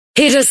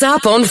Hit us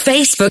up on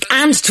Facebook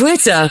and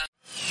Twitter.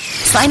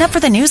 Sign up for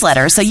the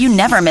newsletter so you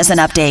never miss an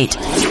update.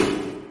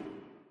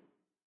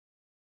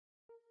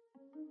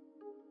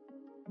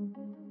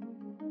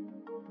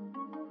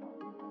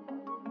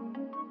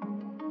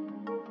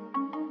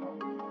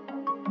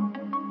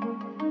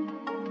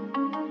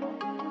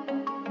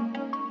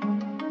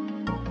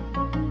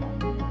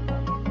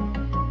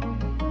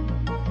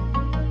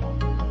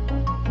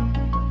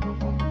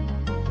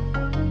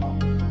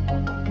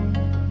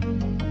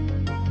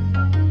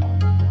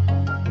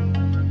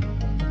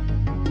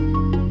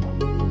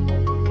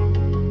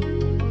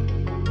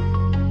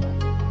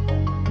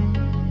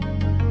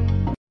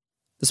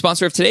 The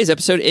sponsor of today's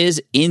episode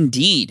is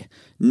Indeed.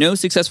 No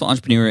successful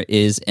entrepreneur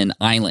is an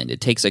island.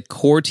 It takes a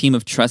core team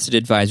of trusted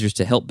advisors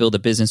to help build a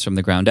business from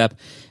the ground up.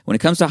 When it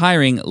comes to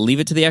hiring, leave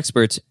it to the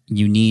experts.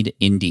 You need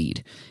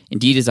Indeed.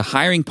 Indeed is a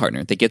hiring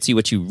partner that gets you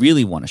what you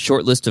really want, a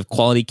short list of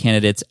quality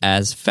candidates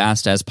as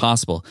fast as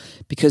possible,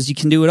 because you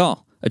can do it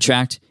all.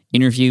 Attract,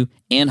 interview,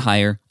 and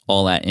hire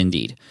all at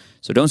Indeed.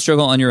 So don't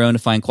struggle on your own to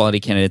find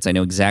quality candidates. I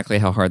know exactly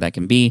how hard that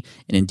can be,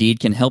 and Indeed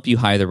can help you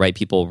hire the right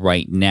people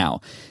right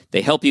now.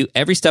 They help you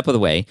every step of the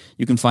way.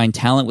 You can find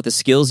talent with the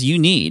skills you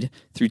need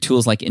through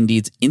tools like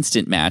Indeed's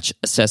Instant Match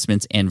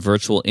assessments and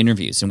virtual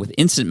interviews. And with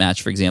Instant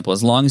Match, for example,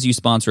 as long as you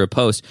sponsor a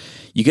post,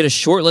 you get a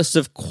short list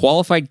of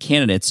qualified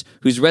candidates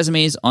whose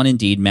resumes on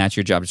Indeed match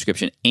your job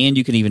description, and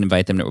you can even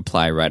invite them to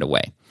reply right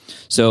away.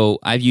 So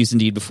I've used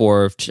Indeed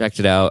before, checked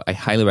it out. I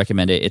highly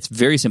recommend it. It's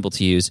very simple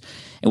to use.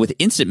 And with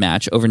Instant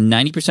Match, over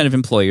 90% of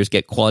employers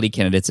get quality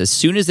candidates as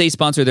soon as they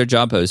sponsor their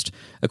job post,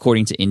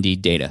 according to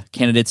Indeed data.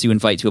 Candidates you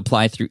invite to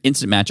apply through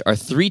Instant Match are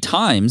 3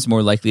 times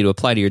more likely to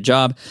apply to your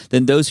job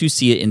than those who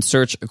see it in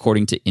search,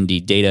 according to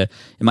Indeed data.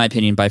 In my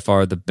opinion, by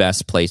far the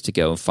best place to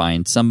go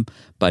find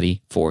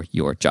somebody for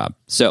your job.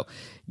 So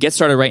get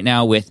started right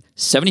now with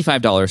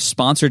 $75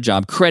 sponsored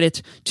job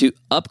credit to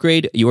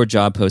upgrade your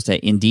job post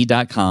at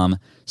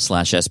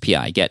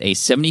Indeed.com/SPI. Get a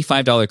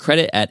 $75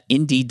 credit at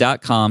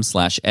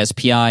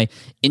Indeed.com/SPI.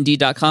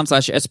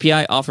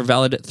 Indeed.com/SPI. Offer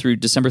valid through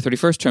December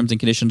 31st. Terms and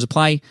conditions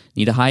apply.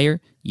 Need to hire?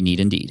 You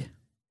need Indeed.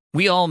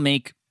 We all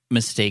make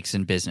mistakes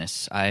in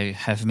business. I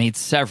have made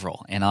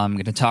several, and I'm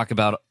going to talk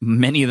about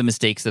many of the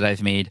mistakes that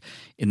I've made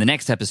in the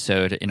next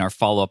episode in our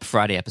follow-up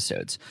Friday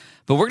episodes.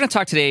 But we're going to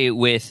talk today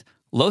with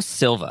Los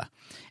Silva.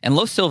 And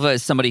Los Silva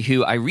is somebody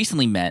who I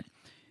recently met,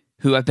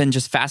 who I've been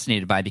just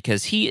fascinated by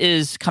because he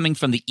is coming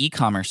from the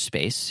e-commerce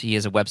space. He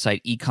has a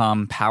website,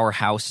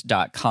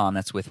 ecompowerhouse.com.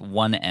 That's with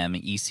one M,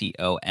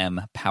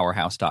 ECOM,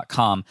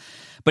 powerhouse.com.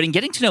 But in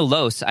getting to know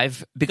Los,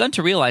 I've begun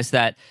to realize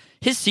that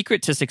his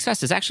secret to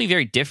success is actually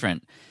very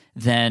different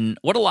than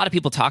what a lot of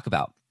people talk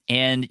about.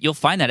 And you'll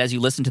find that as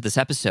you listen to this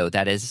episode,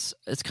 it's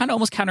kind of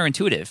almost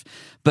counterintuitive.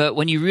 But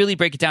when you really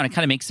break it down, it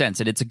kind of makes sense.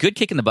 And it's a good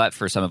kick in the butt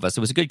for some of us. It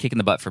was a good kick in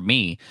the butt for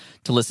me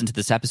to listen to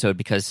this episode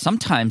because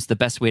sometimes the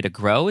best way to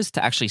grow is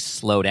to actually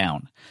slow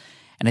down.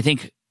 And I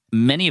think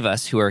many of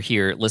us who are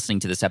here listening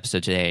to this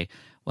episode today,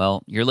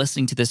 well, you're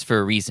listening to this for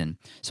a reason.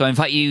 So I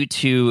invite you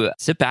to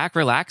sit back,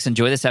 relax,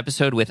 enjoy this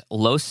episode with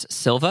Los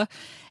Silva.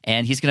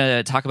 And he's going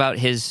to talk about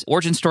his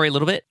origin story a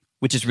little bit,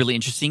 which is really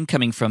interesting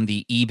coming from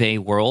the eBay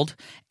world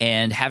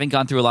and having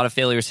gone through a lot of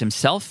failures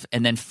himself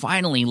and then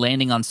finally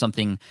landing on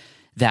something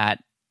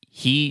that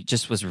he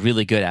just was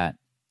really good at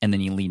and then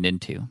he leaned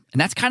into. And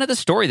that's kind of the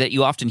story that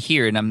you often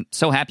hear. And I'm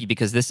so happy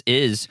because this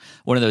is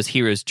one of those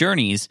heroes'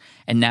 journeys.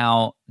 And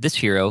now this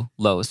hero,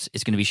 Los,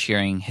 is going to be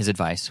sharing his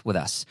advice with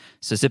us.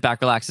 So sit back,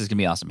 relax. This is going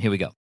to be awesome. Here we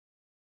go.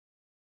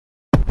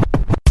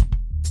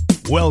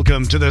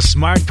 Welcome to the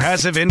Smart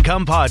Passive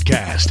Income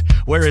Podcast,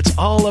 where it's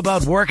all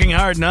about working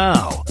hard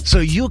now so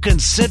you can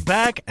sit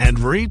back and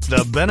reap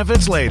the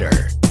benefits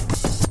later.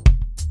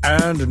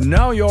 And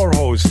now your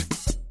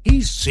host.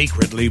 He's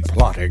secretly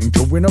plotting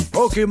to win a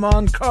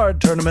Pokemon card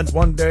tournament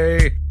one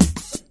day.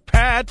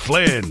 Pat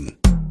Flynn.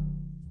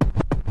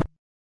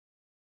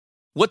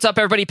 What's up,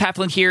 everybody? Pat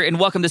Flynn here, and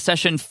welcome to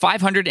session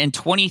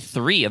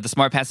 523 of the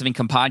Smart Passive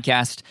Income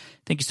Podcast.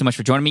 Thank you so much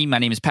for joining me. My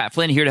name is Pat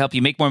Flynn, here to help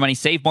you make more money,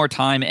 save more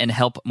time, and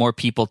help more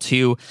people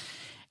too.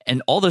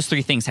 And all those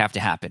 3 things have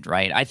to happen,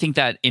 right? I think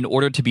that in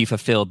order to be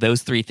fulfilled,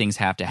 those 3 things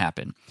have to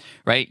happen,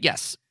 right?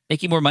 Yes,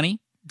 making more money,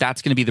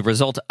 that's going to be the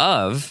result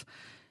of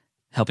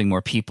helping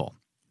more people.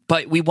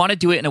 But we want to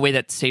do it in a way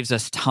that saves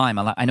us time.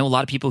 I know a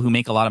lot of people who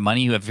make a lot of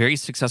money, who have very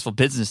successful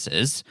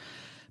businesses,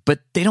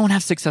 but they don't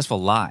have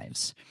successful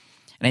lives.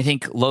 And I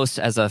think Los,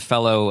 as a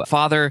fellow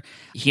father,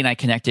 he and I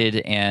connected,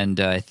 and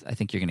I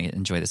think you're going to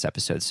enjoy this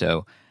episode.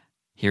 So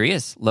here he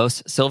is,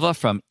 Los Silva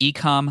from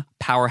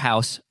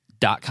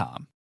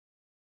ecompowerhouse.com.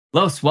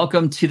 Los,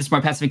 welcome to the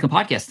Smart Passive Income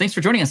Podcast. Thanks for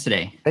joining us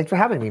today. Thanks for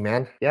having me,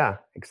 man. Yeah,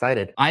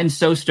 excited. I'm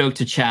so stoked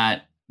to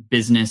chat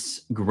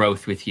business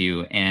growth with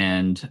you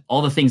and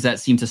all the things that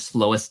seem to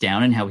slow us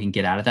down and how we can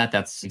get out of that.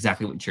 That's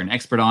exactly what you're an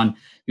expert on.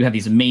 You have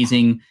these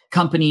amazing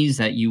companies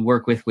that you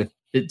work with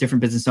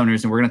different business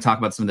owners, and we're going to talk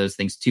about some of those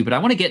things too. But I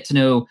want to get to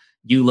know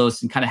you,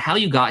 Los, and kind of how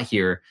you got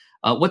here.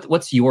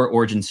 What's your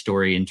origin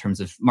story in terms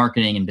of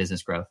marketing and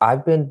business growth?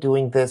 I've been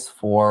doing this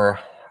for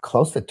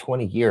close to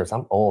 20 years.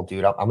 I'm old,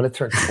 dude. I'm going to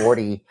turn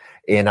 40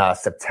 in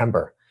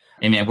September.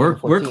 Hey man,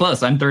 we're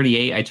close. I'm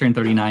 38. I turned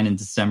 39 in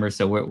December,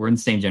 so we're in the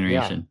same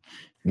generation.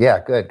 Yeah,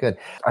 good.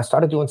 I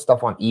started doing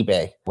stuff on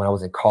eBay when I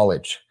was in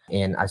college,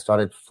 and I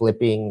started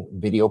flipping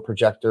video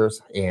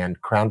projectors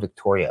and Crown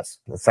Victorias.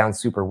 It sounds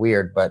super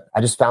weird, but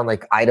I just found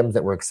like items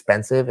that were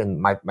expensive,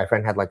 and my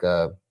friend had like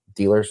a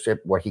dealership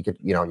where he could,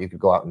 you could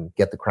go out and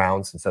get the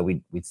crowns, and so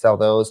we'd sell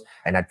those,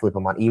 and I'd flip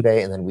them on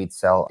eBay, and then we'd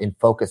sell in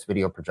focus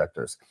video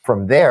projectors.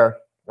 From there,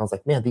 I was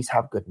like, man, these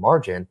have good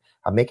margin.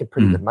 I'm making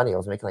pretty good money. I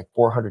was making like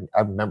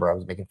I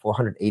was making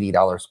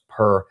 $480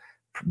 per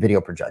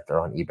video projector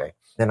on eBay.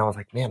 Then I was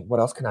like, man, what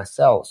else can I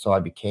sell? So I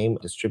became a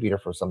distributor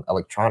for some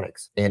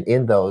electronics. And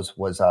in those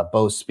was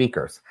Bose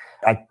speakers.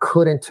 I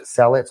couldn't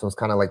sell it. So it was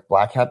kind of like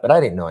black hat, but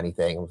I didn't know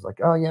anything. I was like,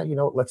 oh yeah,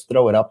 let's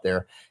throw it up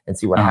there and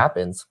see what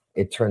happens.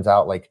 It turns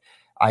out like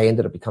I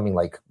ended up becoming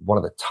like one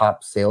of the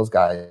top sales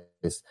guys.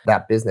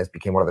 That business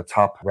became one of the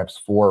top reps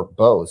for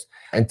Bose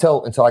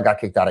until I got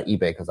kicked out of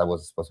eBay because I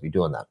wasn't supposed to be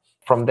doing that.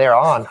 From there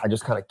on, I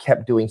just kind of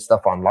kept doing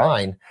stuff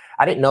online.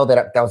 I didn't know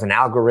that was an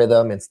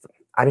algorithm and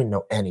I didn't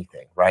know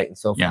anything, right? And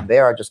so from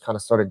there, I just kind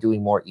of started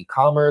doing more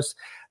e-commerce.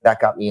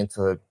 That got me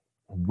into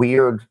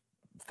weird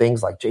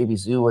things like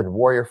JVZoo and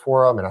Warrior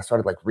Forum. And I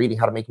started like reading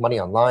how to make money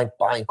online,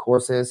 buying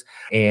courses.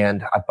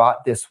 And I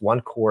bought this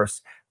one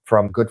course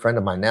from a good friend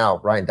of mine now,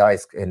 Ryan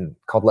Dice,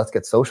 called Let's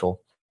Get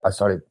Social. I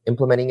started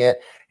implementing it,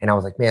 and I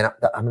was like, man,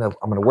 I'm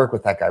gonna work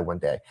with that guy one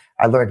day.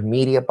 I learned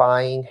media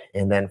buying,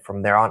 and then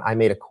from there on, I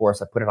made a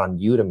course. I put it on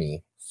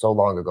Udemy so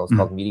long ago. It's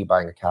called Media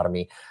Buying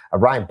Academy.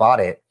 Ryan bought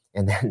it,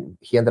 and then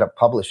he ended up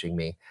publishing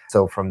me.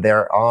 So from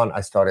there on,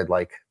 I started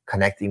like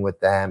connecting with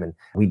them, and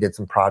we did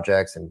some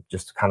projects and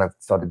just kind of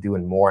started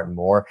doing more and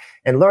more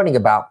and learning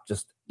about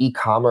just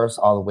e-commerce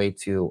all the way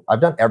to I've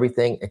done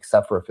everything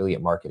except for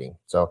affiliate marketing.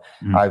 So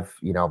I've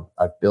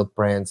built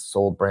brands,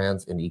 sold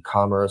brands in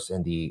e-commerce,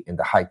 in the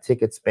high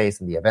ticket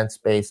space, in the event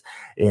space,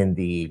 in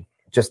the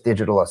just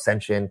digital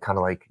ascension, kind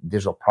of like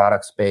digital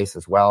product space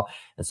as well.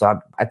 And so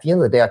at the end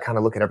of the day, I kind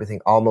of look at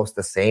everything almost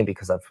the same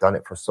because I've done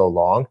it for so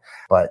long.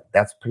 But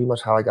that's pretty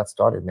much how I got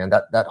started, man.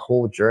 That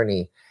whole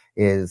journey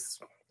is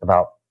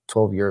about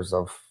 12 years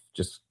of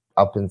just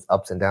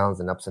ups and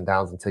downs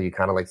until you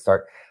kind of like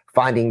start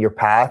finding your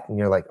path and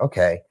you're like,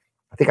 okay,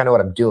 I think I know what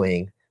I'm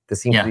doing.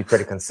 This seems to be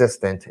pretty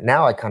consistent.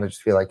 Now I kind of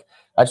just feel like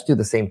I just do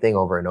the same thing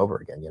over and over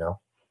again,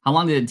 How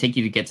long did it take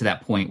you to get to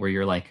that point where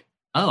you're like,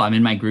 oh, I'm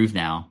in my groove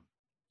now?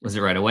 Was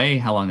it right away?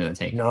 How long did it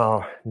take?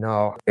 No.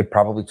 It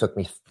probably took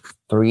me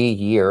 3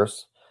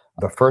 years.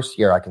 The first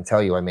year, I can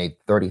tell you, I made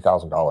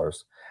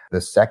 $30,000.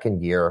 The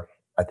second year,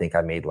 I think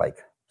I made like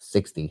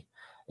 60.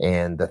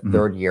 And the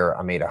third year,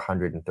 I made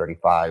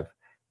 135.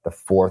 The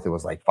fourth, it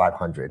was like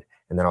 500.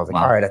 And then I was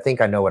like, all right, I think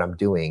I know what I'm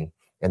doing.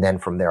 And then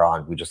from there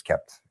on, we just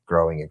kept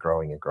growing and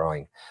growing and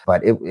growing.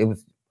 But it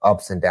was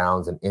ups and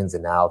downs and ins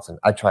and outs. And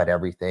I tried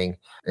everything.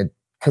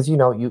 Because, you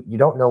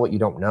don't know what you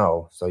don't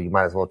know. So you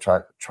might as well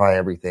try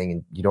everything.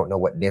 And you don't know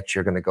what niche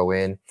you're going to go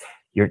in.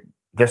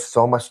 There's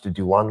so much to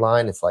do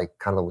online. It's like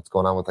kind of what's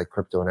going on with like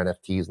crypto and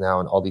NFTs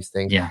now and all these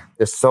things. Yeah.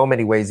 There's so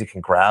many ways you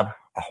can grab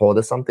a hold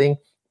of something.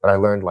 But I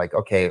learned like,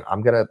 okay,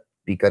 I'm going to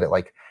be good at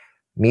like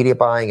media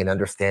buying and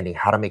understanding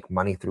how to make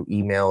money through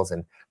emails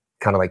and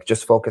kind of like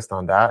just focused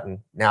on that. And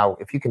now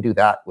if you can do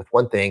that with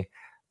one thing,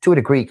 to a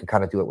degree, you can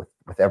kind of do it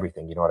with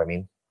everything. You know what I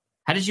mean?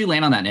 How did you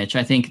land on that niche?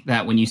 I think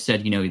that when you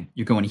said,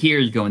 you're going here,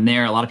 you're going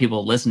there, a lot of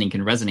people listening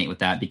can resonate with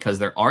that because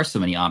there are so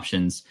many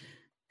options.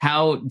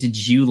 How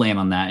did you land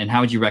on that? And how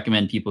would you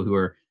recommend people who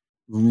are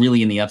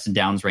really in the ups and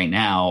downs right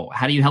now?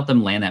 How do you help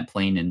them land that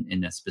plane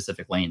in a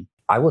specific lane?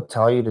 I will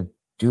tell you to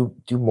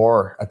do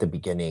more at the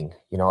beginning.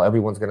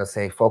 Everyone's going to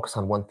say, focus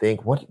on one thing.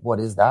 What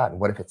is that? And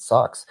what if it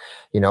sucks?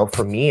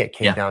 For me, it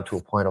came down to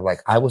a point of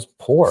like, I was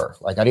poor.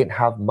 Like I didn't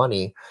have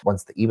money.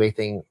 Once the eBay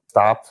thing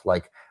stopped,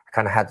 like I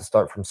kind of had to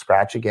start from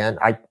scratch again.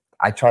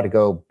 I tried to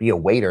go be a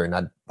waiter,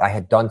 and I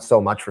had done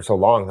so much for so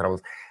long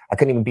that I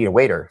couldn't even be a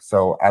waiter.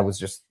 So I was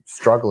just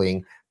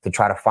struggling to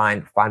try to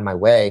find my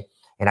way.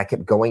 And I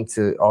kept going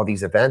to all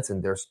these events,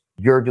 and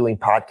you're doing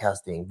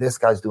podcasting. This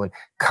guy's doing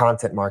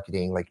content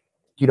marketing. Like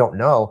you don't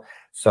know.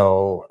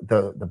 So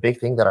the big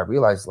thing that I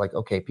realized is like,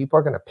 okay, people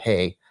are going to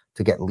pay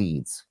to get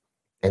leads.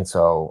 And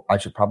so I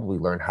should probably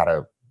learn how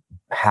to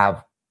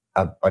have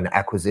an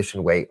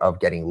acquisition way of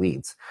getting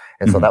leads.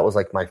 And so that was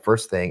like my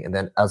first thing. And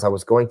then as I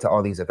was going to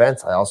all these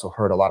events, I also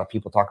heard a lot of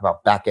people talk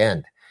about back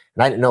end.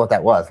 And I didn't know what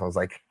that was. I was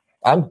like,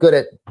 I'm good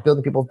at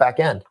building people's back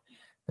end.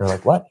 And they're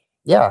like, what?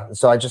 Yeah. And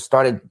so I just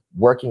started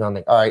working on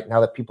all right,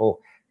 now that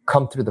people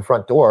come through the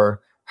front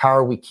door, how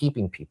are we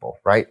keeping people,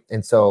 right?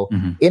 And so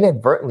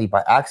inadvertently,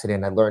 by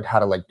accident, I learned how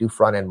to like do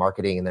front end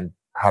marketing and then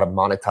how to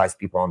monetize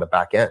people on the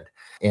back end.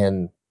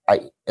 And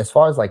as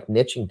far as like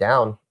niching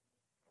down,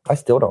 I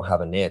still don't have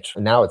a niche.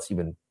 And now it's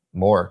even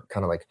more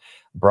kind of like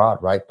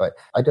broad, right? But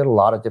I did a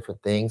lot of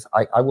different things.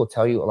 I will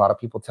tell you, a lot of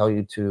people tell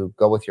you to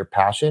go with your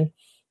passion.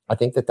 I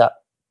think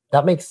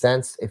that makes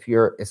sense if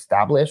you're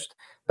established.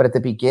 But at the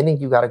beginning,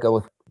 you got to go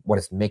with what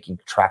is making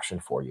traction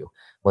for you,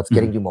 what's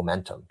getting you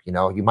momentum. You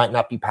know, you might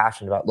not be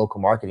passionate about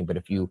local marketing, but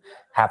if you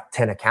have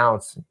 10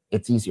 accounts,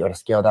 it's easier to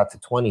scale that to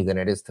 20 than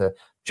it is to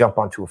jump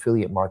onto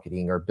affiliate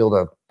marketing or build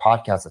a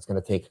podcast that's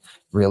going to take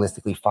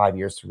realistically 5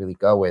 years to really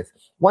go with.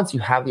 Once you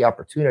have the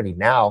opportunity,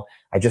 now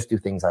I just do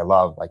things I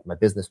love. Like my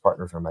business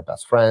partners are my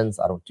best friends.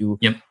 I don't do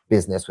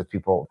business with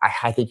people.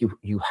 I think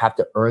you have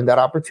to earn that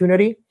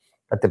opportunity.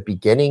 At the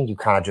beginning, you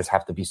kind of just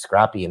have to be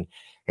scrappy and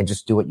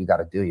just do what you got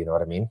to do. You know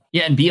what I mean?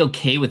 Yeah. And be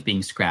okay with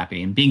being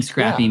scrappy. And being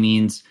scrappy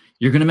means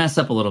you're going to mess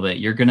up a little bit.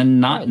 You're going to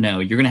not know.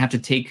 You're going to have to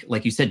take,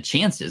 like you said,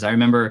 chances. I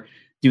remember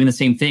doing the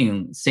same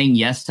thing, saying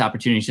yes to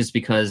opportunities just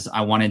because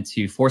I wanted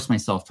to force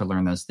myself to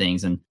learn those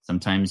things. And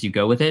sometimes you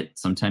go with it,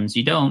 sometimes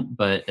you don't.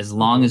 But as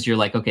long as you're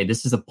like, okay,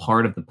 this is a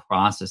part of the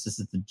process, this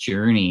is the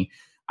journey,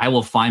 I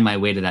will find my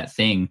way to that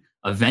thing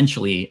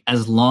eventually,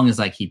 as long as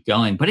I keep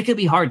going. But it could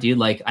be hard, dude.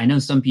 Like I know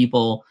some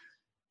people,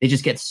 they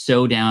just get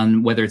so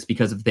down, whether it's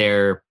because of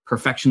their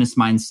perfectionist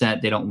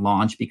mindset, they don't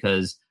launch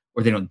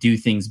or they don't do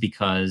things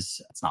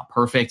because it's not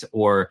perfect,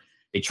 or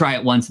they try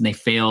it once and they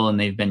fail and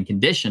they've been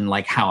conditioned,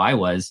 like how I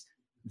was,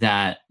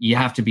 that you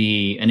have to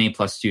be an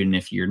A+ student.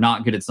 If you're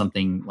not good at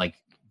something, like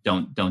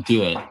don't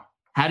do it.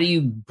 How do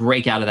you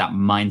break out of that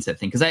mindset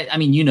thing? Because I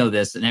mean, you know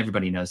this, and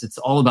everybody knows, it's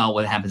all about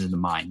what happens in the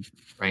mind,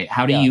 right?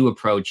 How do you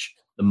approach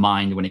the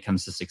mind when it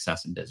comes to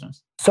success in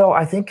business? So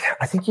I think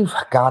you've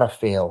got to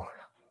fail.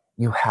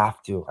 You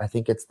have to. I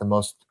think it's the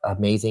most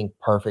amazing,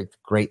 perfect,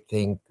 great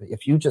thing.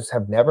 If you just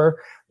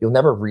you'll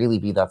never really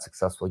be that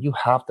successful. You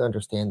have to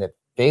understand that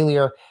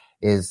failure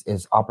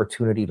is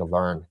opportunity to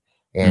learn.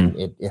 And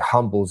it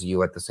humbles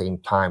you at the same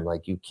time.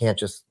 Like you can't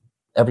just,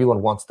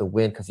 everyone wants to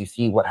win, because you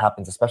see what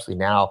happens, especially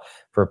now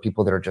for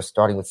people that are just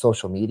starting with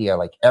social media.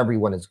 Like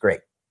everyone is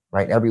great,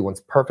 right?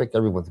 Everyone's perfect.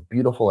 Everyone's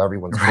beautiful.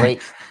 Everyone's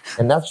great.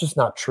 And that's just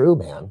not true,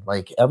 man.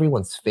 Like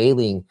everyone's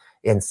failing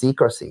in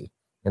secrecy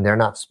and they're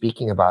not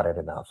speaking about it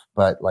enough.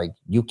 But like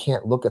you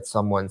can't look at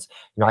someone's,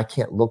 I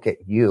can't look at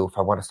you if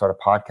I want to start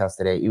a podcast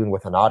today, even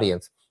with an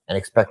audience, and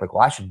expect like,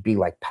 well, I should be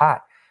like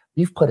Pat.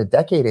 You've put a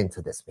decade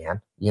into this,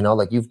 man.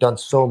 Like you've done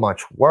so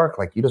much work.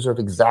 Like you deserve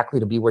exactly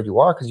to be where you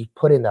are because you've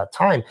put in that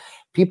time.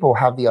 People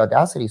have the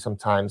audacity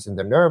sometimes in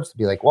their nerves to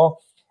be like,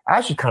 well, I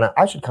should kind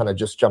of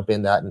just jump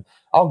in that and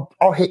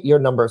I'll hit your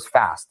numbers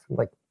fast. I'm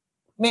like,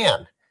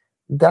 man,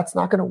 that's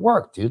not going to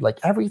work, dude. Like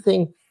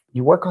everything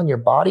you work on your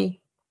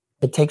body,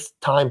 it takes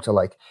time to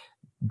like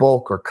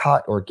bulk or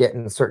cut or get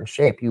in a certain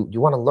shape. You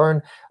want to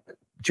learn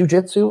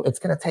jujitsu, it's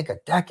going to take a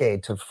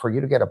decade for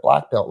you to get a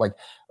black belt. Like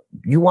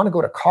you want to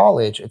go to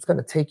college, it's going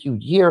to take you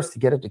years to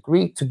get a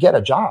degree, to get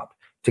a job,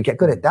 to get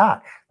good at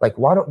that. Like,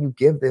 why don't you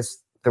give this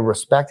the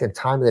respect and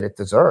time that it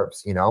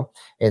deserves,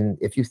 And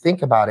if you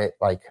think about it,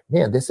 like,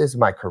 man, this is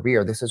my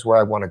career, this is where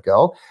I want to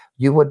go,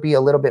 you would be a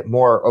little bit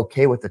more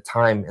okay with the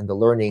time and the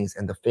learnings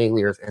and the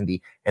failures and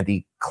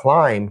the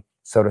climb,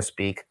 so to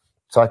speak.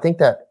 So I think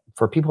that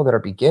for people that are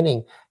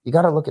beginning, you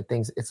got to look at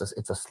things, it's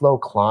a slow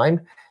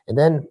climb. And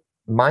then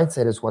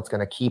mindset is what's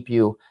going to keep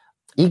you.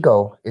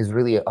 Ego is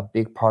really a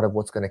big part of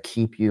what's going to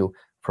keep you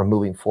from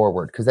moving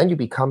forward, because then you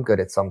become good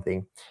at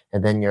something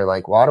and then you're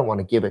like, well, I don't want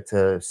to give it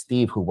to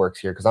Steve who works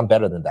here because I'm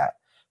better than that.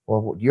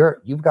 Well,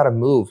 you've got to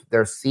move.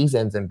 There's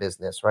seasons in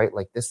business, right?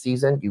 Like this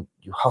season you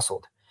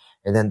hustled,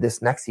 and then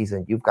this next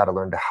season you've got to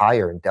learn to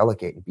hire and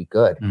delegate and be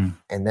good.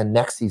 And then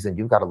next season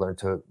you've got to learn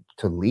to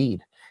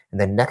lead, and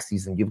then next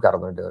season you've got to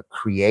learn to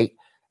create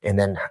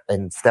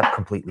and step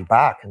completely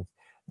back. And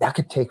that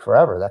could take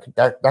forever.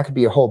 That could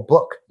be a whole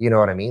book. You know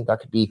what I mean?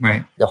 That could be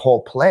the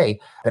whole play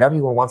that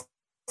everyone wants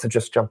to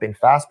just jump in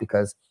fast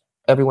because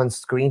everyone's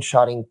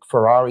screenshotting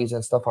Ferraris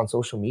and stuff on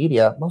social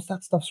media. Most of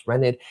that stuff's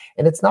rented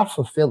and it's not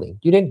fulfilling.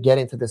 You didn't get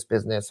into this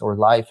business or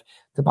life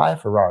to buy a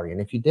Ferrari. And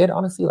if you did,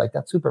 honestly, like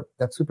that's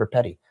super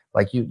petty.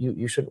 Like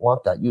you shouldn't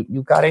want that.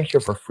 You got in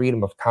here for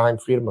freedom of time,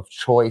 freedom of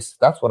choice.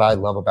 That's what I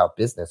love about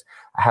business.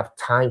 I have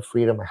time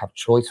freedom. I have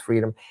choice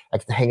freedom. I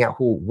get to hang out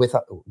with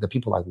the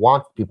people I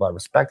want, the people I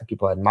respect, the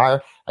people I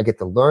admire. I get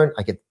to learn.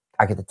 I get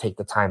to take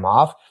the time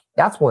off.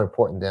 That's more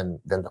important than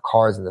the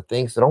cars and the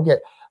things. So don't get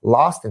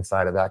lost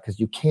inside of that, because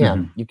you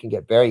can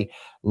get very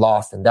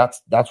lost, and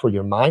that's where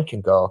your mind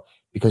can go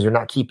because you're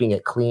not keeping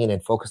it clean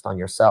and focused on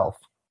yourself.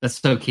 That's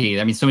so key.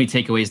 I mean, so many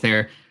takeaways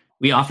there.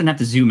 We often have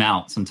to zoom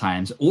out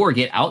sometimes or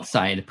get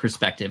outside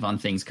perspective on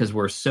things because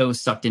we're so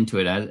sucked into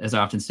it. As I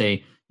often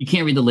say, you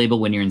can't read the label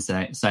when you're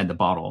inside the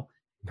bottle.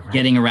 Right.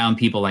 Getting around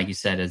people, like you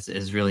said,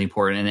 is really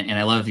important. And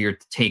I love your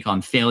take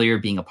on failure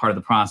being a part of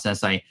the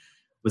process. I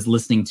was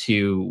listening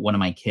to one of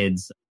my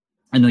kids.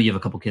 I know you have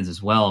a couple kids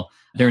as well.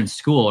 They're in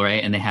school,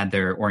 right? And they had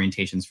their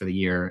orientations for the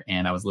year.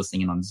 And I was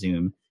listening in on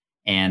Zoom.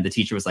 And the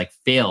teacher was like,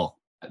 fail.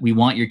 We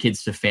want your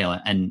kids to fail.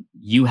 And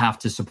you have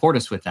to support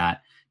us with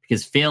that.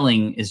 Because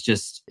failing is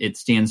it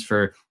stands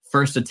for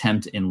first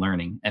attempt in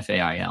learning,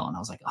 FAIL. And I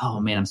was like,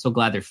 oh man, I'm so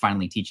glad they're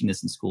finally teaching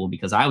this in school,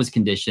 because I was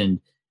conditioned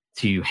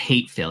to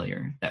hate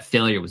failure, that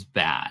failure was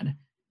bad.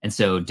 And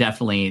so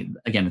definitely,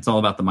 again, it's all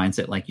about the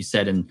mindset, like you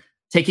said, and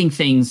taking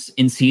things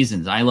in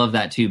seasons. I love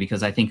that too,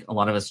 because I think a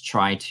lot of us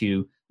try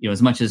to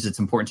as much as it's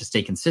important to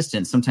stay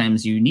consistent,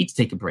 sometimes you need to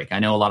take a break. I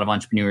know a lot of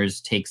entrepreneurs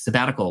take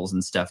sabbaticals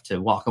and stuff to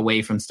walk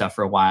away from stuff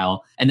for a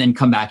while and then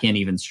come back in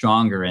even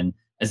stronger. And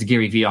as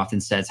Gary Vee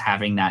often says,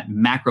 having that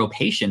macro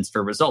patience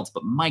for results,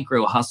 but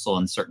micro hustle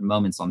in certain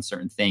moments on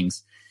certain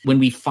things. When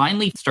we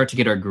finally start to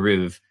get our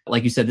groove,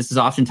 like you said, this is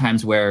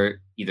oftentimes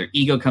where either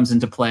ego comes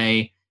into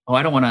play. Oh,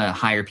 I don't want to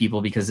hire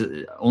people because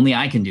only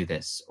I can do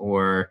this.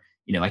 Or,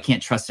 I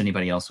can't trust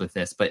anybody else with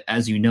this. But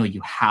as you know,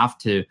 you have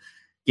to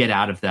get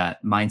out of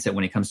that mindset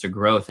when it comes to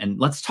growth. And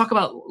let's talk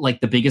about like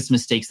the biggest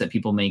mistakes that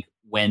people make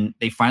when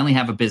they finally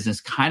have a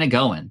business kind of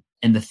going,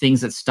 and the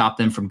things that stop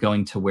them from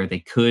going to where they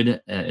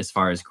could as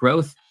far as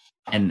growth,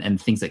 and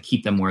things that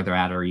keep them where they're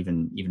at, or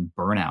even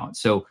burnout.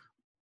 So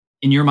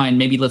in your mind,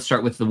 maybe let's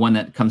start with the one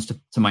that comes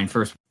to mind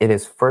first. It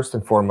is first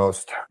and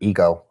foremost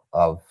ego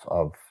of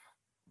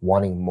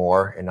wanting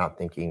more and not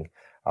thinking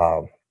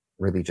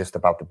really just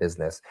about the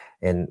business.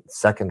 And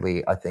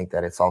secondly, I think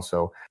that it's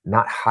also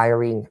not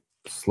hiring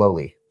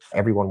slowly.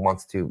 Everyone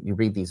wants to, you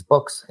read these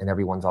books and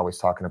everyone's always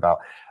talking about,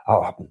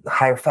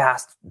 hire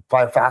fast,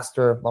 fire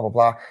faster, blah, blah,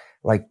 blah.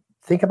 Like,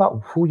 think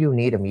about who you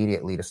need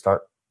immediately to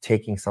start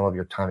taking some of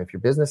your time. If your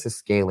business is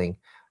scaling,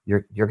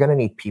 you're going to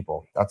need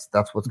people.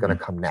 That's what's going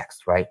to come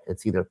next, right?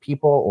 It's either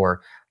people,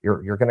 or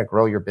you're going to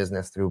grow your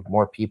business through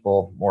more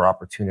people, more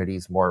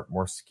opportunities, more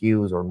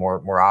SKUs, or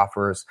more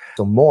offers.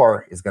 So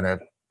more is going to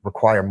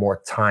require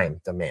more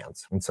time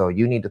demands. And so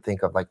you need to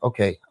think of like,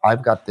 okay,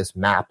 I've got this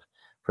map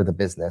for the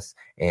business.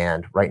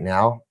 And right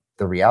now,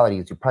 the reality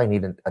is you probably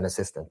need an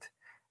assistant.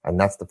 And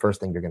that's the first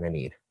thing you're going to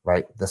need,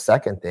 right? The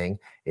second thing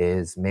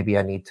is maybe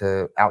I need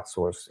to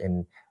outsource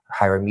and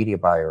hire a media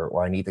buyer,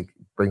 or I need to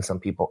bring some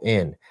people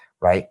in,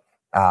 right?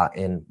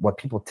 And what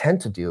people tend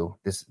to do,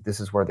 this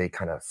is where they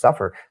kind of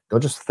suffer. They'll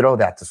just throw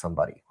that to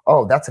somebody.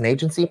 Oh, that's an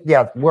agency?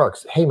 Yeah, it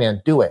works. Hey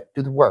man, do it.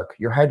 Do the work.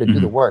 You're hired to do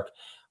the work.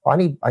 Well,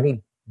 I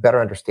need better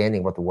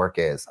understanding what the work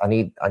is. I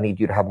need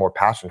you to have more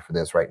passion for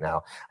this right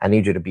now. I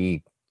need you to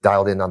be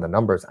dialed in on the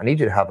numbers. I need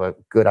you to have a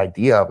good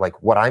idea of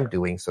like what I'm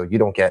doing, so you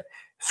don't get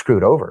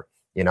screwed over.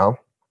 You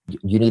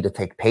need to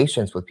take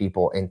patience with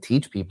people and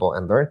teach people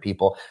and learn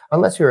people,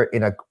 unless you're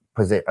in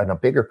a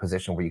bigger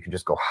position where you can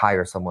just go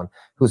hire someone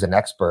who's an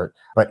expert.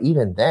 But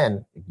even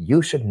then,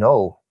 you should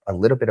know a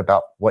little bit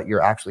about what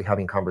you're actually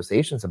having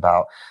conversations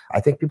about.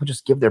 I think people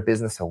just give their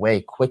business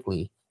away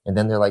quickly, and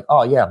then they're like,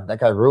 oh yeah, that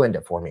guy ruined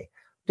it for me.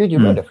 Dude, you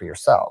ruined it for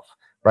yourself,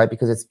 right?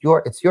 Because it's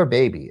your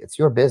baby, it's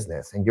your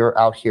business, and you're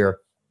out here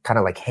kind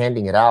of like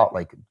handing it out,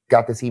 like,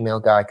 got this email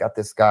guy, got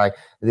this guy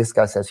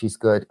says he's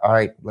good. All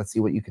right, let's see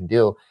what you can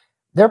do.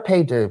 They're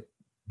paid to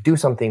do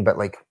something, but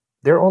like,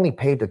 they're only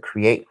paid to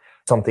create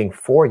something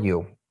for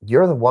you.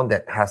 You're the one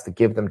that has to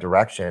give them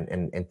direction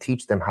and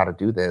teach them how to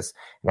do this.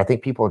 And I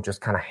think people just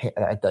kind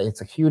of,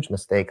 it's a huge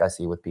mistake I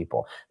see with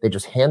people. They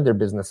just hand their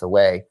business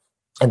away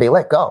and they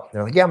let go.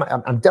 They're like, yeah,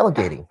 I'm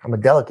delegating. I'm a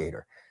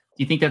delegator.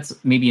 Do you think that's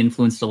maybe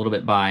influenced a little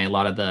bit by a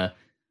lot of the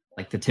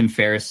Tim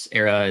Ferriss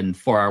era and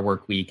 4-Hour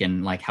Work Week,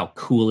 and like how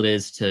cool it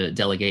is to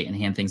delegate and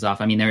hand things off?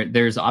 I mean,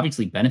 there's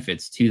obviously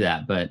benefits to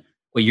that, but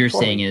what you're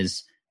saying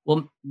is,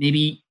 well,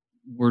 maybe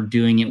we're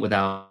doing it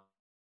without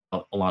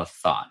a lot of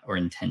thought or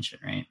intention,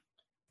 right?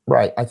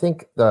 Right. I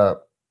think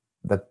the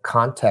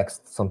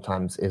context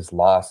sometimes is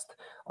lost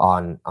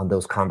on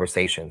those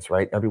conversations,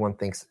 right? Everyone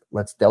thinks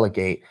let's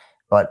delegate,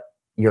 but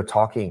you're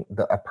talking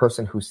a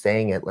person who's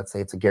saying it, let's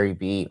say it's a Gary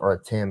Vee or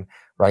a Tim,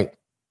 right?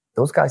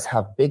 Those guys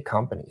have big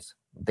companies.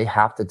 They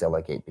have to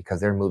delegate because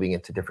they're moving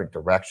into different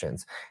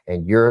directions,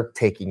 and you're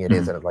taking it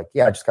as like,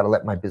 yeah, I just got to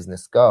let my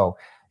business go.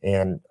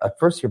 And at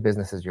first, your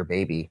business is your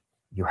baby.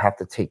 You have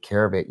to take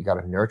care of it. You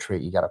got to nurture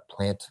it. You got to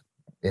plant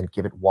and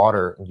give it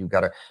water, and you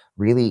got to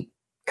really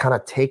kind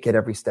of take it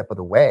every step of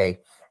the way.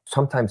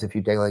 Sometimes if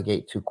you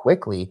delegate too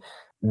quickly,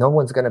 no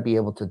one's going to be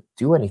able to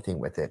do anything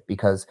with it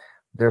because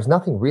there's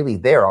nothing really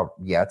there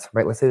yet,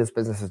 right? Let's say this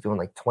business is doing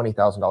like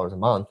 $20,000 a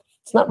month.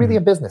 It's not really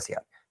a business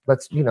yet.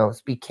 Let's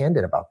be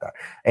candid about that.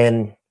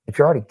 And if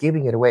you're already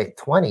giving it away at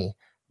 20,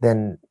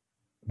 then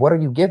what are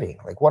you giving?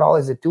 Like, what all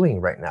is it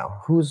doing right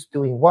now? Who's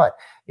doing what?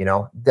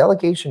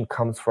 Delegation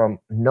comes from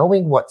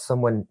knowing what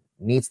someone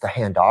needs to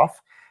hand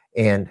off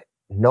and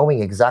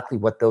knowing exactly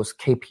what those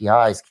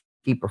KPIs,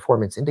 key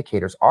performance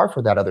indicators, are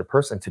for that other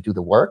person to do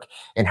the work,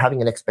 and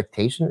having an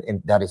expectation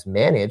and that is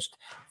managed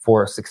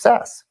for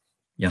success.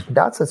 Yeah.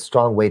 That's a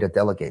strong way to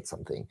delegate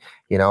something.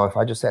 If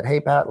I just said, hey,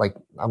 Pat, like,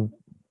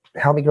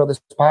 help me grow this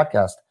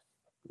podcast.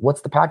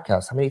 What's the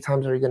podcast? How many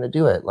times are you going to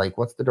do it? Like,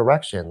 what's the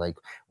direction? Like,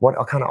 what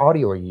kind of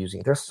audio are you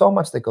using? There's so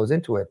much that goes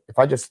into it. If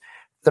I just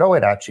throw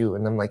it at you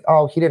and I'm like,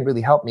 oh, he didn't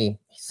really help me,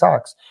 he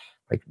sucks.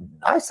 Like,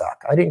 I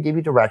suck. I didn't give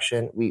you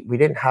direction. We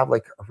didn't have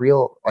like a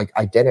real like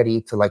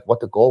identity to like what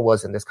the goal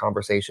was in this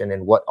conversation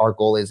and what our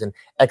goal is in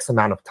X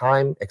amount of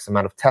time, X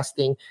amount of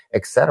testing,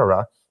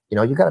 etc.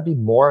 You got to be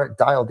more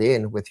dialed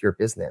in with your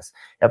business.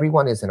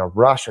 Everyone is in a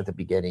rush at the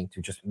beginning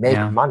to just make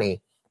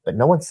money, but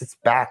no one sits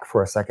back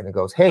for a second and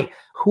goes, hey,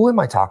 who am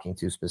I talking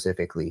to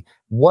specifically?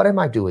 What am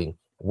I doing?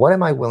 What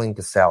am I willing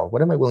to sell?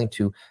 What am I willing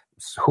to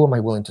who am I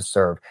willing to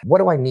serve? What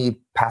do I need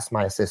past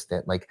my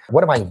assistant? Like,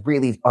 what am I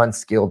really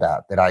unskilled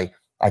at that I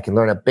can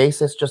learn a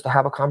basis just to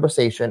have a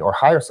conversation, or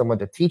hire someone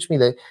to teach me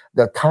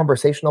the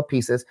conversational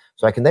pieces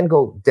so I can then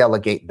go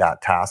delegate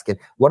that task? And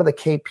what are the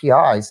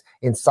KPIs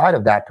inside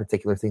of that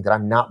particular thing that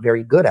I'm not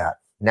very good at?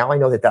 Now I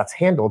know that that's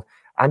handled.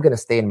 I'm going to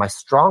stay in my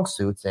strong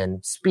suits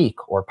and speak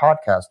or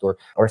podcast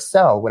or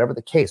sell, whatever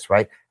the case,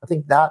 right? I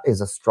think that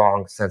is a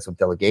strong sense of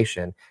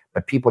delegation,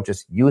 but people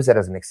just use it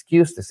as an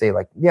excuse to say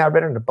like, yeah, I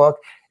read it in a book.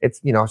 It's,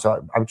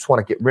 so I just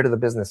want to get rid of the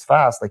business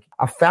fast. Like,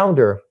 a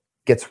founder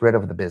gets rid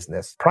of the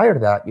business. Prior to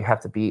that, you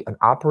have to be an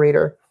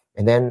operator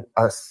and then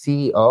a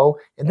CEO,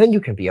 and then you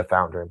can be a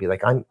founder and be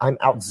like, I'm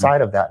outside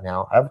of that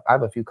now. I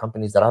have a few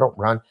companies that I don't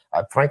run.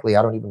 Frankly,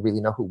 I don't even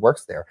really know who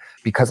works there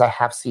because I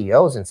have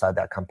CEOs inside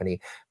that company.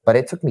 But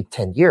it took me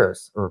 10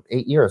 years or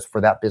 8 years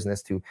for that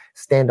business to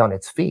stand on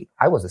its feet.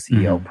 I was a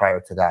CEO prior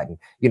to that. And,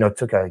 it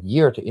took a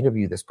year to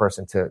interview this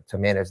person to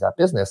manage that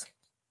business.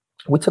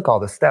 We took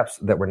all the steps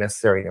that were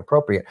necessary and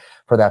appropriate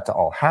for that to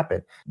all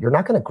happen. You're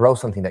not going to grow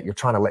something that you're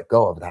trying to let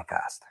go of that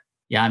fast.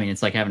 Yeah, I mean,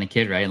 it's like having a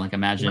kid, right? Like,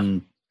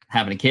 imagine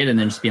having a kid and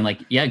then just being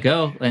like, yeah,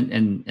 go.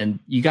 And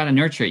you got to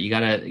nurture it. You got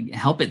to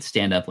help it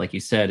stand up, like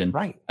you said. And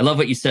right. I love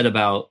what you said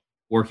about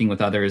working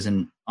with others.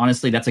 And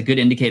honestly, that's a good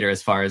indicator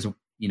as far as,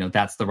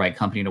 that's the right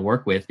company to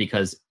work with,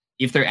 because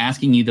if they're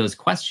asking you those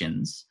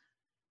questions,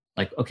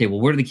 like, okay, well,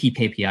 what are the key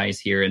KPIs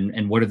here?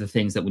 And what are the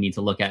things that we need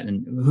to look at?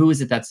 And who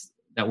is it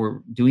that we're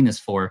doing this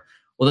for?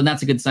 Well, then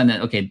that's a good sign that,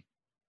 okay,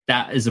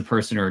 that is a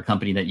person or a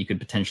company that you could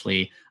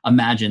potentially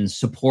imagine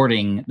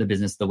supporting the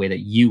business the way that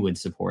you would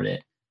support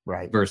it.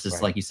 Right.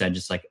 Versus, like you said,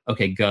 just like,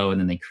 okay, go. And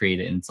then they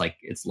create it. And it's like,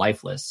 it's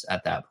lifeless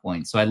at that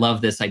point. So I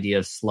love this idea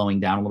of slowing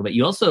down a little bit.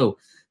 You also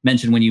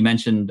mentioned, when you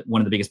mentioned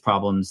one of the biggest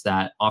problems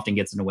that often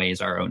gets in the way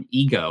is our own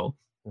ego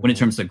when it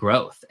comes to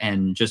growth,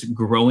 and just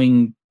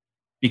growing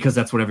because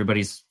that's what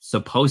everybody's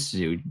supposed to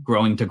do,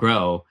 growing to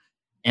grow.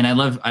 And I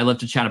love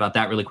to chat about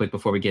that really quick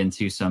before we get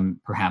into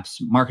some perhaps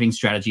marketing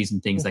strategies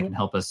and things that can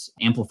help us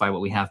amplify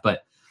what we have.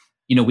 But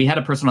we had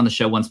a person on the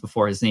show once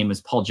before. His name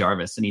is Paul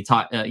Jarvis, and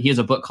he has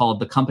a book called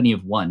The Company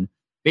of One,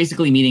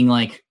 basically meaning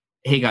like,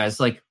 hey guys,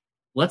 like,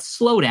 let's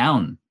slow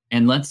down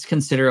and let's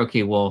consider,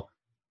 okay, well,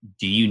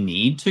 do you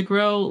need to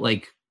grow?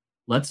 Like,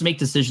 let's make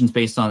decisions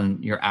based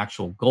on your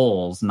actual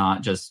goals,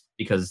 not just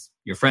because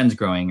your friend's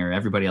growing or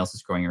everybody else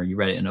is growing or you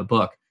read it in a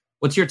book.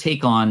 What's your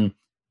take on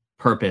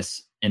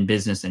purpose in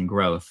business and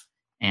growth,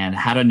 and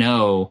how to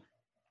know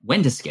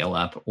when to scale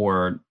up,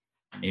 or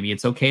maybe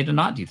it's okay to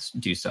not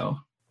do so?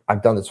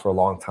 I've done this for a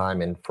long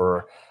time, and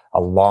for a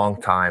long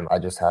time, I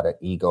just had an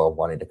ego of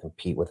wanting to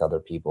compete with other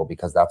people,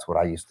 because that's what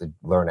I used to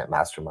learn at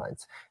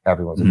masterminds.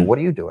 Everyone's like, well, what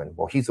are you doing?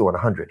 Well, he's doing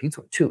 100, he's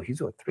doing 2, he's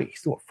doing 3,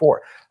 he's doing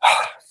 4.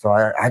 So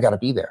I got to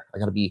be there. I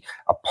got to be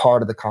a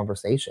part of the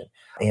conversation.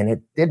 And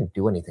it didn't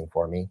do anything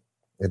for me.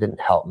 It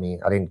didn't help me.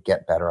 I didn't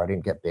get better. I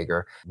didn't get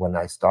bigger. When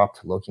I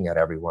stopped looking at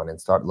everyone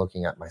and started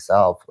looking at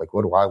myself, like,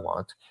 what do I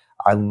want?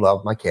 I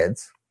love my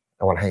kids.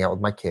 I want to hang out with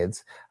my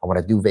kids. I want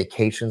to do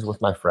vacations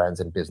with my friends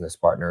and business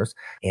partners.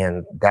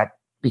 And that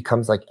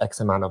becomes like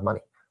X amount of money,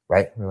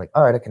 right? And we're like,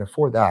 all right, I can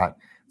afford that.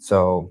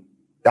 So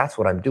that's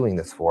what I'm doing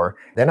this for.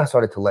 Then I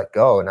started to let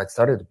go, and I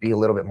started to be a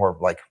little bit more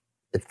like,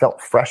 it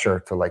felt fresher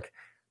to like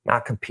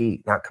not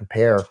compete, not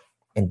compare.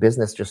 And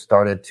business just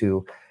started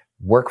to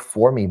work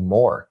for me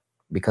more,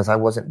 because I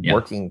wasn't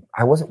working.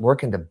 I wasn't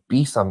working to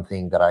be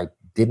something that I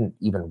didn't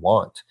even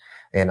want.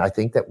 And I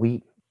think that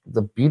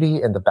the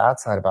beauty and the bad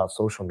side about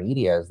social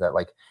media is that,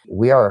 like,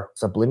 we are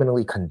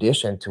subliminally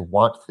conditioned to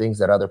want things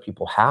that other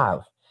people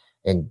have.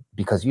 And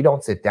because you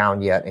don't sit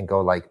down yet and go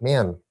like,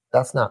 man,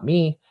 that's not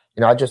me.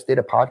 I just did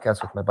a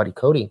podcast with my buddy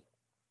Cody.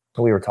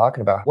 And we were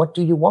talking about, what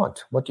do you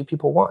want? What do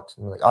people want?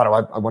 And we're like, oh,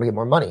 I want to get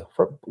more money.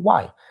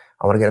 Why?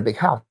 I want to get a big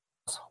house.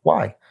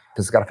 Why?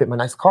 Because it's got to fit my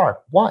nice car.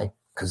 Why?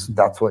 Because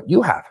that's what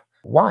you have.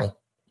 Why?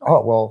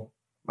 Oh, well,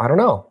 I don't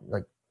know.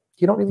 Like,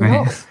 you don't really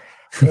know.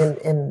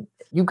 And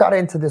you got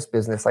into this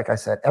business, like I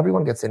said,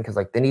 everyone gets in because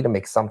like they need to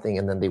make something,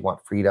 and then they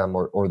want freedom,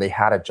 or they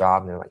had a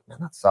job and they're like, man,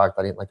 that sucked.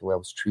 I didn't like the way I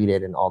was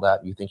treated and all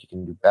that. You think you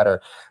can do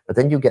better, but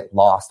then you get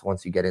lost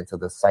once you get into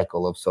the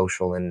cycle of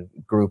social and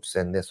groups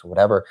and this or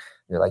whatever.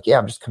 And you're like, yeah,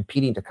 I'm just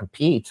competing to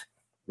compete.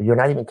 You're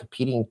not even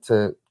competing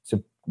to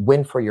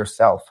win for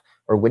yourself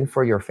or win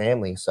for your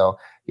family. So,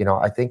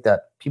 I think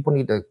that people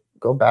need to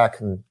go back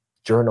and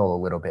journal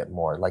a little bit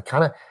more, like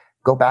kind of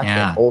go back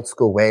to old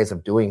school ways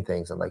of doing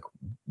things, and like,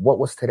 what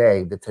was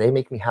today? Did today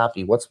make me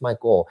happy? What's my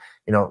goal?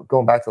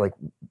 Going back to like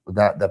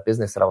that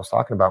business that I was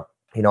talking about,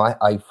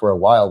 I for a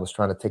while was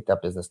trying to take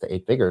that business to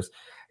 8 figures.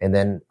 And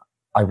then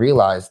I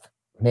realized,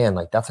 man,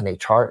 like, that's an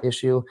HR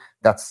issue.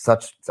 That's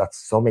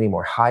so many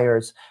more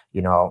hires,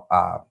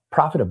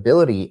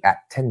 profitability at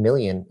 10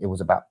 million, it was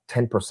about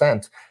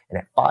 10%. And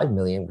at 5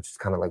 million, which is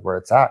kind of like where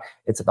it's at,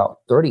 it's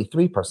about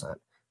 33%.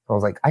 I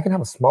was like, I can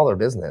have a smaller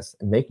business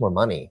and make more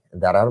money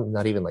that I'm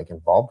not even like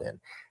involved in.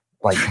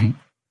 Like,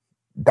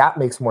 that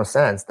makes more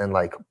sense than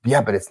like,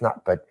 yeah, but it's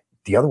not, but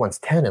the other one's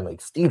 10 and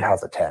like Steve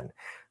has a 10.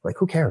 Like,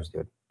 who cares,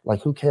 dude?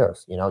 like, who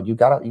cares? You know, you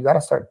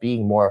gotta start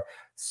being more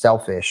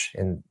selfish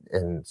and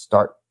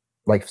start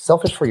like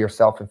selfish for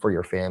yourself and for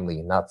your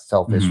family, not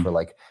selfish for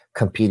like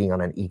competing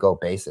on an ego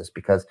basis,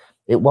 because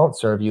it won't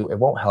serve you. It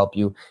won't help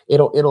you.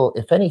 It'll,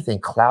 if anything,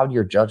 cloud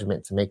your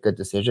judgment to make good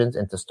decisions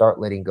and to start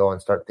letting go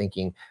and start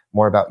thinking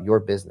more about your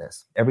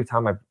business. Every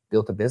time I've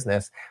built a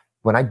business,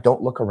 when I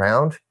don't look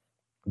around,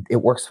 it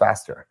works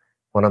faster.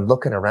 When I'm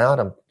looking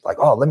around, I'm like,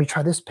 oh, let me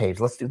try this page.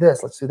 Let's do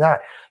this. Let's do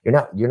that. You're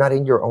not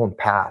in your own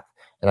path.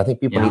 And I think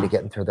people need to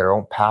get into their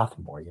own path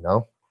more, you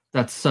know?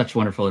 That's such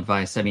wonderful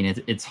advice. I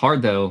mean, it's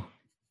hard though.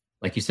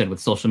 Like you said, with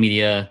social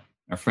media,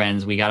 our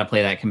friends, we got to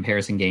play that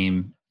comparison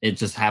game. It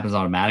just happens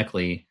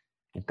automatically.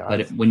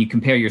 But when you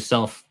compare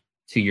yourself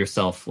to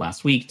yourself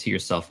last week, to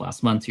yourself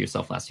last month, to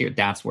yourself last year,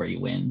 that's where you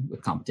win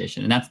with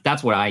competition. And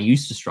that's what I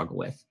used to struggle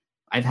with.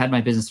 I've had my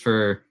business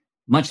for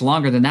much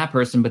longer than that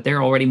person, but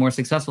they're already more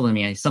successful than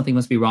me. Something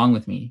must be wrong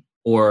with me.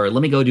 Or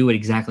let me go do it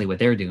exactly what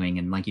they're doing.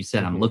 And like you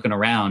said, I'm looking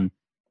around.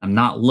 I'm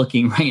not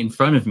looking right in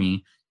front of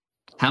me.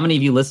 How many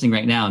of you listening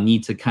right now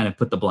need to kind of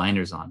put the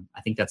blinders on?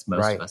 I think that's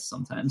most of us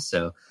sometimes.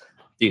 So,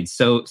 dude,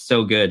 so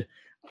good.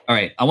 All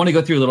right. I want to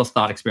go through a little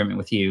thought experiment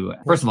with you.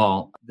 First of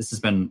all, this has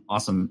been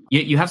awesome.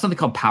 You have something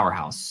called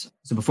Powerhouse.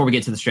 So before we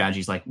get to the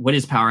strategies, like, what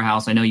is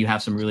Powerhouse? I know you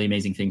have some really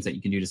amazing things that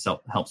you can do to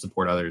help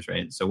support others,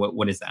 right? So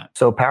what is that?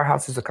 So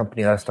Powerhouse is a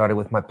company that I started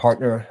with my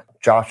partner,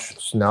 Josh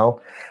Snow.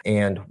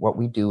 And what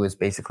we do is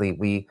basically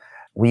we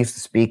used to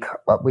speak,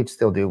 but we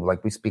still do,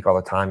 like we speak all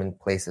the time in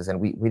places. And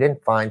we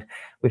found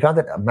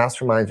that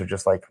masterminds are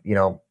just like, you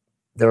know,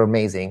 they're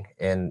amazing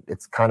and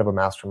it's kind of a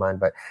mastermind,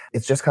 but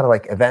it's just kind of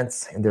like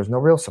events and there's no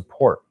real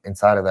support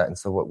inside of that. And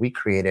so what we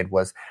created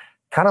was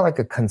kind of like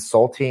a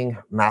consulting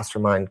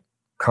mastermind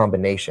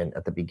combination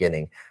at the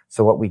beginning.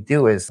 So what we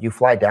do is you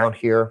fly down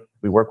here,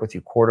 we work with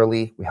you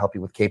quarterly, we help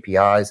you with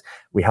KPIs,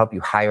 we help you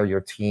hire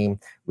your team,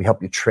 we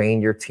help you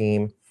train your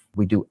team.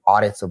 We do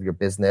audits of your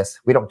business.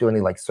 We don't do any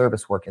like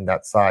service work in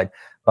that side,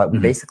 but we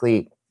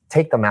basically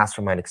take the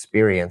mastermind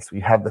experience.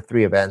 You have the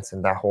 3 events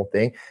and that whole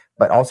thing,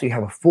 but also you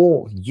have a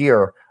full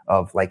year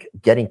of like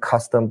getting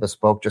custom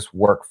bespoke just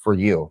work for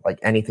you, like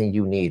anything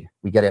you need.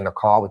 We get in a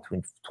call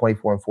between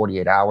 24 and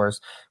 48 hours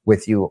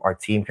with you. Our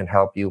team can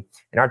help you.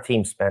 And our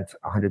team spent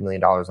 $100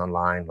 million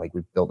online. Like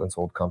we've built and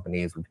sold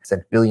companies. We've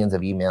sent billions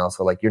of emails.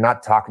 So like, you're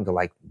not talking to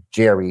like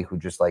Jerry, who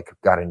just like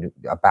got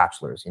a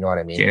bachelor's, you know what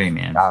I mean? Jerry,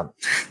 man.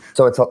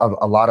 So it's a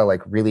lot of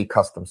like really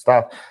custom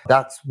stuff.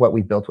 That's what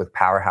we built with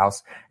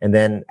Powerhouse. And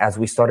then as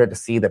we started to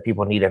see that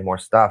people needed more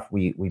stuff,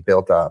 we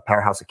built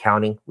Powerhouse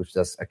Accounting, which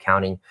does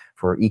accounting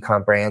for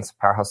e-com brands,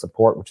 Powerhouse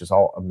Support, which is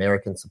all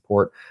American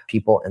support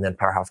people, and then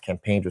Powerhouse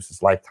Campaigns, which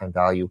is lifetime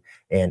value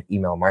and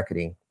email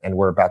marketing. And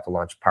we're about to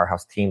launch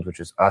Powerhouse Teams, which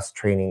is us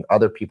training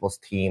other people's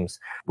teams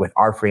with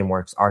our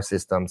frameworks, our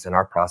systems, and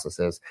our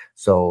processes.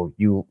 So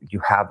you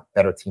have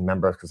better team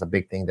members, because a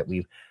big thing that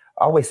we've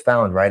always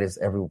found, right, is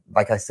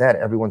like I said,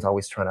 everyone's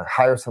always trying to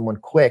hire someone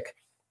quick.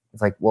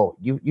 It's like, well,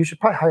 you should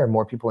probably hire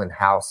more people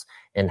in-house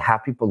and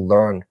have people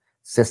learn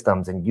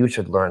systems, and you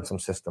should learn some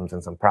systems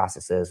and some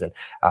processes. And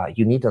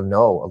you need to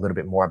know a little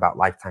bit more about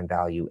lifetime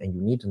value, and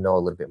you need to know a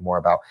little bit more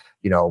about,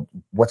 you know,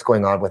 what's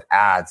going on with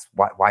ads,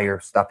 why your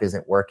stuff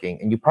isn't working.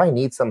 And you probably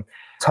need some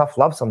tough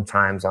love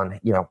sometimes on,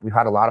 you know, we've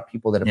had a lot of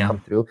people that have come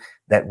through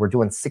that were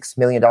doing $6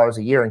 million a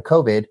year in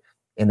COVID,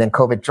 and then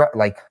COVID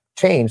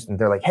changed, and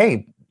they're like,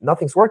 hey,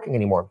 nothing's working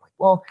anymore. Like,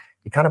 well,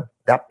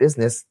 that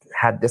business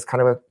had this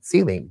kind of a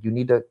ceiling. You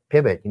need to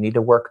pivot. You need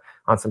to work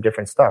on some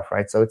different stuff,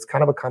 right? So it's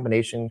kind of a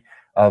combination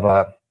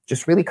of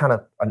just really kind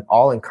of an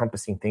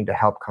all-encompassing thing to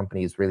help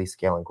companies really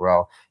scale and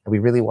grow. And we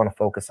really want to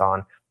focus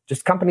on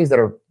just companies that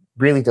are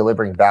really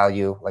delivering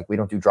value. Like, we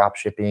don't do drop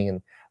shipping,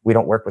 and we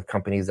don't work with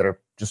companies that are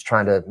just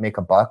trying to make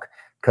a buck,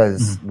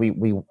 because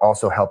we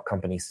also help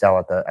companies sell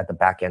at the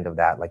back end of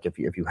that. Like if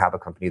you have a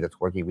company that's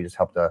working, we just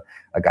helped a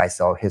guy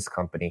sell his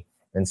company.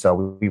 And so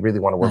we really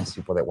want to work with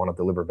people that want to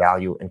deliver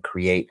value and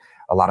create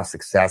a lot of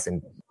success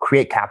and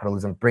create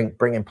capitalism,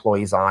 bring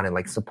employees on, and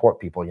like support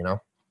people, you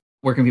know?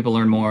 Where can people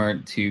learn more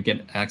to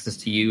get access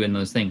to you and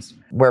those things?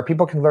 Where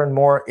people can learn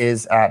more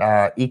is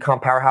at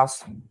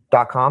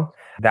ecompowerhouse.com.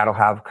 That'll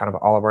have kind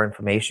of all of our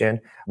information.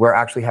 We're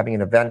actually having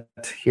an event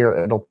here.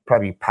 It'll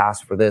probably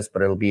pass for this,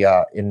 but it'll be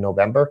in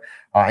November.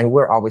 And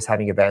we're always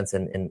having events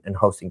and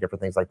hosting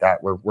different things like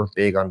that. We're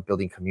big on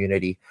building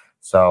community.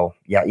 So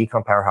yeah,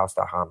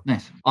 ecompowerhouse.com.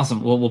 Nice.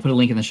 Awesome. Well, we'll put a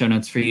link in the show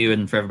notes for you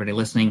and for everybody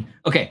listening.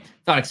 Okay.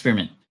 Thought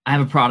experiment. I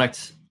have a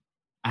product.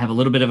 I have a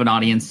little bit of an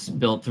audience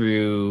built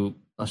through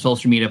a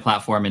social media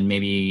platform and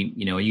maybe,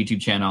 you know, a YouTube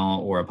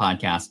channel or a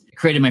podcast. I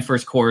created my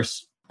first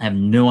course. I have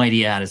no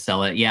idea how to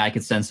sell it. Yeah, I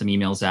could send some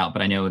emails out,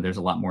 but I know there's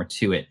a lot more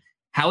to it.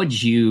 How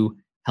would you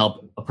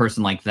help a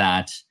person like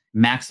that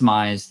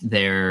maximize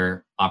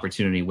their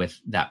opportunity with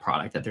that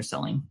product that they're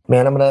selling?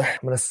 Man, I'm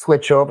gonna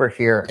switch over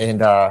here,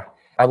 and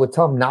I would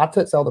tell them not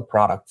to sell the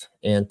product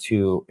and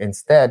to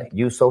instead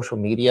use social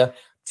media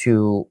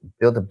to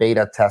build a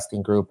beta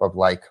testing group of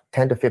like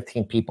 10 to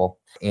 15 people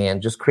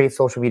and just create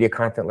social media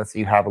content. Let's say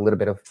you have a little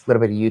bit of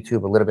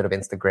YouTube, a little bit of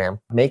Instagram.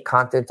 Make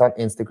content on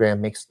Instagram,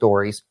 make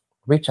stories,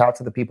 reach out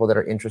to the people that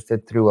are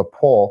interested through a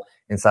poll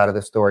inside of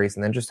the stories,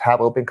 and then just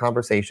have open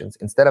conversations.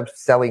 Instead of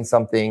selling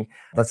something,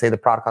 let's say the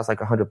product costs like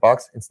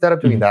 $100, instead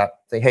of doing that,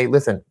 say, hey,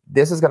 listen,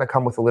 this is going to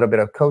come with a little bit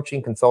of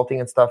coaching, consulting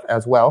and stuff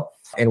as well.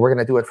 And we're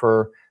going to do it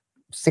for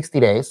 60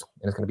 days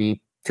and it's going to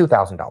be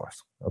 $2,000.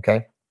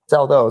 Okay.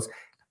 Sell those.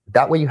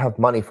 That way you have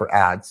money for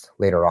ads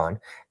later on,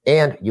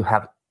 and you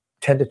have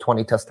 10 to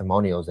 20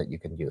 testimonials that you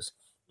can use.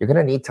 You're going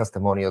to need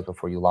testimonials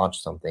before you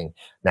launch something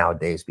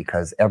nowadays,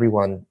 because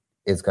everyone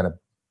is going to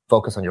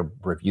focus on your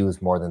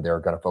reviews more than they're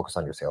going to focus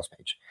on your sales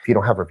page. If you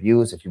don't have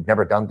reviews, if you've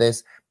never done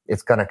this,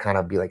 it's going to kind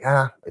of be like,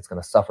 it's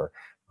going to suffer.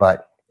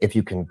 But if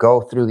you can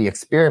go through the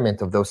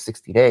experiment of those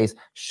 60 days,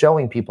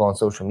 showing people on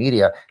social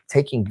media,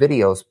 taking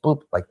videos,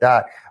 boop, like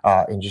that,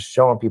 and just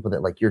showing people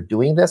that like you're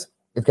doing this,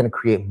 it's going to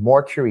create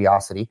more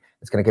curiosity.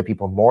 It's going to get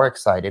people more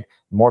excited.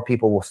 More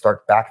people will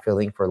start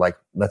backfilling for, like,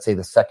 let's say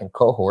the second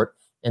cohort.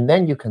 And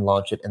then you can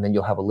launch it, and then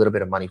you'll have a little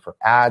bit of money for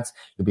ads.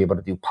 You'll be able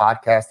to do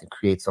podcasts and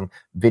create some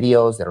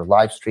videos that are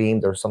live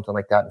streamed or something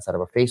like that inside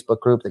of a Facebook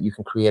group that you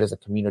can create as a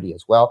community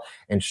as well,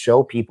 and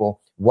show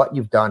people what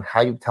you've done, how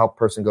you've helped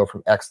person go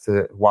from X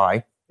to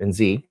Y and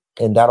Z.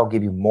 And that'll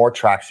give you more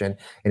traction,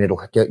 and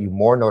it'll get you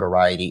more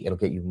notoriety. It'll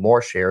get you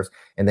more shares.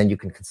 And then you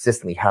can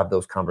consistently have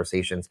those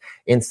conversations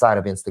inside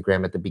of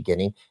Instagram at the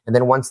beginning. And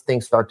then once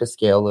things start to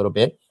scale a little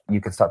bit,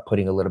 you can start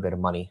putting a little bit of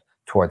money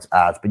towards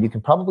ads. But you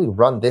can probably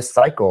run this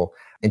cycle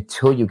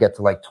until you get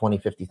to like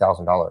 $20,000,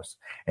 $50,000,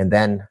 and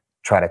then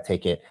try to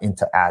take it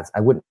into ads. I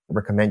wouldn't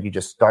recommend you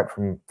just start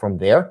from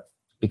there,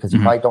 because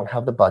you probably don't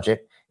have the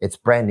budget. It's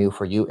brand new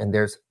for you. And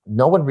there's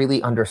no one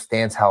really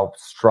understands how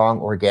strong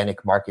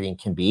organic marketing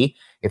can be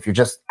if you're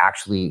just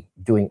actually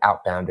doing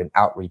outbound and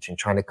outreach and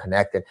trying to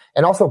connect it,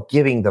 and also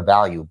giving the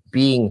value,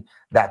 being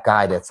that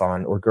guy that's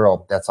on, or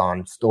girl that's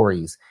on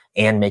stories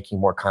and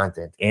making more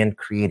content and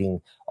creating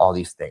all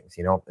these things,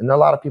 you know. And a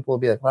lot of people will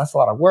be like, well, that's a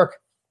lot of work.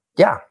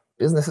 Yeah,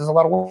 business is a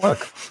lot of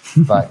work,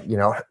 but you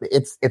know,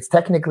 it's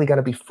technically going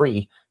to be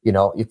free. You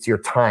know, it's your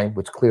time,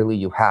 which clearly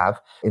you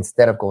have,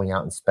 instead of going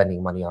out and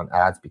spending money on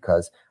ads,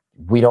 because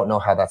we don't know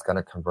how that's going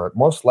to convert.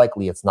 Most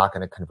likely it's not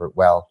going to convert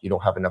well. You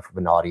don't have enough of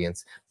an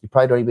audience. You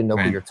probably don't even know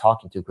who you're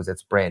talking to, because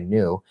it's brand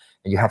new,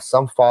 and you have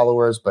some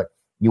followers, but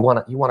you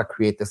want to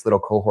create this little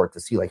cohort to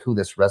see like who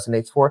this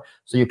resonates for,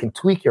 so you can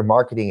tweak your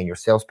marketing and your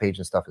sales page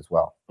and stuff as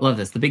well. I love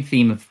this. The big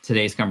theme of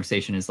today's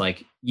conversation is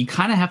like, you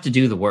kind of have to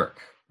do the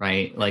work,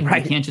 right? Like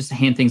you can't just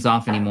hand things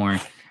off anymore.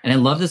 And I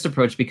love this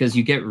approach because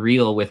you get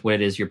real with what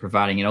it is you're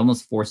providing. It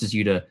almost forces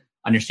you to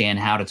understand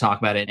how to talk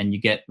about it, and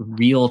you get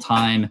real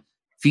time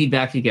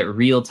feedback, you get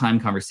real-time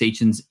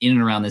conversations in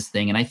and around this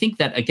thing. And I think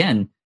that,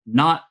 again,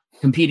 not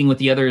competing with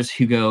the others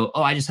who go,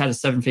 oh, I just had a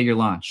 7-figure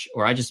launch,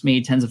 or I just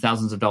made tens of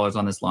thousands of dollars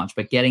on this launch,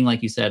 but getting,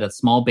 like you said, a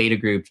small beta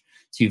group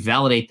to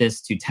validate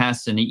this, to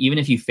test. And even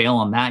if you fail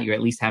on that, you're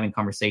at least having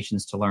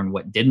conversations to learn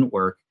what didn't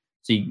work,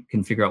 so you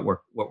can figure out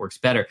what works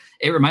better.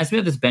 It reminds me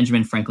of this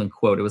Benjamin Franklin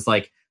quote. It was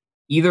like,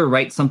 either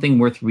write something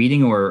worth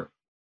reading or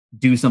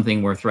do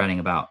something worth writing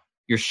about.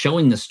 You're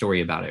showing the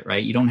story about it,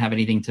 right? You don't have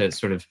anything to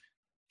sort of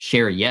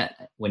share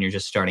yet when you're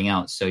just starting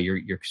out. So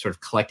you're sort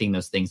of collecting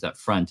those things up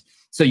front.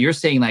 So you're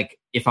saying, like,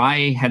 if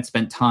I had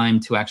spent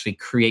time to actually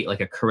create like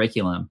a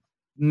curriculum,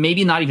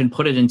 maybe not even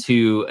put it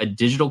into a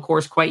digital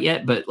course quite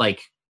yet, but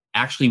like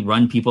actually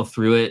run people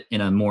through it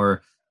in a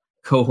more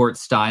cohort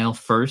style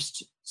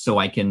first, so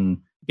I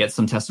can get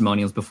some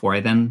testimonials before I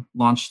then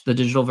launch the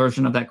digital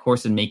version of that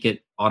course and make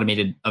it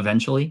automated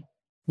eventually.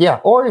 Yeah.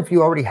 Or if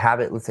you already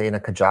have it, let's say in a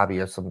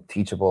Kajabi or some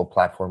Teachable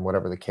platform,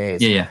 whatever the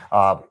case,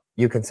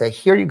 you can say,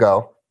 here you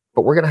go.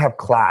 But we're going to have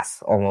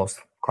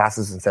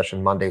classes in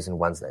session Mondays and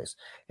Wednesdays.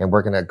 And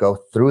we're going to go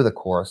through the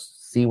course,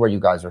 see where you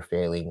guys are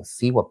failing,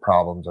 see what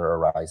problems are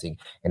arising.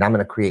 And I'm going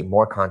to create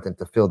more content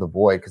to fill the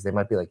void, because they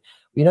might be like,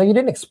 you know, you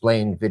didn't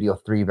explain video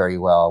 3 very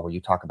well, where you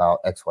talk about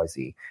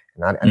XYZ.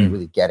 And I didn't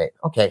really get it.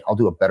 Okay, I'll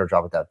do a better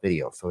job with that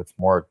video, so it's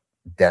more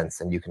dense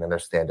and you can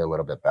understand it a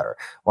little bit better.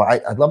 Well,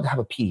 I'd love to have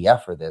a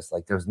PDF for this.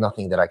 Like, there's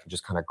nothing that I can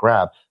just kind of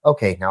grab.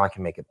 Okay, now I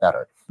can make it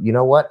better. You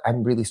know what?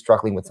 I'm really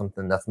struggling with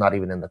something that's not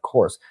even in the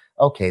course.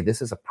 Okay,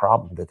 this is a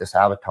problem that this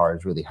avatar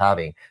is really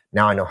having.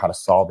 Now I know how to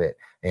solve it.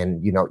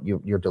 And you know,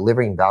 you're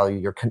delivering value.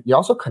 You're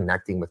also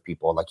connecting with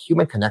people. Like,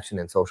 human connection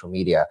in social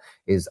media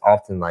is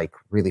often like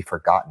really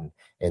forgotten.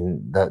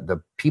 And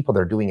the people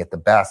that are doing it the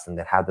best and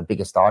that have the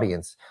biggest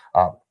audience,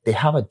 they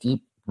have a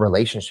deep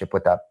relationship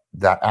with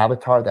that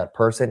avatar, that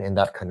person, and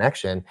that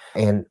connection.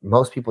 And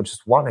most people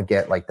just want to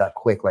get like that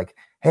quick, like,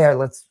 hey,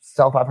 let's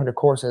sell 500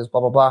 courses,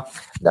 blah, blah, blah.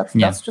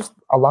 That's just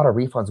a lot of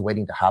refunds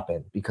waiting to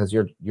happen, because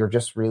you're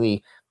just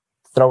really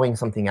throwing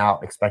something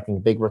out, expecting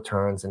big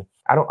returns. And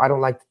I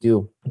don't like to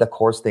do the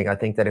course thing. I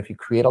think that if you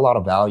create a lot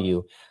of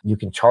value, you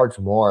can charge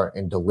more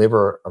and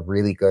deliver a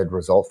really good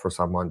result for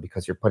someone,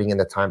 because you're putting in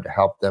the time to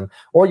help them,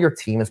 or your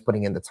team is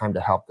putting in the time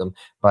to help them.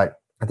 But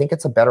I think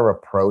it's a better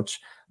approach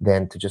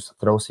than to just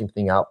throw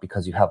something out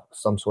because you have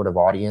some sort of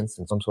audience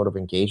and some sort of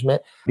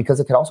engagement, because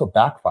it could also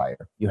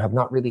backfire. You have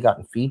not really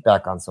gotten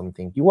feedback on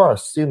something. You are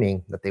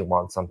assuming that they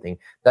want something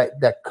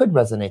that could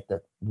resonate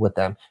with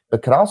them,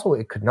 but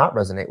it could not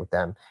resonate with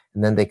them.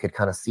 And then they could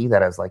kind of see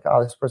that as like,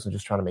 oh, this person's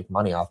just trying to make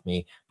money off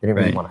me. They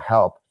didn't really want to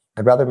help.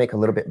 I'd rather make a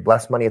little bit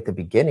less money at the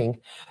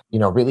beginning,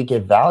 really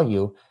give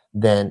value,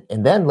 and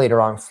then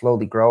later on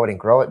slowly grow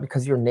it,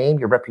 because your name,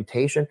 your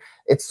reputation,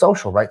 it's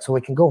social, right? So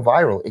it can go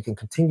viral. It can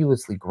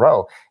continuously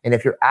grow. And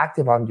if you're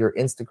active on your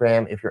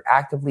Instagram, if you're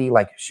actively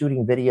like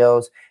shooting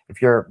videos,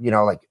 if you're,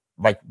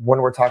 like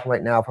when we're talking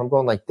right now, if I'm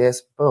going like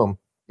this, boom,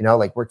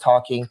 like we're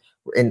talking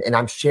and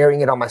I'm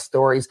sharing it on my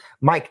stories.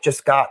 Mike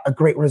just got a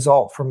great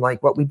result from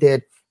like what we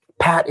did.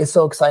 Pat is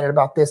so excited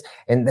about this.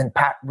 And then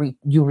Pat,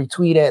 you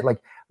retweet it.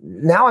 Like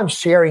now I'm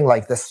sharing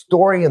like the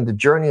story and the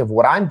journey of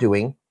what I'm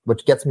doing,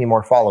 which gets me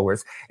more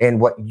followers, and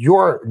what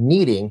you're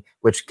needing,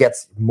 which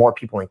gets more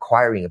people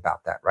inquiring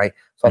about that, right?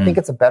 So I think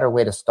it's a better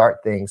way to start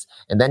things,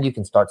 and then you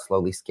can start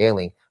slowly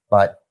scaling.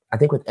 But I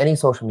think with any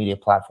social media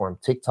platform,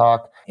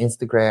 TikTok,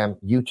 Instagram,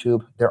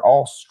 YouTube, they're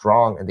all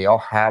strong and they all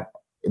have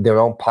their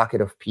own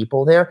pocket of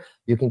people there.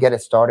 You can get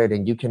it started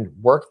and you can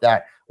work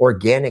that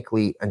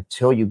organically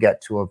until you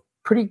get to a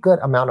pretty good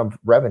amount of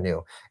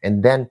revenue,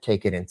 and then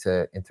take it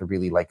into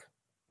really like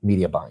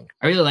media buying.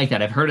 I really like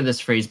that. I've heard of this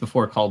phrase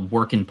before called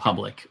work in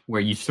public, where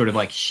you sort of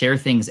like share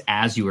things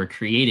as you are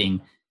creating.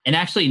 And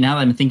actually, now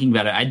that I'm thinking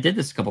about it, I did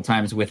this a couple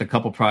times with a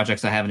couple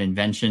projects. I have an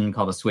invention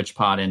called a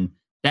SwitchPod, and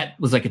that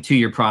was like a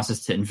 2-year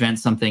process to invent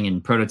something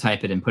and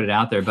prototype it and put it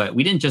out there. But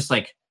we didn't just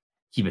like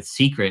keep it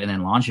secret and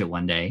then launch it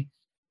one day.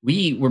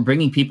 We were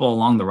bringing people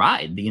along the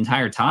ride the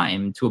entire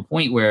time, to a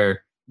point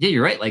where, yeah,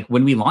 you're right. Like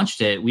when we launched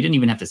it, we didn't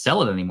even have to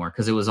sell it anymore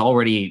because it was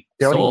already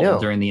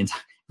sold during the entire.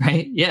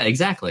 Right. Yeah,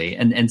 exactly.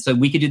 And so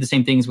we could do the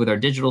same things with our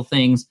digital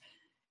things.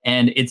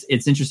 And it's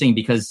interesting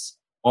because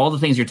all the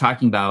things you're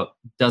talking about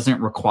doesn't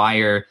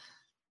require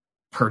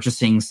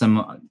purchasing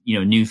some,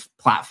 new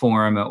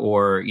platform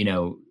or,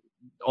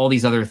 all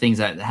these other things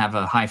that have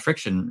a high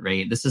friction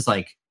rate. This is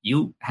like,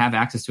 you have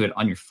access to it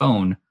on your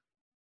phone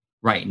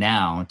right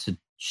now to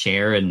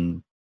share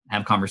and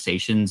have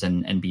conversations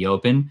and be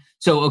open.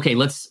 So, okay,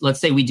 let's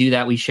say we do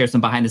that. We share some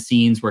behind the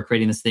scenes. We're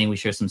creating this thing. We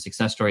share some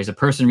success stories. A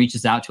person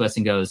reaches out to us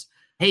and goes,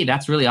 hey,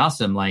 that's really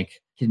awesome.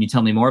 Like, can you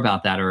tell me more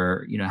about that?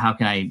 Or, how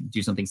can I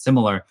do something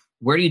similar?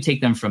 Where do you take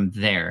them from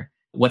there?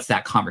 What's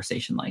that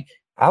conversation like?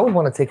 I would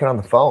want to take it on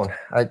the phone.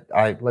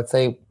 I let's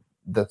say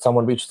that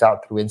someone reached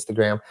out through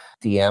Instagram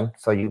DM.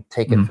 So you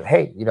take it,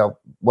 hey,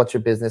 what's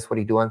your business? What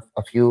are you doing?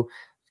 A few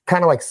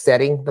kind of like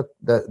setting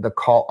the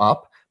call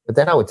up. But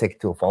then I would take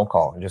it to a phone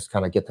call and just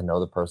kind of get to know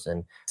the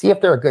person. See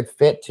if they're a good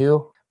fit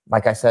too.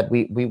 Like I said,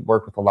 we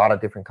work with a lot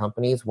of different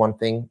companies. One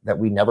thing that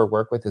we never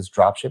work with is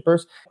drop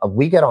shippers.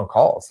 We get on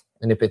calls.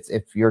 And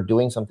if you're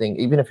doing something,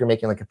 even if you're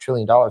making like $1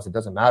 trillion, it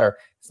doesn't matter.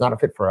 It's not a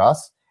fit for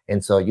us.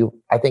 And so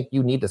I think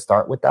you need to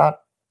start with that.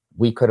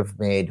 We could have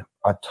made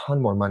a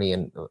ton more money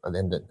in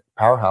the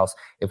Powerhouse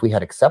if we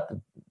had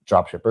accepted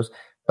drop shippers,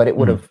 but it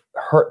would have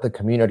hurt the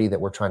community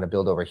that we're trying to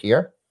build over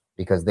here,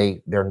 because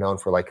they're known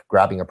for like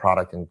grabbing a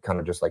product and kind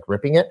of just like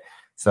ripping it.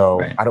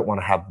 So I don't want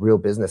to have real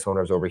business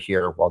owners over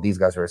here while these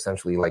guys are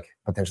essentially like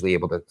potentially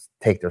able to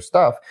take their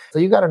stuff. So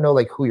you got to know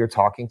like who you're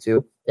talking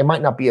to. It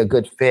might not be a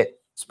good fit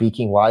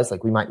speaking wise.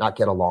 Like we might not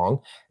get along.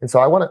 And so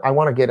I want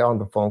to get on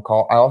the phone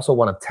call. I also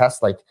want to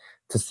test like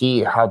to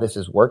see how this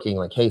is working.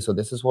 Like, hey, so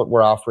this is what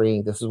we're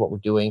offering. This is what we're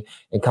doing,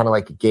 and kind of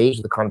like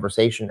gauge the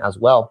conversation as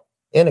well.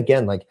 And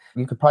again, like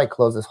you could probably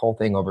close this whole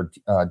thing over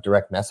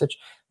direct message,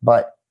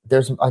 but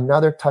there's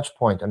another touch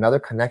point, another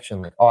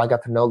connection. Like, oh, I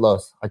got to know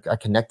Los. I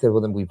connected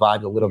with him. We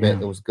vibed a little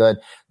bit. It was good.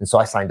 And so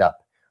I signed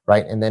up,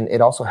 right? And then it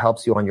also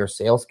helps you on your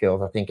sales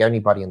skills. I think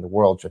anybody in the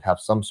world should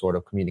have some sort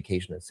of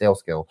communication and sales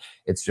skill.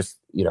 It's just,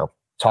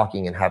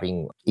 talking and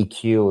having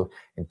EQ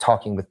and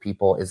talking with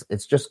people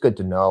it's just good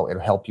to know.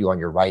 It'll help you on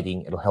your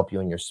writing. It'll help you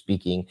in your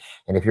speaking.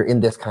 And if you're in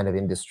this kind of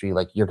industry,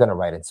 like you're going to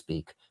write and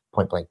speak.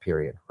 Point blank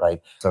period,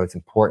 right? So it's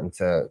important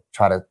to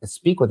try to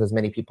speak with as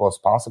many people as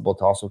possible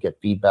to also get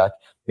feedback.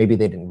 Maybe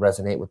they didn't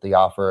resonate with the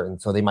offer,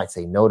 and so they might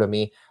say no to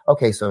me.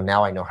 Okay, so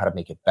now I know how to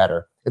make it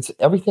better. It's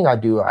everything I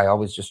do. I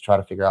always just try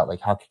to figure out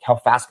like how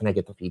fast can I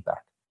get the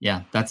feedback?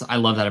 Yeah, I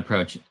love that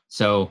approach.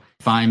 So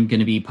if I'm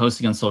going to be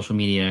posting on social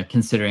media,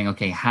 considering,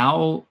 okay,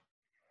 how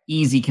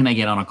easy can I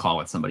get on a call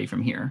with somebody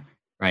from here?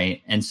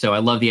 Right. And so I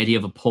love the idea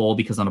of a poll,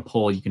 because on a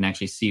poll, you can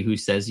actually see who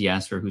says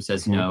yes or who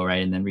says no.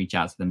 Right. And then reach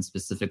out to them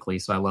specifically.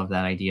 So I love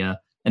that idea.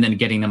 And then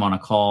getting them on a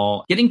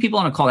call, getting people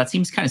on a call, that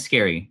seems kind of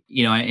scary,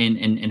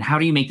 and how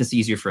do you make this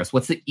easier for us?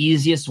 What's the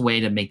easiest way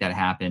to make that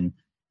happen?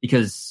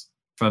 Because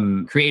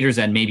from creators'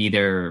 end, maybe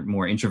they're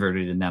more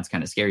introverted and that's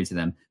kind of scary to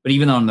them. But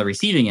even on the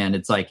receiving end,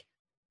 it's like,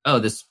 oh,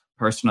 this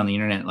person on the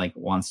internet like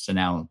wants to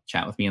now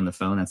chat with me on the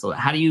phone. And so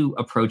how do you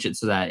approach it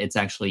so that it's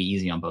actually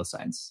easy on both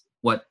sides?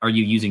 What are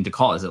you using to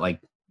call? Is it like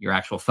your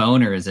actual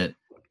phone, or is it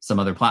some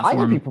other platform?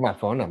 I give people my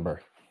phone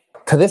number.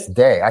 To this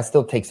day, I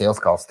still take sales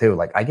calls too.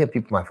 Like I give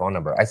people my phone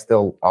number. I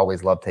still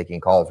always love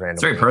taking calls randomly.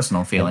 It's very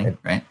personal feeling,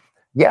 right?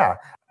 Yeah,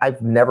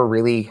 I've never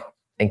really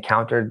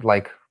encountered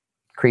like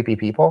creepy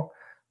people,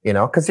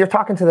 because you're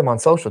talking to them on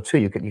social too.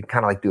 You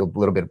kind of like do a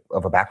little bit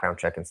of a background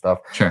check and stuff.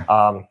 Sure.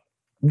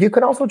 You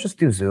can also just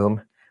do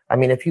Zoom. I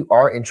mean, if you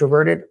are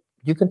introverted,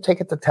 you can take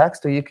it to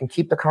text, or you can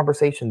keep the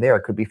conversation there.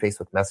 It could be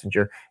Facebook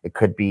Messenger. It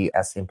could be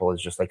as simple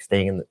as just like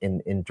staying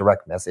in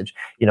direct message.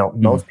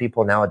 Most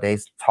people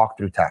nowadays talk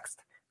through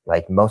text.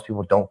 Like most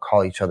people don't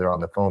call each other on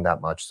the phone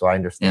that much. So I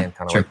understand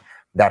kind of like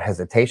that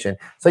hesitation.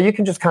 So you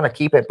can just kind of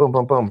keep it boom,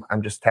 boom, boom.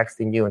 I'm just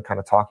texting you and kind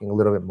of talking a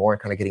little bit more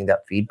and kind of getting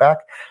that feedback.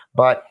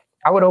 But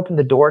I would open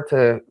the door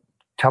to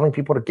telling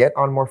people to get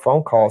on more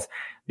phone calls,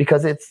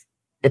 because it's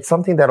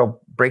something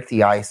that'll break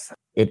the ice.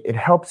 It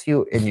helps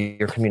you in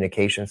your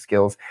communication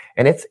skills.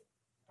 And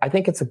I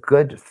think it's a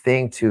good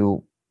thing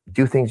to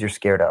do things you're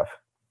scared of.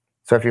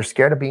 So if you're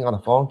scared of being on the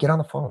phone, get on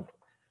the phone.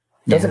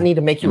 It doesn't need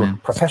to make you a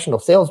professional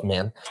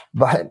salesman,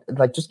 but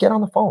like just get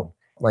on the phone.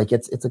 Like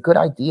it's a good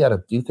idea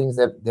to do things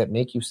that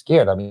make you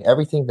scared. I mean,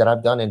 everything that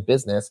I've done in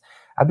business,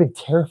 I've been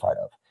terrified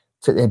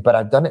of. But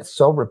I've done it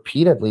so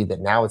repeatedly that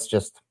now it's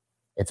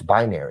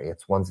binary.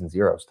 It's ones and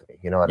zeros to me.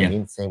 You know what I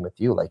mean? Same with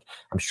you. Like,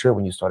 I'm sure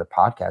when you started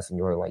podcasting,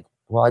 you were like,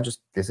 well,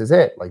 this is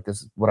it. Like,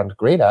 this is what I'm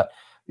great at.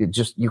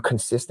 You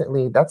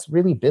consistently, that's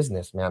really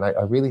business, man.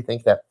 I really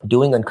think that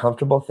doing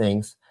uncomfortable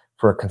things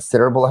for a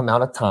considerable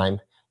amount of time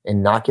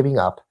and not giving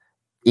up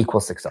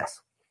equals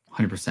success.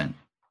 100%.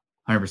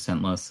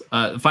 100%, Los.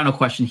 Final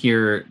question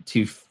here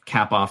to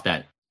cap off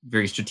that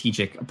very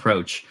strategic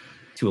approach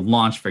to a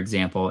launch, for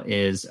example,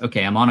 is,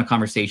 okay, I'm on a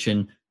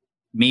conversation.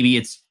 Maybe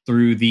it's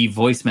through the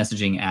voice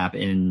messaging app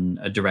in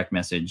a direct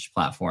message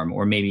platform,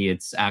 or maybe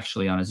it's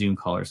actually on a Zoom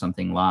call or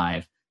something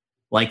live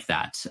like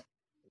that.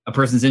 A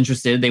person's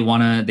interested. They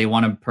want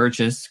to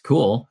purchase.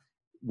 Cool.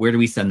 Where do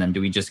we send them?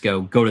 Do we just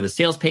go to the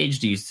sales page?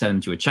 Do you send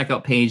them to a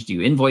checkout page? Do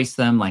you invoice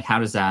them? Like, how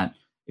does that,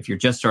 if you're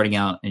just starting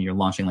out and you're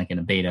launching like in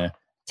a beta,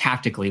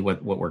 tactically,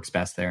 what works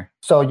best there?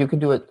 So you can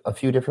do it a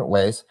few different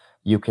ways.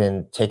 You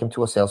can take them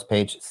to a sales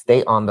page,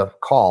 stay on the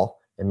call,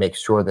 and make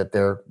sure that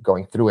they're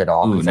going through it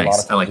all. Ooh,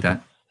 nice. I like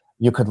that.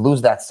 You could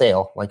lose that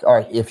sale. Like, all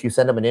right, if you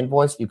send them an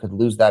invoice, you could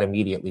lose that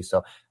immediately.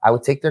 So I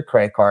would take their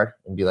credit card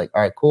and be like,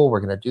 all right, cool, we're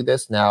going to do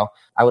this now.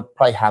 I would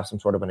probably have some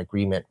sort of an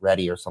agreement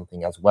ready or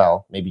something as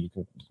well. Maybe you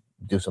can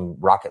do some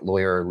Rocket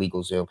Lawyer or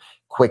Legal Zoom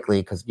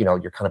quickly, because you're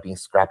kind of being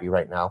scrappy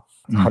right now.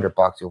 It's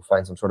 $100. You'll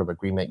find some sort of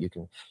agreement you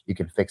can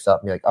fix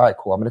up and be like, all right,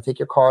 cool, I'm going to take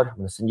your card. I'm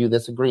going to send you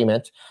this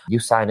agreement. You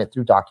sign it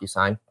through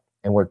DocuSign,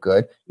 and we're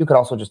good. You could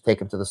also just take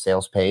them to the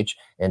sales page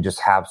and just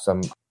have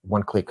some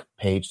one-click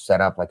page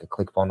set up, like a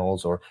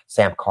ClickFunnels or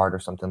Samcart or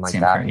something like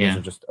that. Those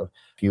are just a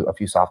few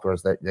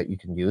softwares that you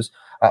can use.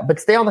 But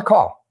stay on the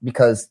call,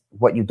 because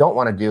what you don't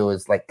want to do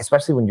is, like,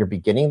 especially when you're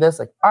beginning this,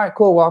 like, all right,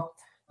 cool, well,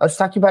 I'll just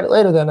talk to you about it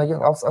later then.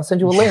 I'll send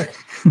you a link.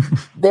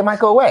 They might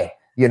go away,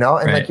 and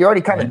like you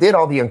already kind of did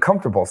all the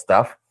uncomfortable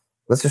stuff.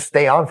 Let's just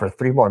stay on for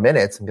 3 more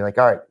minutes and be like,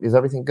 all right, is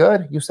everything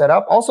good? You set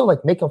up? Also,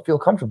 like, make them feel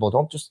comfortable.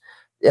 Don't just,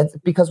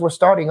 because we're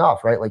starting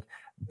off, right? Like,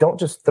 don't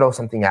just throw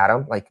something at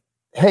them. Like,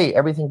 hey,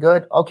 everything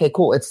good? Okay,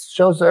 cool. It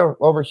shows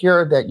over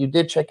here that you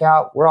did check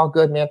out. We're all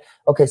good, man.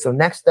 Okay, so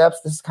next steps.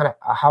 This is kind of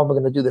how we're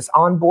going to do this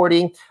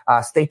onboarding.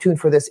 Stay tuned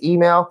for this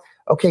email.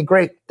 Okay,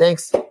 great.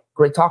 Thanks.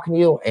 Great talking to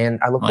you.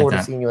 And I look forward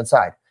to seeing you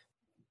inside.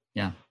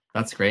 Yeah,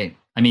 that's great.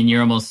 I mean,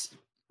 you're almost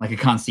like a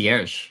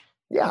concierge.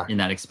 Yeah. In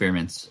that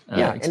experience.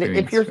 And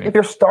if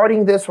you're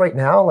starting this right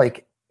now,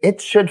 like,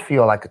 it should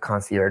feel like a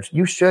concierge.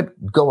 You should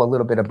go a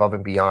little bit above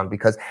and beyond,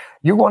 because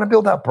you want to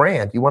build that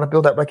brand. You want to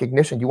build that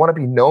recognition. You want to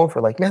be known for,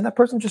 like, man, that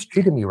person just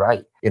treated me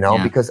right,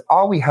 because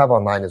all we have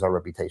online is our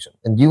reputation.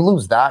 And you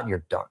lose that,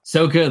 you're done.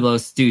 So good,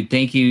 Los. Dude,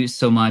 thank you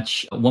so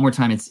much. One more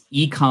time, it's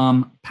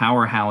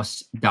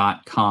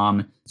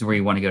ecompowerhouse.com is where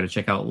you want to go to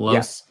check out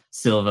Los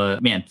Silva.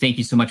 Man, thank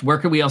you so much. Where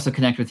can we also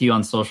connect with you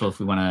on social if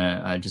we want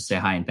to just say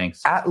hi and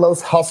thanks? At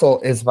Los Hustle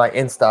is my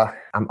Insta.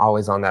 I'm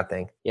always on that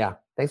thing. Yeah.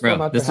 Thanks so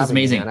much. This was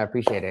amazing. Me, man. I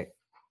appreciate it.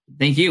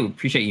 Thank you.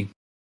 Appreciate you.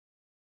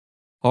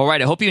 All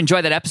right. I hope you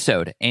enjoyed that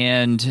episode.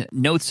 And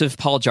notes of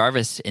Paul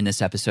Jarvis in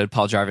this episode.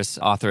 Paul Jarvis,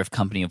 author of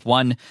Company of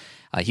One.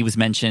 He was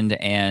mentioned.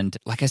 And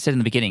like I said in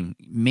the beginning,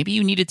 maybe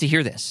you needed to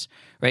hear this,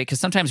 right? Because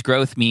sometimes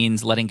growth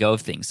means letting go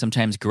of things.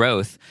 Sometimes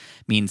growth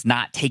means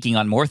not taking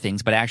on more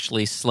things, but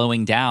actually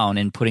slowing down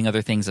and putting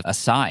other things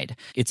aside.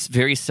 It's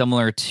very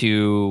similar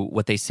to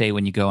what they say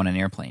when you go on an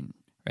airplane.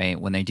 Right?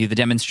 When they do the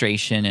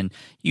demonstration, and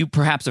you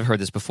perhaps have heard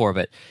this before,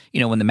 but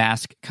when the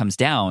mask comes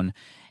down,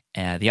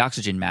 the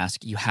oxygen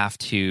mask, you have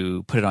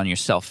to put it on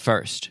yourself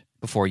first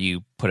before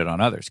you put it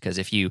on others. Because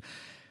if you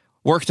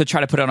work to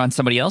try to put it on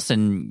somebody else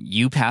and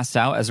you pass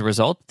out as a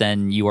result,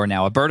 then you are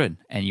now a burden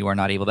and you are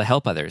not able to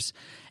help others.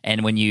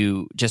 And when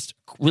you just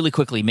really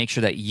quickly make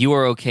sure that you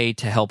are okay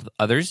to help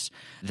others,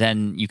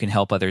 then you can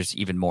help others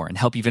even more and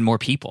help even more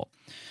people.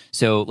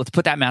 So let's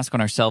put that mask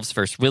on ourselves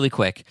first really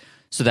quick,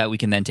 so that we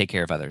can then take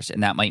care of others.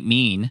 And that might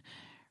mean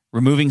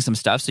removing some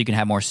stuff so you can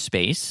have more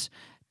space,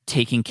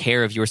 taking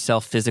care of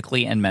yourself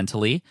physically and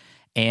mentally,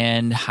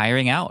 and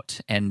hiring out.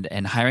 And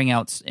hiring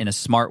out in a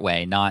smart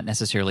way, not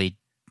necessarily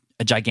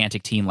a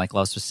gigantic team like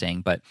Los was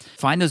saying, but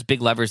find those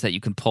big levers that you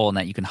can pull and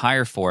that you can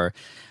hire for,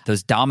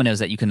 those dominoes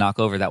that you can knock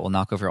over that will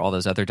knock over all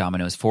those other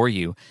dominoes for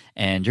you.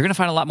 And you're going to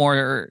find a lot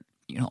more,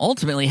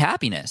 ultimately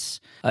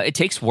happiness. It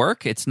takes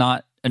work. It's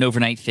not an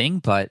overnight thing,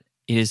 but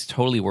it is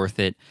totally worth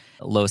it.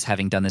 Los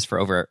having done this for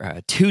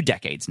over 2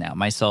 decades now,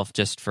 myself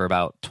just for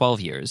about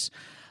 12 years.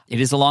 It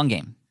is a long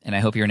game, and I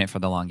hope you're in it for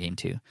the long game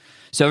too.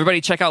 So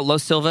everybody check out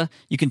Los Silva.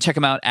 You can check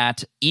him out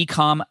at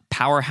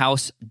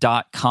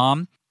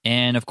ecompowerhouse.com.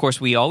 And of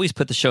course, we always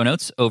put the show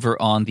notes over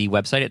on the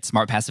website at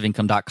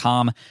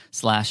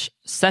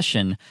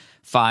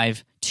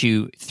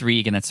smartpassiveincome.com/session523.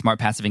 Again, that's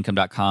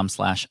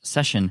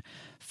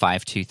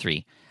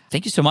smartpassiveincome.com/session523.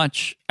 Thank you so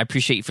much. I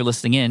appreciate you for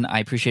listening in. I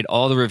appreciate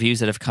all the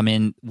reviews that have come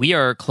in. We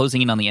are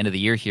closing in on the end of the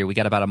year here. We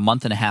got about a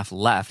month and a half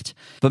left.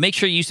 But make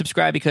sure you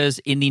subscribe, because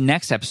in the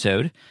next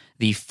episode,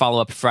 the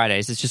follow-up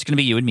Fridays, it's just going to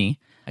be you and me.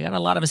 I got a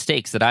lot of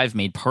mistakes that I've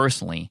made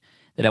personally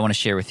that I want to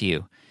share with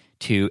you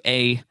to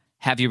A,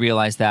 have you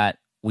realize that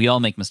we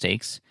all make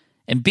mistakes,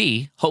 and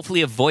B,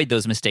 hopefully avoid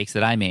those mistakes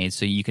that I made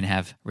so you can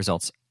have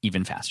results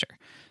even faster.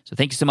 So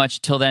thank you so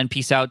much. Till then,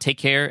 peace out, take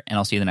care, and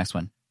I'll see you in the next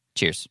one.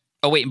 Cheers.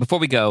 Oh, wait, and before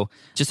we go,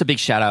 just a big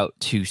shout out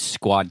to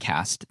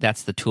Squadcast.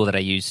 That's the tool that I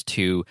use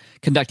to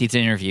conduct these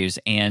interviews.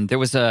 And there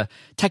was a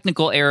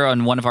technical error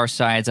on one of our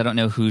sides. I don't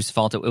know whose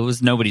fault. It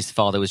was nobody's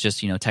fault. It was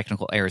just,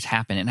 technical errors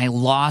happen. And I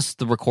lost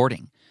the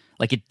recording.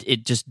 Like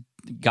it just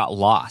got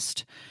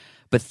lost.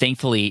 But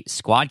thankfully,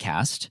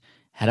 Squadcast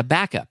had a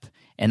backup.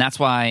 And that's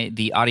why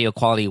the audio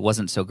quality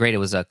wasn't so great. It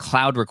was a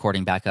cloud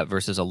recording backup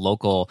versus a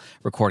local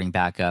recording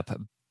backup.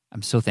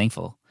 I'm so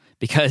thankful,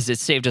 because it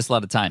saved us a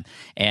lot of time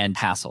and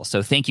hassle.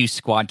 So thank you,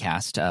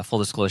 Squadcast. Full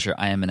disclosure,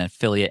 I am an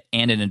affiliate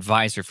and an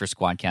advisor for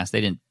Squadcast.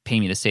 They didn't pay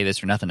me to say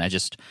this or nothing. I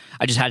just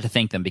had to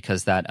thank them,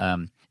 because that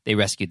they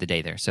rescued the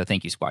day there. So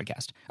thank you,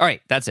 Squadcast. All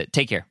right, that's it.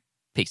 Take care.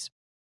 Peace.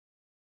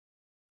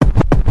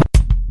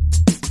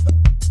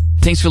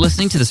 Thanks for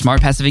listening to the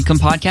Smart Passive Income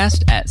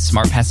Podcast at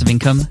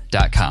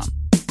smartpassiveincome.com.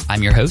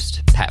 I'm your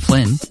host, Pat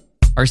Flynn.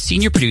 Our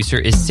senior producer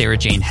is Sarah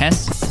Jane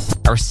Hess.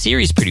 Our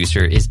series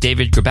producer is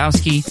David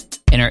Grabowski.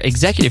 And our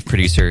executive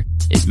producer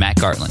is Matt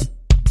Gartland.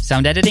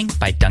 Sound editing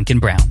by Duncan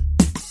Brown.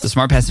 The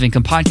Smart Passive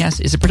Income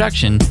Podcast is a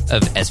production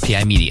of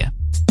SPI Media.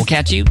 We'll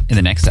catch you in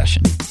the next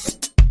session.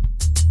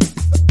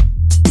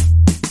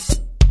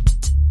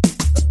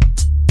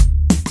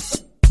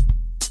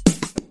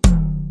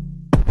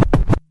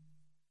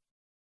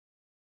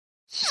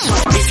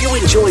 If you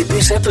enjoyed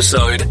this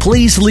episode,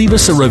 please leave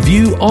us a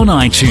review on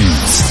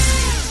iTunes.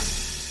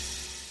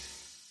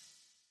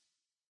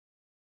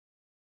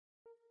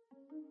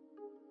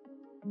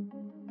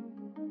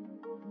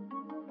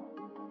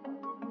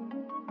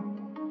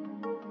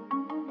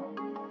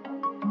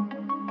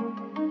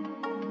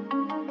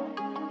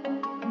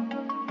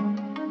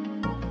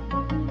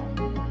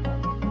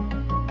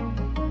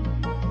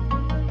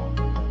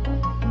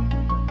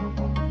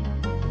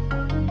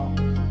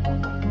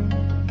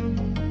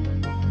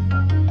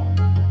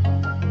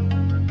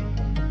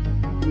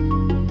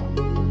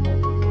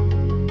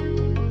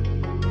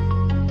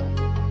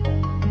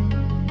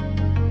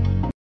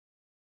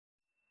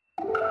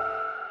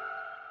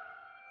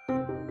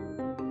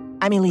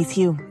 I'm Elise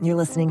Hu. You're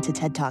listening to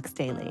TED Talks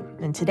Daily.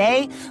 And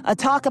today, a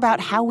talk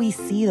about how we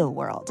see the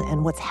world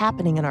and what's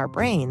happening in our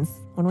brains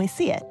when we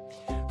see it.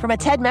 From a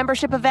TED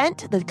membership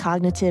event, the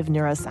cognitive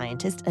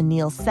neuroscientist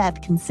Anil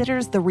Seth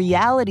considers the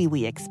reality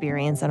we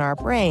experience in our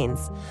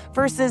brains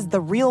versus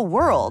the real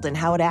world and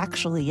how it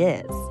actually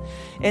is.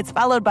 It's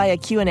followed by a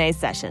Q&A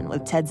session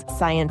with TED's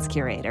science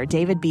curator,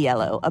 David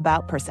Biello,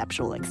 about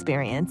perceptual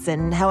experience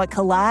and how it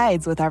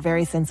collides with our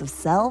very sense of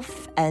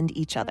self and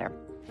each other.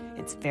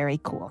 It's very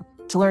cool.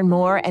 To learn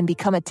more and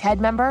become a TED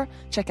member,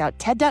 check out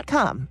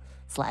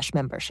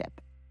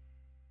TED.com/membership.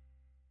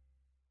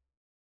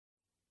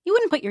 You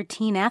wouldn't put your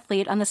teen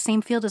athlete on the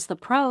same field as the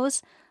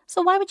pros,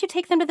 so why would you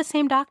take them to the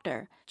same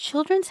doctor?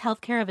 Children's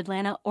Healthcare of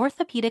Atlanta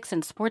Orthopedics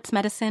and Sports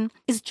Medicine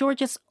is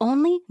Georgia's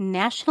only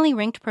nationally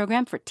ranked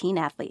program for teen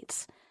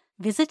athletes.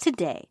 Visit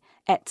today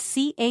at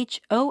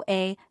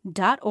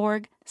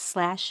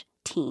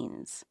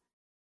choa.org/teens.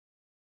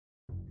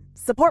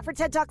 Support for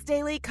TED Talks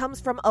Daily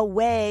comes from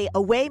Away.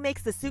 Away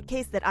makes the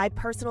suitcase that I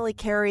personally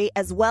carry,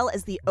 as well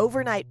as the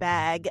overnight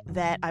bag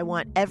that I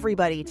want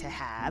everybody to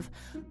have.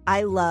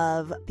 I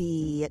love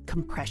the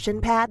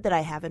compression pad that I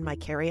have in my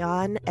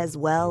carry-on, as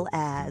well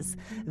as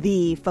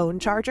the phone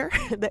charger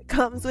that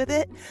comes with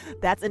it.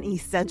 That's an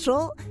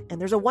essential. And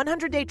there's a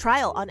 100-day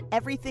trial on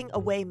everything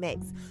Away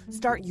makes.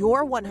 Start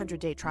your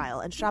 100-day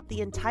trial and shop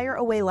the entire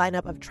Away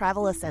lineup of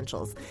travel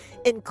essentials,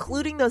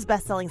 including those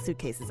best-selling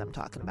suitcases I'm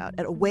talking about,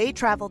 at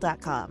awaytravel.com/TED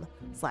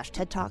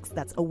Talks.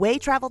 That's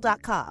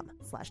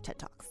awaytravel.com/TED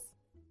Talks.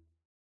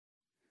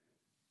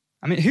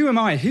 I mean, who am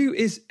I? Who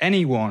is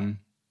anyone,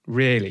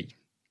 really?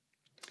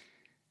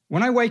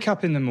 When I wake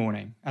up in the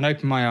morning and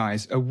open my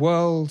eyes, a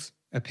world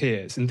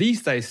appears. And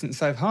these days,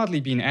 since I've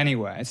hardly been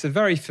anywhere, it's a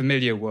very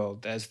familiar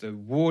world. There's the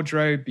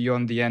wardrobe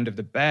beyond the end of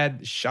the bed,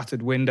 the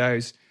shuttered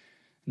windows,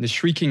 and the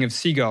shrieking of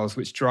seagulls,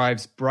 which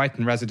drives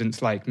Brighton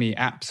residents like me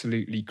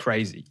absolutely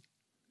crazy.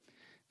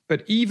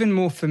 But even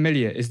more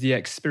familiar is the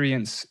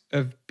experience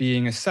of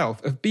being a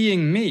self, of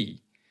being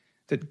me,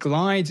 that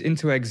glides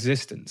into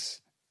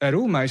existence at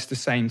almost the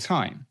same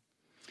time.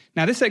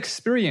 Now, this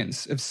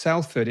experience of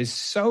selfhood is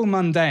so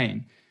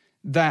mundane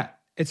that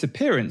its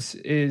appearance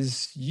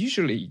is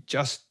usually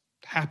just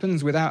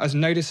happens without us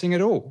noticing at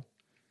all.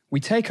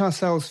 We take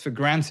ourselves for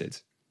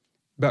granted,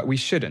 but we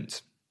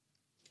shouldn't.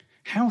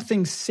 How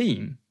things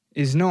seem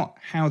is not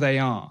how they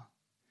are.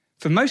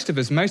 For most of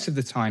us, most of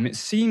the time, it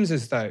seems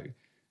as though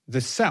the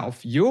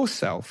self,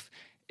 yourself,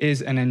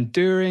 is an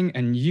enduring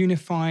and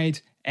unified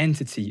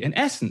entity, in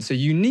essence, a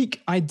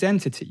unique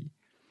identity.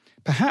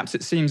 Perhaps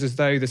it seems as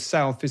though the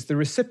self is the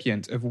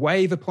recipient of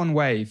wave upon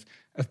wave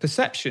of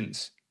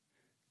perceptions,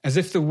 as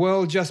if the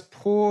world just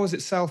pours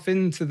itself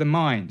into the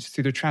mind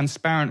through the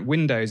transparent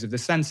windows of the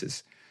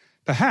senses.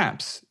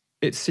 Perhaps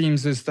it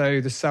seems as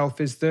though the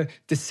self is the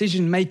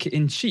decision-maker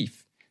in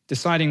chief,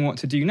 deciding what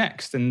to do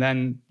next and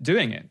then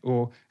doing it,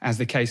 or, as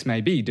the case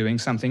may be, doing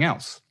something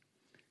else.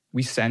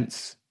 We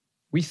sense,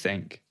 we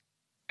think,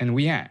 and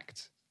we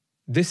act.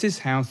 This is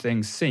how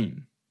things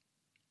seem.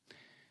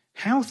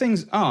 How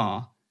things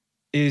are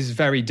is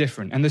very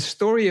different, and the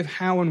story of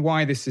how and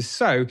why this is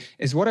so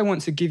is what I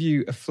want to give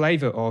you a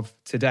flavour of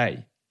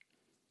today.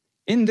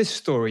 In this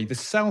story, the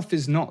self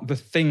is not the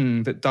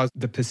thing that does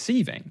the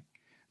perceiving.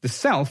 The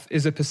self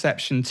is a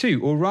perception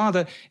too, or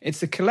rather,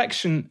 it's a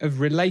collection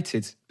of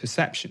related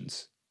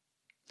perceptions.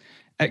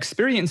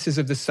 Experiences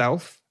of the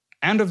self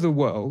and of the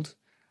world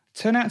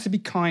turn out to be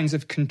kinds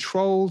of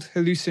controlled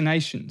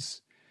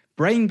hallucinations,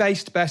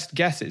 brain-based best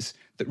guesses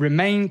that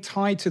remain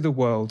tied to the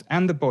world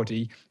and the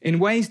body in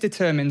ways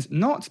determined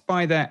not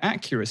by their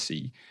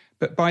accuracy,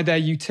 but by their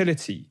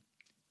utility,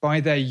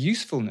 by their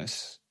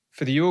usefulness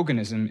for the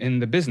organism in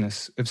the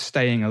business of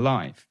staying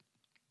alive.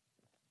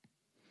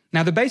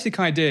 Now, the basic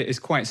idea is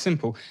quite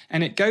simple,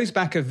 and it goes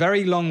back a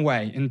very long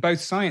way in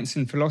both science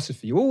and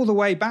philosophy, all the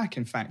way back,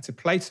 in fact, to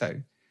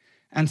Plato,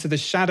 and to the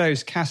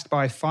shadows cast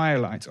by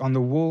firelight on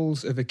the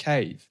walls of a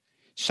cave,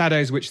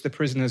 shadows which the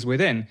prisoners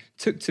within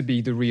took to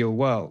be the real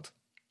world.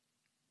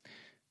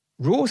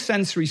 Raw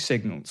sensory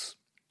signals,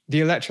 the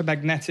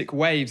electromagnetic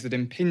waves that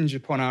impinge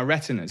upon our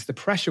retinas, the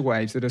pressure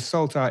waves that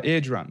assault our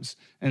eardrums,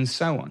 and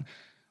so on,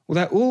 well,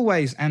 they're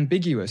always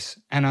ambiguous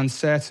and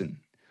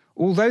uncertain.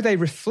 Although they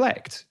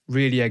reflect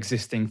really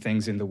existing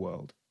things in the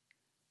world,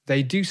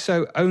 they do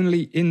so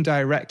only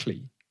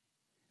indirectly.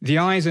 The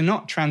eyes are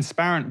not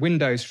transparent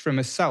windows from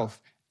a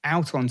self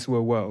out onto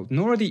a world,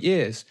 nor are the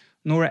ears,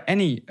 nor are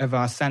any of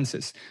our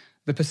senses.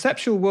 The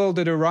perceptual world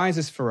that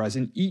arises for us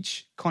in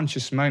each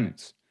conscious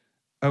moment,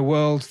 a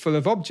world full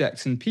of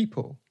objects and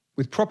people,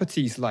 with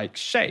properties like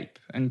shape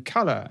and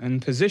colour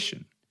and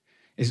position,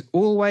 is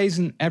always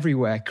and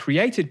everywhere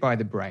created by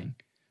the brain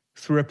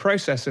through a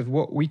process of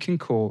what we can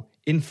call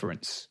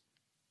inference,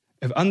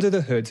 of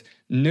under-the-hood,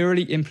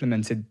 neurally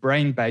implemented,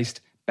 brain-based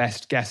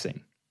best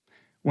guessing.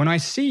 When I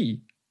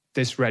see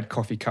this red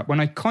coffee cup, when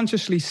I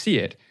consciously see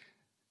it,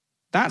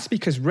 that's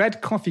because red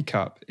coffee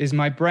cup is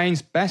my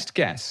brain's best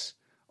guess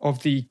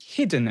of the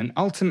hidden and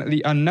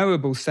ultimately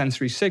unknowable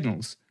sensory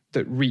signals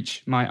that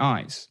reach my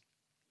eyes.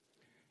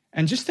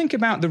 And just think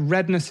about the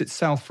redness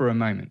itself for a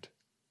moment.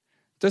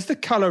 Does the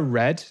colour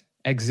red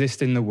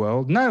exist in the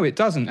world? No, it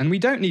doesn't. And we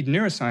don't need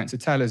neuroscience to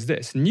tell us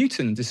this.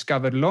 Newton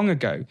discovered long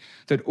ago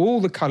that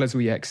all the colours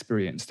we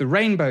experience, the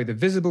rainbow, the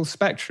visible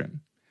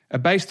spectrum, are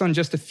based on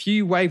just a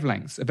few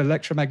wavelengths of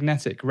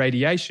electromagnetic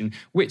radiation,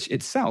 which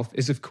itself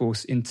is, of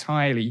course,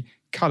 entirely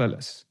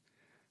colourless.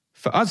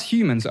 For us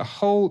humans, a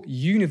whole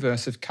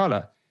universe of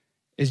colour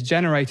is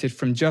generated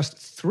from just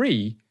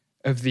 3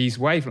 of these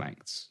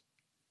wavelengths,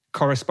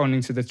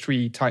 corresponding to the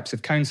 3 types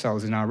of cone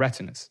cells in our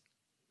retinas.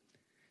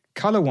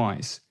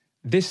 Colour-wise,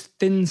 this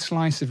thin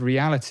slice of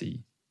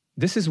reality,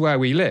 this is where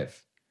we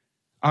live.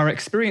 Our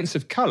experience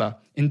of colour,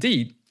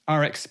 indeed,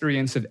 our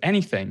experience of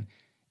anything,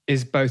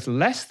 is both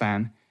less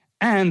than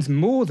and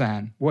more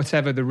than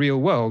whatever the real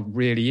world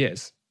really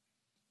is.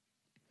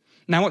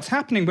 Now, what's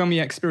happening when we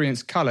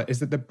experience colour is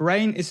that the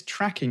brain is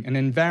tracking an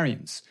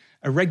invariance,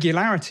 a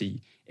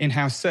regularity in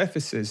how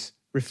surfaces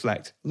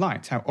reflect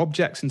light, how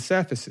objects and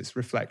surfaces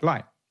reflect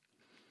light.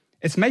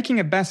 It's making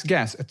a best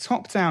guess, a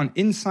top-down,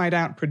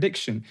 inside-out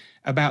prediction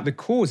about the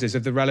causes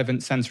of the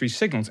relevant sensory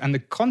signals, and the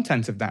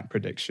content of that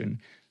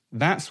prediction,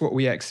 that's what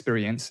we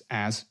experience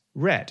as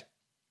red.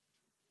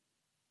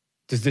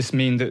 Does this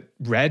mean that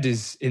red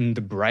is in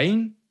the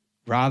brain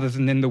rather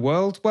than in the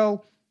world?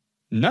 Well,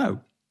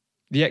 no.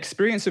 The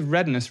experience of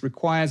redness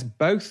requires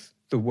both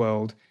the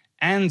world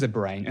and the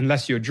brain,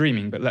 unless you're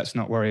dreaming, but let's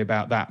not worry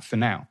about that for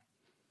now.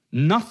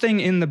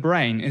 Nothing in the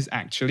brain is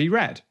actually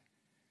red.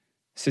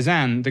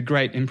 Cézanne, the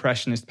great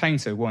Impressionist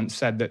painter, once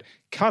said that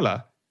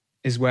colour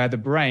is where the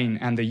brain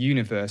and the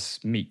universe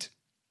meet.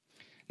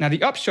 Now,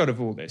 the upshot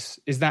of all this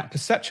is that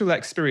perceptual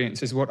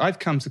experience is what I've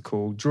come to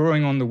call,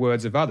 drawing on the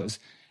words of others,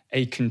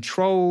 a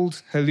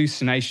controlled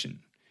hallucination.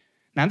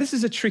 Now, this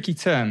is a tricky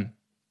term,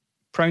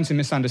 prone to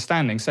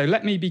misunderstanding, so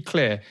let me be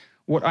clear.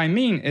 What I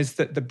mean is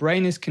that the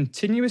brain is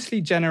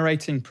continuously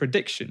generating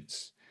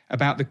predictions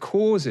about the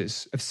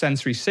causes of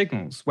sensory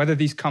signals, whether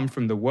these come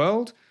from the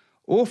world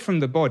or from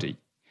the body.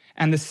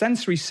 And the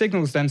sensory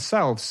signals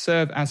themselves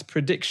serve as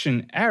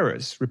prediction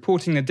errors,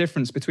 reporting the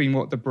difference between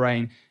what the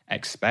brain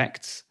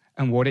expects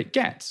and what it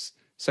gets,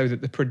 so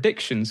that the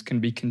predictions can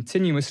be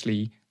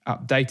continuously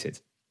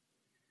updated.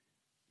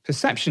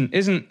 Perception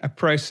isn't a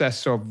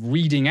process of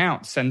reading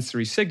out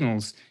sensory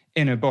signals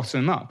in a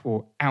bottom-up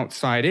or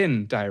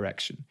outside-in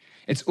direction.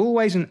 It's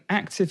always an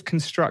active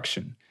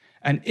construction,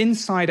 an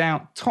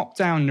inside-out,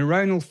 top-down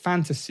neuronal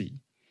fantasy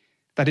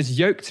that is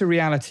yoked to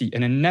reality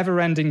in a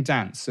never-ending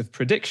dance of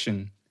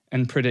prediction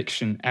and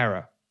prediction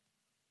error.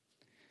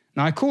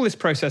 Now, I call this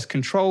process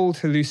controlled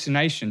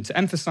hallucination to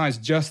emphasize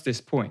just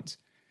this point.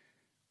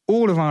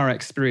 All of our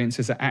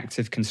experiences are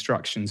active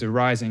constructions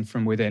arising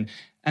from within,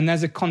 and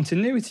there's a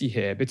continuity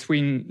here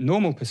between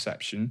normal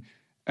perception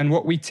and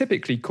what we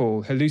typically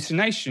call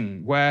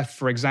hallucination, where,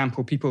 for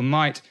example, people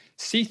might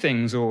see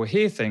things or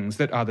hear things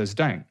that others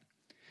don't.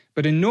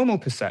 But in normal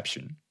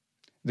perception,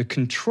 the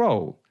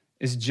control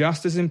is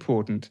just as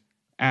important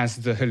as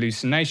the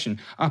hallucination.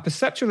 Our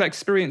perceptual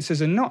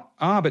experiences are not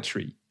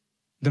arbitrary.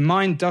 The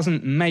mind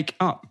doesn't make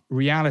up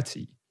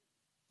reality,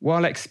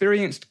 while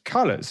experienced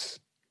colors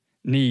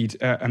need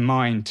a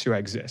mind to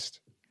exist.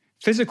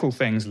 Physical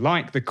things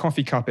like the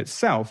coffee cup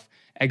itself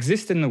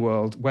exist in the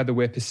world whether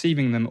we're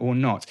perceiving them or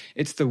not.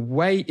 It's the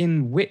way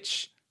in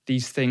which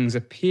these things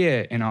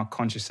appear in our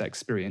conscious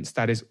experience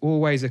that is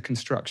always a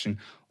construction,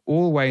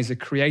 always a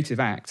creative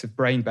act of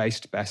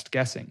brain-based best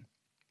guessing.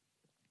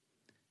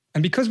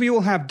 And because we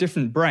all have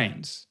different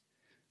brains,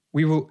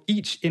 we will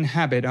each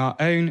inhabit our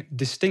own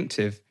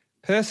distinctive,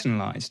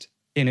 personalized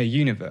inner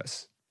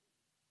universe.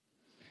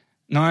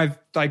 Now, I've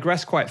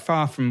digressed quite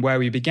far from where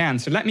we began,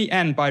 so let me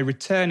end by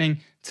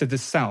returning to the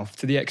self,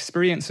 to the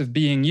experience of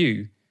being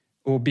you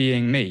or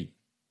being me.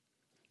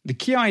 The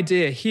key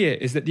idea here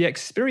is that the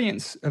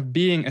experience of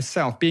being a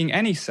self, being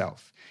any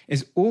self,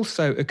 is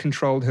also a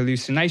controlled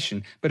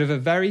hallucination, but of a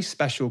very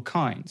special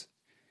kind.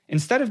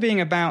 Instead of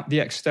being about the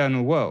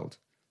external world,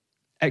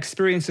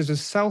 experiences of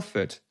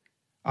selfhood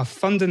are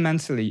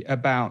fundamentally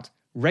about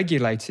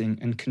regulating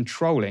and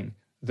controlling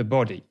the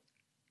body.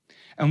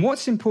 And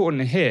what's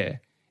important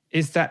here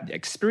is that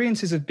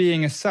experiences of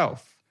being a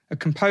self are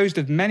composed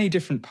of many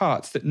different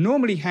parts that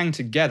normally hang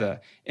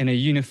together in a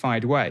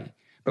unified way,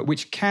 but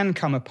which can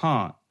come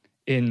apart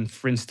in,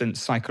 for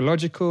instance,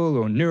 psychological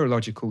or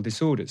neurological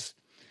disorders.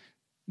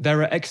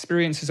 There are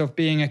experiences of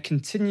being a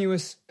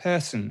continuous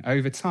person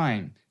over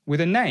time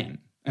with a name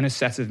and a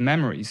set of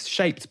memories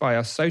shaped by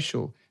our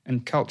social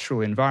and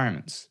cultural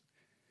environments.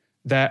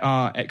 There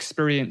are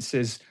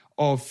experiences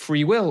of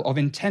free will, of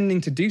intending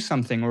to do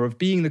something or of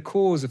being the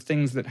cause of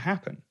things that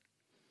happen.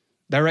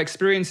 There are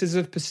experiences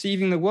of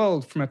perceiving the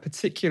world from a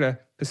particular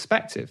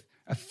perspective,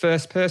 a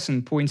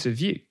first-person point of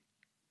view.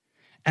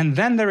 And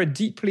then there are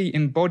deeply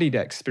embodied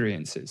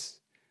experiences,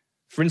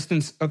 for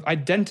instance, of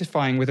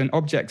identifying with an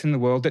object in the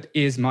world that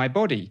is my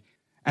body,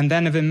 and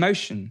then of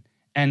emotion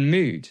and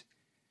mood,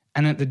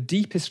 and at the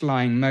deepest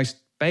lying, most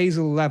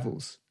basal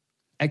levels,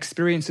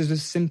 experiences of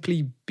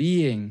simply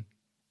being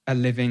a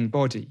living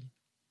body,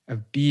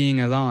 of being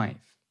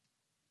alive.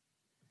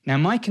 Now,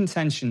 my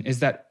contention is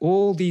that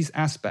all these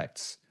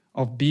aspects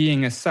of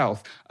being a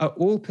self are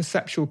all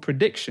perceptual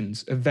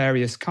predictions of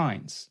various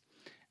kinds,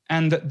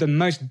 and that the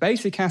most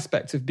basic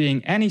aspect of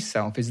being any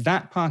self is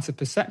that part of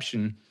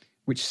perception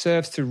which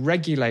serves to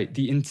regulate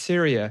the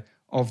interior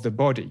of the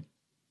body,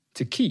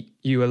 to keep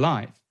you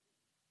alive.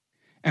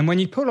 And when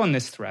you pull on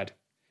this thread,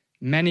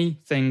 many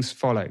things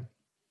follow.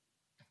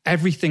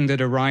 Everything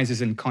that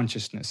arises in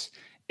consciousness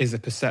is a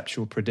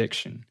perceptual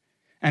prediction,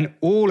 and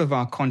all of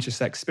our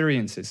conscious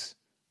experiences,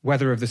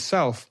 whether of the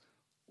self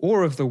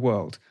or of the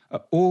world,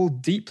 are all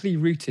deeply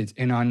rooted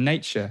in our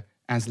nature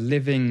as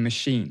living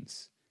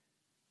machines.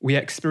 We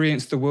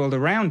experience the world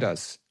around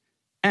us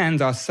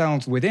and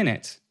ourselves within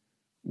it,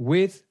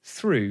 with,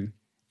 through,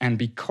 and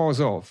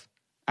because of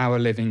our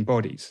living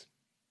bodies.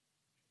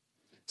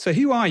 So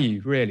who are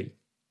you, really?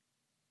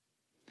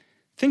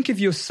 Think of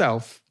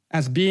yourself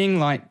as being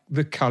like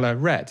the color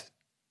red.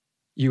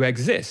 You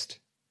exist,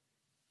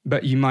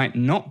 but you might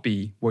not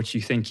be what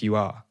you think you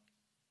are.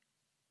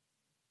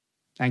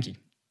 Thank you.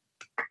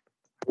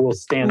 We'll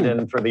stand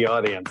in for the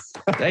audience.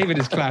 David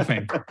is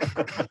clapping.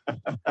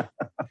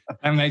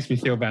 That makes me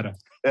feel better.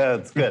 Yeah,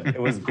 it's good.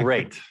 It was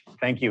great.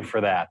 Thank you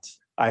for that.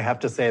 I have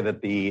to say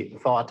that the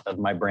thought of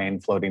my brain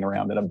floating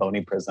around in a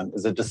bony prison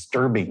is a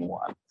disturbing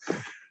one.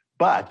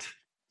 But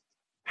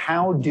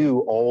how do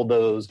all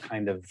those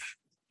kind of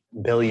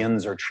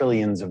billions or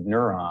trillions of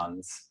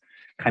neurons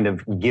kind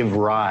of give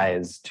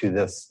rise to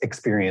this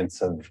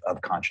experience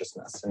of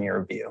consciousness, in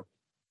your view?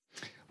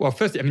 Well,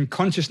 first, I mean,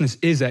 consciousness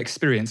is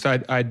experience.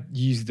 I'd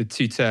use the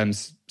two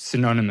terms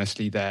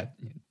synonymously there.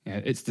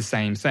 It's the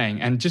same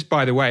thing. And just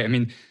by the way, I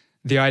mean,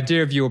 the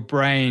idea of your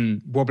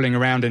brain wobbling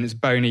around in its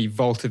bony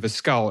vault of a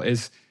skull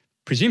is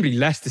presumably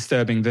less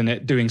disturbing than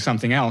it doing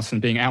something else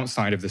and being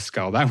outside of the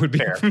skull. That would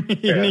be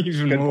an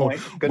even more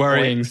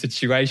worrying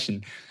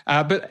situation.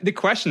 But the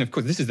question, of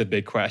course, this is the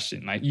big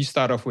question. Like, you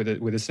start off with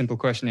a simple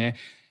question here: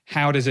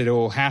 how does it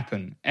all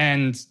happen?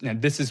 And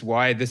this is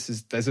why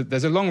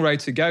there's a long road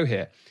to go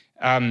here.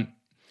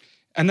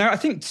 And there are, I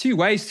think, two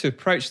ways to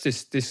approach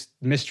this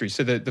mystery.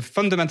 So the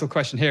fundamental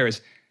question here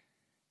is,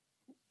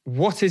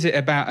 what is it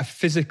about a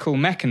physical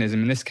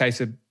mechanism, in this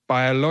case a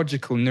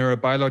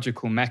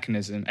neurobiological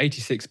mechanism,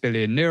 86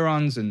 billion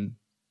neurons and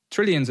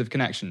trillions of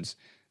connections,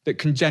 that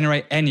can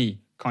generate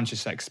any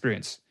conscious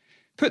experience?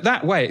 Put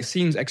that way, it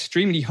seems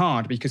extremely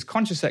hard, because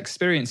conscious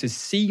experiences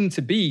seem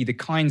to be the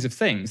kinds of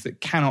things that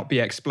cannot be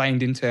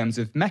explained in terms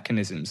of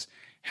mechanisms,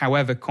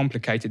 however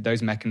complicated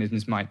those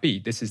mechanisms might be.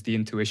 This is the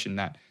intuition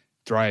that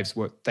drives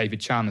what David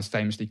Chalmers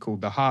famously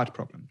called the hard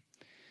problem.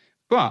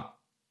 But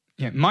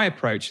my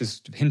approach,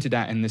 as hinted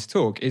at in this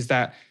talk, is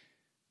that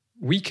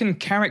we can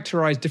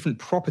characterize different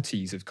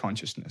properties of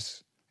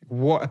consciousness,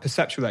 what a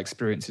perceptual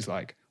experience is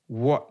like,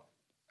 what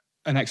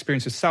an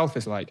experience of self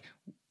is like,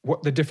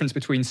 what the difference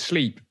between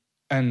sleep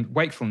and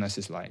wakefulness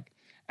is like.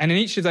 And in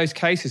each of those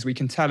cases, we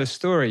can tell a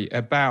story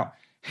about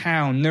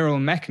how neural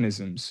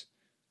mechanisms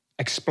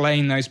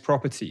explain those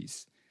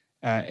properties.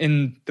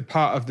 In the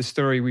part of the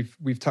story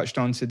we've touched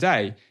on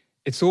today,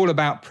 it's all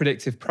about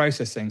predictive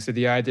processing. So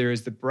the idea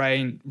is the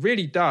brain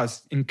really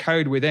does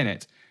encode within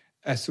it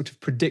a sort of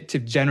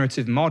predictive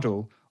generative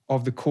model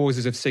of the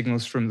causes of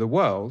signals from the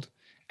world.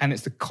 And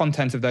it's the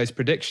content of those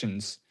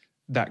predictions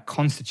that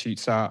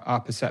constitutes our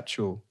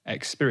perceptual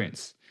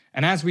experience.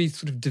 And as we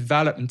sort of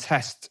develop and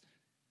test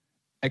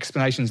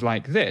explanations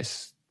like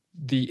this,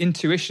 the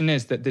intuition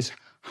is that this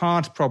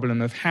hard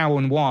problem of how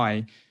and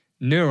why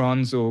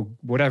neurons or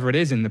whatever it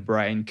is in the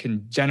brain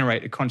can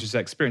generate a conscious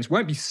experience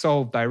won't be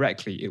solved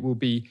directly. It will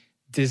be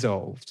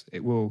dissolved.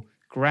 It will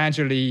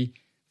gradually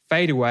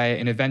fade away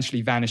and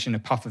eventually vanish in a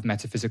puff of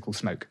metaphysical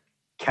smoke.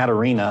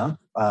 Katerina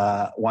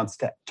wants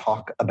to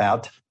talk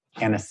about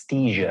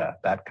anesthesia,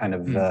 that kind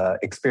of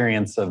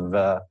experience of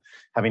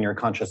having your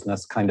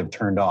consciousness kind of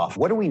turned off.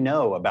 What do we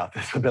know about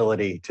this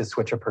ability to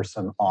switch a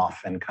person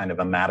off in kind of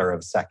a matter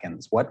of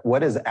seconds?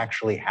 What is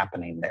actually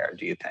happening there,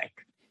 do you think?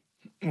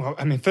 Well,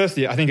 I mean,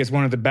 firstly, I think it's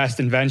one of the best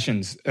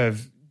inventions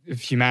of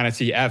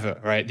humanity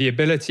ever, right? The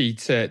ability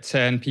to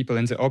turn people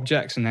into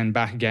objects and then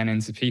back again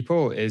into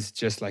people is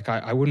just like,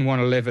 I wouldn't want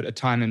to live at a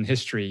time in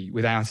history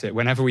without it.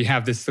 Whenever we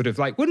have this sort of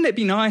like, wouldn't it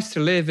be nice to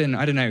live in,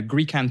 I don't know,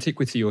 Greek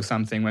antiquity or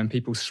something, when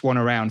people swan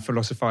around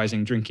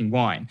philosophizing, drinking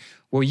wine?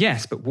 Well,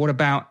 yes, but what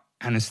about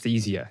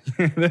anesthesia?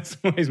 That's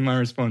always my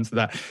response to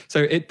that.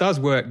 So it does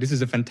work. This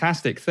is a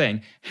fantastic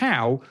thing.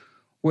 How?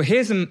 Well,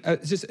 here's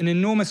just an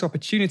enormous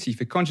opportunity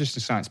for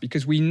consciousness science,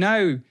 because we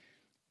know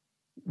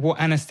what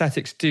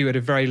anesthetics do at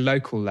a very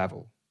local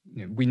level.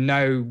 We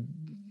know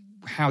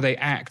how they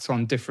act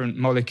on different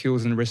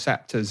molecules and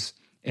receptors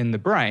in the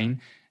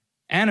brain.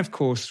 And of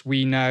course,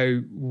 we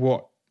know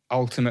what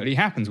ultimately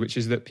happens, which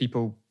is that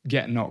people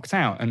get knocked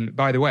out. And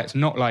by the way, it's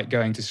not like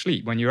going to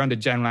sleep. When you're under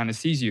general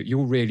anesthesia,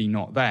 you're really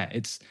not there.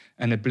 It's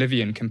an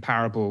oblivion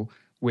comparable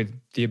with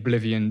the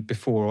oblivion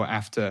before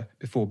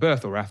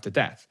birth or after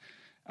death.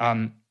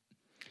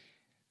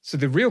 So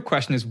the real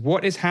question is,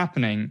 what is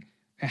happening?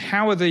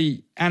 How are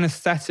the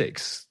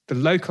anesthetics, the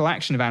local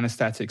action of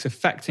anesthetics,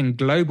 affecting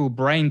global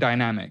brain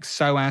dynamics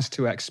so as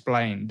to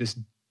explain this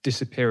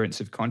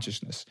disappearance of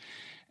consciousness?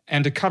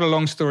 And to cut a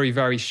long story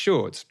very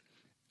short,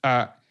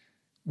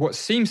 what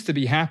seems to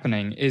be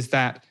happening is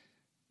that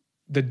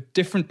the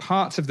different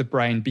parts of the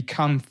brain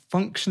become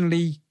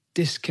functionally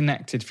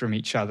disconnected from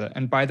each other.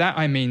 And by that,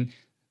 I mean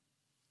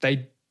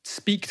they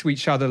speak to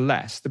each other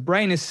less. The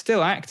brain is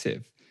still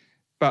active,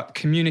 but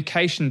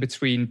communication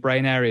between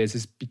brain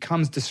areas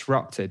becomes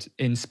disrupted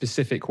in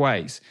specific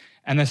ways.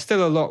 And there's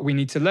still a lot we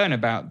need to learn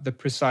about the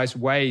precise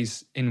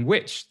ways in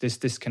which this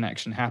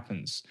disconnection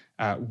happens.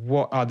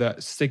 What are the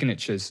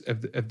signatures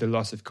of the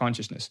loss of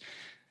consciousness?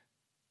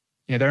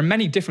 There are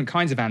many different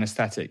kinds of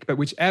anesthetic, but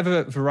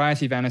whichever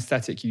variety of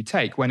anesthetic you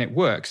take, when it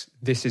works,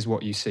 this is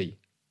what you see.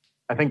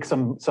 I think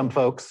some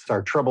folks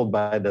are troubled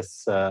by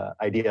this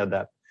idea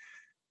that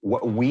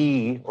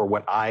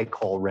what I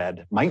call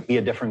red might be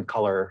a different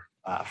color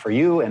for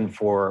you and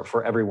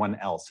for everyone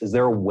else. Is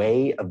there a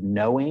way of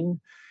knowing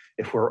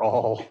if we're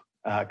all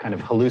kind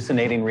of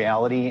hallucinating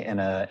reality in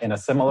a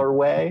similar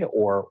way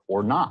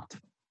or not?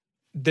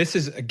 This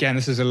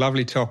is a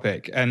lovely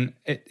topic, and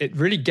it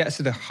really gets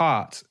to the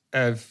heart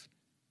of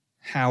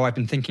how I've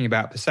been thinking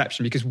about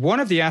perception, because one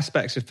of the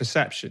aspects of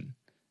perception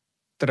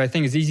that I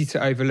think is easy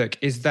to overlook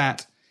is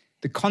that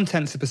the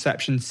contents of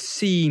perception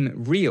seem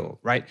real,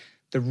 right?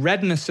 The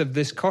redness of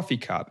this coffee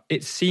cup,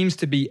 it seems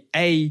to be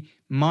a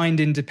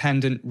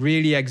mind-independent,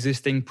 really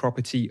existing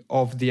property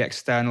of the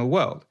external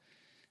world.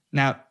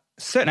 Now,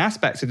 certain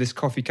aspects of this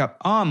coffee cup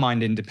are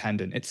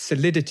mind-independent. Its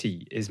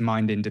solidity is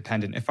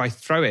mind-independent. If I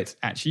throw it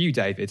at you,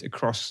 David,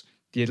 across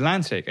the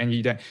Atlantic and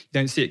you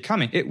don't see it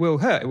coming, it will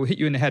hurt. It will hit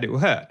you in the head. It will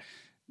hurt.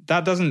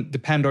 That doesn't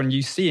depend on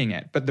you seeing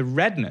it. But the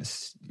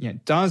redness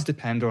does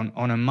depend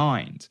on a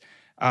mind.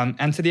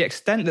 And to the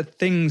extent that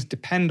things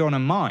depend on a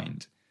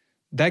mind,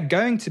 they're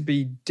going to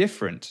be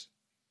different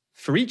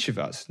for each of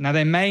us. Now,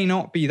 they may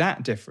not be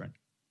that different.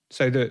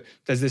 So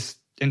there's this,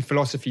 in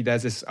philosophy,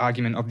 there's this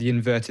argument of the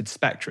inverted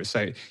spectra.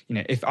 So,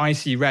 if I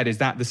see red, is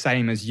that the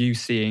same as you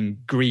seeing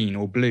green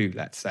or blue,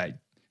 let's say?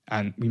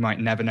 And we might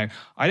never know.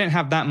 I don't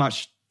have that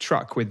much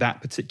truck with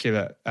that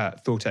particular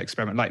thought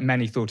experiment. Like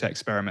many thought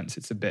experiments,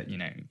 it's a bit,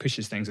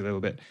 pushes things a little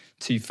bit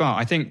too far.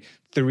 I think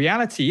the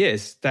reality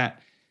is that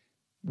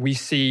we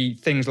see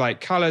things like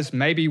colors,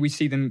 maybe we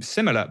see them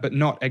similar, but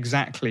not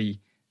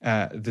exactly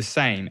the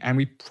same. And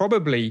we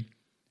probably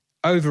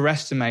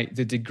overestimate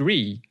the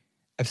degree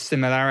of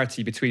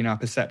similarity between our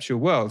perceptual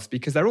worlds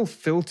because they're all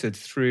filtered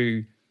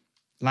through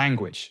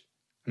language.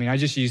 I mean, I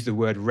just used the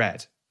word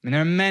red. I mean,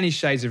 there are many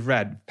shades of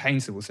red.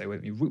 Painter will say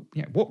with me,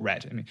 what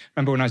red? I mean,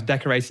 remember when I was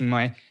decorating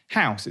my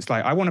house, it's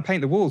like, I want to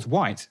paint the walls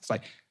white. It's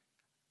like,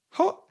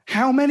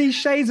 how many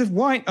shades of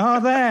white are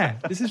there?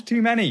 This is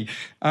too many.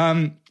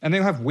 And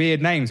they'll have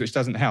weird names, which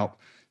doesn't help.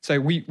 So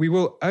we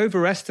will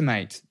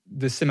overestimate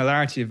the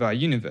similarity of our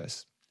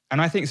universe.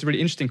 And I think it's a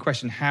really interesting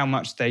question, how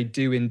much they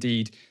do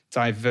indeed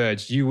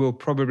diverge. You will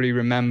probably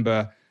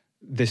remember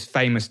this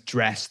famous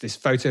dress, this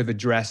photo of a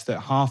dress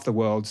that half the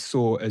world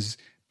saw as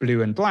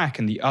blue and black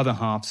and the other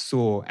half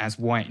saw as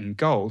white and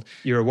gold.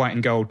 You're a white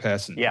and gold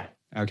person. Yeah.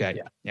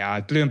 Okay. Yeah,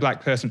 a blue and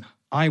black person.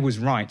 I was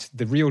right.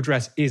 The real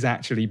dress is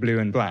actually blue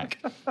and black.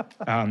 We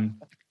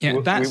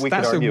could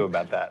argue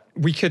about that.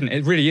 We couldn't.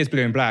 It really is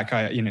blue and black.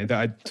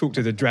 I talked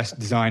to the dress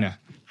designer.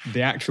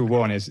 The actual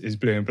one is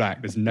blue and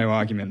black. There's no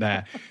argument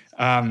there.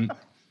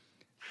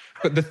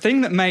 But the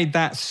thing that made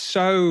that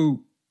so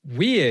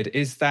weird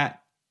is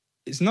that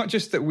it's not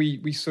just that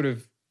we sort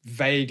of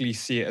vaguely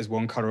see it as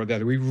one color or the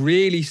other. We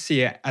really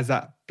see it as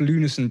that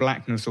blueness and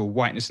blackness or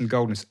whiteness and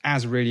goldness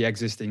as really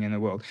existing in the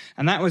world.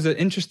 And that was an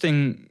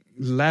interesting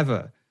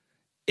lever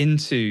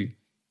into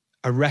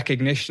a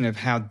recognition of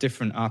how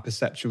different our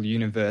perceptual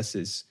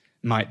universes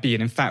might be.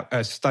 And in fact,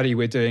 a study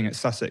we're doing at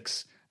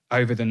Sussex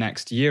over the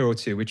next year or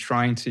two, we're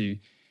trying to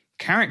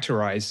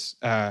characterize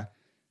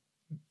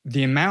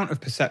the amount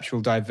of perceptual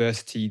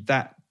diversity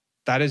that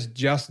is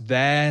just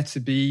there to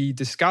be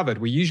discovered.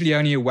 We're usually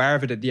only aware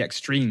of it at the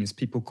extremes.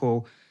 People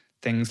call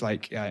things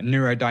like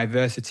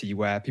neurodiversity,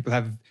 where people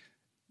have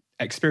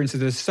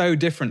experiences that are so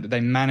different that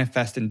they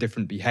manifest in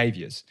different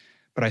behaviors.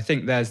 But I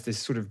think there's this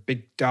sort of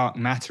big dark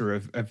matter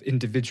of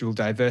individual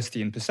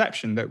diversity and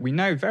perception that we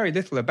know very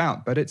little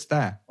about, but it's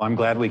there. Well, I'm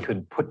glad we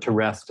could put to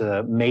rest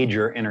a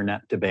major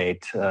internet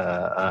debate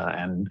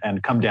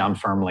and come down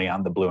firmly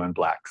on the blue and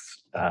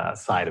blacks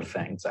side of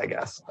things, I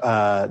guess.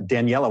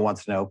 Daniela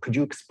wants to know, could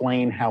you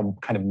explain how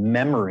kind of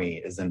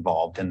memory is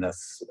involved in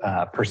this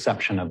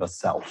perception of a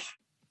self?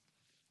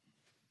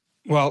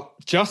 Well,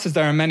 just as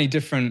there are many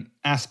different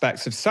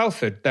aspects of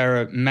selfhood,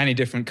 there are many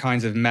different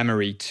kinds of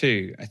memory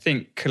too. I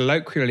think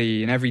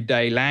colloquially in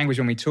everyday language,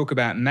 when we talk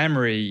about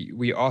memory,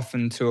 we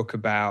often talk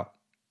about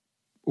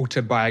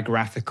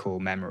autobiographical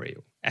memory,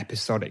 or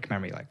episodic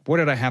memory, like what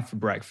did I have for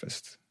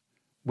breakfast?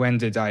 When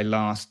did I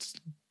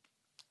last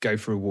go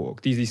for a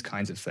walk? These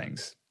kinds of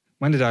things.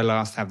 When did I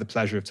last have the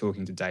pleasure of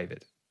talking to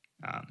David?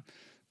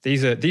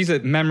 These are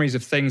memories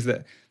of things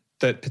that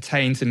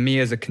pertain to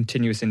me as a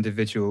continuous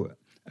individual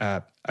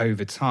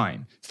over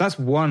time. So that's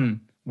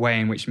one way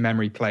in which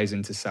memory plays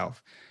into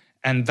self.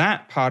 And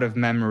that part of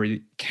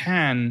memory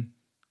can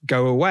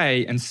go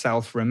away and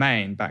self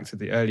remain. Back to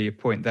the earlier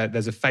point,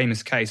 there's a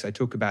famous case, I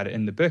talk about it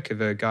in the book,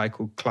 of a guy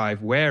called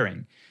Clive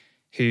Waring,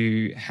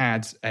 who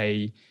had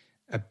a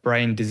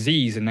brain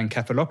disease, an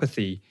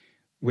encephalopathy,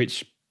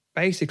 which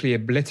basically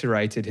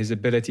obliterated his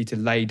ability to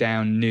lay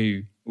down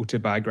new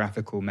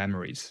autobiographical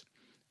memories.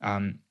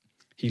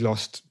 He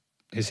lost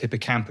his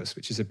hippocampus,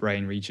 which is a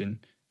brain region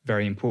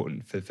very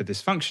important for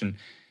this function.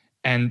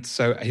 And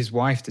so his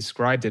wife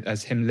described it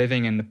as him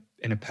living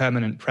in a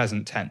permanent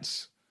present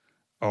tense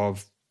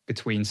of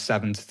between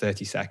 7 to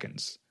 30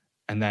 seconds.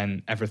 And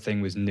then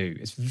everything was new.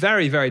 It's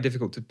very, very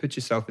difficult to put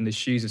yourself in the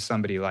shoes of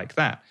somebody like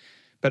that.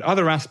 But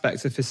other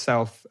aspects of his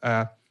self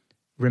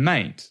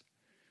remained.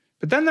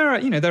 But then there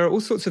are all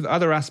sorts of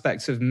other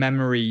aspects of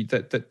memory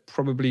that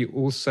probably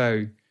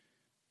also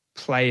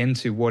play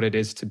into what it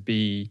is to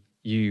be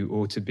you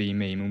or to be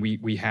me. I mean,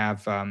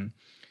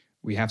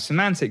 we have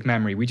semantic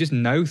memory. We just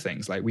know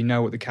things, like we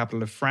know what the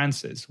capital of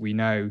France is. We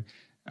know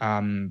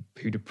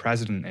who the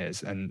president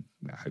is, and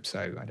I hope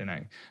so, I don't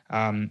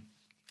know.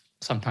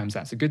 Sometimes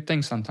that's a good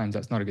thing, sometimes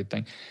that's not a good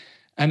thing.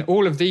 And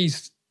all of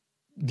these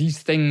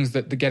things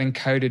that get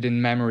encoded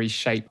in memory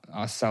shape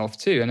ourselves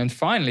too. And then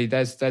finally,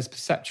 there's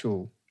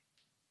perceptual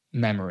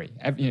memory.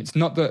 It's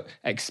not that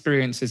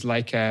experience is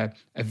like a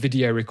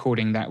video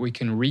recording that we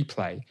can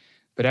replay,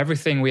 but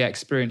everything we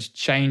experience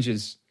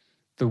changes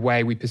the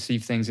way we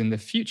perceive things in the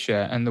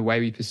future, and the way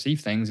we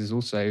perceive things is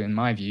also, in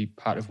my view,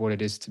 part of what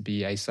it is to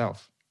be a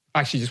self.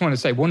 Actually, just want to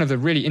say one of the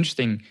really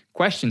interesting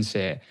questions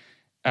here,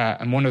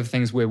 and one of the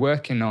things we're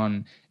working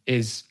on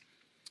is,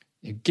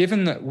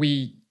 given that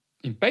we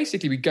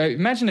go,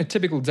 imagine a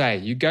typical day.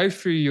 You go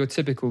through your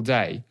typical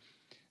day,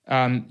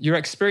 you're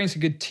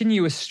experiencing a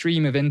continuous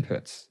stream of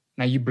inputs.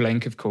 Now, you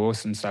blink, of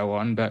course, and so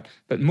on, but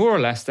more or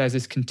less, there's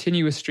this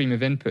continuous stream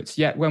of inputs.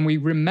 Yet, when we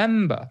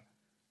remember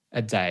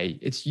a day,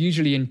 it's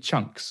usually in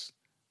chunks.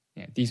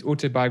 These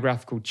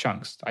autobiographical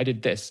chunks. I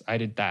did this, I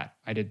did that,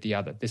 I did the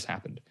other, this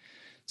happened.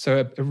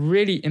 So a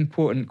really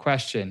important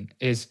question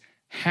is,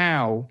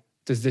 how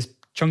does this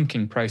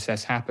chunking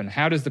process happen?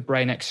 How does the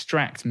brain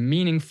extract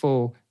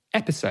meaningful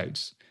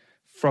episodes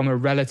from a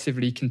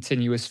relatively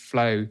continuous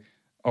flow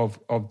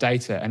of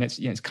data? And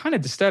it's kind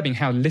of disturbing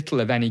how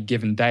little of any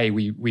given day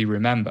we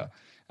remember.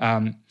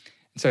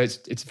 So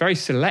it's a very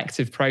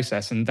selective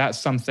process, and that's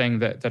something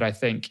that I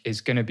think is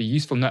going to be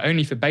useful not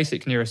only for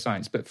basic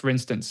neuroscience, but for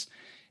instance,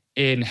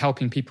 in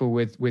helping people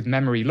with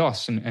memory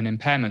loss and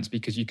impairments,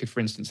 because you could, for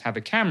instance, have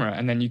a camera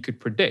and then you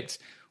could predict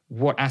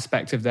what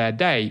aspect of their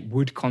day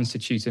would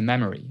constitute a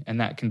memory.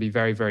 And that can be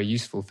very, very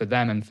useful for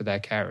them and for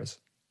their carers.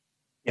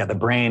 Yeah, the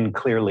brain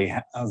clearly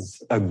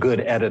has a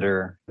good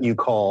editor. You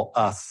call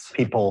us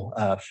people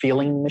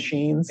feeling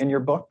machines in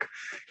your book.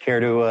 Care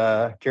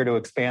to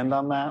expand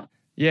on that?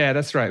 Yeah,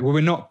 that's right. Well,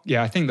 we're not.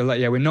 Yeah, I think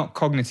we're not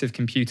cognitive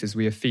computers.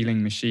 We are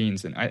feeling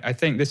machines, and I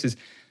think this is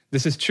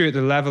true at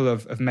the level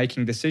of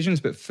making decisions.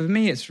 But for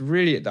me, it's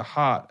really at the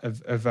heart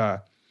of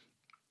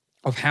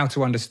how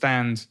to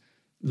understand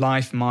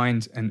life,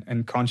 mind,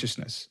 and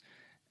consciousness.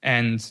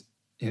 And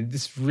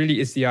this really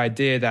is the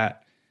idea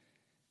that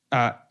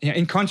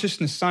in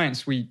consciousness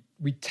science, we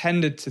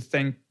tended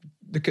to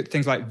look at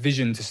things like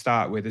vision to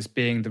start with as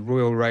being the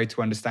royal road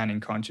to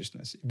understanding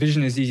consciousness.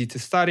 Vision is easy to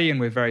study, and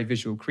we're very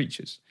visual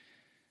creatures.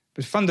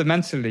 But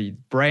fundamentally,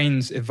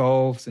 brains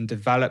evolved and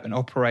develop and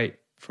operate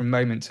from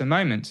moment to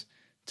moment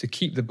to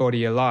keep the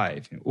body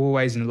alive,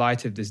 always in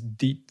light of this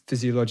deep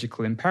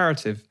physiological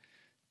imperative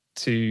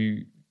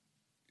to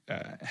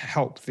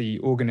help the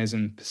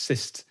organism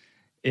persist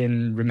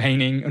in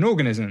remaining an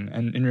organism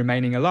and in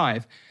remaining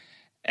alive.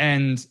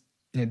 And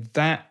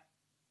that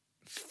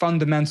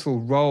fundamental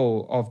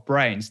role of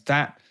brains,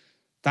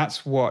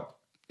 that's what,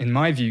 in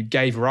my view,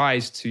 gave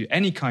rise to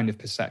any kind of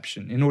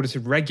perception. In order to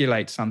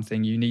regulate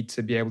something, you need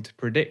to be able to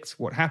predict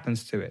what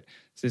happens to it.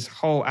 It's this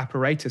whole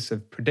apparatus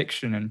of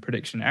prediction and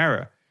prediction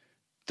error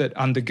that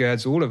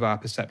undergirds all of our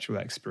perceptual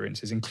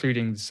experiences,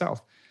 including the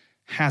self,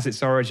 has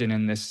its origin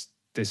in this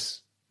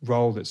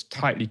role that's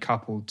tightly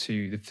coupled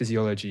to the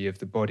physiology of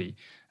the body.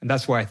 And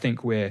that's why I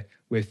think we're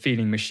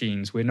feeling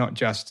machines. We're not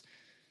just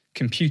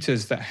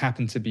computers that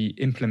happen to be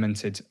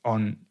implemented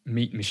on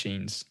meat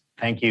machines.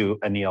 Thank you,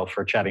 Anil,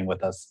 for chatting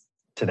with us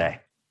today.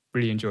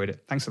 Really enjoyed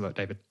it. Thanks a lot,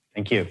 David.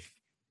 Thank you.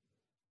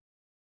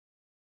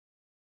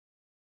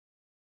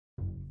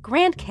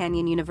 Grand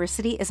Canyon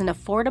University is an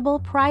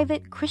affordable,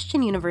 private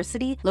Christian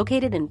university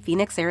located in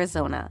Phoenix,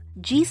 Arizona.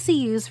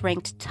 GCU's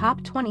ranked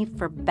top 20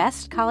 for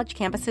best college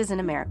campuses in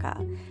America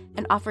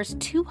and offers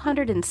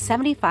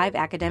 275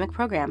 academic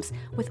programs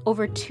with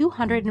over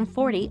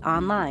 240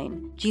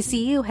 online.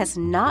 GCU has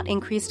not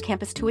increased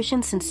campus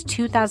tuition since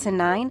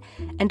 2009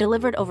 and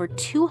delivered over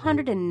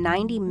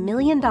 $290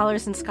 million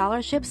in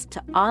scholarships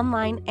to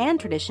online and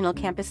traditional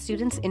campus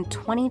students in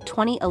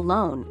 2020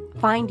 alone.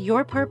 Find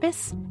your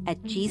purpose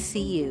at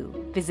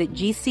GCU. Visit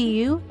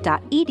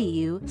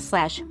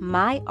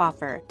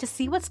gcu.edu/myoffer to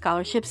see what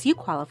scholarships you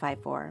qualify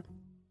for.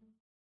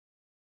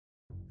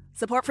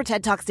 Support for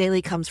TED Talks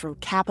Daily comes from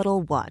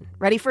Capital One.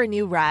 Ready for a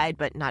new ride,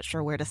 but not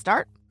sure where to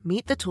start?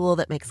 Meet the tool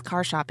that makes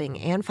car shopping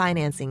and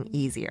financing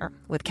easier.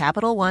 With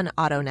Capital One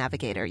Auto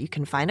Navigator, you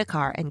can find a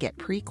car and get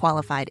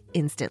pre-qualified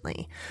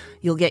instantly.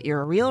 You'll get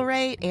your real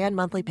rate and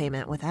monthly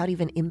payment without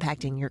even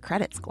impacting your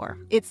credit score.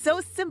 It's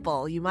so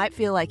simple, you might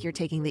feel like you're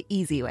taking the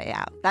easy way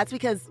out. That's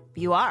because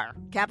you are.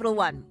 Capital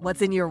One,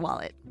 what's in your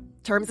wallet?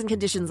 Terms and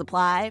conditions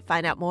apply.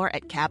 Find out more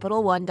at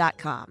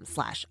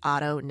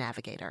CapitalOne.com/Auto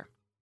Navigator.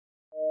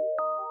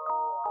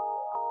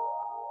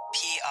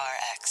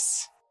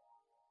 PRX.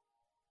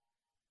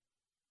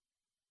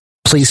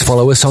 Please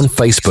follow us on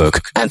Facebook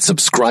and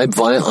subscribe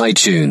via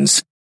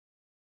iTunes.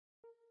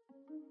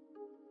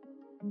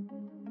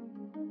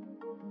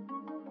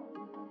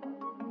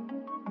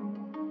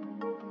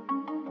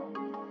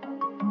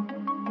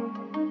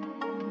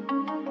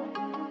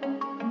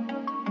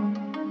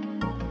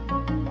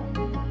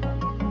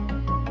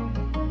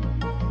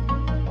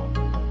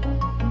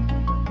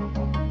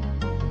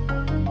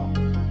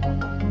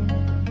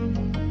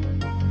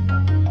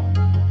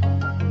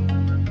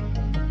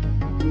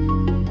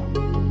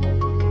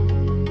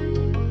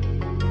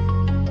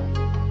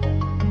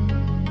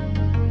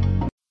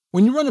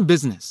 When you run a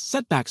business,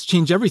 setbacks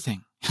change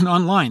everything, and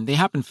online, they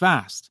happen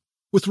fast.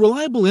 With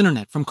reliable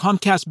internet from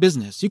Comcast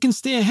Business, you can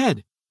stay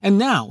ahead, and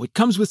now it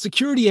comes with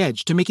Security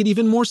Edge to make it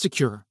even more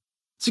secure.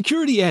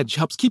 Security Edge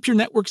helps keep your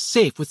network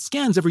safe with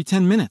scans every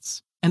 10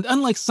 minutes. And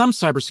unlike some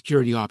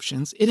cybersecurity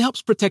options, it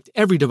helps protect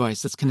every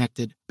device that's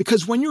connected.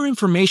 Because when your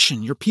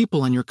information, your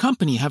people, and your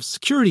company have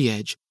Security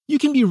Edge, you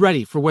can be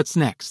ready for what's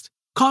next.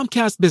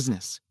 Comcast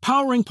Business,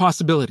 powering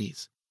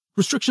possibilities.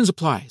 Restrictions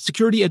apply.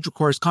 Security Edge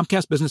requires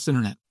Comcast Business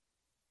Internet.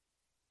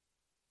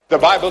 The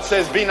Bible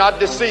says, be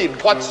not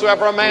deceived.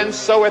 Whatsoever a man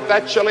soweth,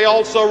 that shall he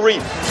also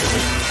reap.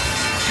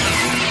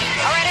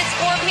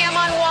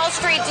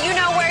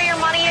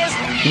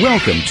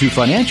 Welcome to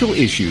Financial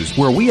Issues,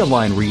 where we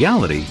align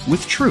reality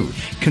with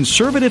truth.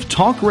 Conservative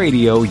talk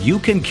radio you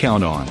can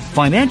count on.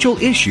 Financial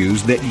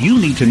issues that you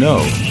need to know.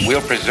 We'll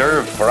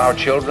preserve for our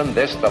children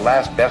this, the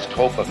last best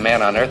hope of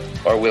man on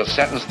earth, or we'll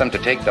sentence them to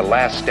take the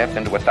last step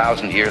into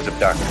 1,000 years of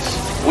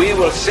darkness. We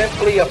will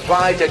simply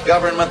apply to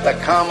government the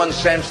common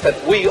sense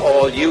that we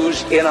all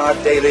use in our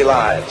daily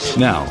lives.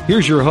 Now,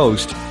 here's your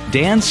host,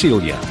 Dan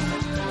Celia.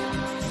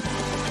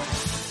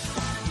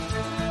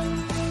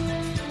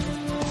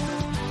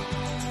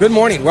 Good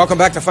morning. Welcome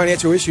back to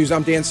Financial Issues.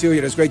 I'm Dan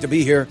Celia. It's great to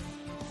be here.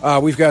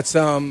 We've got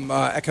some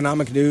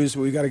economic news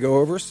we've got to go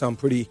over, some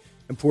pretty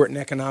important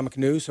economic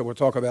news, so we'll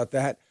talk about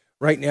that.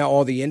 Right now,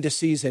 all the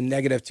indices in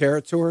negative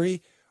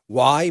territory.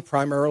 Why?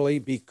 Primarily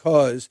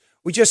because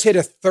we just hit a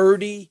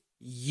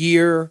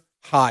 30-year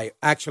high,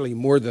 actually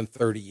more than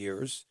 30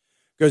 years.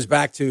 Goes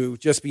back to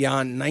just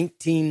beyond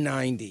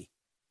 1990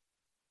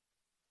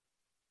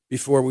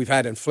 before we've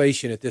had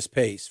inflation at this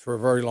pace for a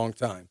very long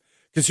time.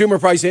 Consumer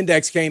Price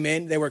Index came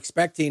in. They were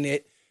expecting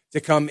it to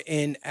come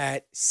in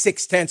at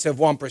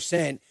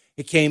 0.6%.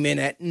 It came in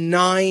at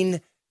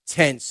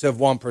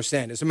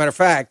 0.9%. As a matter of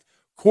fact,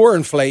 core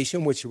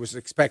inflation, which was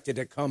expected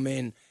to come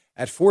in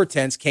at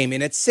 0.4, came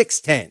in at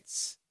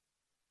 0.6.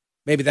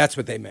 Maybe that's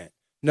what they meant.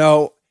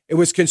 No, it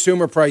was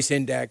Consumer Price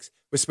Index. It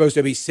was supposed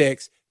to be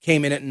 6,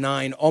 came in at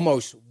 9,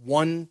 almost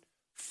 1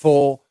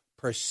 full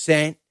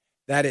 %.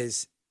 That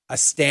is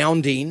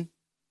astounding,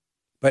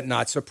 but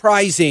not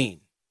surprising.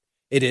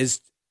 It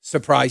is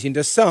surprising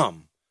to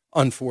some,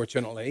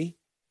 unfortunately.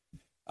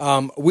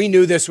 We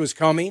knew this was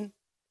coming.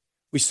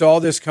 We saw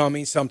this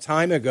coming some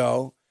time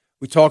ago.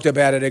 We talked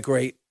about it at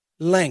great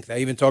length. I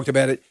even talked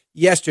about it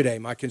yesterday.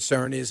 My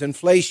concern is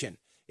inflation.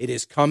 It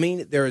is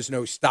coming. There is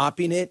no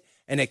stopping it,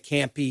 and it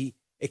can't be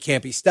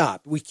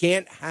stopped. We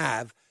can't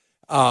have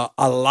a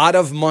lot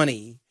of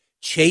money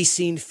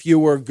chasing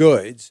fewer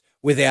goods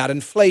without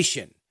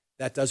inflation.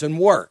 That doesn't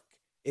work.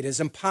 It is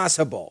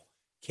impossible.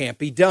 Can't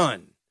be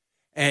done.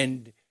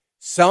 And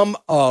some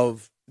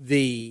of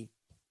the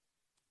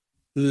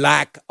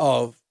lack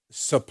of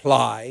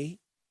supply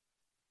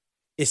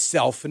is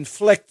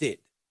self-inflicted,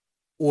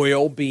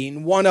 oil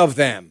being one of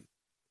them.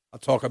 I'll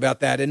talk about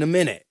that in a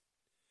minute.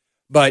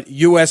 But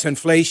U.S.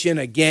 inflation,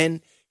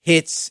 again,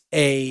 hits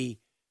a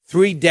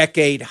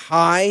 3-decade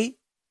high.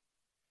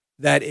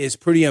 That is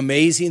pretty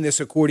amazing.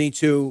 This according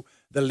to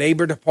the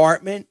Labor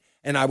Department,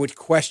 and I would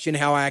question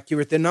how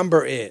accurate the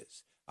number is.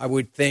 I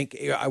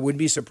wouldn't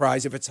be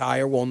surprised if it's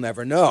higher. We'll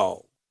never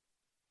know.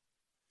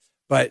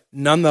 But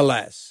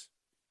nonetheless,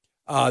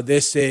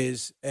 this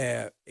is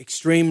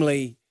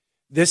extremely,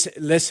 this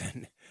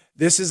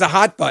is a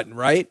hot button,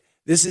 right?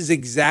 This is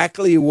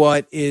exactly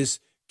what is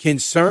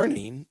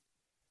concerning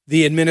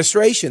the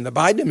administration, the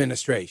Biden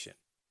administration.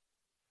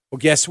 Well,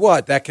 guess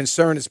what? That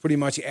concern is pretty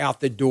much out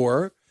the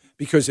door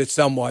because it's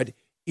somewhat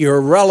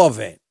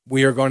irrelevant.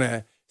 We are going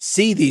to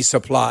see these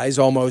supplies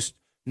almost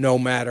no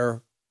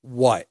matter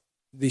what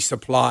the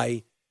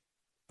supply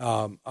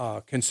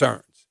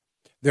concerns.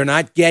 They're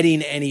not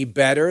getting any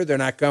better. They're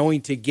not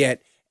going to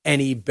get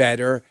any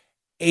better.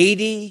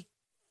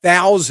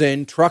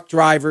 80,000 truck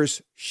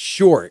drivers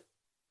short.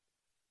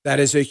 That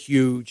is a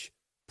huge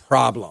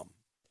problem.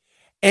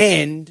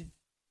 And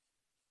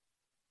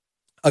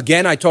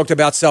again, I talked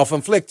about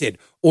self-inflicted.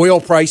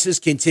 Oil prices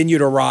continue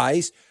to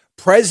rise.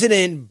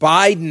 President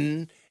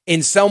Biden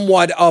in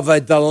somewhat of a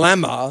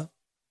dilemma.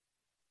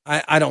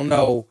 I don't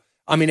know.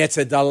 I mean, it's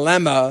a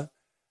dilemma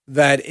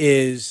that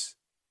is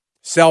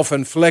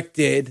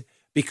self-inflicted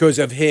because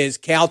of his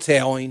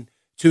kowtowing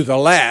to the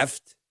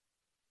left,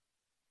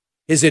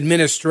 his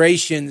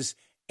administration's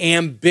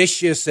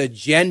ambitious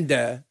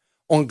agenda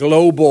on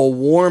global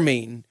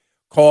warming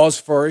calls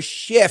for a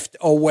shift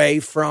away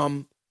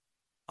from,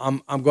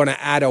 I'm going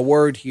to add a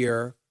word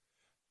here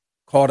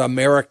called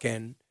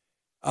American,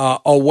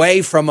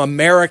 away from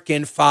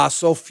American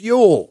fossil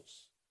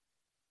fuels.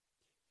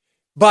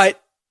 But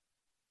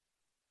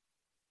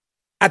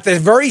at the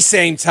very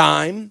same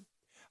time,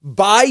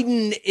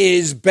 Biden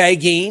is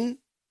begging,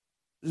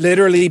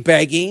 literally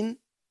begging,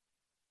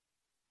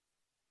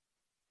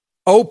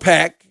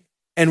 OPEC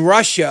and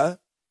Russia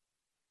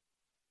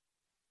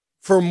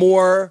for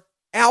more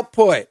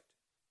output.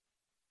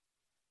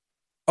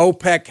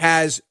 OPEC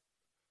has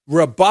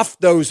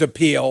rebuffed those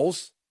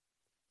appeals,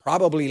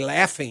 probably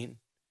laughing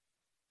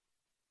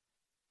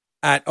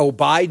at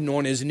Biden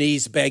on his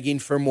knees begging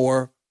for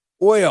more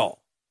oil.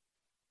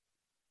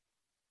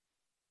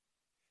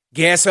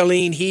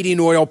 Gasoline,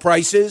 heating oil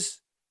prices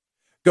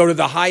go to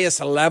the highest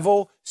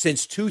level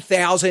since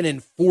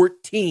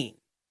 2014.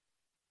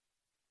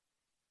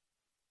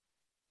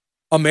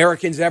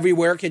 Americans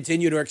everywhere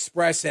continue to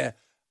express an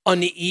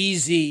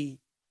uneasy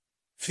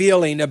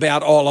feeling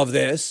about all of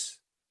this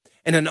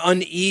and an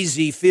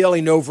uneasy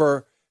feeling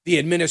over the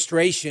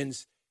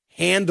administration's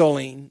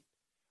handling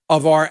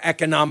of our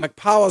economic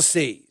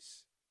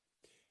policies.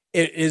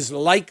 It is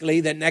likely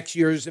that next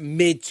year's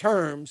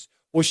midterms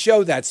will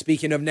show that.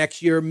 Speaking of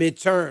next year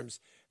midterms,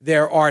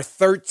 there are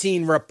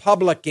 13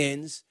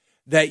 Republicans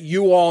that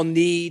you all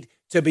need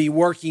to be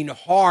working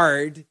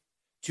hard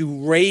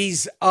to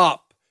raise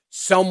up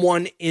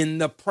someone in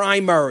the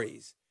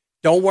primaries.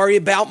 Don't worry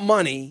about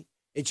money.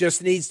 It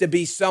just needs to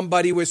be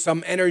somebody with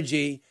some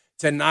energy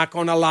to knock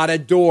on a lot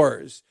of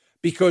doors.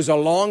 Because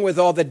along with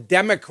all the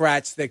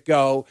Democrats that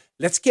go,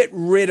 let's get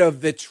rid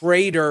of the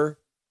traitor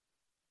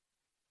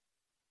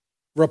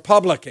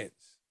Republicans.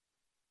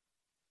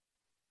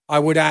 I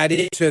would add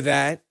into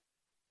that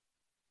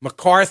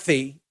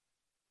McCarthy,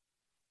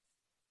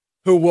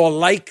 who will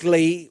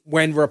likely,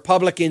 when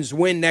Republicans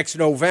win next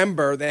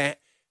November, that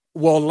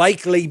will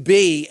likely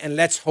be, and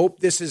let's hope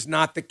this is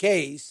not the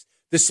case,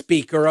 the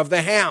Speaker of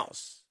the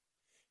House.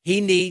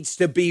 He needs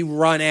to be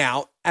run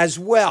out as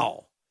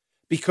well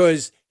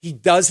because he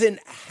doesn't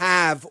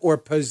have or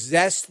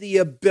possess the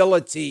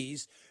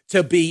abilities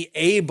to be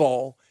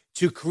able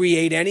to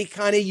create any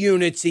kind of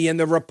unity in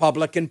the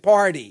Republican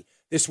Party.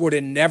 This would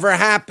have never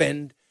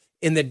happened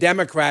in the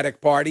Democratic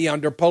Party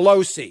under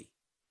Pelosi.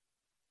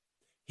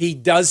 He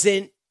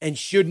doesn't and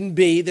shouldn't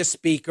be the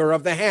Speaker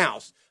of the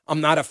House.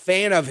 I'm not a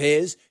fan of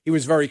his. He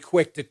was very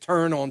quick to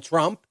turn on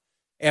Trump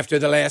after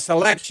the last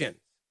election.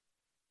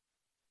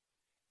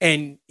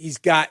 And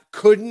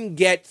couldn't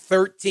get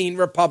 13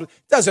 Republicans.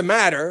 Doesn't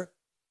matter.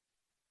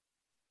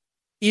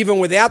 Even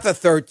without the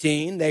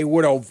 13, they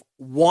would have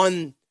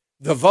won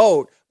the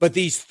vote. But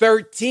these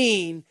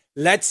 13,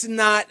 let's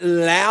not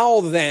allow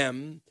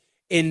them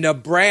in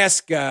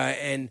Nebraska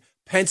and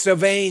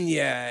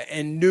Pennsylvania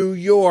and New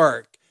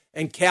York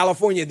and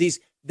California.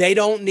 They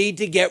don't need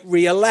to get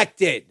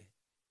reelected.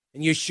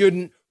 And you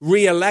shouldn't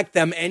reelect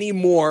them any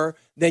more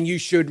than you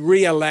should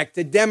reelect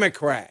a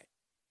Democrat.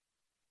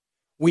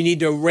 We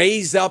need to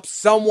raise up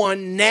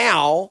someone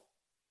now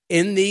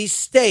in these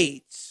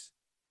states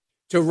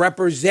to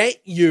represent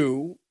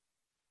you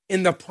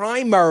in the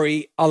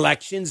primary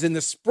elections in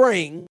the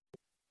spring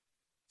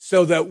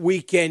so that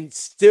we can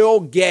still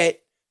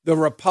get the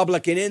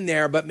Republican in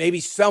there, but maybe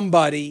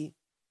somebody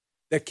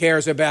that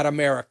cares about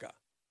America.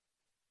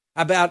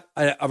 How about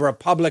a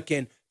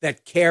Republican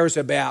that cares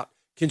about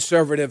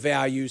conservative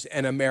values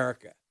and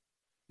America?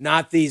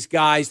 Not these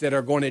guys that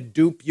are going to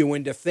dupe you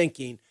into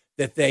thinking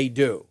that they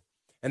do.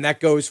 And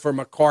that goes for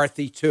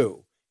McCarthy,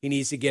 too. He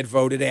needs to get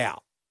voted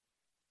out.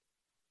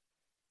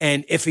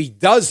 And if he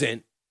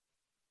doesn't,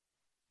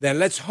 then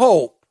let's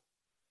hope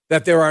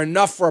that there are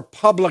enough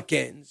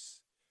Republicans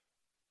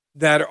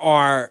that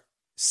are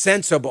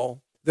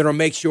sensible that will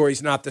make sure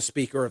he's not the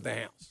Speaker of the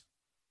House.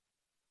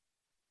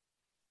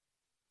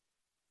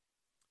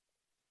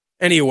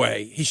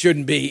 Anyway, he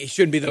shouldn't be the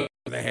Speaker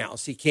of the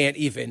House. He can't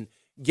even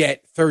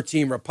get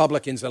 13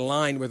 Republicans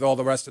aligned with all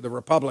the rest of the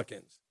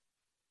Republicans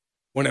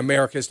when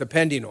America is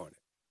depending on it.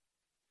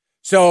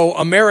 So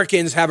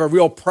Americans have a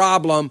real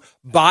problem.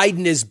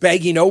 Biden is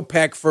begging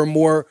OPEC for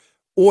more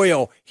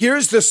oil.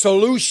 Here's the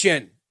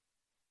solution,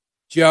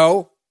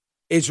 Joe.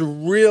 It's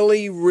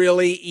really,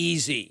 really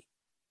easy.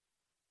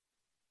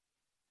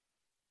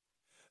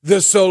 The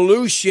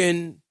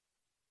solution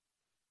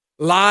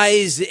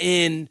lies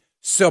in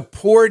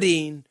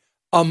supporting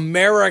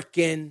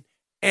American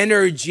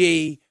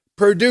energy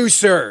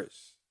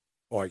producers.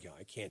 Boy,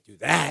 I can't do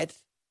that.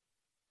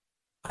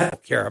 I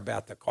don't care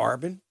about the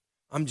carbon.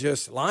 I'm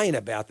just lying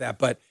about that,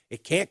 but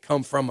it can't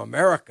come from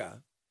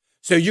America.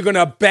 So you're going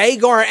to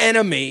beg our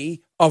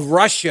enemy of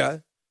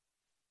Russia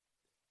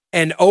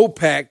and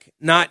OPEC,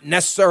 not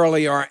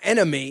necessarily our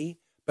enemy,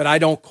 but I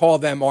don't call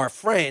them our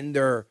friend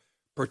or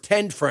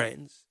pretend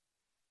friends,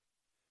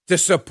 to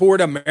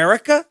support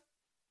America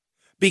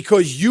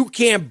because you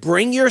can't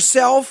bring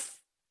yourself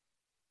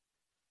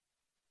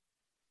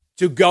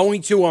to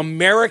going to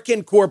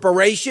American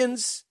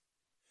corporations,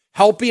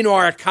 helping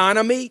our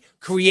economy,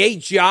 create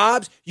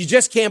jobs. You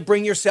just can't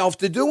bring yourself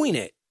to doing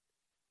it.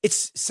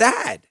 It's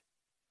sad.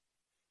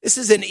 This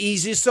is an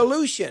easy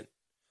solution.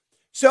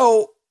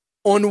 So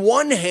on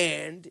one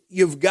hand,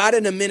 you've got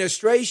an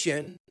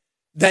administration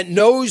that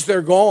knows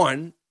they're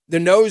gone, that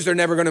knows they're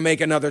never going to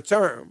make another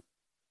term,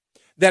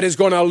 that is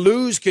going to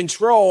lose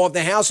control of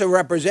the House of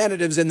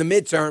Representatives in the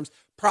midterms,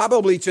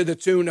 probably to the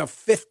tune of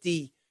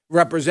 50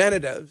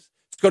 representatives.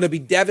 It's going to be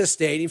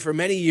devastating for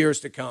many years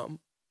to come.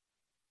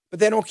 But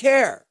they don't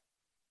care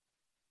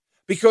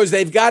because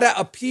they've got to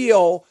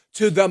appeal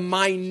to the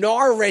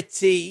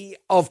minority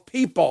of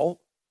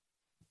people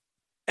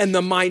and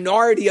the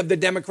minority of the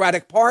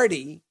Democratic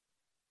Party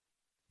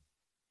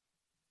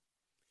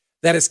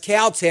that is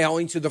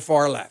kowtowing to the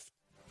far left.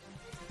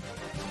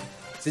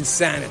 It's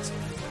insanity.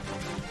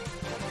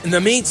 In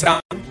the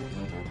meantime,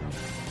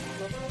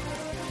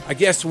 I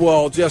guess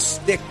we'll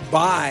just stick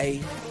by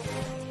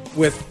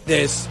with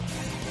this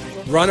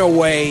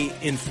runaway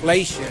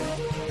inflation.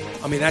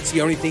 I mean, that's the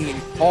only thing you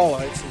can call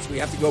it, since we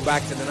have to go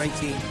back to the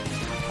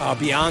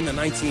beyond the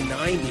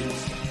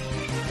 1990s,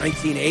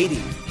 1980,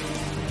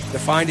 to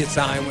find a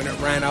time when it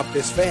ran up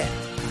this fast.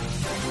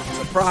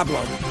 It's a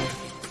problem,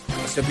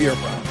 a severe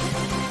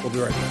problem. We'll be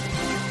right back.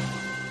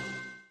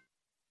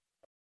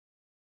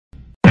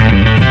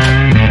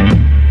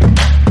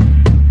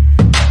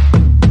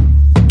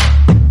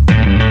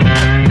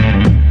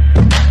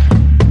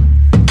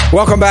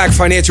 Welcome back,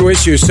 Financial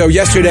Issues. So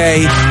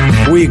yesterday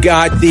we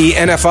got the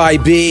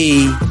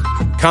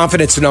NFIB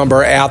confidence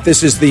number out.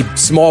 This is the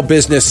small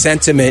business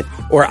sentiment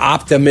or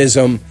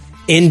optimism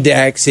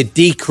index. It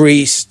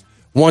decreased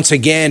once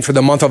again for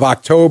the month of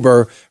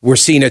October. We're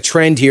seeing a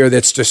trend here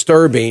that's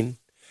disturbing.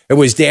 It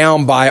was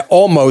down by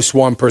almost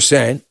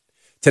 1%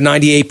 to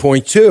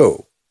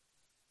 98.2.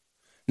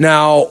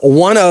 Now,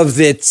 one of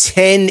the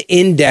 10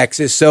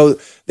 indexes, so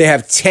they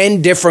have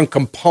 10 different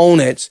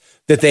components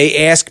that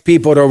they ask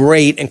people to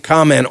rate and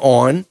comment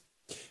on,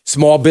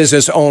 small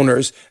business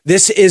owners.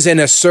 This isn't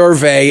a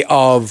survey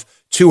of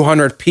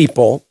 200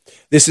 people.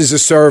 This is a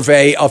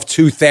survey of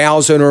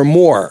 2,000 or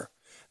more.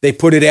 They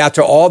put it out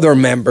to all their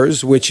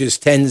members, which is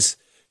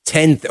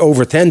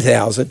over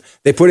 10,000.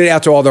 They put it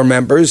out to all their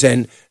members,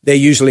 and they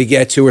usually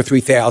get 2,000 or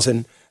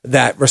 3,000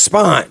 that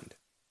respond.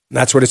 And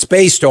that's what it's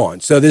based on.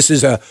 So this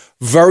is a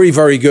very,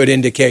 very good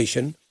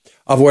indication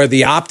of where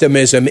the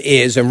optimism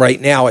is, and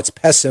right now it's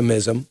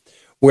pessimism,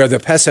 where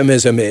the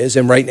pessimism is,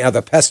 and right now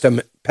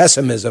the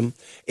pessimism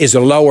is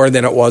lower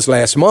than it was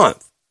last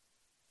month.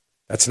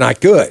 That's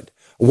not good.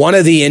 One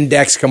of the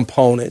index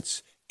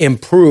components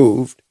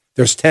improved.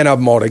 There's 10 of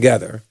them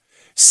altogether.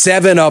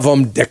 7 of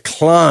them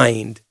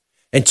declined,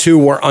 and 2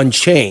 were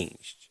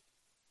unchanged.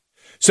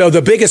 So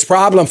the biggest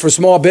problem for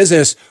small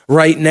business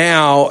right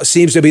now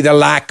seems to be the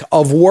lack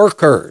of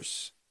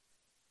workers.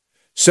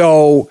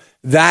 So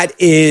that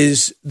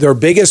is their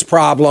biggest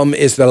problem,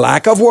 is the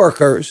lack of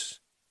workers,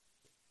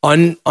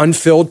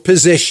 unfilled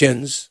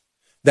positions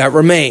that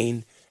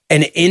remain,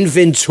 and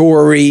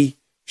inventory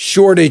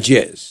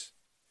shortages.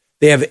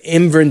 They have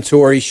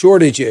inventory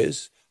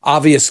shortages.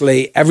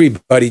 Obviously,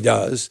 everybody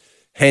does,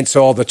 hence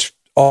all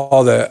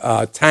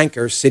the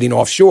tankers sitting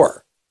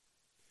offshore.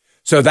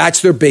 So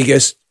that's their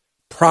biggest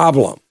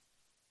problem.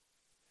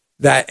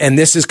 And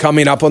this is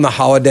coming up on the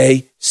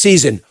holiday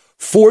season.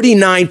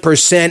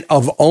 49%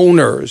 of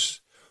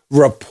owners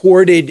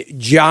reported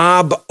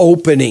job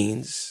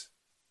openings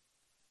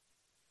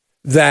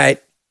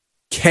that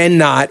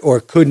cannot or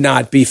could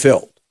not be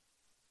filled.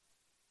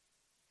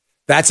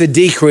 That's a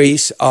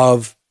decrease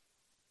of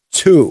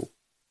 2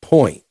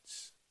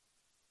 points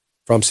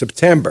from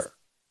September.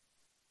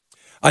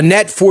 A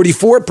net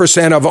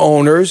 44% of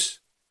owners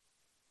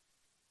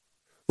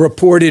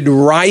reported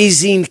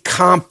rising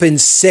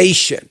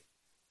compensation.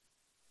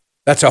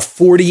 That's a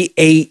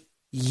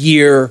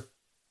 48-year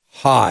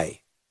high.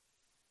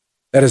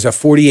 That is a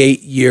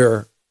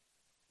 48-year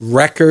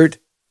record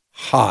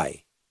high.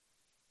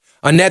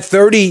 A net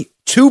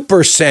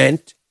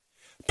 32%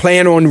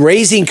 plan on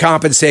raising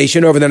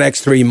compensation over the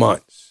next 3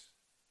 months.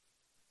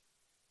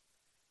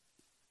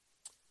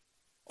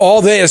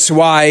 All this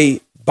why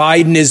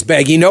Biden is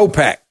begging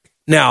OPEC.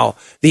 Now,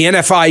 the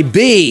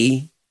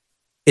NFIB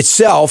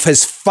itself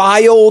has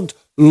filed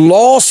a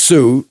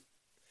lawsuit.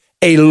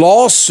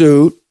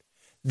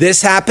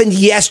 This happened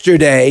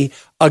yesterday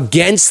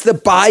against the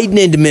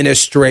Biden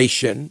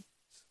administration,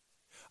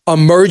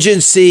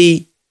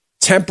 emergency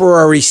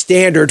temporary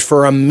standard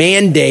for a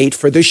mandate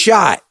for the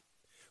shot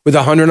with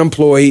 100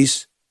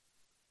 employees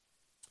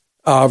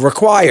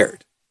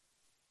required.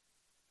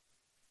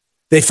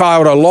 They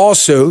filed a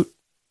lawsuit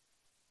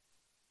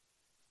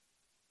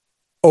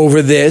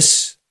over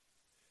this,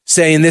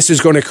 saying this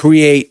is going to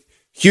create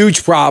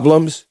huge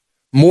problems,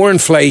 more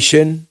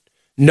inflation,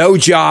 no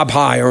job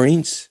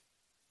hirings,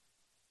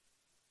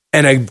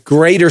 and a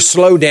greater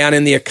slowdown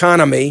in the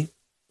economy.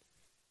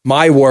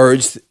 My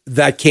words,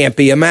 that can't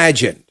be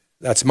imagined.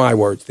 That's my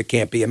words, that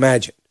can't be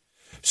imagined.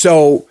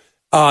 So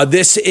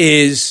this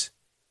is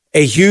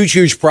a huge,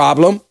 huge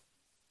problem,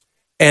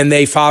 and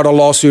they filed a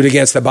lawsuit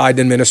against the Biden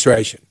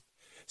administration.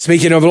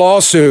 Speaking of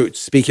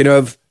lawsuits, speaking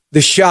of the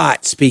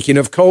shot, speaking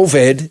of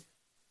COVID,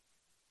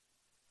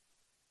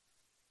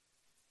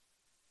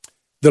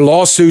 the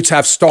lawsuits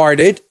have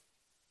started.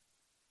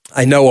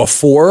 I know of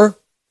 4.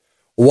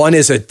 One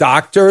is a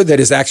doctor that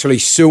is actually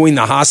suing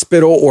the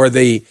hospital or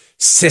the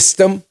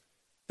system,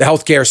 the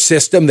healthcare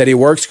system that he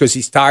works, because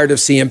he's tired of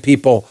seeing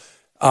people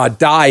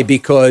die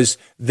because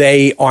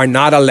they are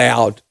not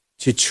allowed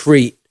to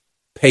treat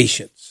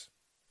patients.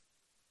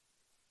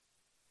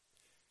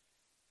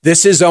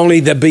 This is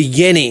only the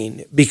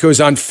beginning, because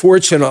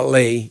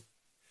unfortunately,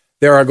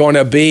 there are going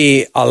to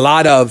be a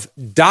lot of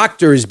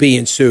doctors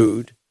being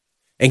sued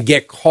and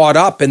get caught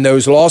up in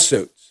those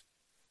lawsuits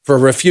for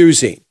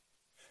refusing.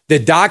 The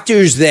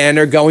doctors then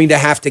are going to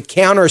have to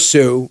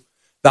countersue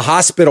the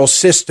hospital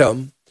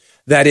system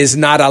that is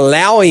not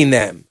allowing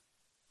them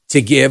to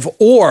give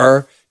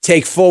or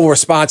take full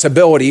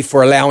responsibility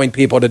for allowing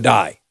people to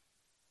die.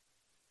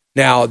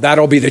 Now,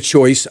 that'll be the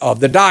choice of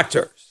the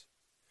doctors.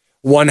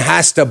 One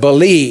has to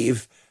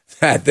believe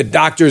that the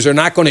doctors are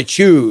not going to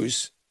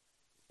choose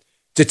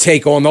to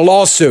take on the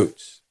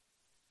lawsuits.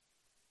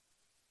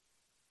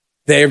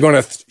 They are going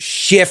to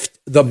shift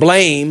the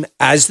blame,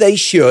 as they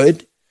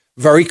should,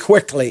 very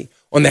quickly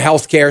on the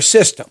healthcare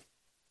system.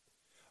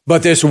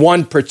 But this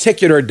one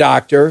particular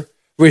doctor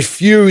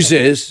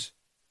refuses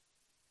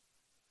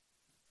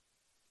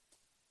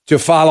to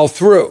follow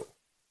through.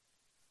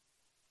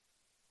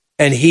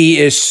 and he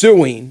is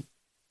suing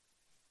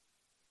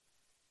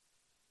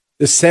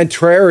the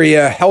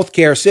Centraria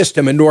healthcare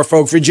system in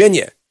Norfolk,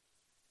 Virginia.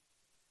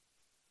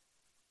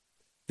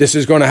 This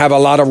is going to have a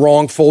lot of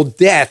wrongful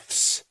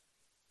deaths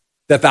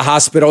that the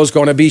hospital is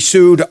going to be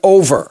sued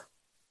over.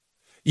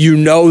 You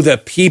know, the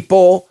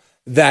people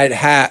that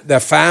have the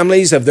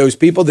families of those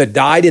people that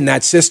died in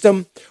that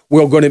system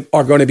are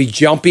going to be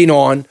jumping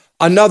on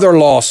another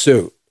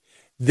lawsuit.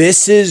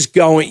 This is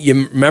going,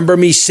 you remember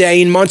me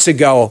saying months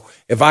ago,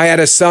 if I had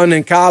a son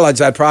in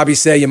college, I'd probably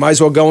say you might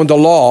as well go into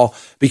law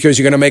because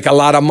you're going to make a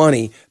lot of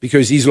money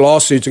because these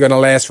lawsuits are going to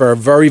last for a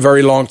very,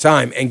 very long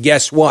time. And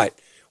guess what?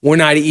 We're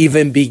not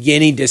even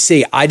beginning to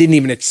see. I didn't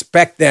even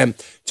expect them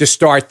to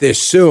start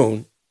this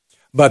soon,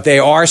 but they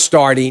are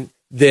starting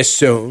this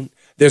soon.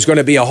 There's going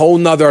to be a whole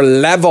nother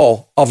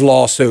level of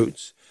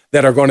lawsuits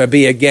that are going to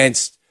be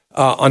against,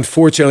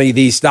 unfortunately,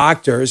 these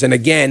doctors. And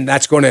again,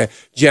 that's going to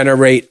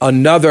generate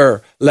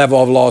another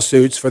level of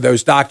lawsuits for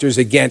those doctors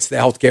against the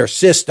healthcare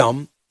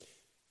system.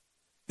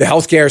 The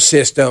healthcare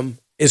system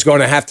is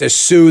going to have to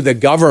sue the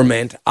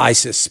government, I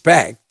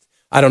suspect.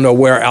 I don't know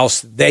where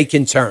else they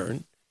can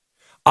turn.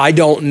 I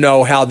don't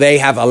know how they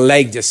have a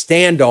leg to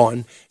stand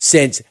on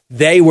since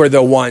they were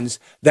the ones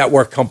that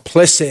were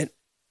complicit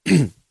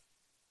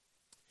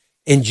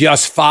in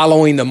just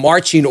following the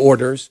marching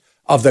orders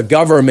of the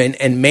government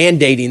and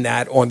mandating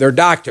that on their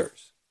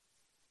doctors.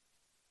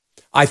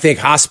 I think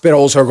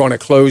hospitals are going to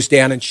close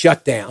down and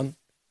shut down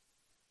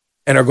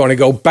and are going to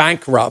go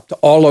bankrupt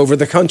all over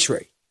the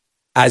country,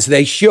 as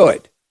they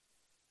should.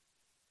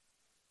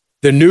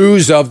 The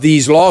news of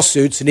these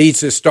lawsuits needs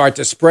to start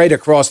to spread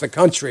across the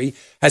country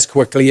as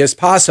quickly as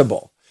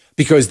possible,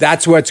 because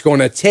that's what it's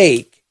going to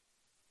take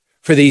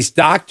for these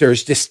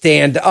doctors to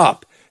stand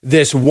up.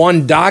 This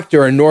one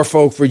doctor in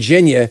Norfolk,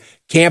 Virginia,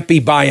 can't be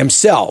by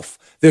himself.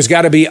 There's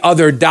got to be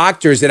other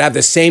doctors that have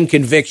the same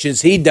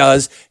convictions he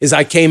does, is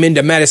I came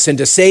into medicine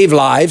to save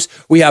lives.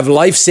 We have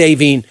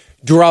life-saving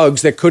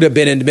drugs that could have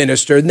been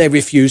administered, and they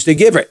refuse to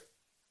give it.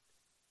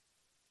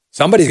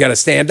 Somebody's got to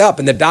stand up,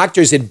 and the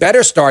doctors had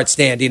better start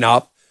standing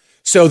up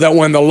so that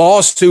when the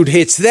lawsuit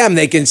hits them,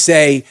 they can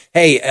say,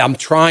 hey, I'm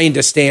trying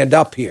to stand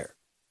up here.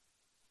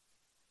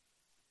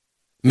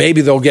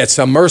 Maybe they'll get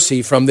some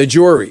mercy from the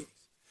jury.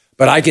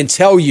 But I can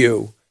tell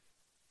you,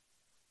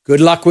 good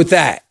luck with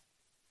that.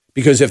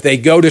 Because if they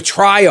go to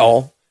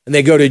trial and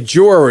they go to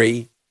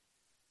jury,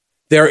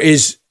 there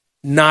is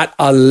not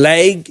a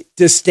leg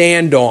to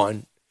stand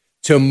on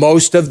to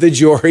most of the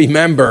jury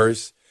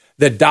members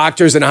that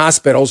doctors and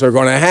hospitals are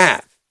going to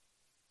have.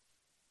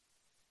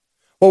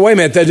 Well, wait a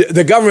minute.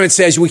 The government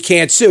says we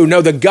can't sue.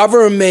 No, the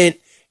government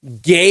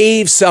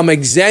gave some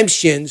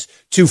exemptions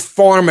to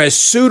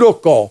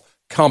pharmaceutical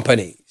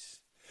companies.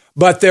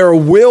 But there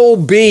will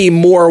be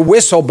more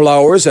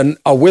whistleblowers, and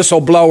a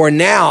whistleblower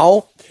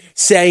now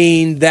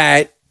saying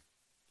that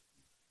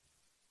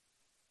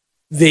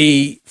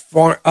the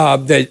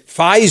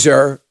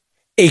Pfizer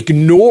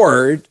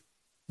ignored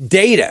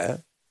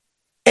data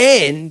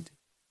and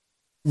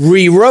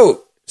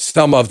rewrote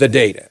some of the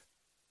data.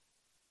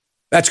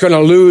 That's going to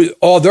lose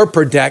all their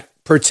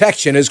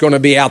protection is going to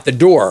be out the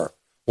door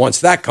once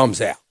that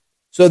comes out.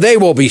 So they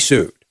will be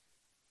sued.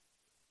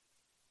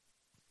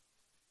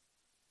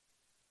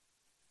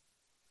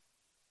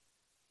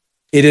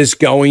 It is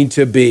going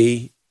to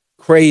be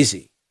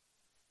crazy.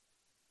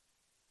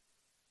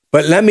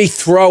 But let me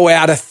throw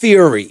out a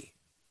theory.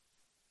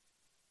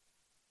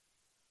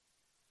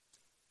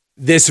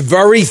 This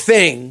very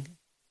thing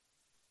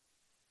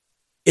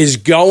is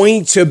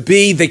going to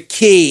be the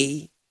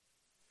key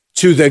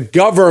to the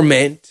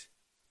government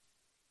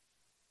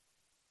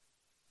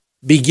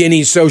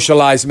beginning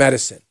socialized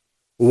medicine.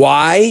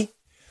 Why?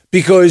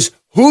 Because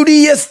who do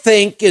you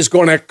think is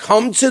going to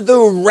come to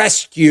the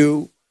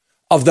rescue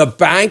of the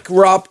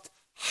bankrupt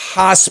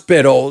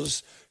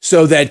hospitals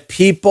so that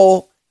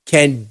people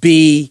can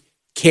be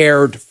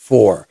cared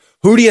for?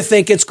 Who do you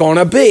think it's going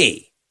to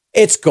be?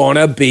 It's going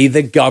to be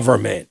the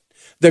government.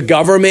 The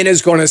government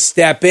is going to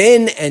step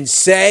in and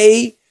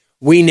say,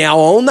 we now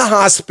own the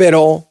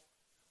hospital.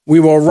 We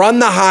will run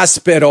the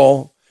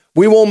hospital.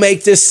 We will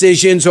make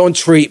decisions on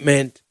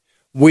treatment.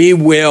 We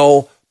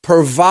will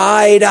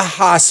provide a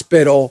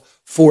hospital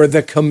for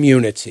the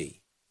community.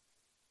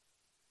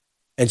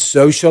 And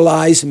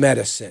socialized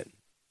medicine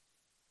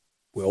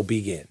will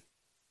begin.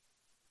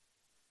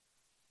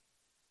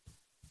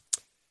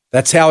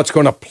 That's how it's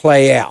going to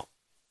play out.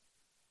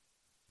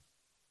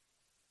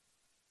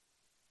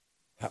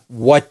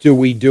 What do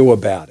we do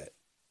about it?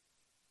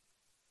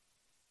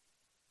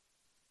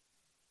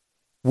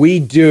 We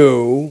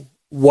do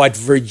what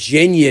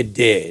Virginia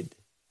did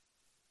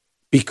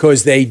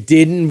because they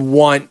didn't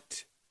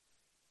want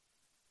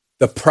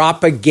the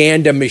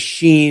propaganda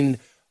machine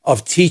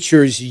of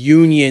teachers'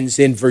 unions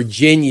in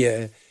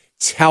Virginia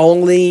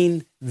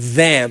telling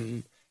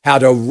them how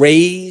to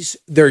raise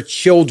their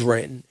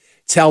children,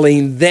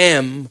 telling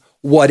them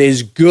what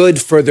is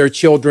good for their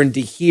children to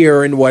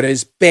hear and what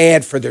is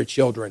bad for their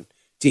children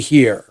to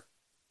hear.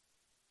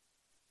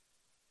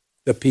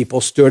 The people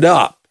stood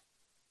up.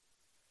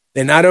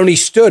 They not only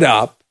stood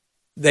up,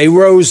 they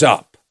rose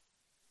up.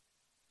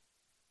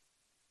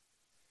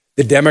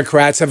 The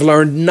Democrats have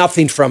learned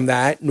nothing from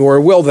that, nor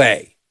will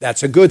they.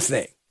 That's a good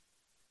thing.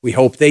 We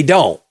hope they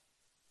don't.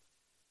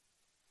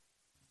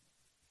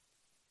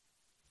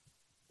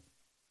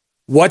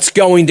 What's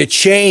going to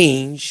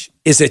change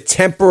is a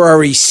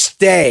temporary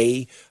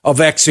stay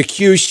of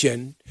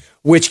execution,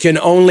 which can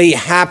only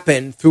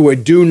happen through a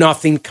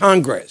do-nothing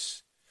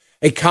Congress,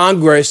 a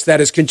Congress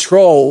that is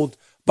controlled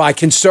by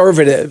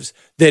conservatives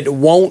that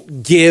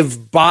won't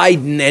give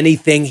Biden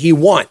anything he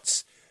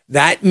wants.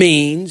 That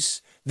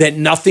means that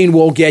nothing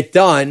will get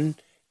done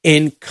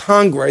in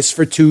Congress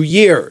for 2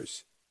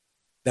 years.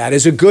 That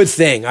is a good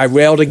thing. I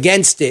railed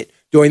against it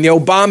during the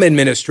Obama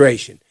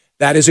administration.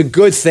 That is a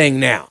good thing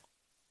now.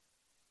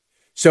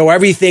 So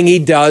everything he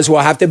does will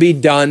have to be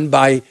done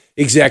by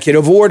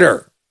executive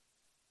order,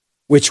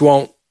 which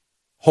won't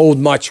hold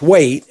much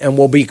weight and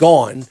will be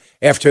gone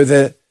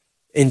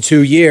in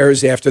 2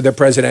 years after the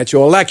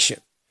presidential election.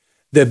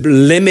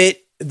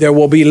 There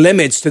will be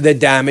limits to the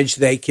damage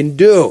they can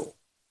do.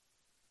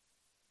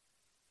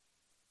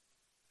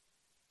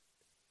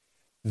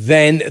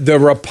 Then the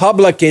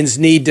Republicans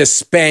need to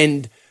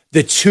spend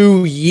the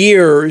 2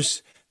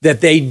 years that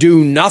they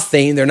do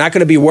nothing. They're not going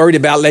to be worried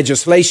about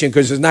legislation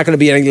because there's not going to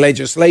be any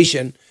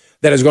legislation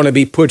that is going to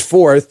be put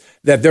forth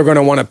that they're going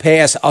to want to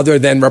pass other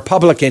than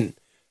Republican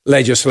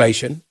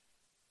legislation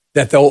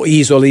that they'll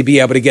easily be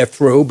able to get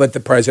through, but the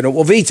president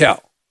will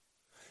veto.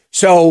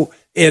 So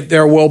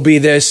there will be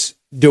this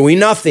doing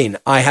nothing.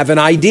 I have an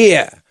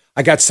idea.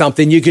 I got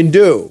something you can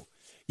do.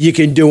 You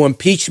can do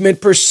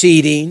impeachment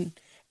proceeding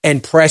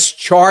and press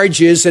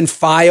charges and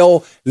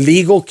file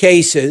legal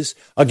cases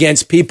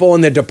against people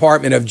in the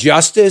Department of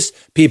Justice,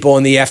 people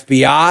in the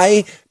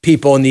FBI,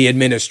 people in the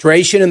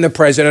administration, and the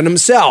president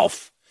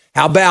himself.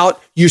 How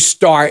about you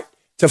start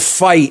to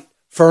fight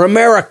for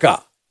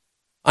America?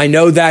 I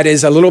know that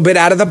is a little bit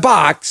out of the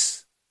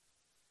box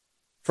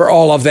for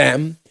all of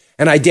them,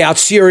 and I doubt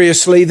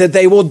seriously that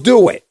they will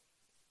do it.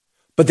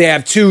 But they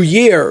have 2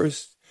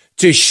 years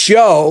to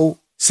show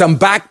some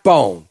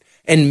backbone.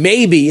 And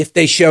maybe if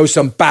they show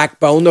some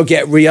backbone, they'll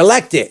get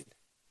reelected.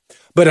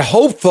 But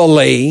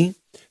hopefully,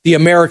 the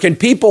American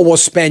people will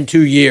spend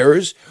 2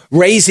 years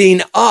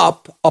raising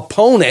up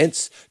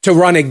opponents to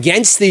run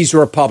against these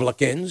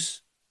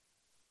Republicans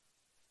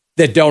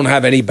that don't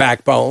have any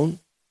backbone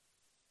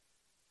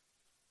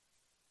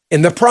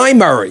in the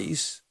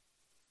primaries,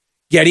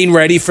 getting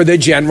ready for the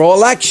general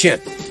election.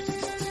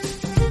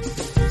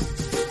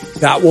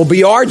 That will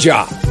be our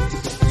job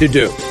to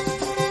do.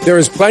 There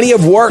is plenty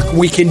of work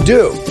we can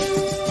do.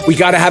 We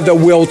got to have the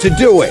will to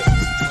do it.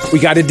 We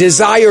got a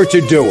desire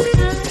to do it.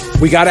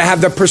 We got to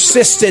have the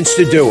persistence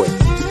to do it,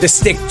 the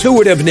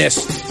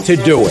stick-to-itiveness to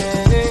do it.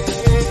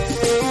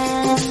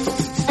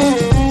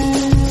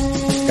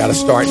 Got to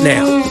start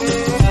now.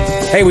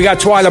 Hey, we got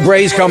Twyla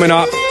Braze coming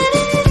up.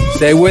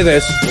 Stay with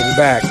us. We'll be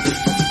back.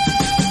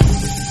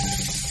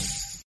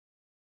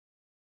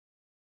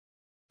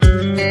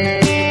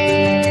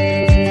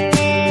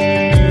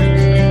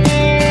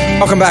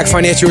 Welcome back,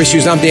 Financial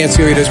Issues. I'm Dan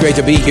Seeley. It's great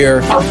to be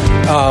here.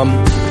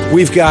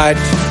 We've got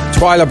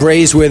Twyla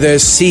Braze with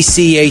us,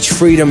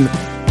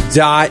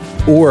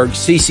 cchfreedom.org,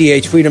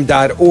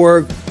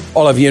 cchfreedom.org.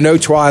 All of you know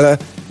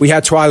Twyla. We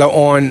had Twyla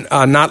on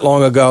not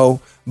long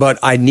ago, but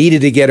I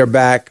needed to get her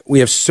back. We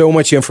have so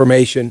much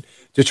information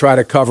to try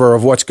to cover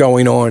of what's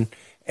going on.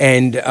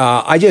 And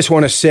I just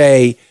want to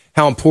say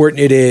how important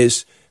it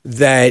is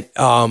that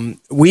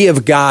we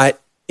have got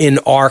in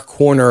our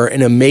corner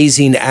an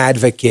amazing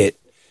advocate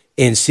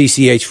in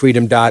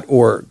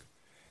cchfreedom.org.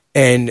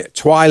 And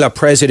Twyla,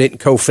 president and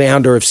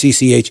co-founder of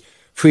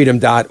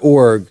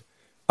cchfreedom.org,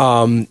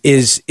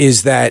 is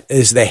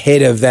the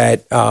head of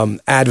that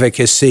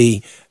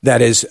advocacy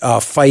that is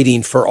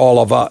fighting for all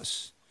of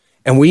us.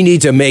 And we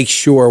need to make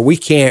sure we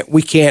can't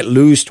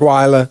lose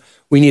Twyla.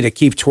 We need to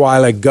keep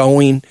Twyla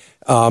going.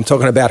 I'm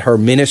talking about her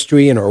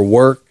ministry and her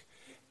work.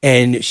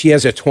 And she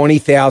has a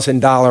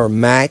 $20,000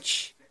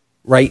 match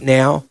right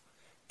now.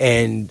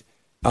 And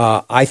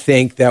I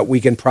think that we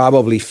can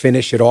probably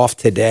finish it off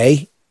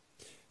today,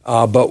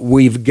 but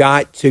we've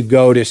got to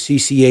go to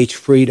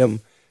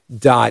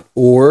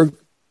cchfreedom.org.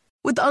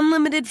 With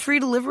unlimited free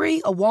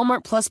delivery, a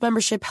Walmart Plus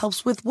membership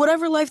helps with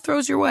whatever life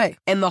throws your way.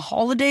 And the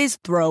holidays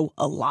throw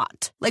a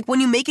lot. Like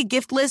when you make a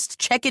gift list,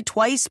 check it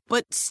twice,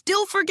 but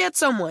still forget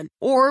someone.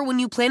 Or when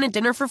you plan a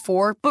dinner for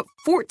 4, but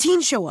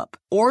 14 show up.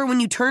 Or when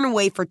you turn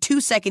away for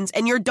 2 seconds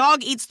and your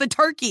dog eats the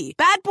turkey.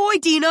 Bad boy,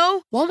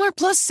 Dino! Walmart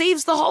Plus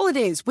saves the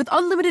holidays with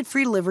unlimited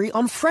free delivery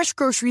on fresh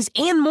groceries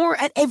and more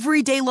at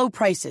everyday low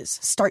prices.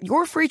 Start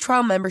your free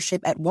trial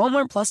membership at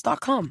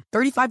walmartplus.com.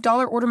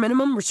 $35 order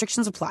minimum.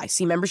 Restrictions apply.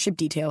 See membership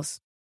details.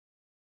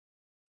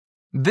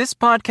 This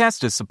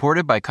podcast is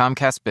supported by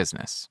Comcast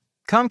Business.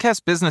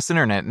 Comcast Business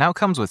Internet now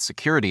comes with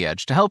Security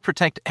Edge to help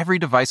protect every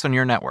device on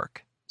your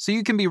network, so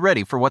you can be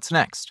ready for what's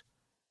next.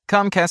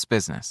 Comcast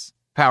Business,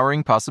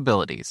 powering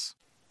possibilities.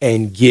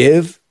 And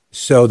give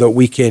so that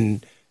we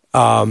can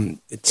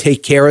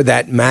take care of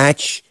that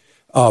match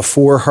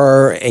for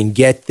her and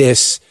get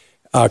this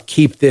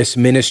keep this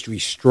ministry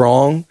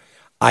strong.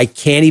 I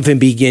can't even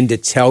begin to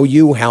tell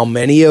you how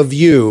many of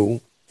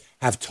you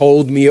have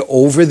told me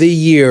over the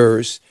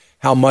years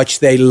how much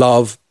they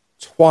love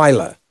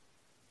Twyla.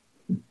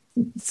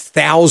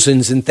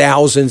 Thousands and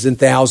thousands and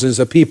thousands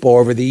of people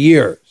over the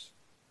years.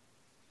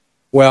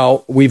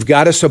 Well, we've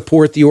got to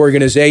support the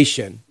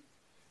organization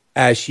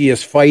as she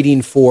is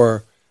fighting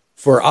for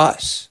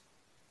us.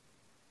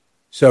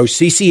 So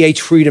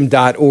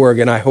cchfreedom.org,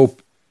 and I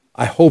hope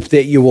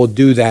that you will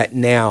do that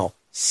now.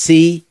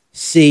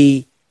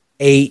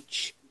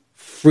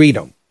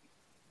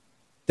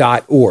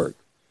 cchfreedom.org.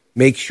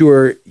 Make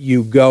sure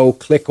you go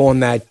click on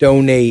that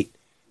donate,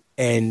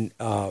 and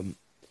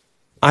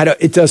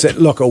it doesn't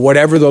look, or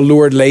whatever the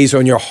Lord lays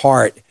on your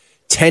heart,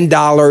 $10,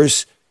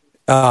 $1,000,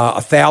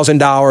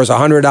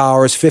 $100,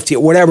 $50,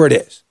 whatever it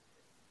is.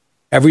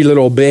 Every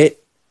little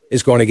bit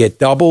is going to get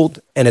doubled,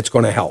 and it's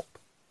going to help.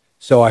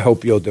 So I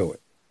hope you'll do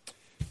it.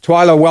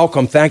 Twyla,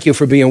 welcome. Thank you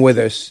for being with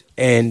us.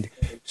 And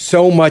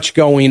so much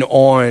going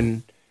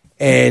on,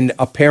 and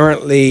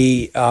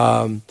apparently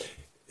Joe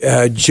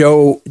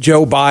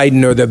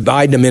Biden, or the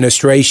Biden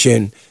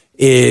administration,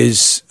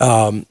 is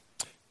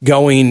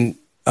going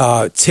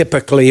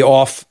typically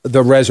off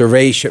the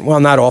reservation. Well,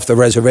 not off the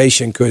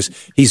reservation, because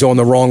he's on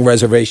the wrong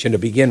reservation to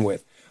begin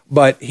with.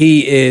 But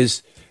he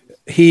is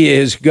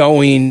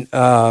going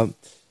on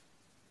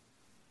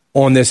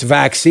this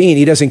vaccine.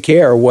 He doesn't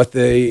care what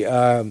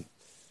the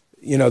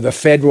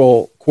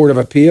Federal Court of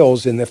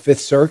Appeals in the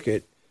Fifth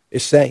Circuit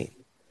is saying.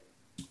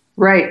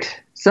 Right.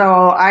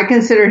 So I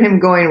consider him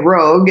going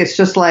rogue. It's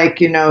just like,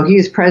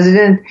 he's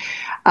president,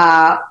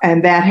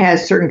 and that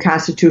has certain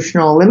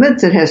constitutional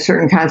limits. It has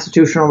certain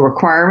constitutional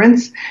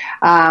requirements.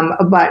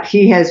 But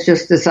he has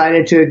just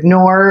decided to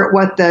ignore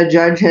what the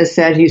judge has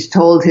said. He's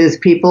told his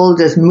people,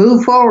 just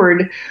move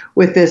forward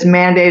with this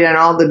mandate on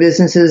all the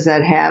businesses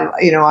that have,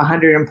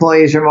 100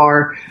 employees or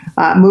more.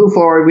 Move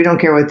forward. We don't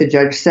care what the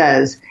judge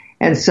says.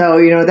 And so,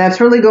 that's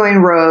really going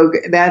rogue.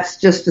 That's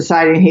just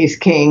deciding he's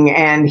king,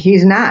 and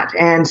he's not.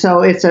 And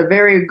so it's a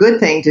very good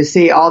thing to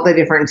see all the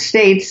different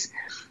states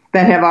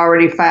that have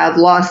already filed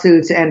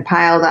lawsuits and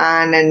piled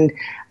on, and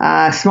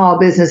small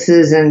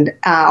businesses and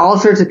all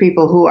sorts of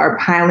people who are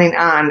piling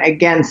on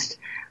against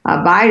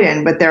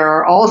Biden. But there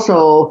are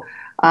also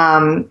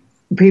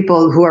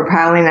people who are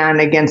piling on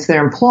against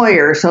their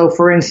employer. So,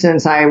 for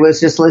instance, I was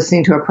just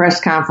listening to a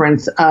press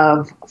conference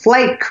of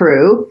flight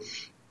crew.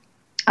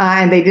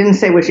 And they didn't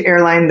say which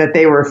airline that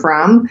they were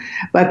from,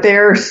 but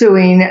they're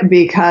suing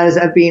because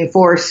of being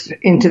forced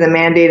into the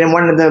mandate. And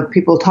one of the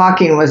people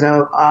talking was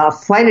a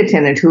flight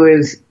attendant who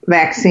is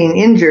vaccine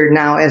injured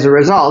now as a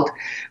result.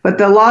 But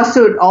the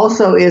lawsuit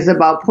also is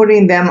about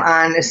putting them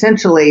on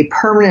essentially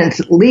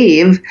permanent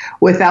leave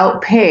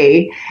without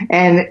pay,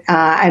 and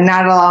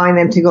not allowing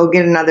them to go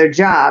get another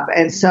job.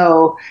 And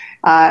so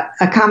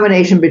a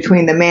combination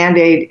between the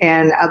mandate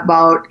and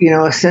about,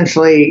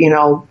 essentially,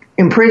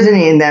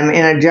 imprisoning them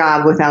in a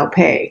job without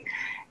pay.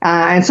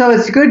 And so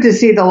it's good to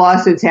see the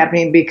lawsuits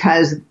happening,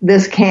 because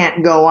this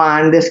can't go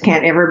on. This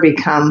can't ever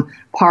become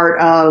part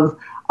of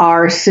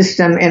our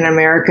system in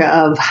America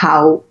of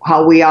how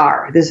we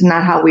are. This is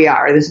not how we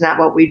are. This is not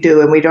what we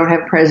do. And we don't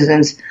have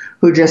presidents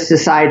who just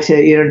decide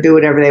to, do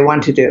whatever they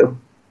want to do.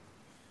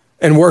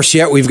 And worse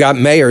yet, we've got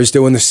mayors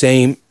doing the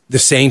same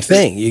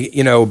thing.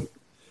 De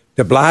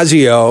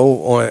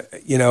Blasio,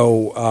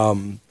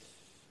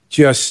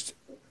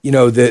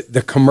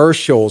 the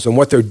commercials and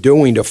what they're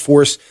doing to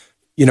force,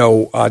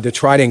 to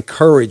try to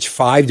encourage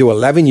 5 to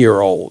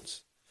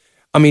 11-year-olds.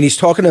 I mean, he's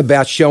talking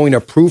about showing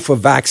a proof of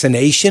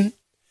vaccination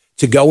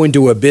to go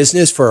into a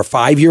business for a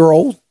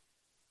 5-year-old.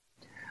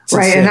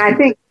 Right. And I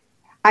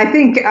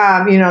think,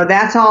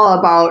 that's all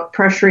about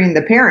pressuring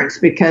the parents,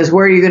 because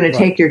where are you going to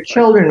take your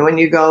children when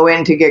you go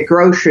in to get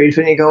groceries,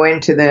 when you go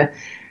into the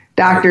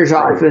doctor's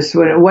office,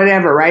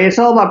 whatever, right? It's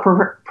all about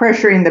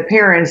pressuring the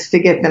parents to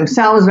get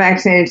themselves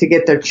vaccinated, to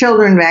get their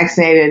children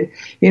vaccinated.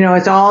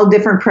 It's all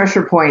different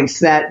pressure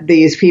points that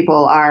these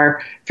people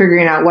are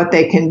figuring out what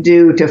they can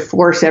do to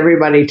force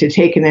everybody to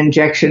take an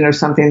injection of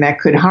something that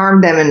could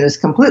harm them, and is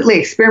completely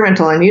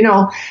experimental. And,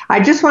 I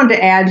just wanted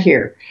to add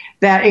here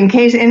that in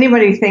case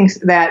anybody thinks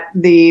that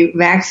the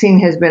vaccine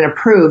has been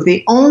approved,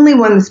 the only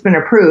one that's been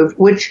approved,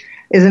 which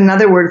is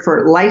another word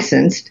for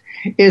licensed,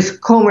 is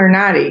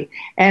Comirnaty.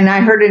 And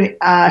I heard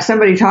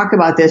somebody talk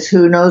about this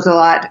who knows a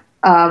lot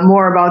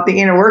more about the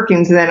inner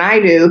workings than I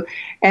do.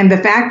 And the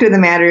fact of the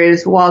matter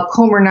is, while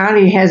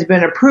Comirnaty has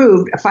been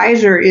approved,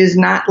 Pfizer is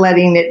not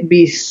letting it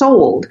be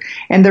sold.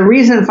 And the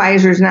reason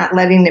Pfizer is not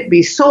letting it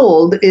be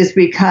sold is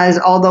because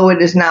although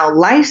it is now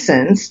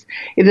licensed,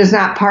 it is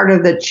not part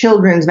of the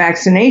children's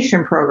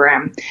vaccination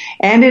program.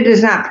 And it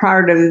is not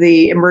part of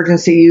the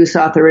emergency use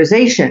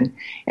authorization.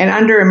 And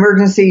under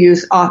emergency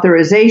use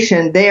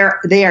authorization, they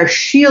are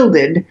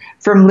shielded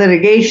from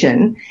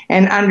litigation.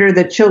 And under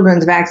the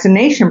children's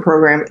vaccination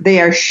program, they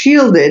are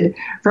shielded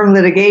from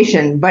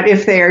litigation. But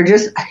if they are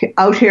just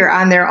out here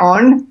on their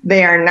own.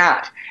 They are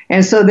not.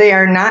 And so they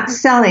are not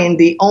selling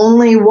the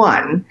only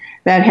one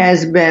that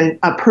has been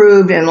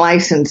approved and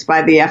licensed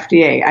by the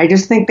FDA. I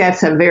just think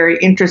that's a very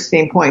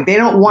interesting point. They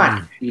don't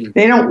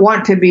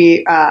want to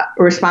be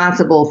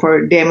responsible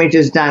for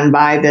damages done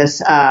by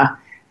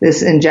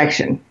this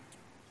injection.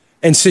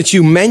 And since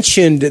you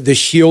mentioned the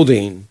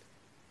shielding,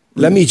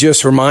 let me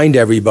just remind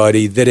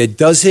everybody that it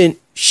doesn't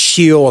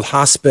shield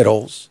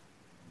hospitals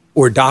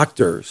or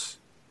doctors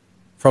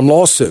from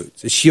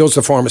lawsuits. It shields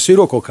the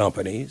pharmaceutical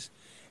companies.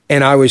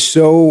 And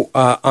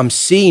I'm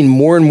seeing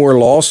more and more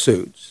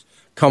lawsuits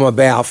come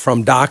about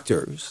from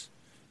doctors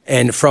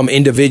and from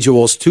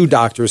individuals to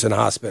doctors and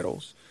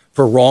hospitals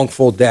for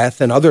wrongful death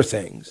and other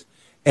things.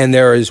 And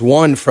there is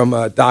one from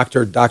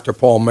Dr.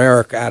 Paul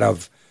Merrick out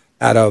of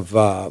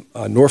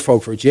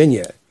Norfolk,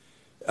 Virginia,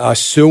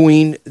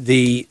 suing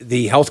the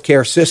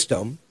healthcare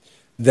system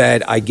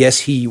that I guess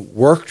he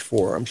worked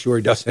for. I'm sure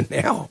he doesn't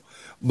now,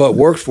 but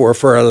worked for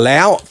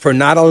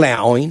not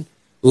allowing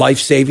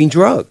life-saving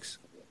drugs.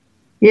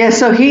 Yeah,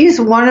 so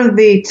he's one of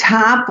the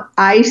top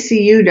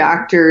ICU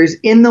doctors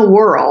in the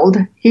world.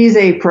 He's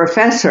a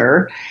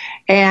professor,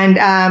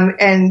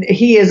 and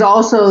he is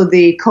also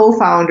the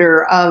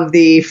co-founder of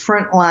the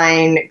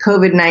Frontline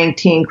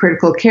COVID-19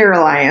 Critical Care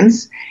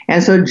Alliance.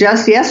 And so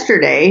just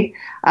yesterday,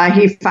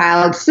 he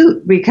filed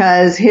suit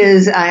because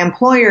his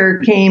employer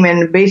came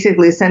and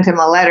basically sent him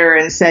a letter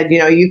and said,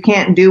 you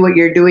can't do what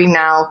you're doing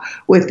now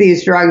with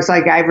these drugs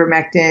like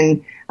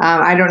ivermectin.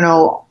 I don't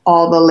know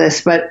all the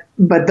lists, but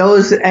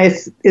those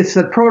it's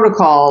the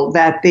protocol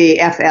that the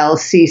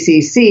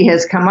FLCCC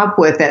has come up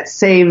with that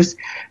saves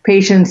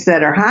patients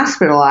that are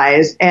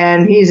hospitalized,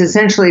 and he's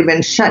essentially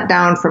been shut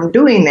down from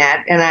doing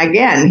that. And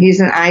again, he's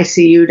an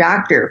ICU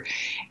doctor,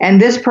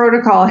 and this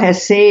protocol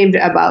has saved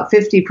about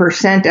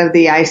 50% of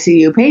the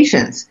ICU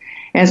patients.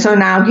 And so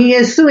now he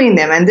is suing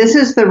them, and this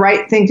is the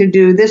right thing to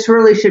do. This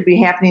really should be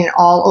happening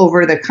all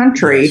over the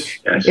country,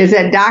 yes. Is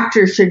that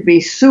doctors should be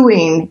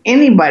suing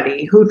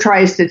anybody who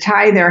tries to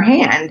tie their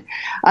hand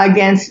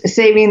against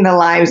saving the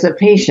lives of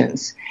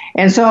patients.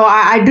 And so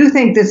I do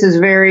think this is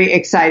very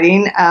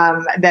exciting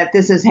that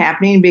this is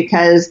happening,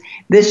 because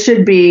this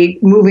should be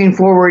moving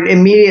forward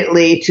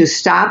immediately to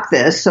stop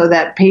this so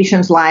that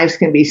patients' lives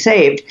can be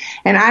saved.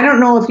 And I don't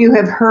know if you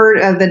have heard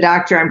of the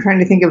doctor, I'm trying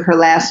to think of her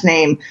last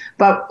name,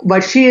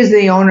 but she is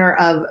the owner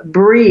of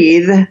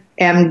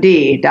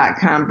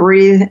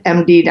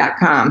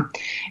breathemd.com.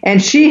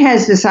 And she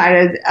has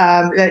decided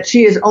that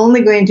she is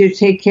only going to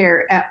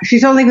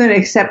she's only going to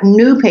accept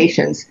new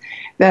patients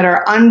that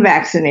are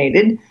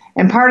unvaccinated.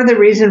 And part of the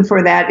reason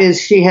for that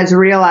is she has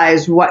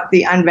realized what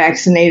the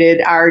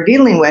unvaccinated are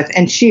dealing with.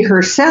 And she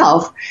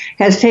herself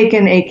has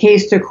taken a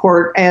case to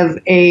court of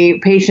a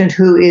patient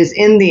who is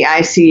in the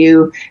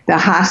ICU. The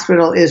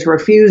hospital is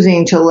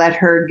refusing to let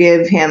her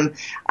give him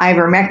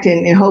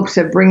ivermectin in hopes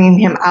of bringing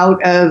him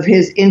out of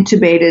his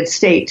intubated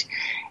state.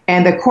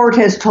 And the court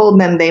has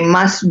told them they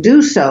must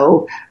do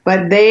so,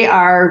 but they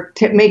are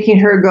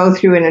making her go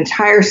through an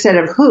entire set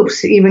of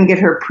hoops to even get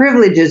her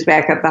privileges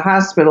back at the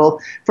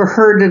hospital for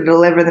her to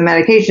deliver the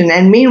medication.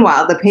 And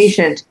meanwhile, the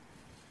patient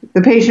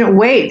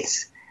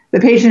waits, the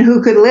patient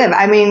who could live.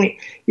 I mean,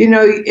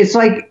 it's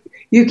like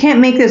you can't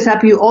make this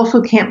up. You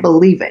also can't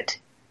believe it.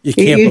 You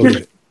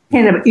can't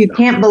You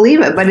can't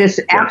believe it, but it's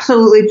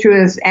absolutely true.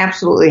 And it's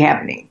absolutely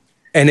happening.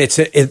 And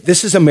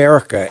this is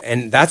America.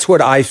 And that's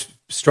what I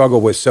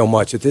struggle with so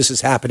much, that this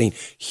is happening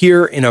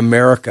here in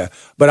America.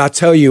 But I'll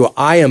tell you,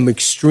 I am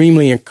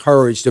extremely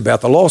encouraged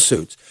about the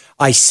lawsuits.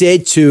 I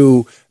said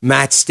to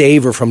Matt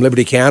Staver from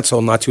Liberty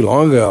Counsel not too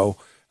long ago,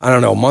 I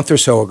don't know, a month or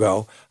so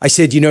ago, I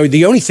said,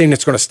 the only thing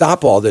that's going to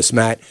stop all this,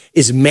 Matt,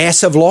 is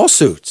massive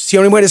lawsuits. It's the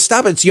only way to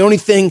stop it. It's the only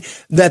thing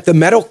that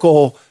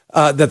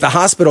the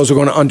hospitals are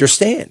going to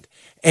understand.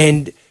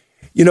 And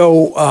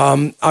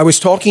I was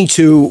talking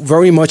to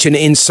very much an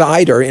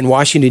insider in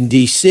Washington,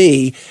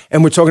 D.C.,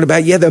 and we're talking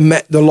about,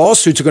 the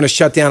lawsuits are going to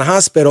shut down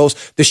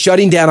hospitals. The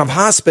shutting down of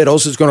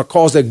hospitals is going to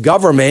cause the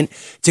government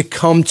to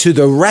come to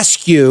the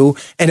rescue,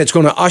 and it's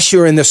going to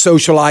usher in the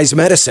socialized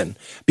medicine,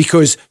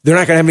 because they're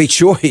not going to have any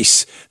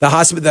choice.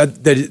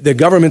 The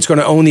government's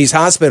going to own these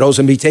hospitals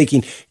and be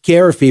taking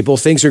care of people.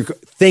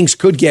 Things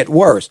could get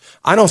worse.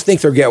 I don't think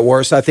they'll get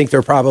worse. I think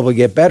they'll probably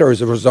get better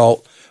as a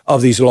result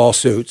of these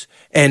lawsuits.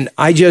 And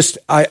I just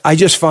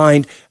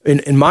find,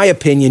 in my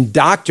opinion,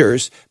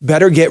 doctors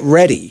better get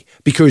ready,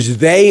 because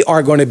they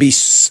are going to be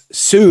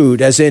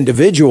sued as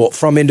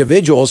from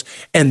individuals,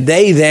 and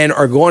they then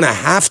are going to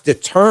have to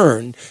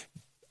turn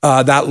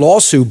that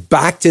lawsuit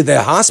back to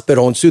the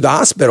hospital and sue the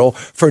hospital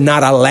for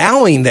not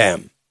allowing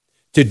them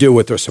to do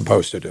what they're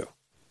supposed to do.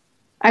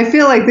 I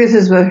feel like this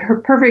is a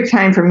perfect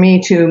time for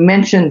me to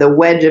mention the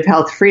wedge of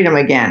health freedom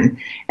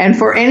again. And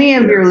for any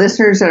of your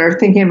listeners that are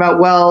thinking about,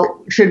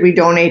 well, should we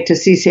donate to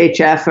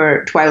CCHF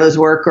or Twyla's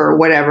work or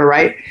whatever,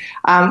 right?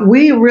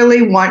 We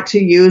really want to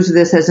use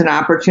this as an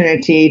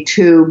opportunity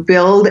to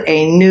build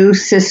a new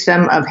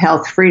system of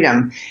health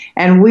freedom.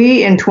 And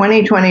we in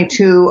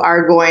 2022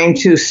 are going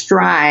to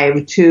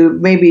strive to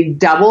maybe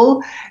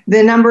double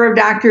the number of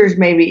doctors,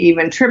 maybe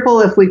even triple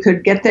if we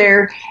could get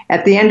there.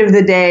 At the end of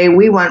the day,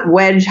 we want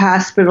wedge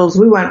hospitals,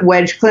 we want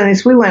wedge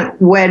clinics, we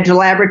want wedge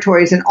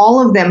laboratories, and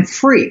all of them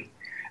free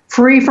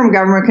from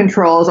government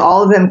controls,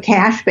 all of them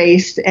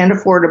cash-based and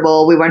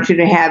affordable. We want you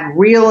to have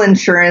real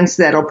insurance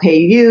that'll pay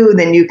you,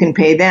 then you can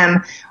pay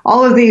them.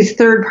 All of these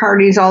third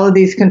parties, all of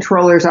these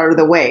controllers out of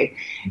the way.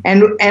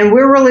 And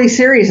we're really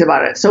serious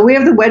about it. So we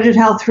have the Wedge of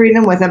Health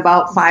Freedom with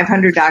about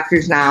 500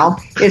 doctors now.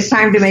 It's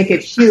time to make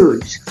it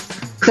huge.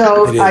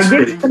 So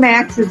Give to the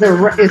Max is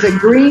a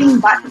green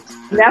button.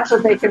 And that's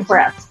what they can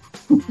press.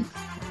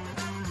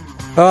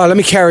 Let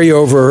me carry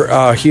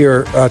over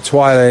here,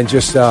 Twyla, and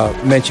just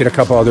mention a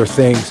couple other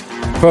things.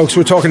 Folks,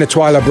 we're talking to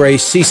Twyla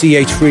Brace,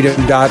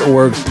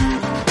 cchfreedom.org.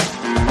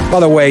 By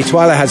the way,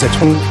 Twyla has a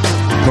twin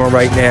on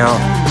right now.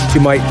 She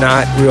might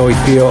not really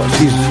feel,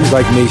 she's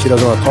like me, she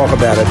doesn't want to talk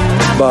about it,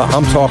 but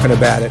I'm talking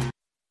about it.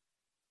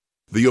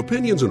 The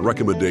opinions and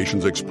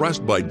recommendations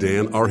expressed by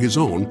Dan are his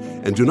own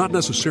and do not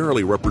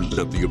necessarily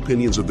represent the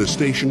opinions of this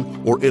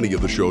station or any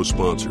of the show's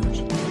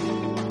sponsors.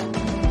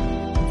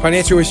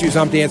 Financial Issues,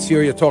 I'm Dan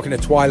Celia, talking to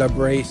Twyla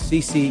Brace,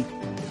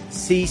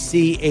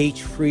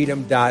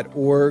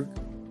 cchfreedom.org,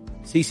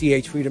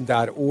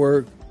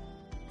 cchfreedom.org,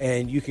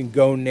 and you can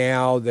go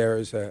now.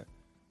 There's a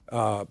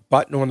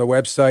button on the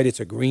website. It's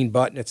a green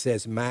button. It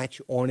says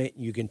match on it.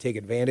 You can take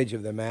advantage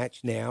of the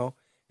match now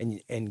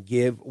and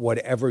give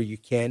whatever you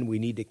can. We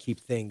need to keep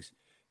things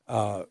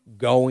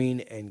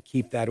going and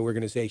keep that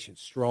organization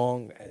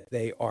strong.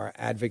 They are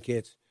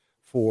advocates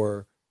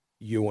for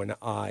you and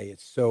I.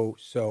 It's so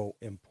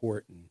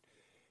important.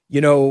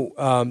 You know,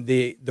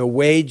 the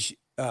wage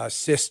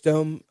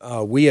system,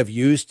 we have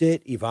used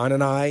it. Yvonne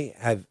and I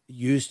have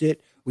used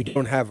it. We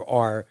don't have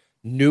our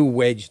new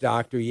wage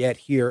doctor yet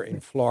here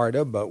in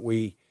Florida, but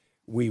we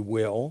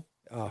will.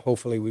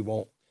 Hopefully we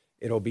won't.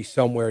 It'll be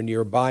somewhere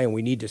nearby, and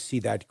we need to see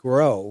that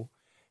grow.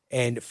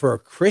 And for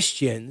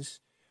Christians,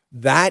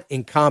 that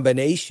in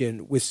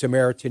combination with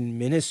Samaritan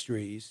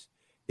Ministries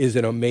is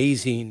an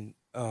amazing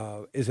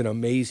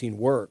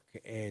work.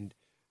 And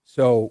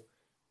so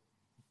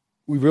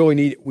we really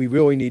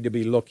need to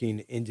be looking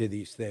into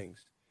these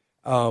things.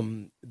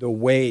 The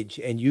wage,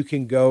 and you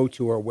can go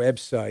to our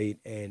website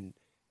and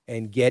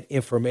get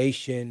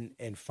information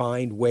and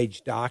find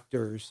wage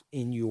doctors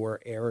in your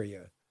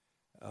area,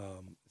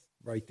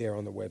 right there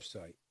on the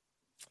website.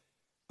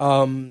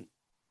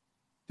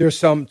 There's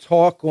some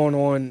talk going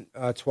on,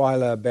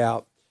 Twyla,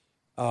 about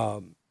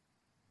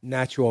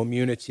natural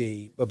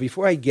immunity. But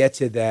before I get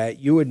to that,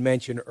 you had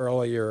mentioned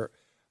earlier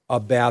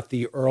about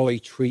the early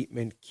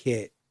treatment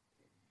kit.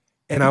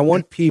 And I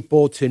want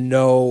people to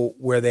know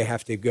where they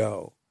have to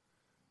go.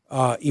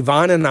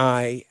 Yvonne and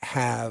I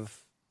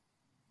have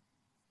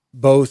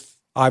both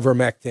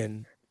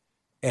ivermectin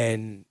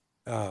and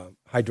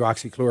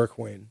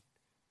hydroxychloroquine.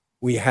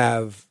 We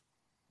have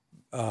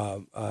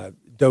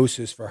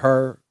doses for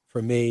her,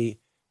 for me,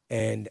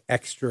 and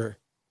extra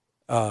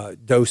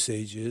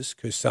dosages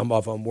because some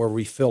of them were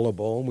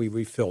refillable and we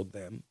refilled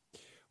them.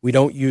 We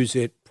don't use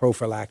it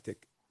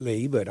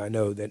prophylactically, but I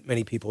know that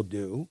many people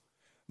do.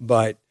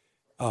 But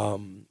I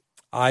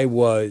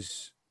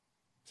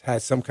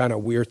had some kind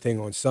of weird thing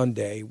on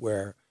Sunday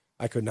where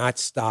I could not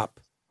stop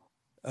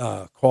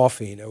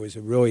coughing. It was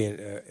really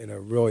in a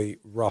really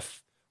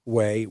rough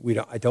way.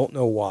 I don't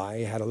know why.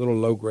 I had a little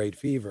low grade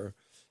fever,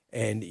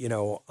 and you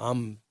know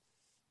I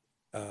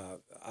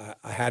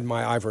had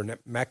my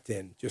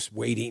ivermectin just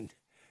waiting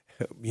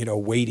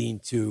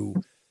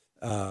to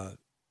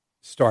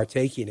start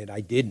taking it.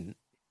 I didn't,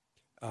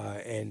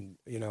 and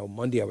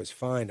Monday I was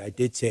fine. I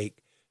did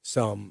take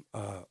some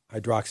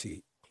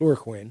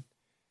hydroxychloroquine,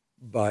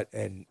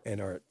 and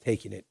are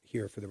taking it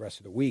here for the rest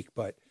of the week.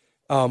 But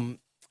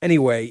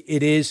anyway,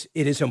 it is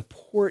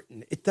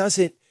important.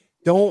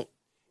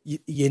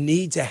 You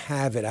need to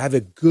have it. I have a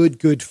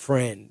good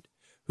friend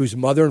whose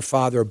mother and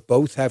father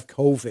both have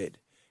COVID,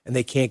 and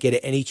they can't get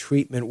any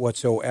treatment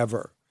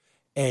whatsoever.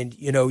 And,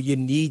 you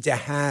need to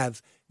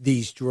have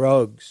these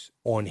drugs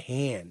on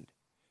hand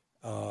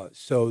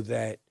so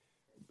that,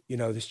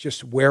 it's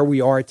just where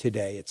we are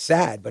today. It's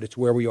sad, but it's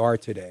where we are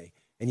today.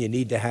 And you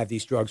need to have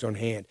these drugs on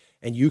hand.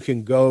 And you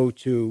can go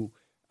to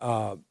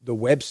the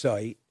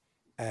website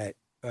at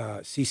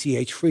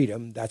CCH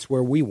Freedom. That's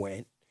where we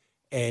went.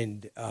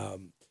 And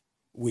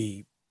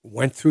we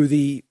went through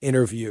the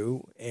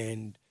interview,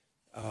 and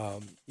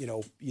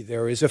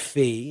there is a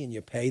fee, and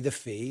you pay the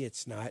fee.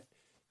 It's not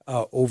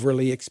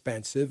overly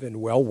expensive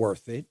and well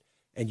worth it.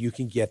 And you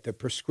can get the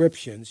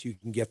prescriptions, you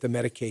can get the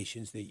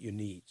medications that you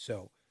need.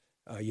 So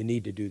you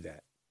need to do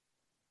that.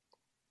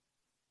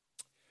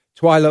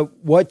 Twyla,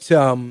 what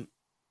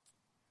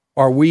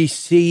are we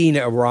seeing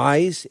a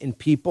rise in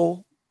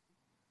people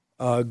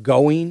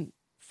going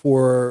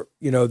for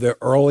the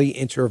early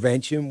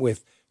intervention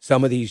with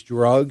some of these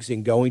drugs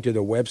and going to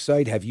the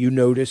website? Have you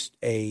noticed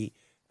an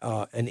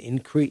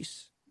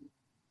increase?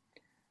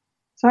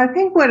 So I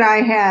think what I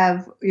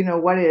have,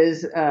 what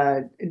is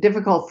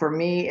difficult for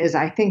me is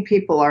I think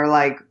people are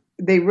like,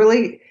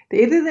 either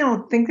they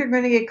don't think they're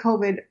going to get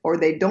COVID or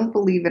they don't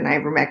believe in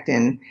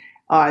ivermectin.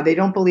 They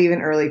don't believe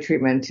in early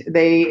treatment.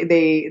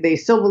 They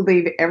still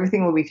believe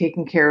everything will be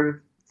taken care of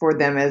for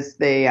them as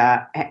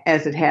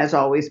it has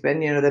always been,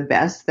 the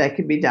best that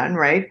could be done,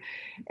 right?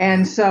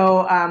 And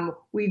so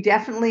we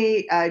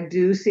definitely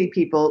do see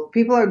people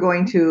are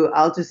going to,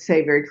 I'll just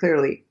say very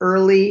clearly,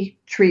 early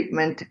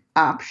treatment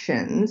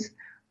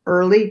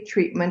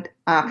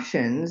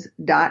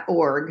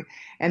earlytreatmentoptions.org.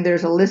 And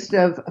there's a list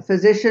of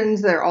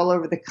physicians that are all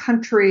over the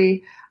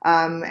country.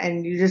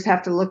 And you just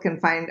have to look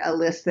and find a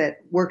list that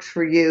works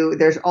for you.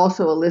 There's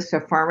also a list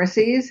of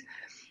pharmacies.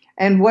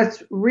 And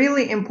what's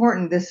really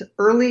important, this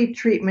early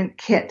treatment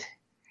kit,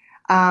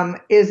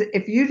 is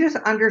if you just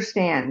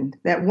understand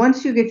that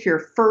once you get your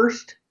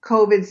first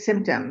COVID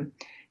symptom,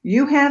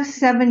 you have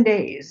 7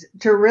 days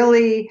to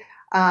really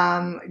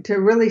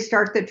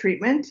start the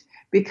treatment,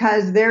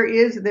 because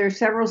there's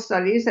several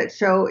studies that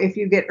show if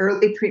you get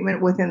early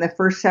treatment within the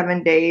first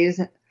 7 days,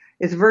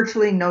 it's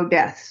virtually no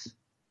deaths.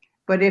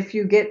 But if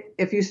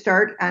you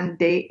start on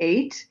day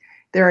 8,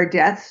 there are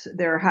deaths,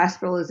 there are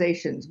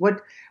hospitalizations.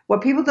 What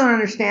people don't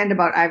understand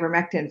about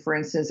ivermectin, for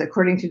instance,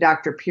 according to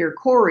Dr. Pierre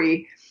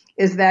Kory,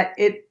 is that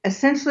it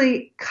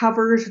essentially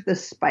covers the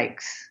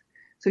spikes.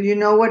 So you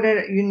know what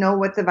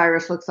the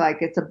virus looks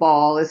like. It's a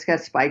ball. It's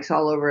got spikes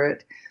all over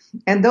it.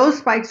 And those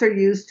spikes are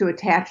used to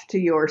attach to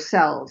your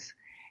cells.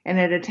 And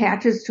it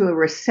attaches to a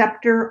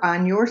receptor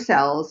on your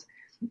cells.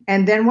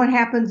 And then what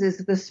happens is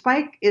the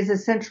spike is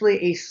essentially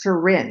a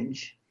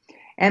syringe.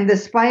 And the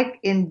spike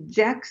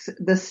injects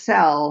the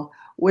cell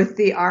with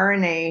the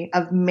RNA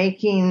of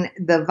making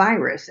the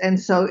virus. And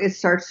so it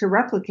starts to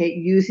replicate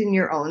using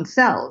your own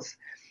cells.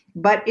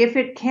 But if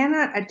it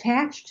cannot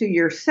attach to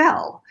your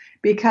cell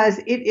because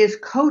it is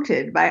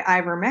coated by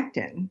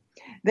ivermectin,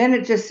 then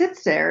it just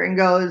sits there and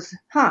goes,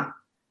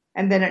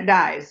 and then it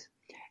dies.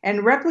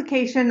 And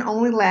replication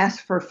only lasts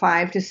for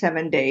 5 to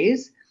 7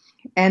 days,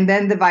 and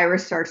then the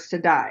virus starts to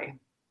die.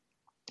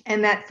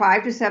 And that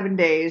 5 to 7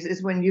 days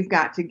is when you've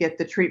got to get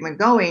the treatment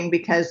going,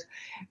 because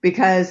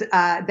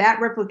that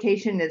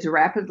replication is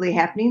rapidly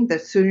happening. The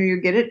sooner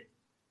you get it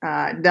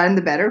done,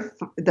 the better.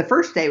 The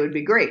first day would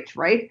be great,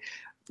 right?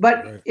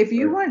 But if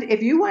you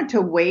want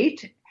to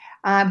wait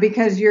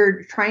because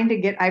you're trying to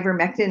get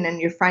ivermectin and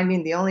you're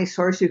finding the only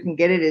source you can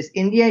get it is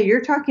India,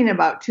 you're talking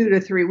about 2 to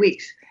 3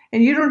 weeks,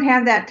 and you don't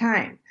have that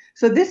time.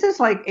 So this is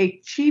like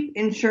a cheap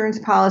insurance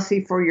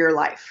policy for your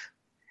life.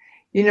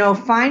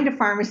 Find a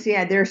pharmacy.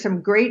 There are some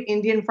great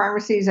Indian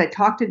pharmacies. I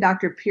talked to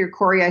Dr. Pierre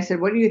Kory. I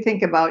said, what do you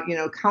think about,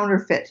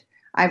 counterfeit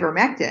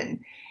ivermectin?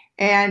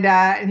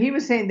 And he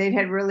was saying they'd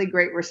had really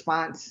great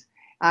response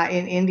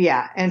in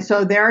India. And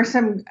so there's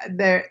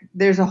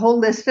a whole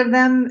list of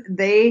them.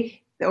 The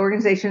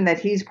organization that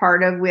he's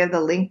part of, we have the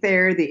link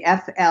there, the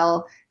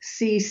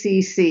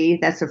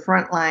FLCCC, that's the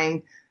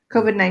Frontline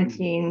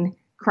COVID-19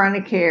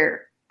 Chronic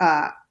Care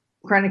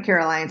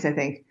Alliance, I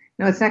think.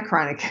 No, it's not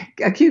chronic,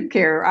 acute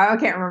care. I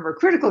can't remember.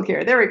 Critical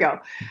care. There we go.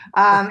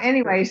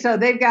 Anyway, so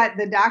they've got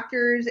the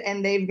doctors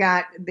and they've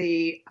got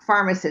the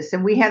pharmacists,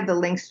 and we have the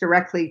links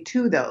directly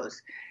to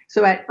those.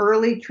 So at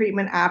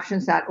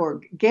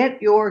earlytreatmentoptions.org,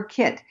 get your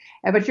kit.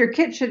 But your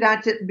kit should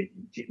not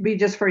be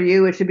just for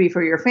you. It should be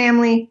for your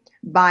family.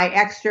 Buy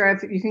extra.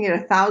 If you can get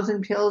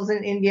 1,000 pills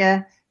in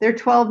India, they're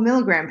 12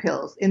 milligram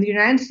pills. In the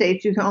United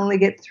States, you can only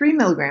get 3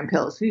 milligram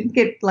pills. So you can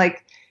get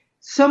like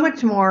so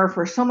much more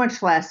for so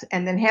much less,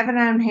 and then have it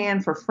on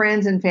hand for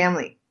friends and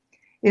family.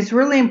 It's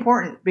really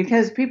important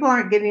because people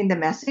aren't getting the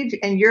message,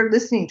 and you're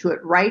listening to it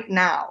right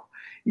now.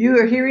 You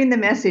are hearing the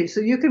message,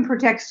 so you can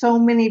protect so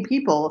many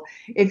people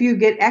if you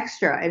get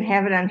extra and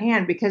have it on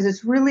hand, because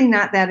it's really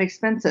not that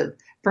expensive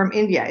from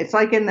India. It's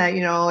like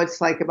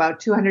it's like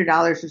about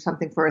 $200 or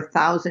something for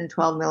 1,000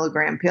 12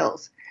 milligram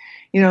pills.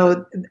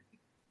 In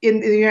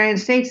the United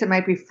States, it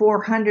might be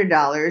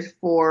 $400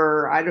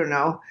 for,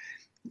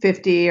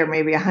 50 or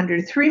maybe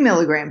 103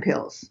 milligram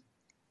pills.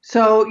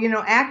 So,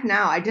 act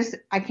now. I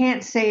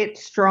can't say it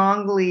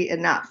strongly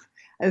enough.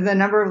 The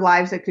number of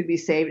lives that could be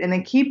saved, and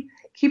then keep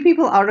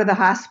people out of the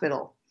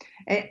hospital.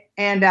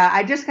 And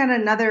I just got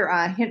another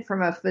hint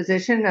from a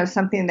physician of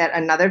something that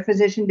another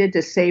physician did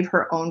to save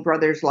her own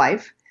brother's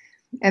life.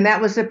 And that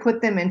was to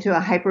put them into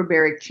a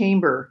hyperbaric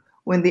chamber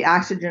when the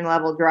oxygen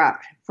level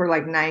dropped for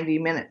like 90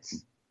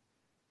 minutes.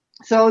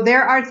 So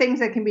there are things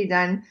that can be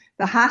done.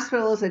 The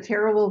hospital is a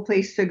terrible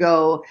place to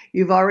go.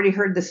 You've already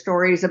heard the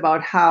stories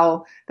about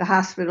how the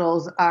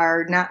hospitals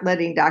are not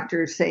letting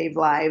doctors save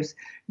lives.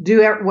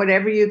 Do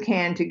whatever you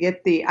can to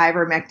get the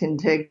ivermectin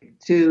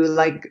to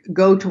like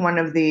go to one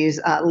of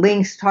these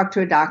links, talk to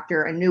a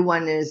doctor. A new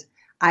one is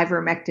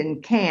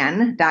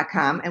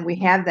ivermectincan.com, and we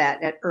have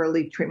that at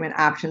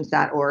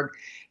earlytreatmentoptions.org.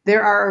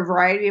 There are a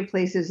variety of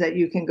places that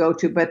you can go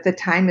to, but the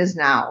time is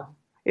now.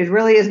 It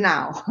really is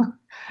now.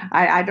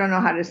 I don't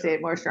know how to say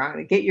it more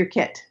strongly. Get your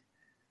kit.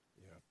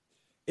 Yeah.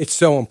 It's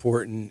so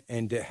important,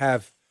 and to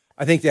have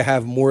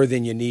more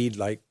than you need,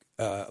 like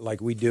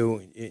we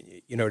do,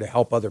 to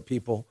help other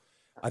people.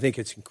 I think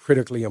it's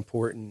critically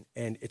important,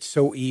 and it's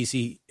so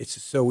easy.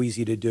 It's so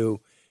easy to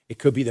do. It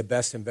could be the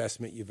best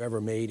investment you've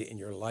ever made in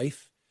your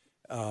life,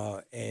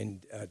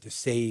 and to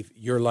save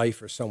your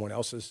life or someone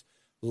else's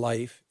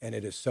life, and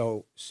it is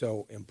so,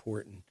 so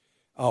important.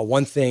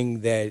 One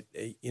thing that,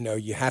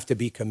 you have to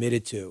be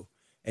committed to,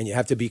 and you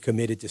have to be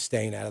committed to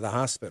staying out of the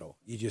hospital.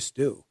 You just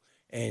do.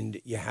 And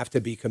you have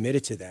to be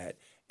committed to that.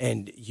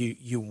 And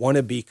you want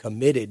to be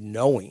committed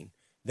knowing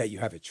that you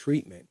have a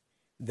treatment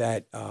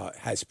that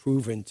has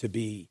proven to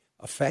be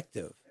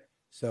effective.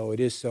 So it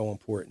is so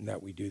important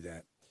that we do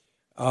that.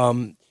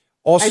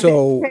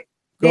 Also,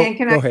 Dan,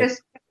 can I ahead.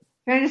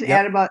 just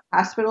add about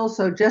hospitals?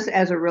 So just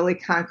as a really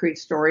concrete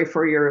story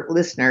for your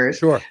listeners.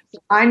 Sure.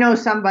 I know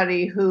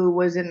somebody who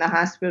was in the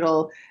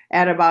hospital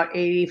at about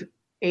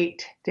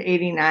 88 to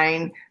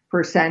 89%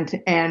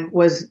 and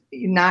was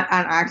not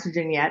on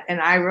oxygen yet.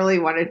 And I really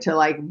wanted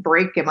to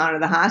break him out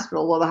of the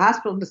hospital. Well, the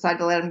hospital decided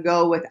to let him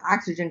go with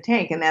oxygen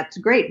tank. And that's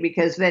great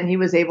because then he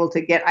was able to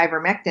get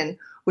ivermectin,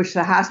 which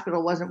the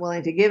hospital wasn't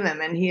willing to give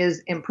him. And he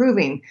is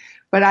improving.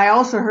 But I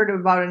also heard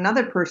about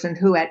another person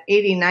who at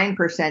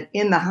 89%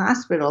 in the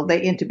hospital,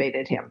 they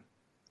intubated him.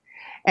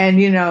 And,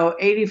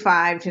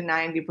 85 to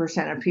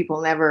 90% of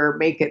people never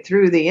make it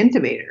through the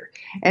intubator.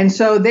 And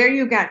so there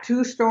you've got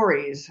two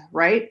stories,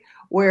 right?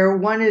 Where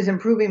one is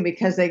improving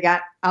because they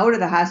got out of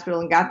the hospital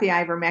and got the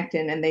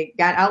ivermectin and they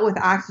got out with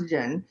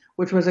oxygen,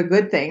 which was a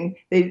good thing.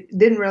 They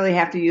didn't really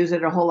have to use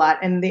it a whole lot.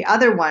 And the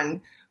other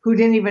one who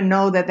didn't even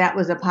know that that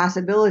was a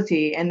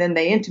possibility, and then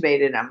they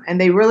intubated him. And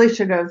they really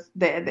should have,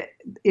 they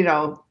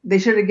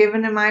should have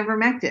given him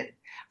ivermectin.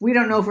 We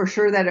don't know for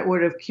sure that it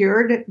would have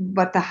cured,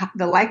 but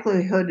the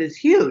likelihood is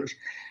huge.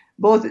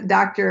 Both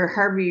Dr.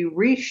 Harvey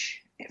Risch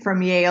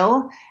from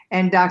Yale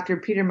and Dr.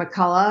 Peter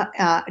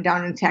McCullough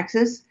down in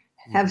Texas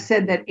have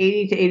said that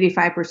 80 to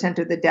 85%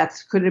 of the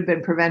deaths could have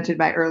been prevented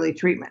by early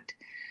treatment.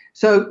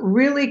 So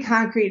really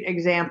concrete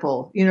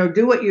example,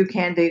 do what you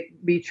can to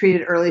be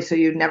treated early so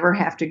you never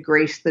have to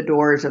grace the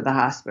doors of the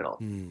hospital.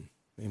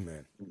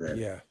 Amen.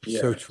 Yeah,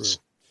 so true.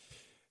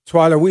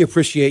 Twyla, we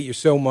appreciate you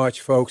so much,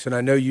 folks, and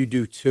I know you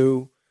do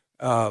too.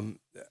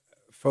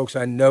 Folks,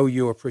 I know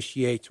you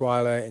appreciate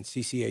Twyla and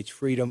CCH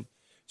Freedom.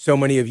 So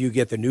many of you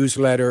get the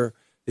newsletter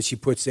that she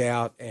puts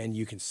out, and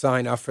you can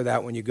sign up for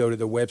that when you go to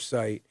the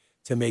website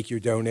to make your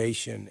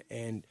donation.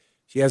 And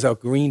she has a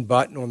green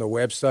button on the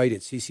website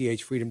at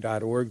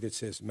cchfreedom.org that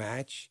says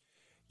match.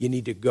 You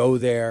need to go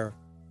there.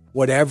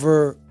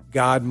 Whatever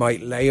God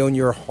might lay on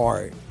your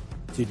heart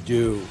to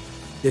do,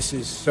 this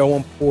is so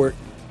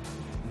important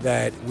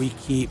that we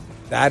keep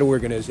that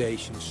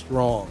organization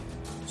strong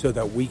so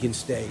that we can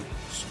stay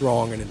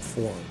strong and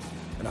informed.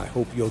 And I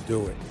hope you'll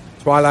do it.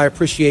 Twyla, I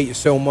appreciate you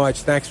so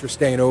much. Thanks for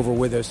staying over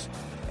with us.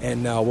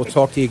 And we'll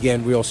talk to you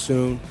again real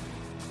soon.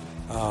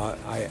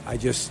 I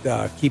just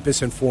keep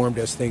us informed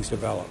as things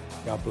develop.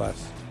 God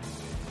bless.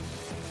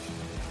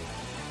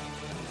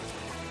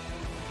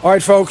 All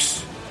right,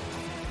 folks.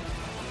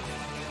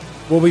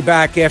 We'll be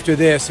back after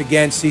this.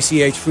 Again,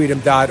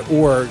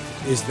 cchfreedom.org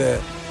is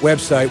the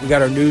website. We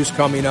got our news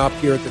coming up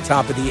here at the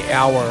top of the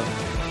hour.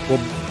 We'll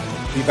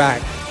be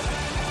back.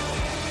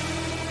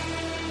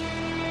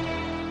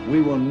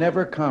 We will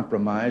never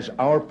compromise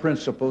our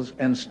principles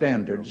and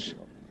standards.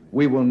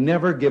 We will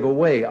never give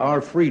away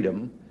our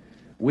freedom.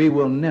 We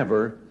will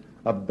never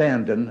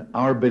abandon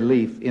our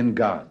belief in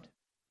God.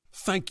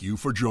 Thank you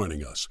for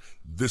joining us.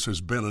 This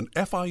has been an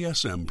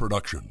FISM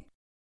production.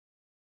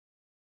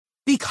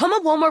 Become a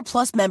Walmart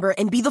Plus member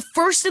and be the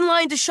first in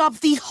line to shop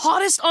the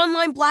hottest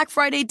online Black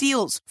Friday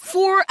deals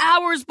 4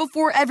 hours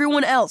before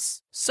everyone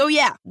else. So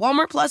yeah,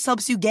 Walmart Plus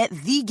helps you get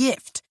the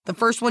gift. The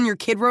first one your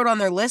kid wrote on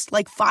their list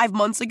 5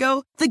 months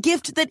ago. The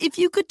gift that if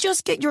you could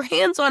just get your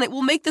hands on it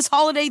will make this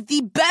holiday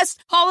the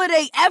best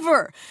holiday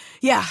ever.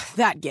 Yeah,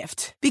 that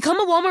gift. Become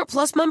a Walmart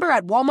Plus member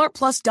at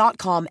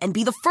walmartplus.com and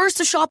be the first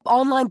to shop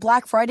online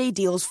Black Friday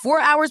deals 4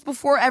 hours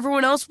before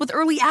everyone else with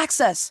early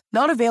access.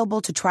 Not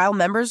available to trial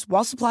members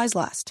while supplies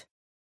last.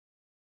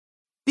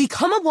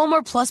 Become a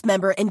Walmart Plus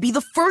member and be the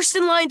first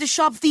in line to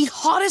shop the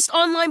hottest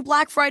online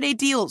Black Friday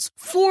deals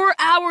 4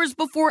 hours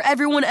before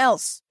everyone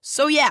else.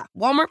 So yeah,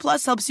 Walmart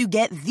Plus helps you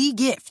get the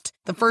gift.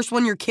 The first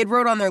one your kid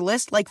wrote on their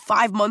list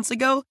 5 months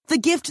ago. The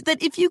gift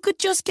that if you could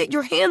just get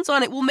your hands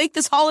on it will make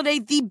this holiday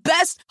the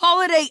best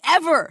holiday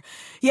ever.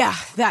 Yeah,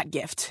 that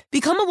gift.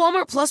 Become a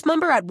Walmart Plus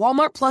member at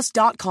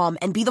walmartplus.com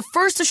and be the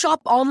first to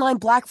shop online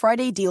Black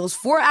Friday deals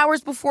 4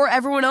 hours before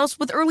everyone else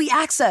with early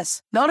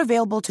access. Not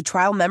available to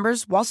trial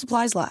members while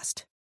supplies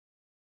last.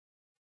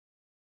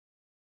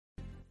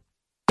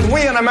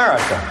 We in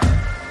America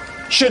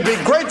should be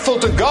grateful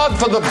to God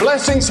for the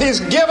blessings He's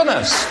given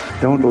us.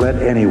 Don't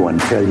let anyone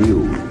tell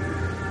you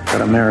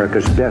that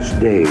America's best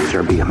days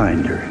are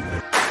behind her.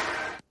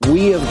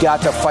 We have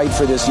got to fight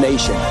for this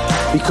nation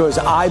because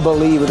I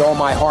believe with all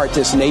my heart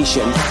this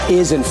nation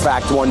is in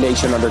fact one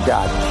nation under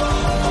God.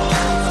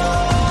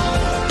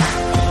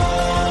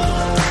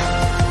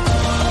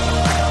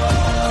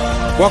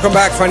 Welcome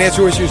back,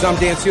 Financial Issues. I'm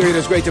Dan Celia.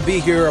 It's great to be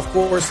here. Of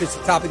course, it's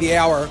the top of the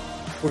hour.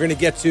 We're going to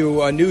get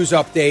to a news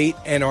update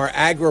and our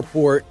ag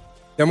report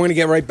Then we're going to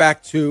get right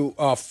back to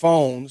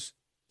phones.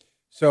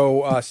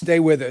 So stay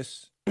with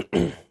us.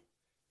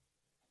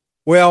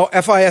 Well,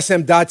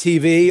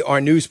 FISM.TV,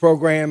 our news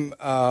program.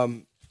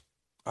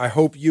 I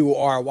hope you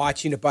are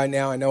watching it by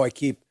now. I know I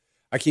keep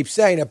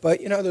saying it, but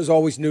there's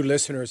always new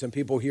listeners and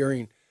people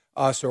hearing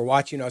us or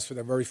watching us for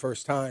the very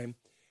first time.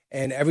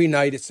 And every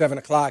night at 7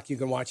 o'clock, you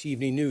can watch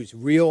evening news,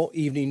 real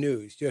evening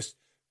news, just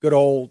good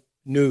old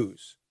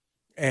news.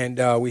 And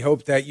we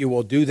hope that you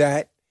will do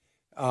that.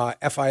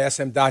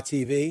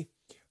 FISM.TV.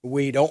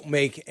 We don't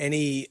make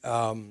any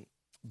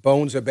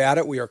bones about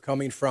it. We are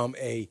coming from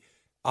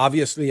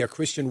obviously a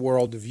Christian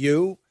world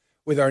view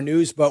with our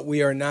news, but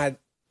we are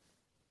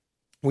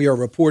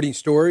reporting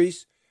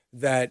stories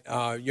that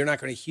you're not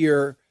going to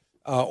hear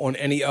on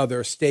any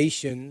other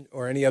station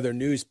or any other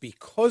news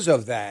because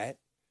of that.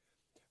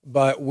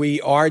 But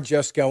we are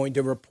just going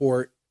to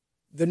report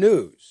the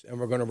news, and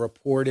we're going to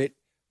report it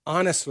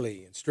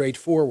honestly and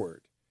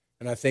straightforward.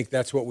 And I think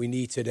that's what we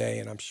need today,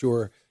 and I'm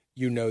sure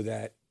you know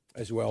that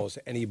as well as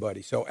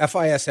anybody. So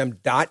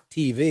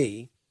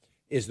FISM.TV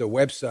is the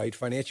website,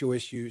 financial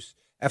issues,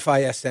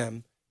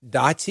 FISM.TV,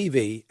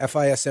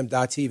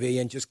 FISM.TV,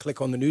 and just click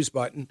on the news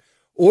button.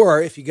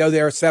 Or if you go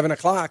there at 7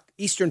 o'clock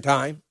Eastern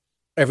time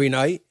every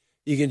night,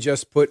 you can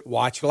just put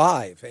watch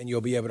live, and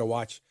you'll be able to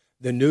watch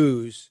the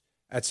news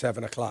at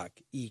 7 o'clock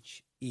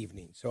each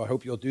evening. So I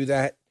hope you'll do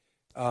that.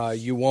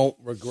 You won't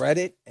regret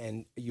it,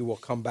 and you will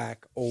come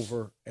back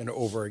over and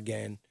over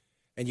again.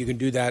 And you can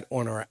do that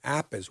on our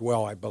app as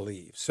well, I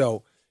believe.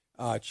 So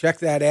check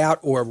that out,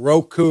 or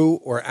Roku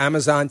or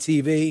Amazon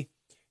TV.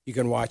 You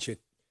can watch it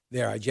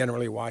there. I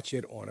generally watch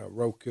it on a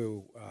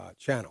Roku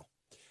channel.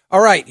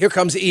 All right, here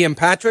comes Ian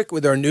Patrick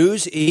with our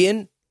news.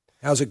 Ian,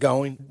 how's it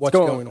going? What's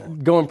going on?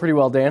 Going pretty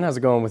well, Dan. How's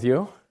it going with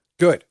you?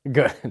 Good.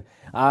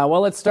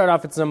 Well, let's start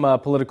off with some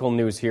political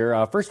news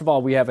here. First of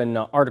all, we have an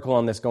article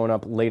on this going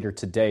up later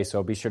today,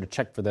 so be sure to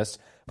check for this.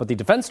 But the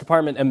Defense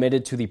Department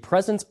admitted to the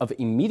presence of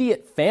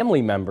immediate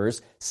family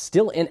members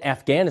still in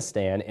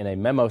Afghanistan in a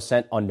memo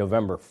sent on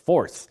November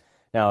 4th.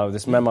 Now,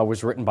 this memo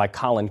was written by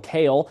Colin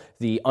Kahl,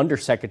 the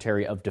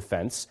Undersecretary of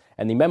Defense,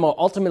 and the memo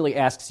ultimately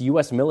asks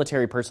U.S.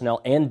 military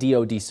personnel and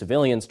DoD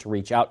civilians to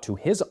reach out to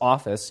his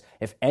office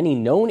if any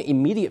known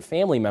immediate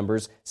family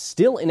members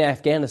still in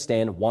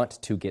Afghanistan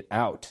want to get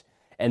out.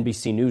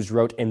 NBC News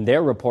wrote in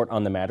their report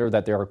on the matter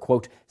that there are,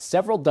 quote,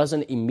 several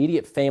dozen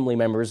immediate family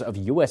members of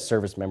U.S.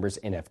 service members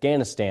in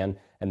Afghanistan,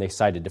 and they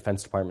cited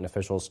Defense Department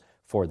officials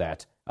for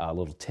that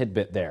little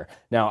tidbit there.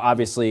 Now,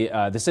 obviously,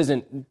 this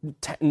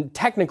isn't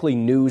technically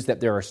news that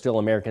there are still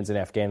Americans in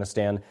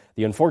Afghanistan.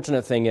 The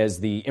unfortunate thing is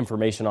the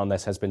information on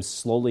this has been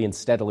slowly and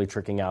steadily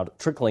trickling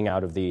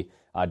out of the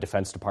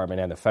Defense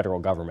Department and the federal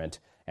government.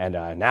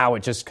 And now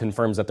it just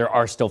confirms that there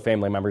are still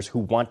family members who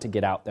want to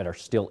get out that are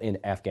still in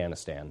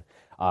Afghanistan.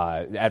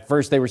 At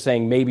first, they were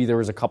saying maybe there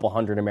was a couple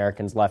hundred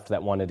Americans left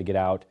that wanted to get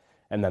out,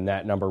 and then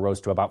that number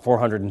rose to about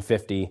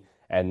 450,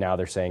 and now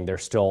they're saying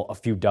there's still a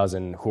few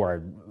dozen who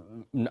are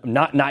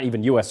not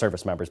even U.S.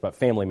 service members, but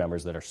family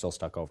members that are still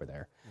stuck over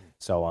there.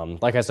 So,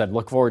 like I said,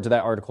 look forward to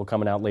that article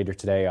coming out later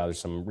today. There's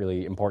some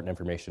really important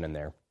information in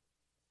there.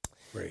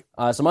 Great.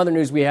 Some other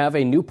news we have.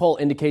 A new poll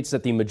indicates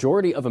that the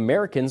majority of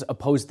Americans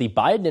oppose the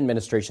Biden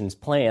administration's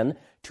plan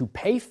to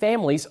pay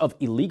families of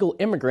illegal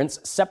immigrants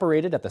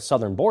separated at the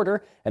southern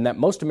border, and that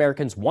most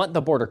Americans want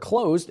the border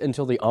closed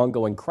until the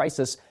ongoing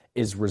crisis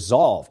is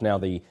resolved. Now,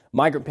 the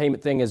migrant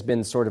payment thing has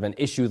been sort of an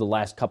issue the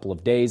last couple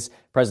of days.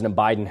 President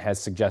Biden has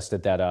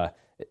suggested that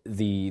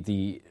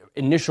the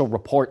initial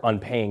report on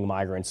paying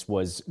migrants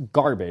was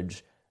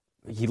garbage.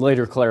 He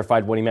later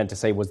clarified what he meant to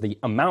say was the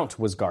amount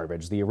was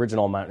garbage. The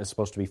original amount is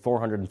supposed to be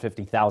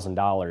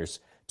 $450,000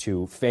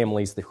 to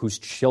families whose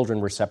children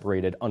were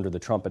separated under the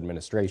Trump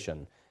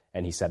administration.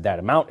 And he said that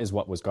amount is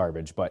what was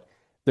garbage. But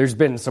there's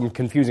been some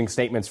confusing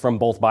statements from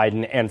both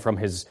Biden and from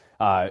his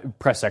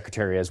press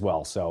secretary as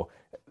well. So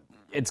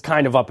it's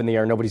kind of up in the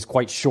air. Nobody's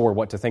quite sure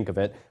what to think of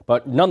it.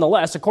 But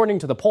nonetheless, according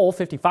to the poll,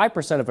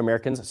 55% of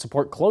Americans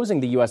support closing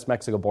the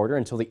U.S.-Mexico border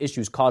until the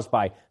issues caused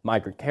by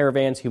migrant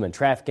caravans, human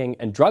trafficking,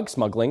 and drug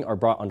smuggling are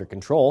brought under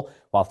control,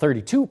 while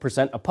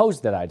 32%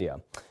 oppose that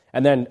idea.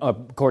 And then,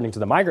 according to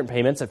the migrant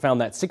payments, it found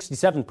that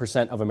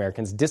 67% of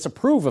Americans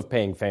disapprove of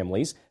paying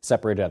families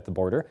separated at the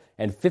border,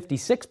 and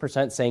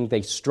 56% saying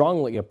they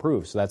strongly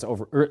approve. So that's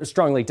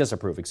strongly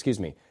disapprove,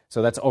 excuse me.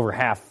 So that's over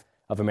half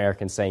of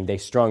Americans saying they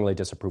strongly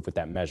disapprove with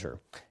that measure.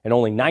 And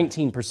only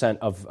 19%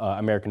 of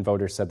American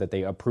voters said that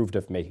they approved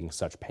of making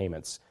such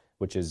payments,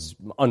 which is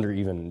under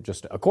even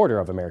just a quarter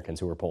of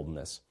Americans who were polled in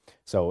this.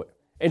 So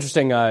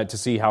interesting to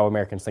see how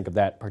Americans think of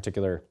that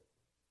particular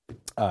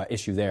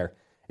issue there.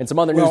 And some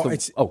other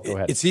news. Go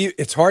ahead.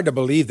 It's hard to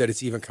believe that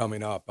it's even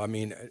coming up. I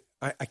mean,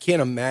 I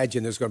can't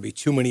imagine there's going to be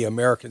too many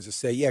Americans to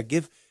say, yeah,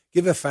 give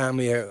a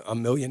family $1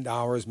 million,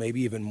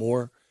 maybe even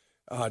more,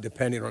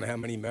 depending on how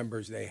many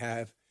members they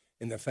have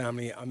in the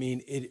family. I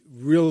mean, it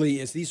really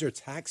is. These are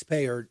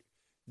taxpayer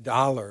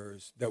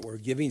dollars that we're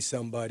giving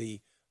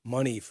somebody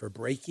money for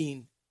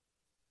breaking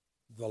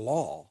the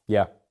law.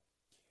 Yeah.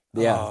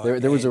 Yeah,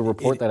 there was a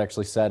report that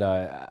actually said,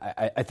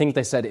 I think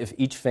they said if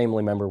each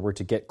family member were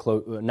to get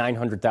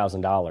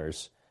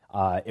 $900,000,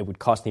 it would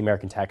cost the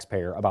American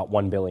taxpayer about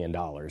 $1 billion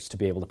to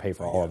be able to pay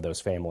for all of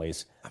those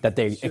families that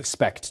they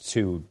expect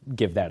to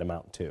give that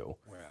amount to.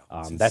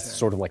 Wow, that's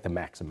sort of like the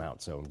max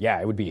amount. So,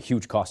 yeah, it would be a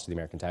huge cost to the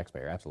American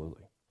taxpayer,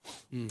 absolutely.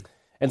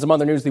 And some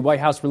other news, the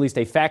White House released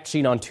a fact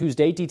sheet on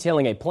Tuesday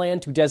detailing a plan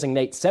to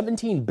designate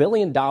 $17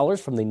 billion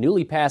from the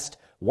newly passed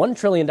 $1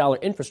 trillion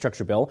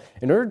infrastructure bill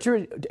in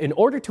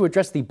order to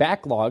address the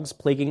backlogs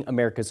plaguing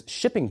America's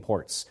shipping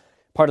ports.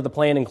 Part of the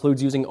plan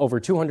includes using over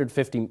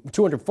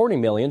 $240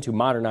 million to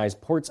modernize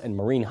ports and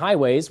marine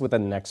highways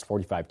within the next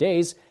 45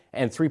 days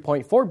and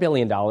 $3.4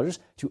 billion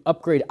to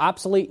upgrade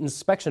obsolete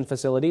inspection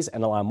facilities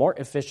and allow more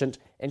efficient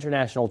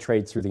international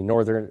trade through the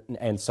northern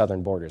and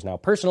southern borders. Now,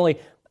 personally,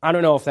 I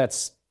don't know if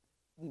that's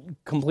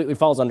completely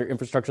falls under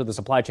infrastructure. The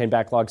supply chain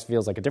backlogs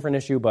feels like a different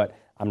issue, but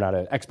I'm not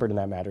an expert in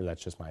that matter.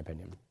 That's just my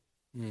opinion.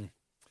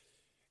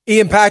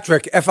 Ian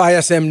Patrick,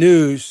 FISM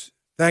News.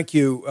 Thank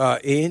you,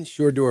 Ian.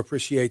 Sure do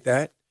appreciate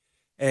that.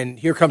 And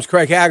here comes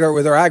Craig Haggard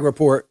with our Ag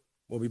Report.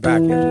 We'll be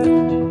back after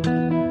that.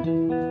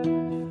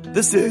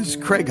 This is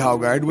Craig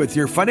Haggard with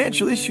your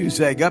Financial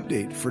Issues Ag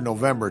Update for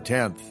November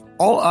 10th.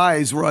 All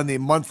eyes were on the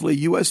monthly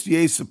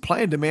USDA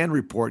supply and demand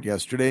report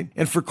yesterday,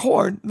 and for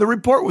corn, the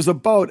report was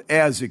about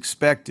as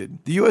expected.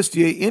 The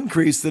USDA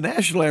increased the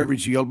national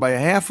average yield by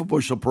 0.5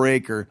 bushel per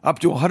acre, up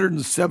to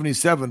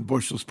 177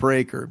 bushels per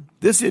acre.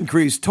 This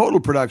increased total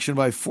production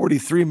by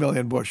 43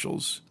 million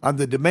bushels. On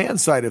the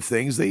demand side of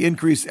things, they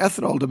increased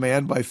ethanol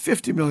demand by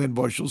 50 million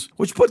bushels,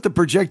 which put the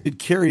projected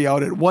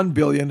carryout at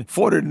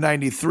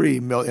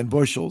 1,493,000,000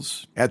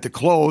 bushels. At the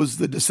close,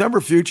 the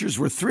December futures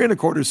were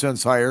 3.25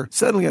 cents higher,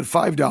 settling at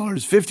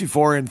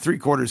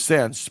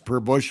 $5.54 per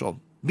bushel.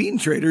 Bean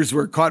traders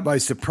were caught by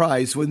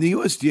surprise when the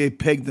USDA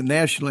pegged the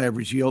national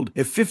average yield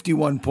at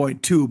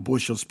 51.2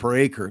 bushels per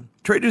acre.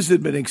 Traders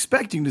had been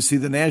expecting to see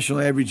the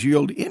national average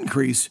yield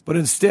increase, but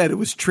instead it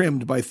was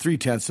trimmed by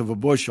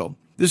 0.3 bushel.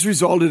 This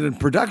resulted in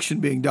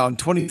production being down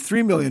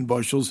 23 million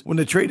bushels when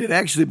the trade had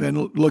actually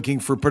been looking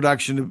for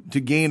production to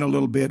gain a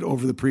little bit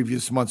over the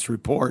previous month's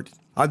report.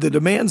 On the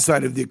demand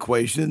side of the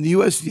equation, the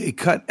USDA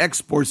cut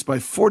exports by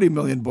 40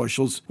 million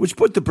bushels, which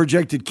put the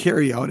projected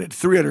carryout at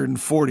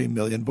 340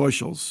 million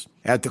bushels.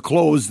 At the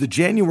close, the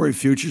January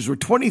futures were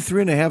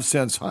 23.5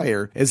 cents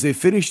higher as they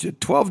finished at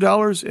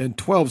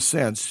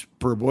 $12.12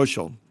 per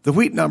bushel. The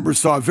wheat numbers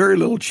saw very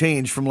little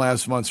change from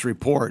last month's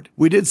report.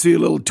 We did see a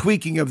little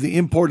tweaking of the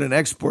import and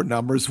export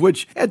numbers,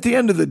 which at the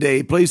end of the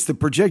day placed the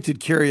projected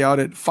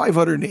carryout at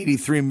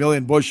 583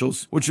 million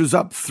bushels, which was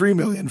up 3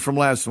 million from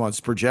last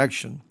month's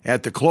projection.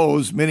 At the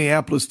close,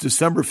 Minneapolis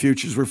December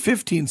futures were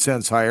 15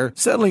 cents higher,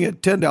 settling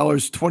at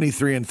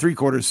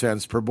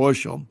 $10.23 per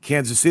bushel.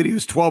 Kansas City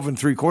was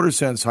 12.75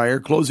 cents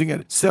higher, closing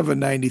at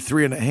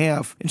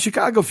 $7.93.5, and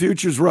Chicago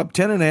futures were up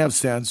 10.5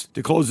 cents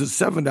to close at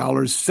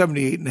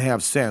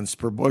 $7.78.5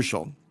 per bushel.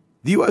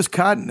 The U.S.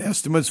 cotton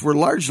estimates were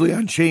largely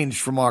unchanged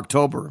from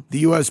October. The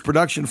U.S.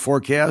 production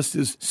forecast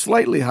is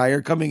slightly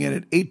higher, coming in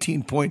at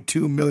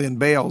 18.2 million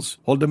bales,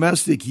 while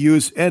domestic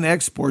use and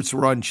exports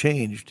were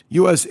unchanged.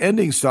 U.S.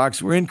 ending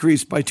stocks were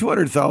increased by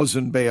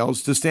 200,000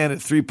 bales to stand at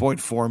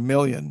 3.4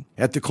 million.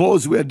 At the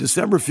close, we had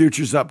December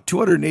futures up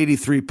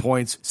 283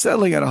 points,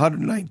 settling at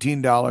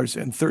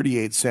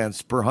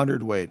 $119.38 per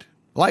hundredweight.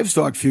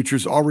 Livestock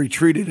futures all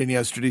retreated in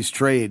yesterday's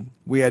trade.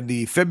 We had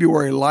the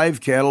February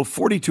live cattle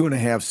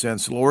 42.5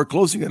 cents lower,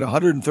 closing at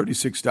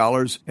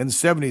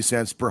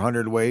 $136.70 per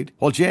hundredweight,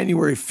 while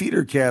January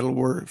feeder cattle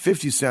were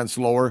 50 cents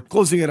lower,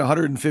 closing at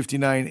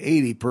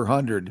 $159.80 per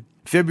hundred.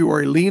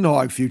 February lean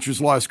hog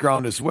futures lost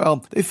ground as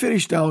well. They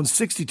finished down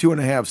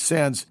 62.5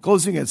 cents,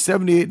 closing at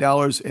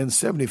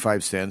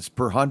 $78.75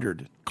 per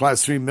hundred.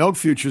 Class 3 milk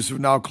futures have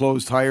now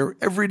closed higher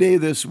every day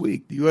this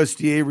week. The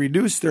USDA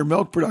reduced their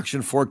milk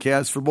production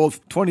forecast for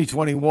both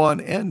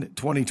 2021 and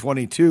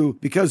 2022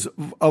 because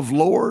of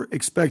lower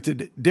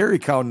expected dairy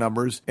cow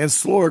numbers and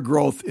slower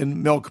growth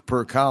in milk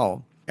per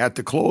cow. At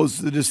the close,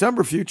 the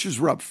December futures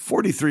were up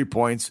 43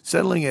 points,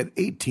 settling at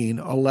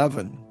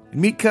 $18.11.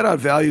 Meat cutout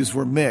values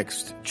were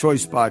mixed.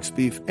 Choice box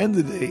beef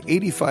ended the day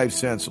 85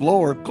 cents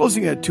lower,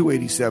 closing at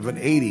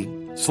 $287.80.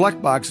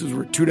 Select boxes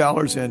were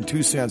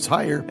 $2.02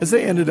 higher as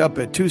they ended up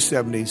at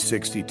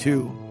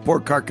 $270.62.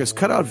 Pork carcass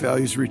cutout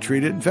values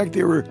retreated. In fact,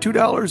 they were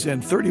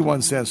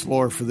 $2.31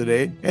 lower for the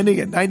day,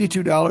 ending at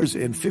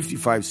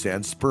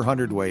 $92.55 per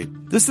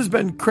hundredweight. This has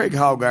been Craig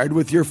Haggard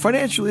with your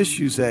Financial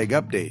Issues Ag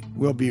Update.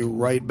 We'll be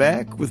right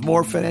back with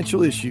more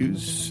financial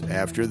issues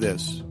after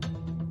this.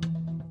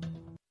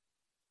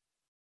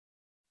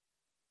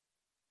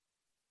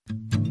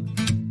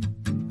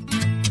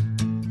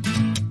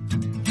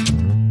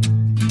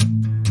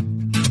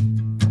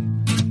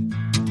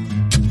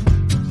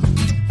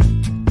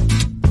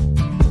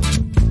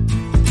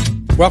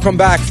 Welcome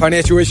back,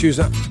 Financial Issues.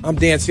 I'm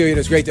Dan Celia.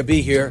 It's great to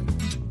be here.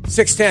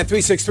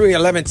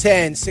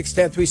 610-363-1110,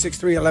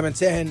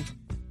 610-363-1110.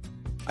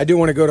 I do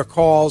want to go to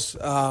calls.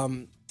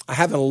 I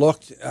haven't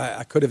looked.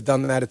 I could have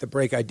done that at the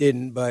break. I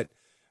didn't, but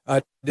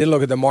Didn't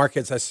look at the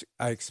markets.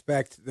 I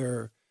expect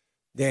they're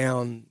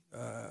down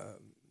a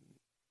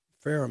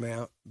fair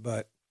amount,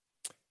 but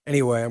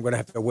anyway, I'm going to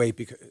have to wait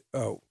because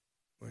what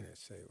did I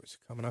say? It was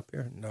coming up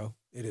here? No,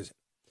 it isn't.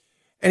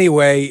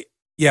 Anyway,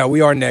 yeah,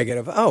 we are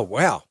negative. Oh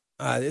wow,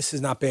 this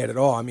is not bad at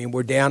all. I mean,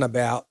 we're down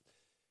about.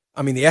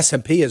 I mean, the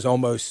S&P is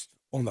almost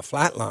on the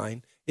flat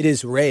line. It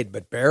is red,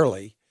 but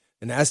barely.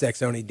 The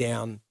Nasdaq's only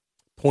down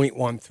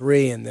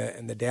 0.13,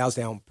 and the Dow's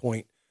down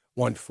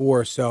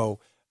 0.14. So,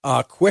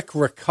 quick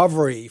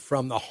recovery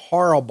from the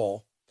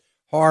horrible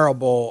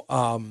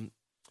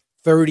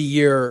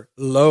 30-year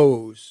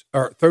lows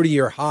or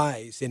 30-year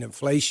highs in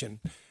inflation.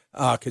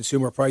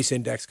 Consumer price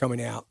index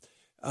coming out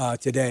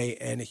today,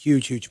 and a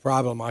huge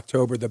problem.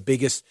 October, the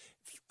biggest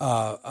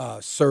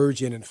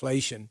surge in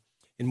inflation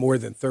in more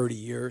than 30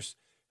 years.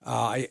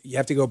 You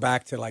have to go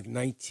back to like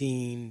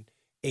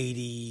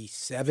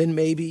 1987,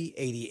 maybe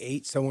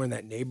 88, somewhere in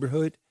that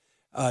neighborhood,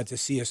 to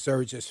see a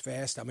surge this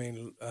fast. I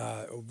mean,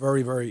 a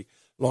very, very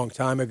long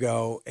time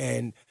ago,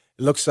 and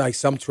it looks like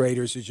some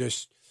traders are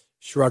just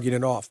shrugging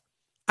it off.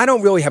 I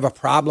don't really have a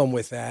problem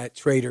with that,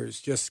 traders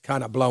just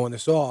kind of blowing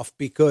this off,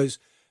 because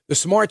the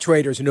smart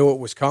traders knew it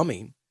was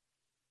coming.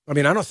 I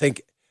mean, I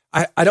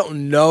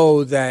don't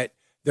know that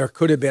there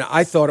could have been.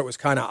 I thought it was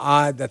kind of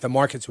odd that the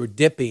markets were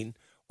dipping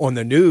on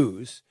the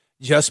news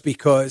just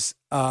because,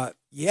 I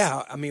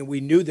mean, we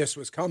knew this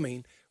was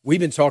coming. We've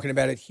been talking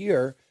about it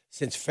here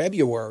since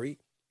February.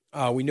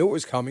 We knew it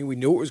was coming. We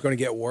knew it was going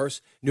to get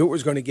worse,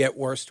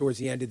 towards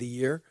the end of the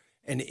year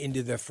and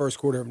into the first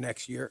quarter of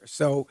next year.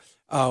 So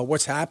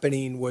what's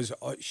happening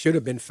should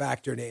have been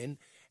factored in.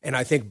 And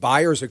I think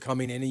buyers are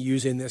coming in and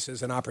using this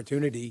as an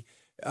opportunity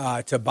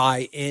to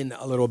buy in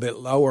a little bit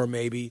lower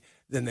maybe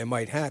than they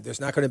might have. There's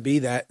not going to be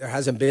that. There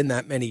hasn't been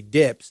that many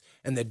dips,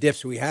 and the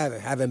dips we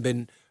haven't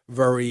been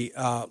very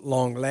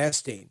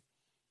long-lasting.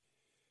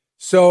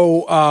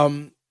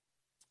 So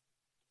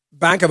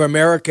Bank of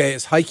America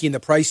is hiking the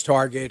price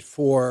target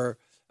for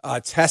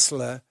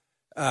Tesla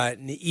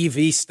and the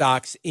EV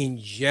stocks in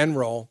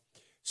general.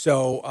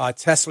 So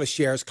Tesla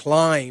shares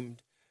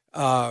climbed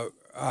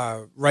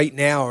right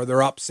now, or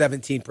they're up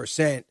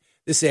 17%.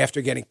 This is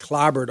after getting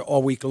clobbered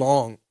all week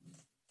long.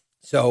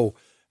 So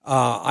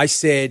I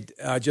said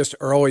just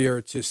earlier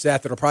to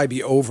Seth, it'll probably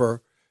be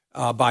over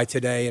by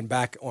today and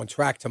back on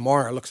track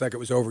tomorrow. It looks like it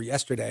was over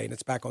yesterday, and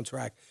it's back on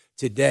track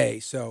today.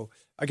 So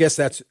I guess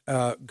that's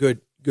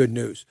good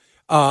news.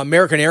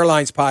 American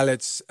Airlines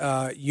pilots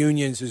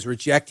unions is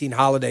rejecting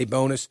holiday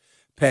bonus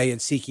pay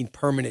and seeking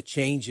permanent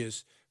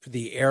changes for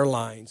the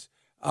airlines.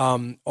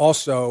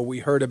 Also, we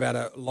heard about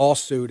a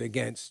lawsuit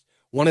against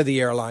one of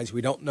the airlines.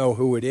 We don't know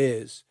who it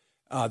is.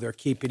 They're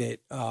keeping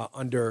it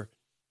under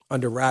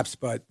wraps,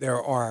 but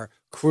there are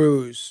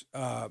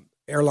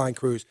airline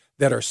crews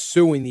that are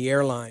suing the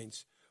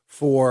airlines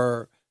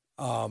for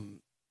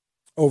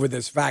over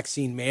this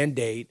vaccine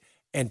mandate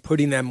and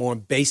putting them on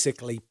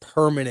basically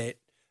permanent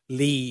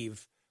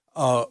leave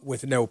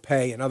with no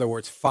pay. In other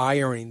words,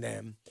 firing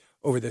them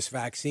over this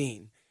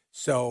vaccine.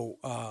 So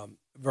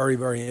very,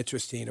 very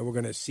interesting. And we're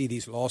going to see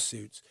these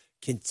lawsuits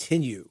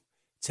continue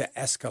to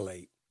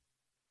escalate.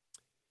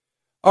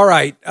 All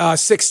right,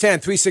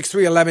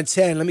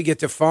 610-363-1110. Let me get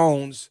to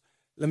phones.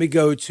 Let me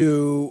go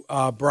to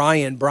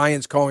Brian.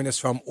 Brian's calling us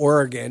from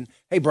Oregon.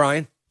 Hey,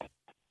 Brian.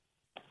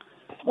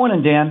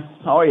 Morning, Dan.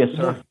 How are you,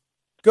 sir?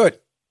 Good.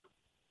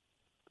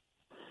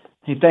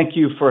 Hey, thank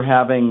you for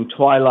having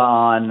Twyla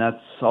on.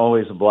 That's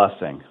always a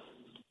blessing.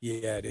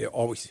 Yeah, it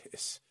always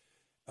is.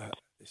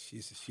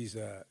 She's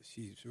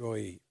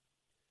really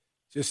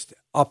just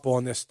up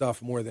on this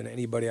stuff more than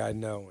anybody I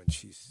know, and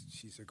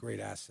she's a great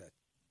asset.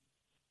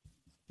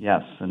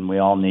 Yes, and we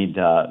all need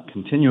to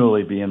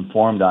continually be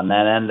informed on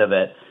that end of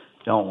it,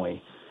 don't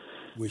we?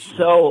 We should.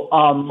 So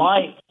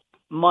my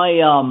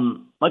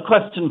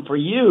question for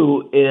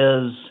you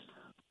is,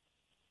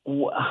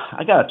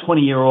 I got a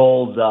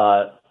 20-year-old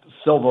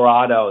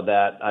Silverado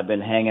that I've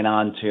been hanging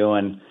on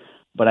to,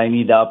 but I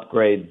need to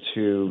upgrade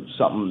to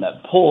something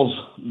that pulls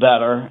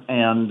better,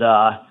 and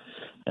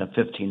at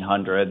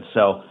 1,500.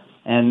 So,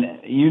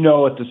 and you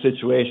know what the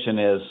situation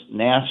is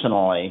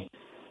nationally.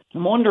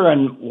 I'm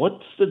wondering,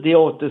 what's the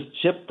deal with this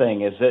chip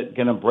thing? Is it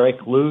going to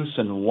break loose,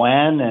 and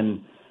when?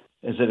 And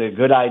is it a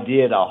good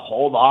idea to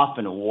hold off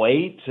and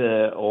wait,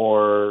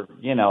 or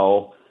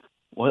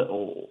what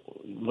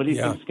do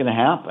you think is going to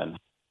happen?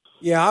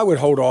 Yeah, I would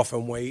hold off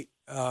and wait.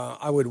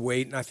 I would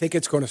wait, and I think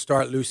it's going to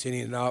start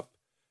loosening up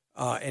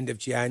end of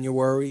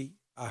January,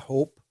 I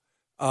hope.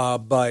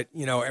 But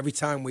every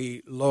time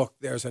we look,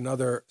 there's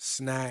another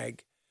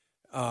snag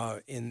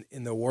in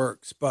the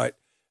works. But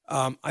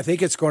I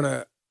think it's going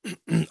to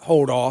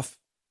hold off.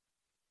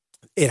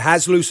 It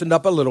has loosened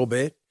up a little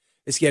bit.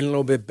 It's getting a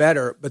little bit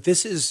better, but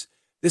this is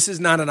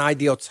not an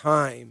ideal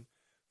time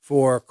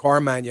for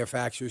car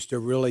manufacturers to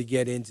really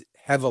get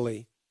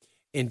heavily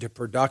into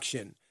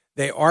production.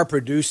 They are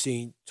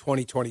producing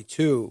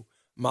 2022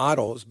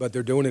 models, but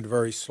they're doing it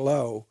very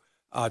slow.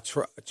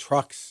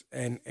 Trucks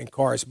and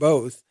cars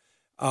both,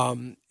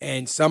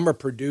 and some are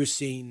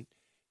producing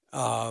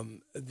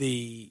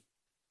the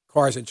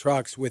cars and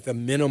trucks with a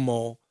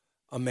minimal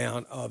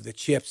amount of the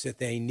chips that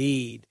they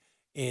need,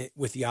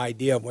 with the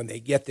idea of when they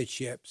get the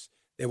chips,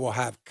 they will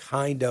have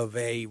kind of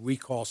a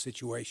recall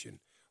situation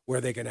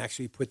where they can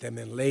actually put them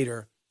in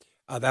later.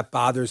 That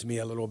bothers me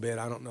a little bit.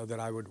 I don't know that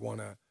I would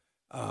want to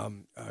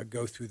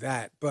go through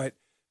that. But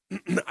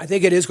I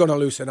think it is going to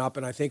loosen up,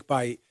 and I think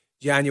by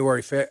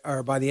January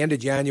or by the end of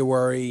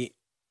January,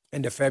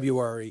 end of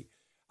February,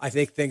 I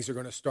think things are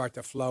going to start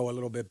to flow a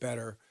little bit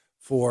better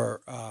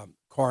for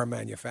car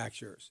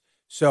manufacturers.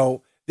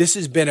 So this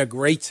has been a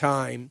great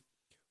time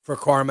for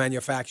car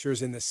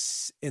manufacturers in the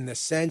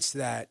sense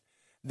that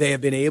they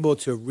have been able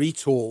to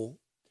retool,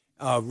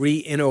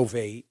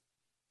 re-innovate,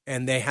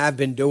 and they have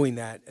been doing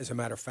that, as a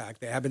matter of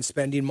fact. They have been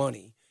spending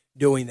money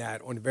doing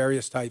that on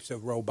various types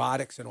of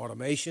robotics and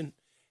automation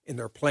in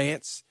their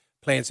plants.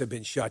 Plants have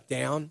been shut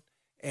down,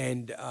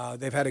 and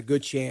they've had a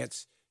good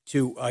chance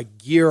to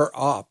gear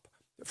up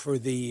for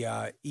the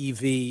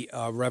EV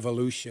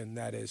revolution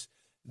that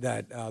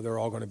they're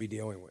all going to be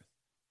dealing with.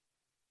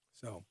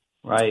 So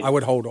right. I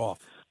would hold off.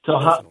 So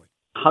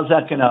how's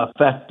that going to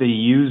affect the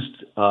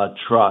used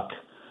truck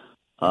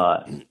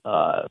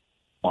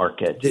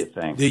market, do you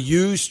think? The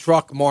used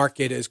truck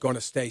market is going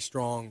to stay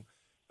strong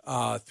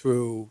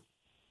through,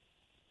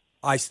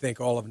 I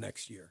think, all of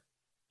next year.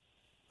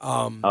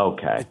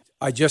 Okay.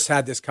 I just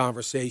had this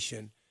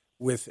conversation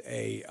with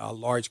a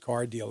large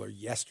car dealer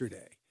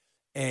yesterday,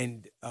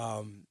 and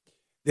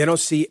they don't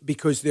see it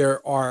because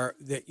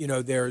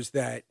there's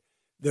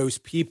those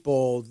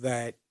people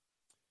that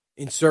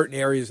in certain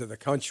areas of the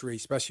country,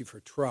 especially for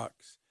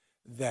trucks,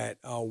 that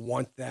are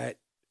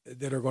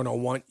going to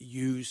want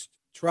used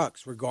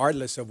trucks,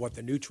 regardless of what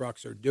the new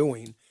trucks are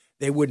doing.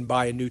 They wouldn't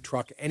buy a new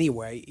truck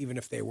anyway, even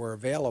if they were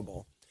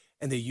available.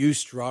 And the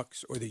used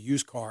trucks or the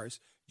used cars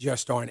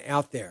just aren't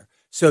out there.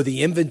 So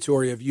the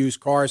inventory of used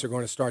cars are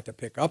going to start to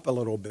pick up a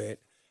little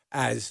bit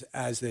as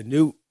the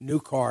new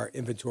car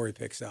inventory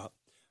picks up.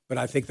 But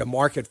I think the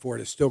market for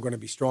it is still going to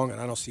be strong, and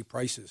I don't see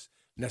prices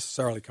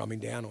necessarily coming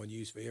down on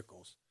used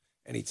vehicles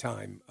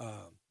anytime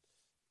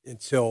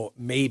until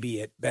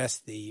maybe at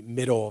best the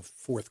middle of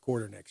fourth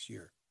quarter next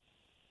year.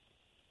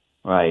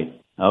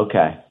 Right.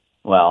 Okay.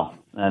 Well,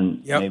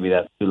 and maybe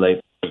that's too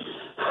late.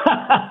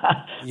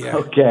 Yeah.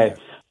 Okay.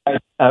 Yeah.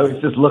 I was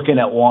just looking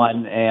at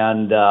one,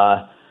 and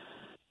I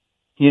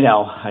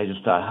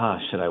just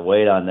thought, should I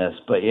wait on this?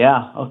 But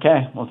yeah,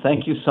 okay. Well,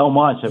 thank you so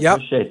much. I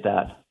appreciate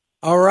that.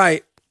 All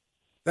right.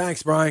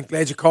 Thanks, Brian.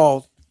 Glad you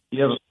called.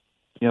 You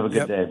have a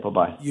good day.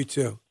 Bye-bye. You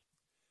too.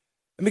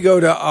 Let me go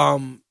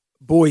to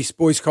Boyce.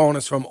 Boyce calling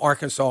us from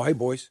Arkansas. Hey,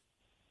 Boyce.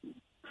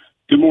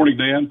 Good morning,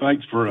 Dan.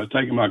 Thanks for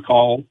taking my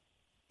call.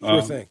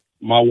 Sure thing.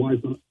 My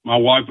wife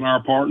and I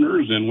are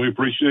partners, and we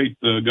appreciate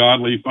the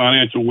godly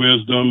financial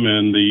wisdom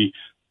and the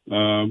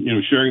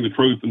sharing the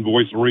truth and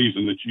voice of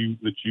reason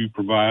that you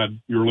provide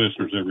your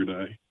listeners every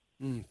day.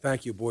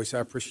 Thank you, Boyce. I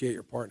appreciate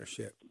your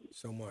partnership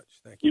so much.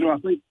 Thank you. I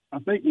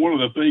think one of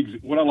the things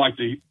what I like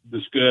to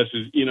discuss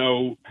is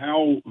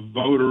how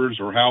voters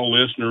or how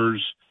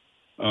listeners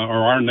or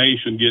our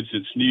nation gets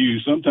its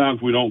news.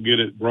 Sometimes we don't get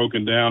it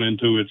broken down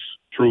into its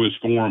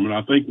truest form, and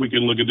I think we can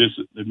look at this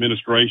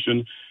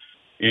administration.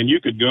 And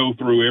you could go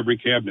through every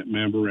cabinet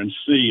member and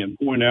see and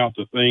point out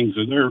the things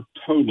that they're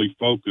totally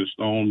focused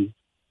on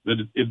that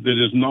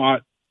does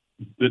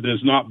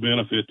not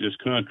benefit this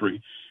country.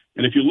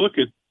 And if you look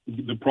at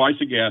the price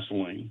of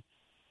gasoline,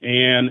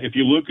 and if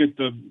you look at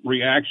the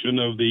reaction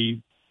of the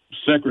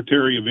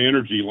Secretary of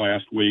Energy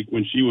last week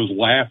when she was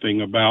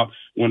laughing about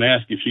when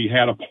asked if she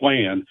had a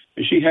plan,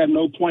 and she had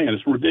no plan.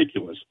 It's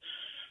ridiculous.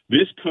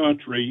 This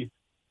country,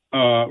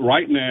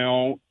 right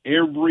now,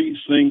 every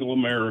single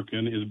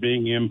American is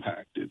being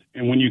impacted.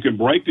 And when you can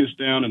break this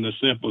down in the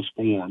simplest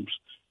forms,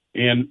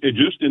 and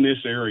just in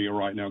this area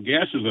right now,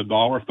 gas is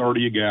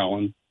 $1.30 a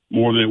gallon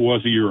more than it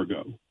was a year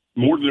ago,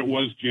 more than it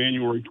was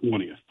January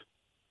 20th,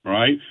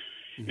 right?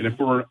 Mm-hmm. And if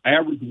for an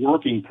average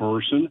working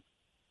person,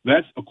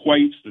 that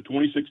equates to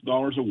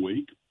 $26 a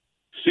week,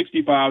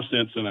 65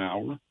 cents an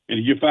hour. And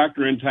if you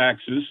factor in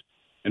taxes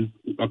and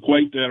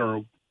equate that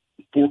or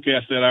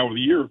forecast that out over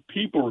the year,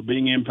 people are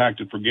being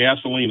impacted for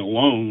gasoline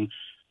alone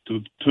to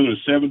the tune of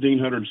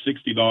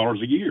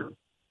 $1,760 a year.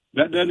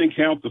 That doesn't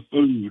count the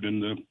food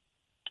and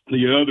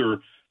the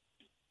other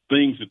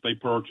things that they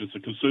purchase,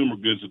 the consumer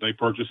goods that they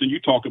purchase. And you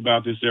talk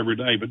about this every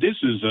day, but this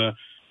is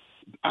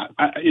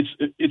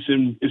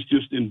it's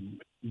just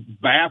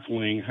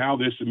baffling how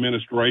this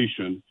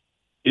administration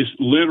is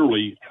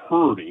literally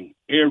hurting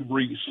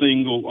every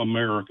single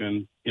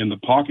American in the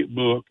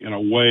pocketbook in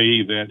a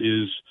way that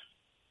is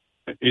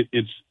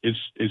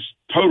it's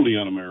totally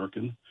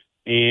un-American,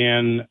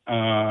 and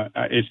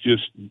it's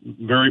just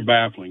very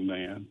baffling,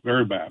 man.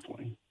 Very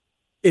baffling.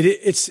 It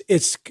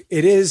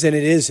is and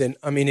it isn't.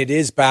 I mean, it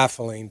is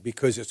baffling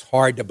because it's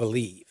hard to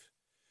believe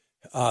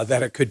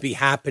that it could be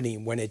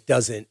happening when it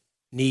doesn't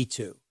need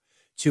to.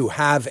 To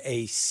have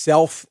a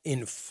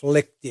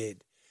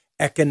self-inflicted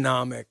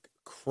economic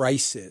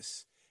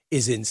crisis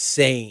is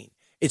insane.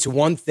 It's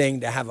one thing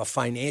to have a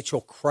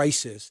financial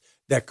crisis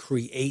that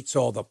creates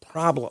all the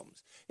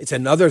problems. It's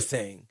another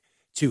thing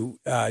to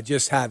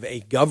just have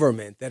a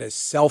government that is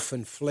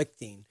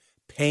self-inflicting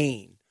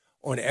pain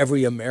on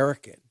every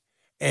American.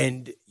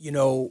 And,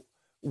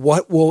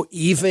 what will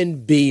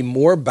even be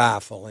more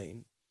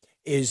baffling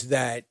is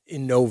that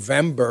in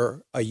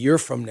November, a year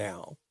from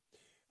now,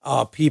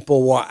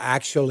 people will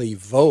actually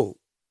vote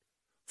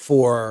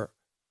for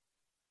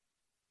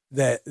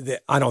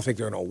I don't think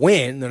they're going to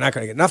win. They're not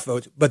going to get enough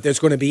votes, but there's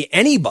going to be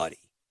anybody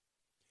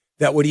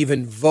that would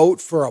even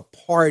vote for a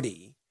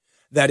party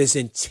that is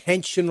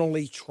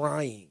intentionally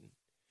trying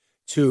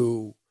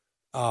to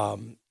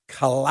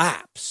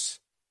collapse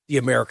the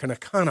American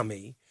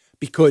economy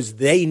because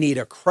they need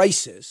a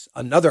crisis,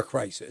 another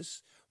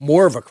crisis,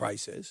 more of a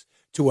crisis,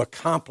 to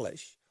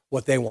accomplish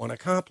what they want to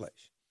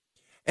accomplish.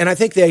 And I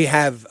think they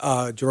have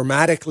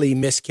dramatically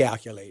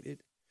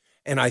miscalculated.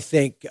 And I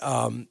think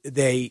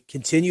they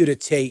continue to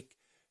take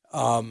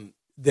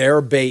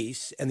their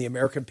base and the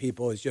American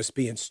people as just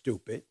being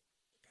stupid.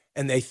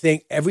 And they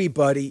think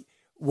everybody,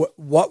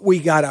 what we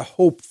got to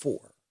hope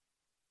for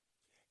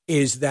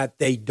is that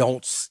they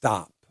don't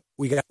stop.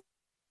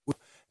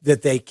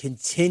 That they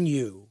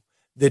continue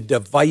the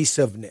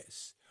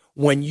divisiveness.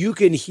 When you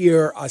can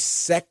hear a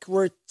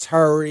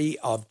Secretary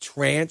of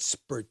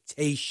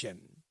Transportation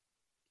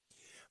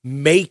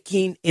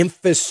making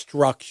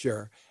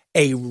infrastructure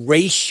a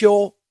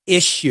racial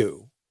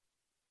issue,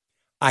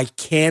 I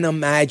can't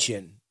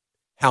imagine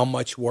how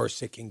much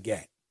worse it can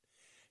get.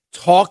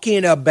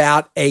 Talking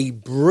about a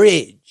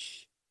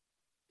bridge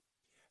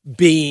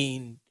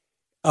being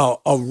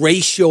a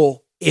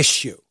racial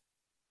issue,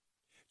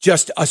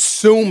 just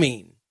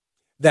assuming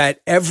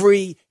that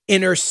every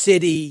inner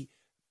city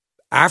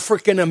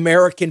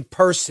African-American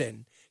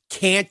person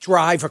can't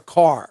drive a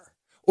car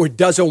or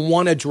doesn't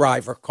want to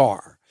drive a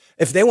car.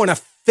 If they want to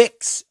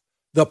fix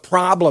the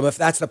problem, if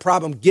that's the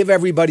problem, give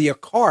everybody a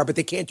car, but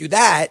they can't do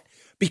that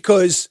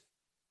because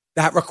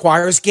that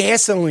requires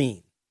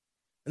gasoline,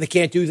 and they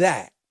can't do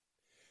that.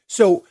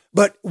 So,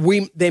 but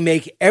they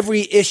make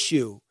every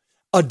issue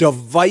a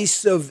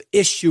divisive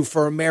issue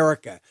for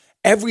America.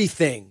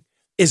 Everything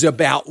is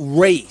about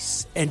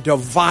race and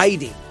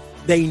dividing.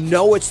 They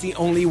know it's the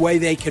only way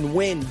they can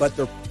win, but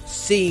they're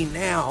seeing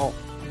now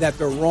that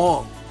they're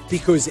wrong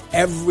because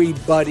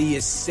everybody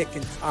is sick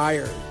and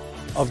tired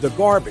of the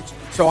garbage.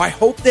 So I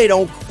hope they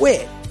don't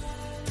quit,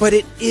 but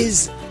it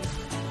is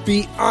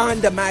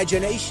beyond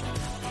imagination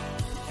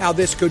how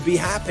this could be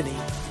happening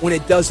when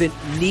it doesn't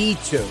need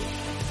to.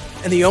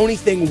 And the only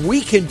thing we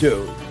can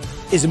do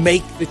is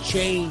make the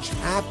change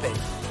happen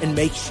and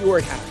make sure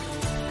it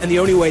happens. And the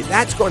only way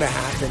that's going to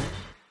happen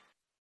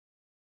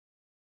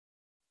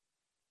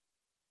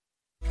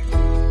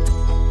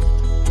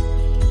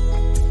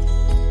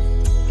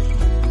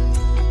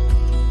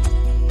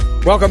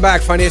Welcome back,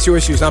 Financial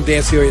Issues. I'm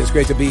Dan Celia. It's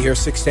great to be here.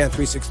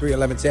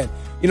 610-363-1110.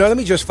 Let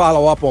me just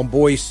follow up on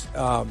Boyce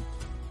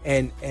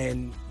and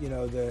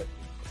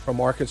from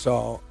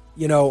Arkansas.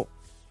 It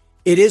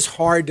is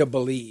hard to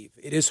believe.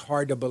 It is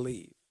hard to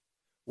believe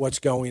what's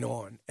going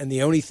on. And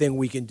the only thing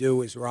we can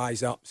do is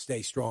rise up,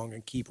 stay strong,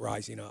 and keep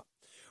rising up.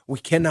 We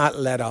cannot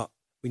let up.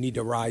 We need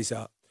to rise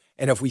up.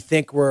 And if we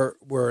think we're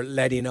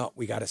letting up,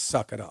 we got to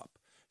suck it up.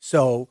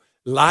 So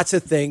lots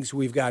of things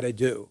we've got to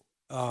do.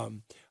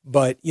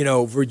 But,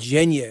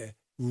 Virginia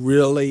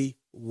really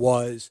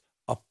was,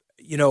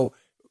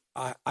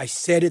 I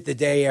said it the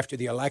day after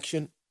the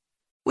election.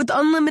 With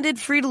unlimited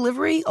free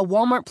delivery, a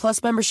Walmart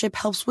Plus membership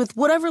helps with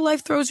whatever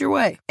life throws your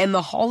way. And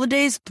the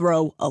holidays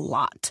throw a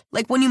lot.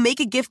 Like when you make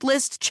a gift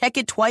list,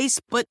 check it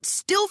twice, but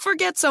still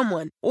forget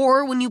someone.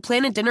 Or when you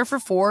plan a dinner for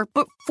 4,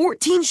 but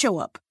 14 show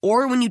up.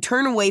 Or when you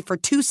turn away for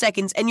 2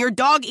 seconds and your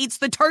dog eats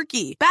the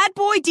turkey. Bad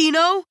boy,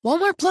 Dino!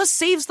 Walmart Plus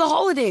saves the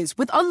holidays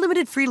with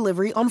unlimited free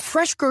delivery on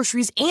fresh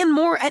groceries and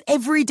more at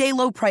everyday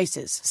low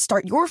prices.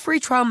 Start your free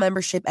trial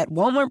membership at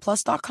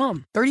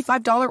walmartplus.com.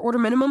 $35 order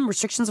minimum.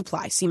 Restrictions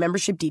apply. See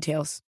membership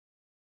details.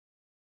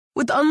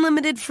 With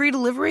unlimited free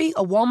delivery,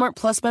 a Walmart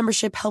Plus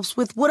membership helps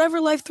with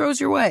whatever life throws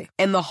your way.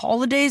 And the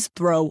holidays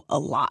throw a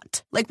lot.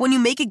 Like when you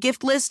make a gift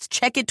list,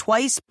 check it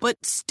twice, but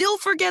still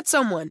forget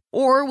someone.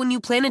 Or when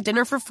you plan a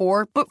dinner for 4,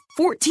 but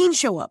 14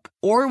 show up.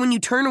 Or when you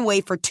turn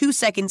away for 2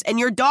 seconds and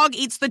your dog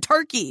eats the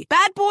turkey.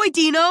 Bad boy,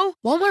 Dino!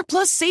 Walmart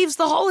Plus saves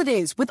the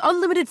holidays with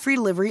unlimited free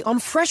delivery on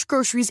fresh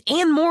groceries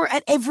and more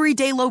at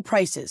everyday low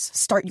prices.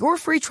 Start your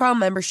free trial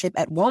membership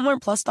at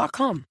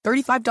walmartplus.com.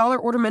 $35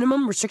 order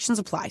minimum. Restrictions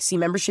apply. See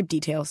membership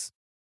details.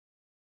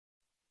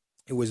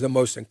 It was the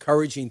most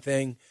encouraging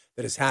thing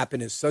that has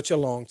happened in such a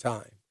long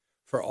time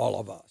for all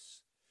of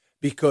us,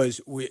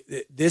 because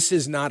this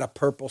is not a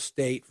purple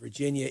state.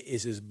 Virginia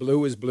is as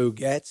blue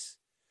gets,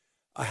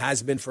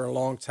 has been for a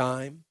long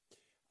time.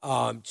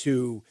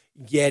 To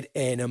get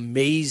an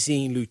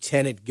amazing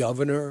lieutenant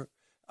governor,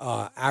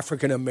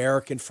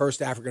 African-American,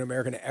 first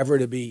African-American ever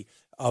to be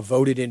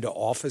voted into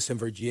office in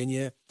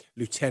Virginia,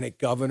 lieutenant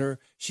governor.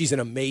 She's an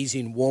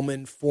amazing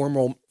woman,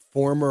 former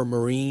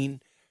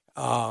Marine,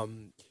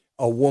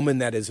 a woman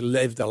that has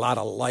lived a lot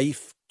of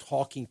life,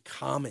 talking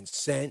common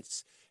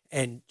sense,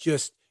 and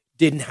just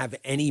didn't have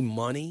any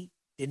money,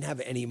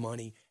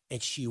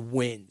 and she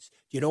wins.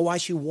 Do you know why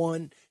she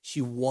won? She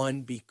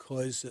won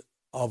because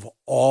of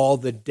all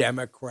the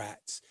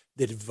Democrats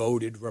that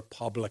voted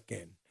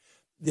Republican.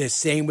 The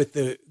same with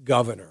the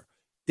governor.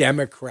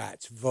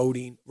 Democrats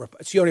voting.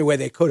 It's the only way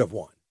they could have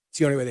won. It's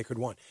the only way they could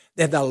have won.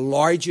 They had the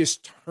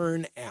largest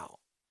turnout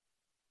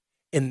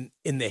in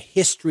the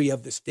history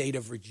of the state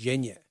of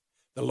Virginia,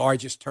 the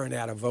largest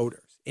turnout of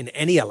voters in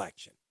any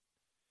election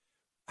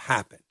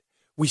happened.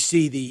 We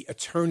see the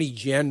attorney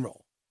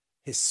general,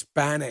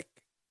 Hispanic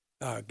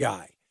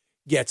guy,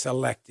 gets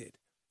elected,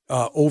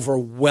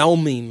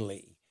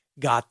 overwhelmingly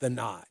got the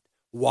nod.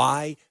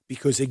 Why?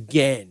 Because,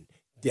 again,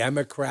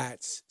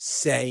 Democrats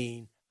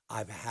saying,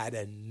 I've had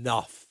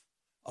enough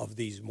of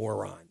these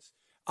morons.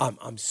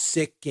 I'm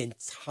sick and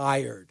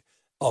tired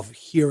of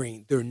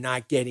hearing they're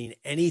not getting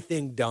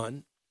anything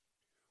done.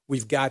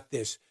 We've got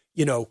this,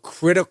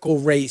 critical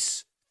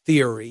race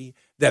theory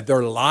that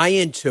they're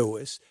lying to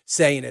us,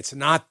 saying it's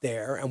not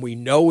there, and we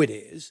know it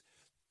is,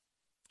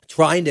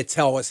 trying to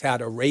tell us how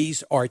to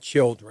raise our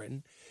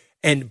children.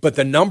 But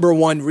the number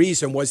one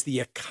reason was the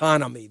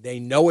economy. They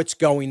know it's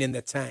going in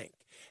the tank.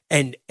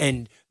 And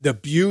the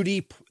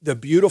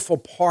beautiful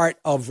part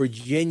of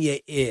Virginia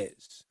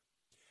is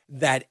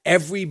that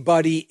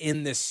everybody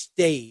in the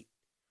state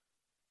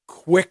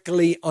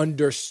quickly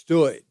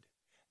understood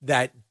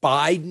that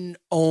Biden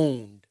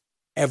owned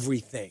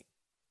everything.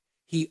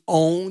 He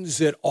owns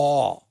it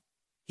all.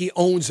 He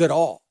owns it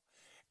all.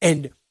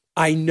 And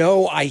I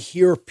know I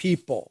hear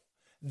people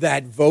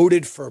that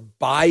voted for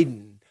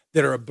Biden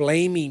that are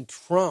blaming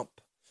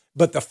Trump.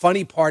 But the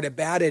funny part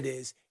about it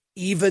is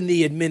even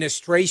the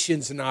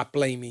administration's not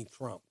blaming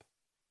Trump.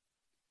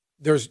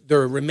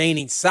 They're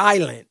remaining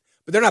silent,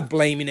 but they're not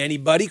blaming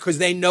anybody because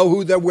they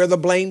know where the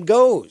blame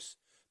goes.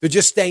 They're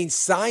just staying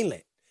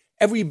silent.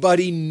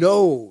 Everybody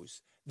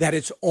knows that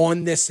it's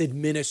on this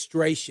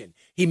administration.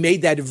 He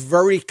made that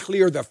very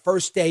clear the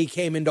first day he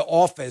came into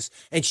office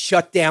and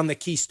shut down the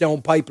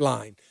Keystone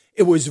Pipeline.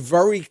 It was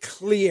very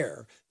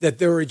clear that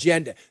their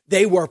agenda,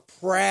 they were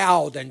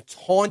proud and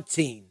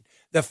taunting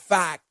the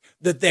fact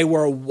that they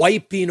were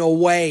wiping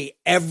away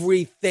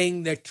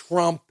everything that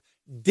Trump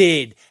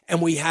did.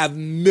 And we have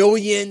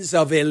millions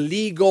of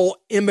illegal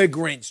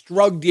immigrants,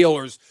 drug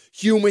dealers,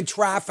 human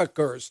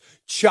traffickers,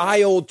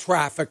 child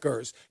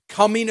traffickers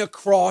coming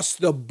across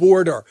the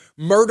border,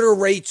 murder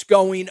rates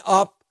going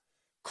up,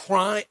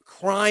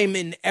 crime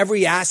in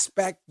every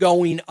aspect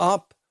going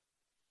up,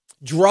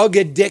 drug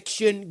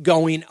addiction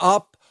going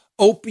up,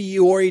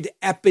 opioid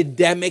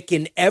epidemic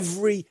in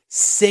every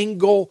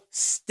single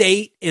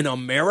state in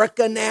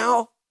America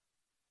now,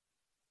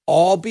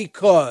 all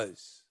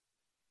because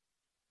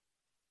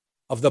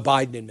of the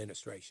Biden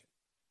administration.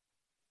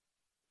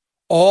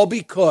 All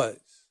because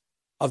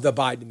of the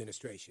Biden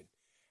administration.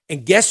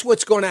 And guess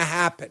what's going to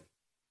happen?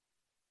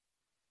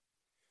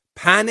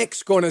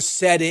 Panic's going to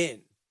set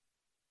in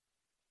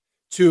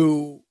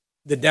to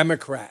the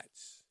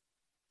Democrats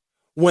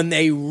when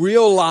they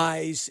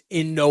realize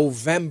in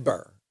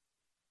November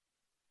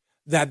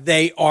that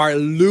they are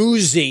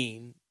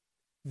losing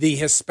the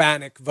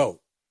Hispanic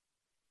vote.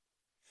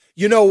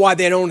 You know why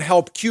they don't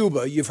help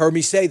Cuba? You've heard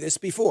me say this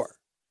before.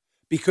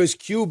 Because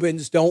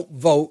Cubans don't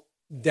vote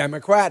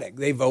Democratic.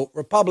 They vote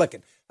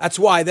Republican. That's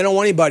why they don't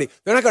want anybody.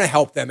 They're not going to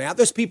help them out.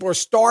 Those people are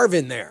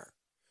starving there.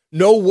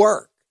 No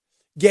work.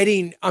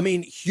 Getting,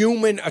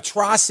 human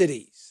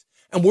atrocities.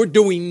 And we're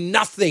doing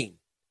nothing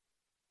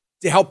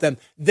to help them.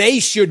 They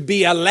should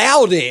be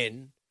allowed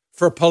in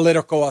for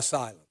political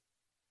asylum.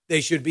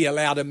 They should be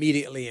allowed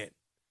immediately in.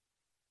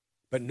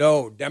 But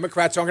no,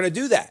 Democrats aren't going to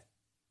do that.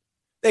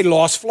 They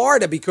lost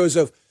Florida because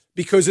of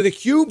the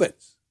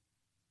Cubans.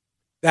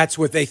 That's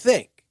what they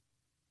think.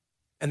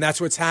 And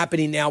that's what's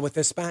happening now with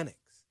Hispanics.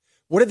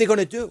 What are they going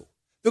to do?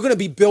 They're going to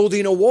be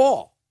building a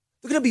wall.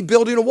 They're going to be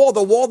building a wall.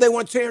 The wall they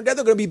want to tear down,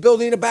 they're going to be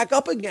building it back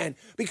up again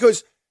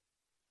because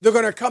they're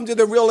going to come to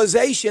the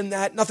realization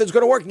that nothing's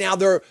going to work. Now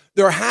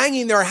they're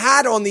hanging their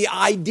hat on the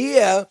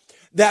idea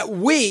that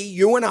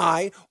you and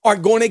I, are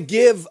going to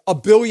give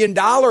 $1 billion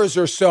or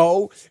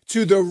so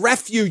to the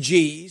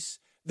refugees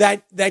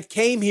that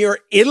came here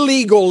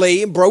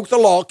illegally and broke the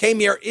law, came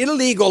here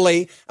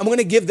illegally, and we're going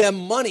to give them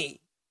money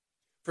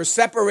for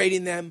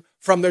separating them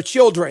from their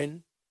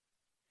children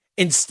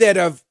instead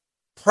of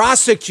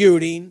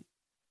prosecuting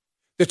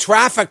the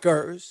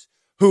traffickers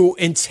who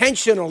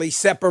intentionally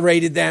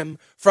separated them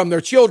from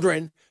their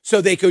children so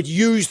they could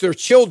use their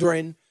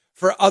children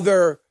for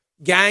other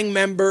gang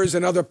members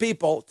and other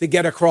people to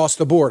get across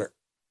the border.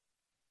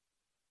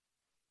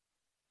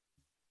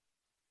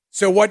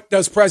 So what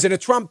does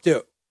President Trump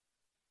do?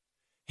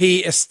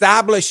 He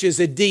establishes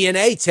a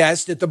DNA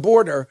test at the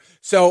border.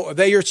 So are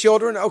they your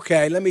children?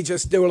 Okay, let me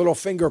just do a little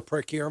finger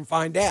prick here and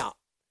find out.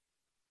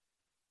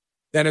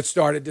 Then it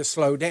started to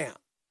slow down.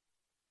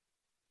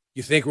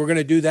 You think we're going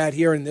to do that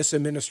here in this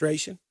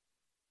administration?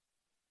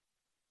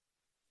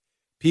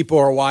 People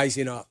are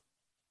wising up.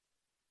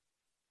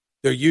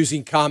 They're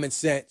using common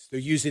sense.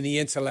 They're using the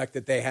intellect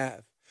that they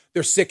have.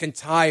 They're sick and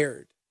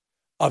tired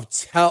of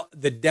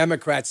the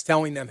Democrats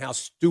telling them how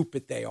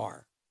stupid they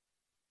are.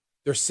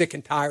 They're sick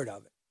and tired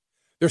of it.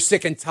 They're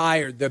sick and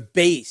tired. The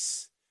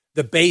base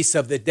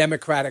of the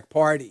Democratic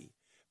Party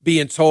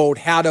being told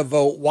how to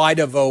vote, why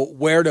to vote,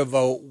 where to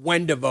vote,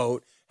 when to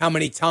vote, how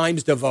many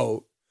times to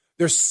vote.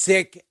 They're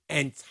sick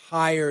and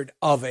tired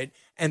of it,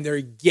 and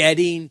they're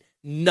getting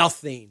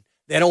nothing.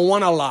 They don't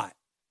want a lot.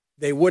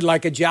 They would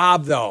like a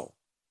job, though.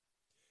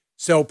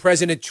 So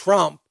President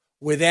Trump,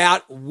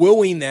 without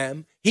wooing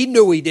them, he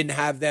knew he didn't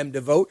have them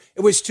to vote.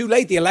 It was too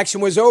late. The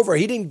election was over.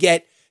 He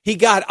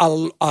got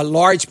a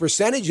large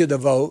percentage of the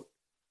vote,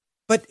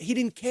 but he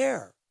didn't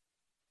care.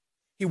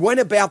 He went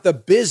about the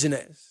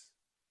business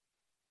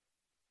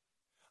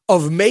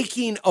of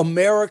making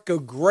America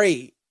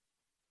great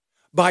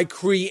by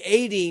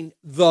creating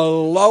the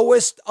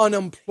lowest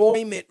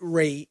unemployment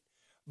rate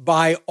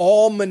by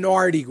all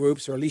minority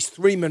groups, or at least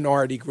 3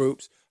 minority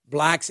groups,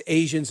 blacks,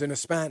 Asians, and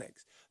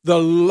Hispanics. The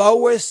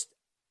lowest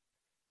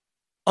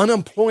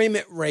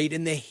unemployment rate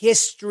in the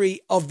history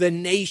of the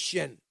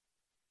nation.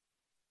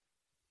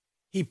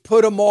 He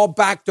put them all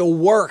back to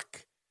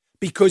work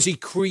because he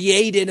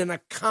created an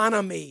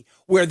economy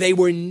where they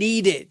were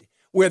needed,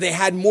 where they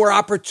had more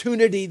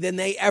opportunity than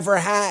they ever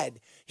had.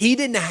 He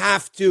didn't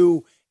have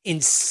to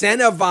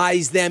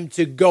incentivize them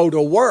to go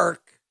to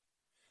work.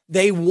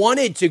 They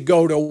wanted to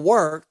go to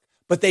work,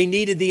 but they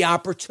needed the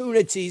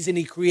opportunities, and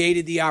he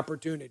created the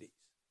opportunities.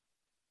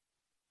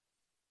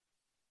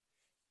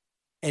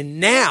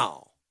 And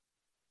now,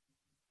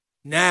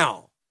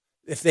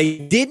 if they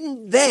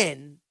didn't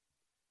then,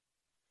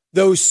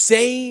 that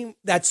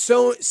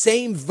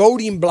same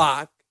voting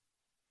bloc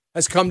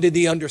has come to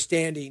the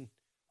understanding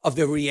of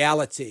the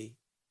reality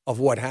of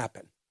what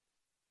happened.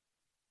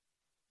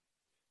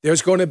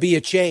 There's going to be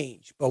a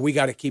change, but we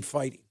got to keep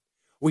fighting.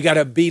 We got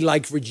to be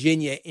like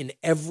Virginia in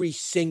every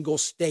single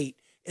state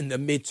in the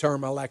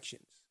midterm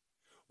elections.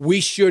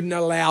 We shouldn't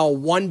allow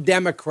one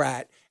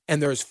Democrat,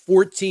 and there's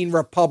 14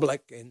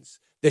 Republicans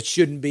that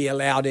shouldn't be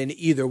allowed in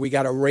either. We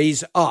got to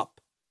raise up.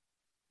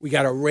 We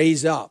got to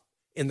raise up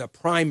in the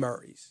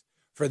primaries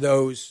for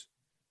those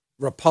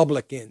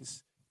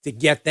Republicans to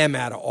get them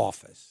out of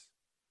office.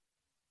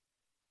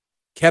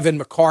 Kevin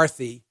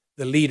McCarthy,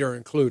 the leader,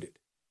 included.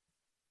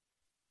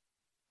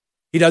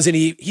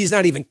 He's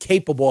not even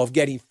capable of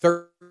getting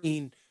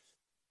 13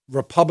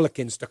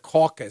 Republicans to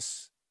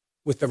caucus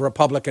with the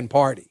Republican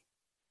Party.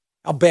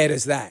 How bad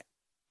is that?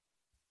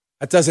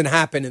 That doesn't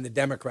happen in the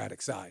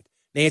Democratic side.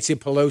 Nancy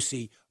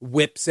Pelosi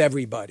whips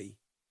everybody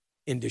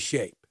into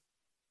shape.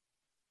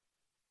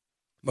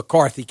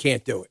 McCarthy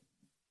can't do it.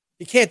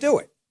 He can't do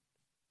it.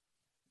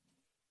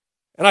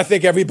 And I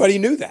think everybody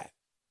knew that.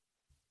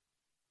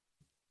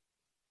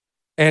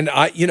 And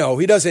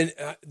he doesn't,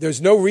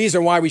 there's no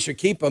reason why we should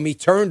keep him. He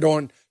turned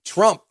on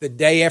Trump the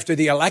day after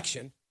the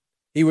election.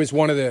 He was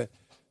one of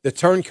the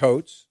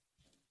turncoats.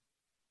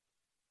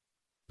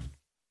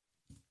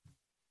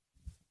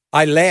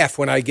 I laugh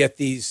when I get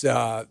these,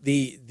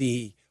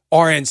 the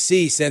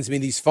RNC sends me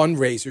these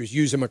fundraisers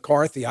using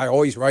McCarthy. I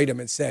always write them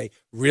and say,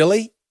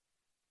 really?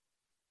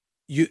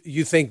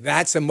 You think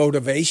that's a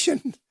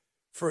motivation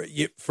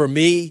for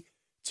me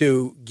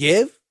to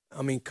give?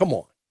 I mean, come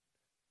on.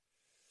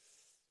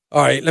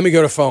 All right, let me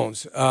go to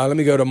phones. Let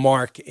me go to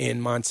Mark in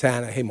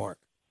Montana. Hey, Mark.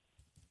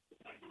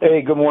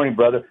 Hey, good morning,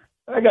 brother.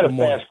 I got a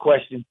fast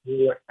question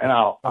here, and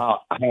I'll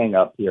hang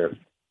up here.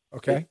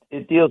 Okay.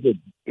 It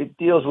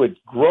deals with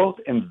growth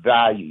and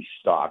value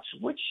stocks.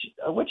 Which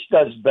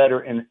does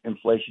better in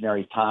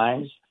inflationary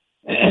times?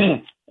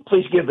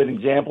 Please give an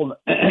example.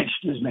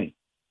 Excuse me.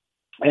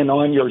 And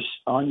on your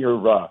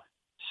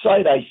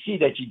site, I see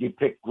that you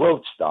depict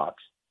growth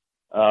stocks,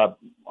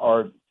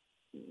 or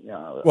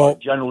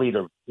generally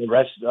the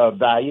rest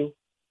value.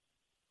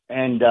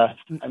 And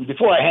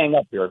before I hang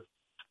up here,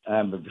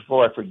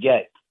 before I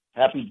forget,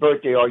 happy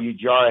birthday, all you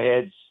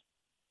jarheads.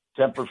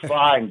 Semper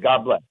Fi, and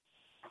God bless.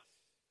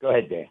 Go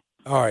ahead, Dan.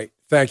 All right.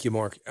 Thank you,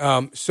 Mark.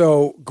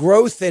 So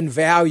growth and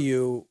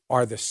value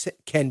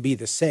can be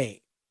the same.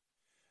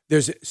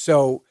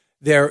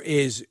 There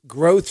is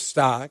growth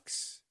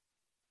stocks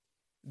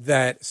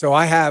so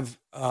I have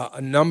a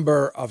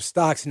number of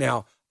stocks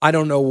now. I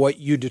don't know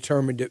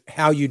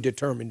how you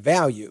determine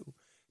value.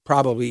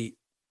 Probably,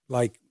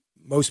 like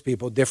most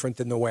people, different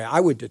than the way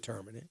I would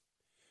determine it.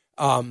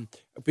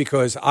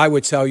 Because I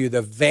would tell you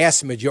the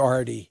vast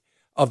majority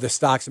of the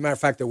stocks. As a matter of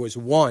fact, there was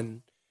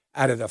one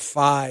out of the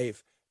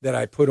 5 that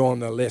I put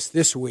on the list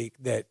this week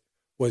that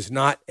was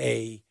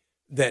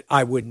that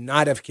I would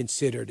not have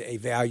considered a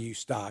value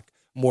stock,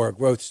 more a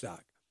growth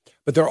stock.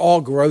 But they're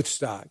all growth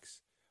stocks.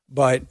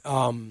 But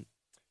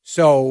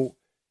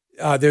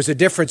there's a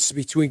difference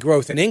between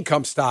growth and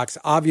income stocks.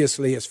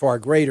 Obviously, is far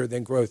greater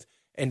than growth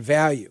and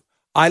value.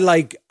 I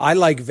like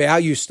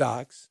value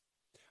stocks.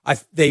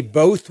 They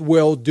both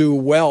will do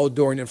well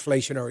during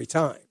inflationary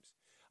times.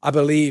 I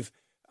believe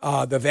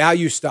the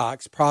value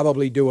stocks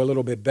probably do a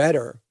little bit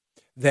better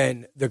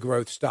than the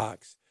growth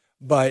stocks.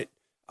 But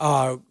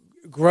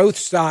growth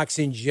stocks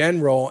in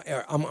general,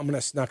 I'm going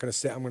to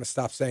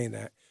stop saying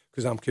that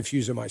because I'm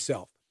confusing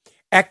myself.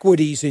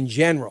 Equities in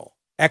general,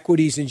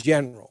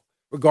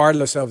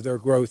 regardless of their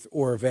growth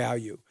or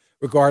value,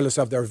 regardless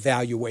of their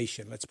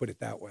valuation. Let's put it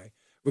that way.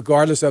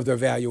 Regardless of their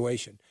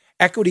valuation.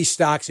 Equity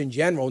stocks in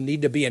general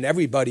need to be in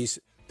everybody's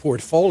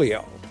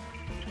portfolio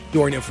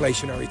during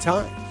inflationary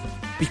times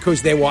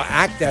because they will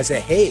act as a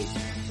hedge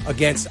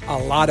against a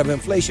lot of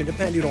inflation,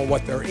 depending on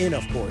what they're in,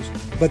 of course.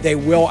 But they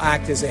will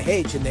act as a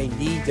hedge, and they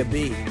need to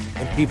be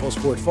in people's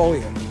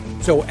portfolio.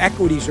 So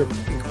equities are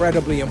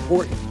incredibly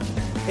important.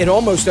 It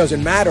almost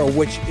doesn't matter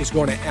which is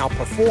going to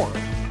outperform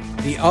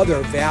the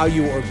other,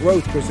 value or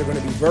growth, because they're going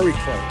to be very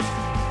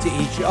close to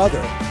each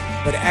other.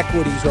 But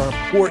equities are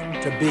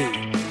important to be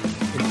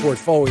in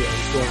portfolios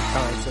during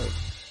times of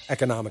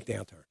economic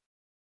downturn.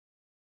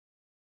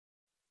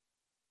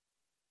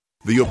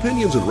 The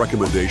opinions and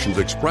recommendations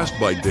expressed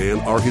by Dan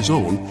are his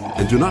own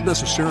and do not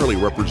necessarily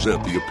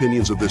represent the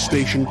opinions of this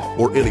station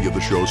or any of the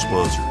show's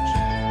sponsors.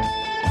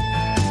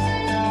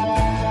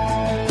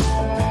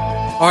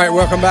 All right,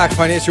 welcome back.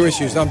 Financial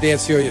Issues. I'm Dan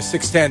Celia,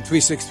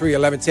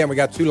 610-363-1110. We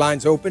got two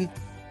lines open.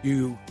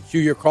 You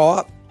queue your call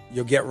up.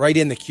 You'll get right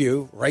in the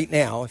queue right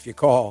now if you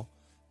call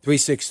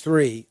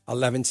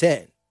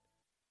 363-1110,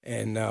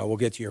 and we'll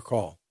get to your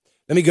call.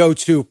 Let me go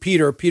to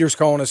Peter. Peter's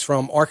calling us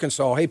from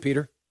Arkansas. Hey,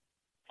 Peter.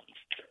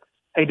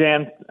 Hey,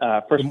 Dan.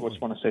 First of all, I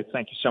just want to say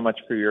thank you so much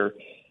for your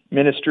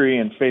ministry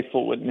and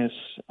faithful witness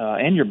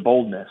and your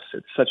boldness.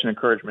 It's such an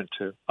encouragement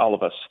to all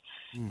of us,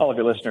 all of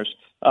your listeners.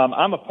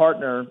 I'm a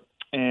partner,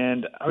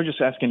 and I was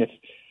just asking if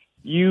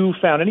you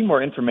found any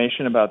more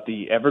information about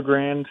the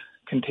Evergrande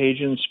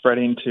contagion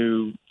spreading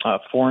to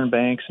foreign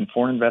banks and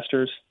foreign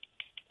investors.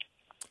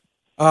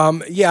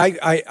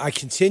 I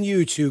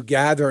continue to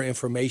gather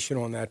information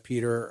on that,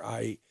 Peter.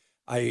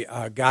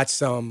 I got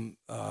some.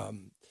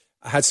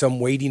 I had some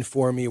waiting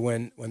for me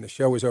when the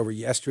show was over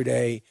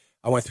yesterday.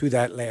 I went through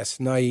that last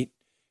night.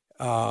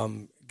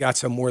 Got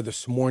some more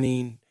this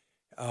morning.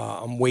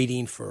 I'm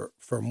waiting for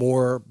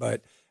more,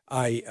 but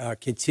I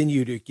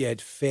continue to get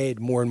fed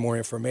more and more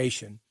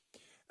information.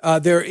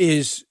 There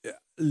is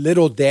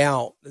little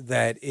doubt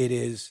that it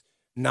is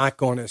not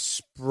going to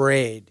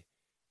spread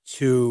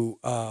to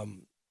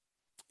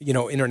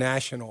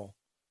international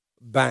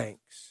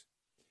banks,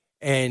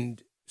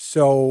 and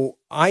so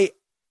I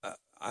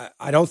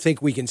don't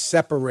think we can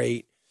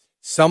separate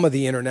some of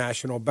the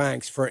international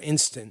banks. For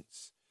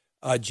instance,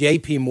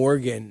 J.P.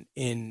 Morgan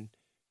in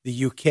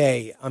the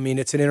UK. I mean,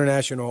 it's an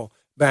international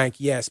bank,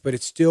 yes, but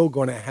it's still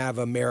going to have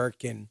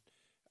American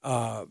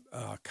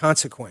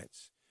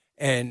consequence,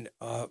 and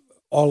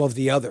all of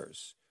the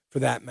others, for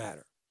that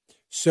matter.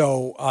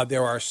 So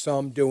there are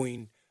some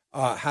doing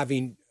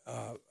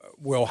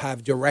will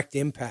have direct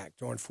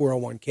impact on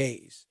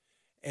 401ks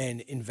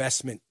and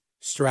investment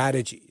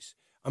strategies.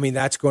 I mean,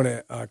 that's going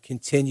to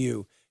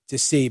continue to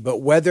see. But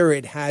whether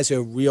it has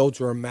a real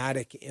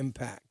dramatic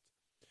impact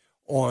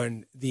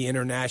on the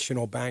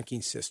international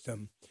banking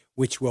system,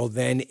 which will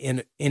then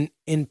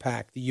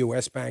impact the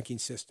U.S. banking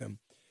system,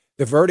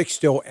 the verdict's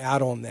still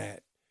out on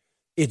that.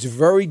 It's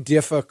very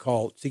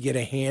difficult to get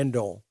a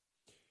handle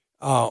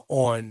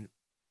on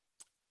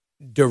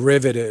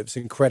derivatives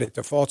and credit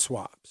default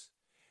swaps.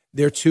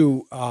 They're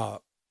two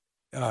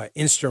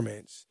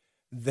instruments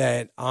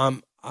that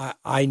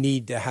I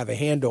need to have a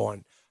handle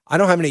on. I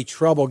don't have any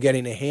trouble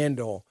getting a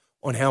handle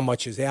on how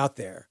much is out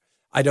there.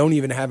 I don't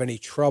even have any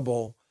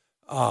trouble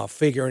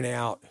figuring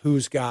out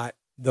who's got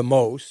the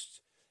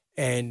most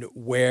and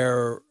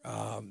where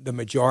the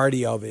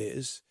majority of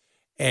is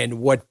and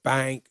what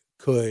bank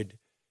could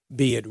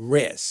be at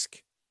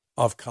risk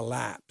of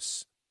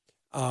collapse.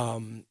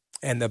 And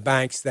the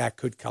banks that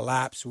could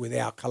collapse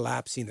without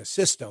collapsing the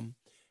system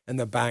and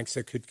the banks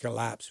that could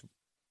collapse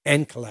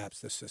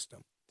the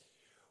system.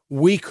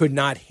 We could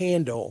not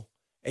handle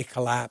a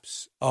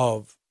collapse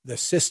of the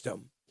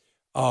system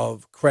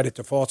of credit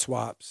default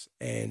swaps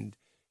and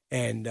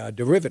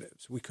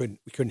derivatives. We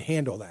couldn't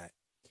handle that.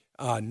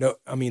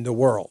 The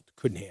world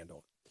couldn't handle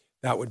it.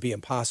 That would be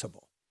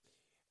impossible.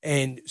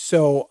 And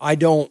so I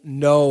don't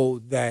know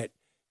that.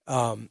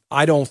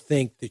 I don't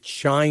think the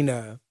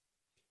China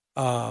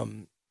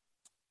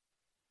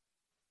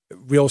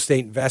real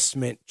estate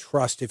investment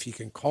trust, if you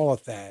can call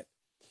it that,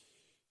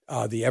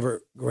 the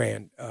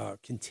Evergrande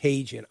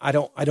contagion. I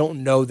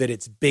don't know that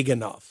it's big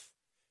enough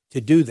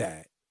to do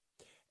that.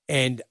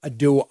 And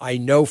I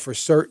know for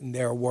certain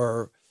there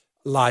were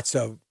lots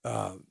of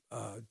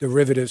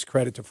derivatives,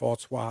 credit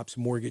default swaps,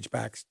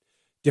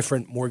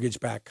 different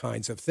mortgage-backed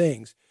kinds of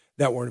things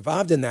that were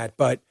involved in that.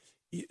 But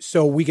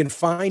so we can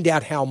find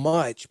out how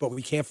much, but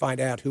we can't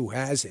find out who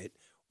has it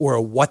or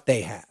what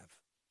they have.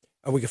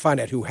 We can find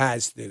out who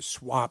has the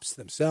swaps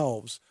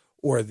themselves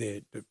or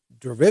the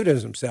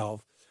derivatives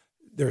themselves,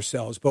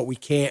 but we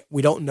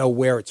don't know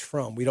where it's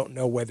from. We don't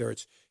know whether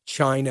it's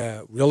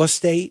China real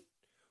estate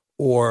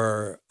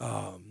or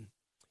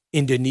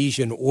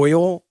Indonesian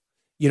oil.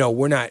 We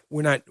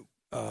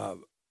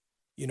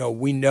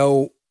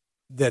know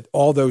that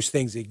all those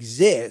things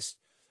exist,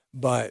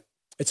 but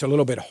it's a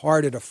little bit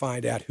harder to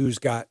find out who's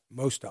got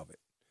most of it.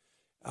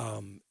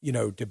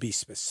 To be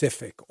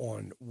specific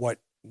on what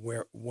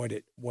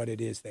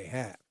it is they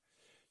have.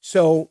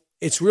 So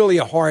it's really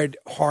a hard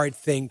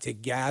thing to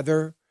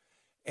gather.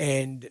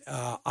 And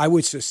I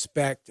would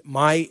suspect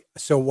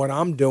so what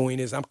I'm doing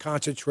is I'm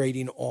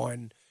concentrating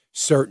on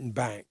certain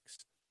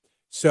banks.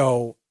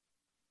 So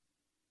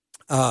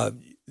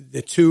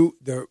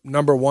the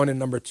number one and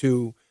number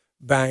two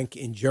bank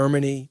in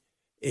Germany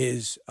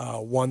is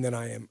one that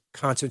I am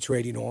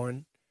concentrating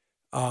on.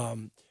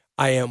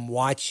 I am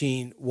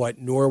watching what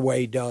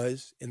Norway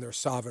does in their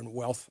sovereign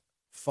wealth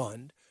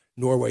fund.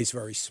 Norway's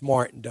very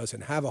smart and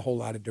doesn't have a whole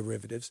lot of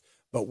derivatives,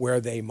 but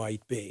where they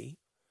might be.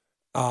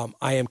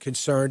 I am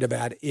concerned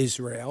about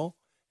Israel,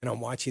 and I'm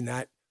watching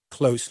that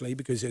closely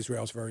because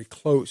Israel is very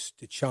close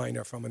to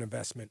China from an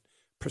investment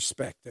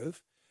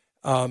perspective.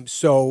 I'm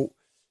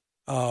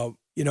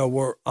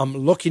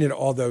looking at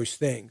all those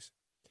things.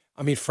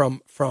 I mean,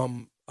 from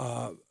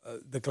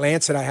the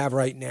glance that I have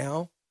right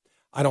now,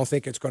 I don't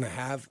think it's going to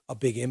have a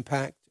big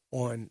impact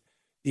on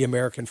the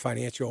American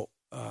financial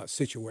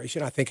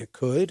situation. I think it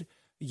could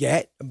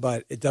yet,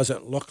 but it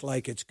doesn't look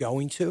like it's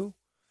going to.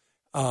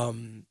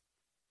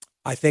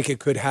 I think it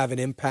could have an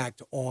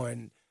impact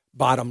on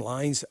bottom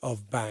lines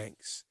of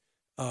banks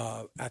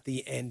at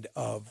the end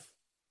of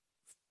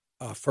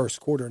first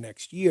quarter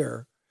next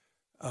year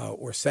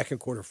or second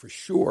quarter for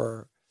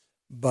sure.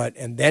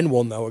 And then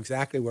we'll know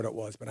exactly what it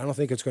was. But I don't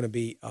think it's going to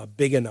be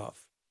big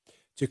enough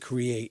to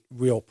create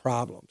real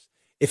problems.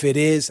 If it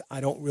is,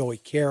 I don't really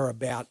care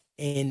about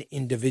an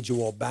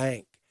individual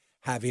bank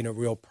having a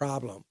real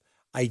problem.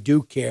 I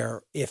do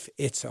care if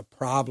it's a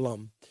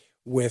problem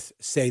with,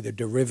 say, the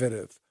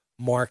derivative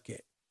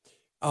market.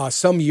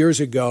 Some years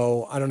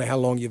ago, I don't know how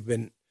long you've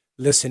been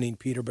listening,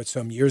 Peter, but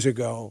some years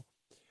ago,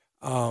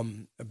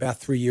 about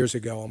 3 years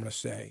ago, I'm going to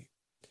say,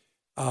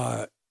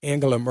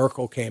 Angela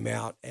Merkel came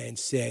out and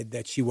said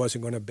that she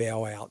wasn't going to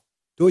bail out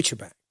Deutsche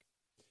Bank.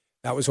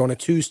 That was on a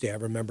Tuesday. I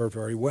remember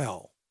very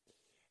well.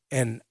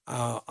 And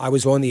I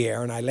was on the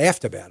air and I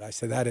laughed about it. I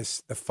said, that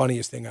is the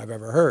funniest thing I've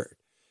ever heard,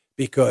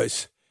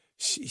 because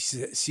she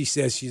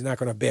says she's not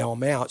going to bail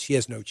him out. She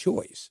has no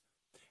choice.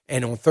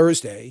 And on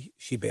Thursday,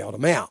 she bailed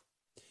him out.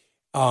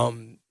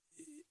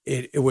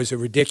 It was a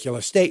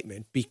ridiculous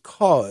statement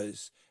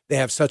because they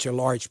have such a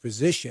large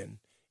position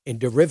in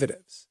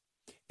derivatives.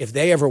 If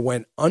they ever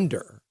went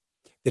under,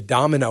 the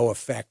domino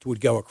effect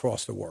would go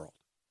across the world.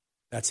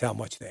 That's how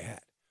much they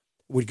had.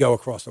 It would go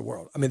across the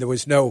world. I mean, there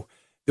was no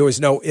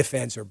ifs,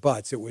 ands, or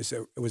buts. It was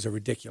a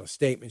ridiculous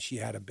statement.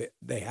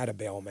 They had to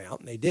bail him out,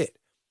 and they did.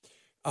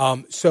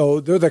 So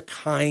they're the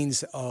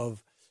kinds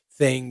of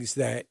things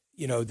that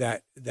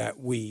that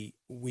we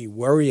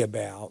worry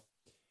about,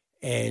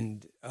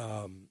 and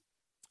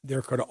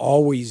there could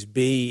always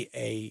be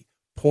a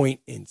point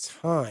in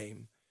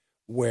time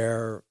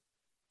where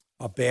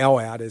a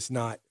bailout is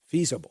not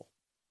feasible,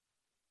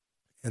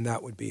 and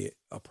that would be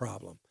a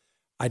problem.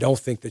 I don't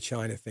think the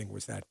China thing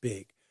was that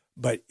big,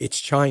 but it's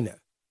China.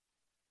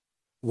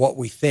 What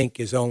we think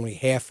is only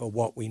half of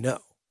what we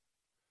know,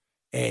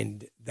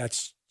 and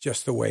that's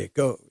just the way it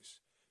goes.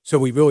 So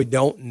we really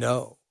don't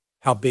know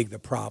how big the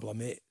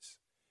problem is.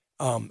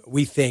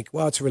 We think,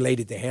 well, it's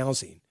related to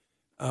housing.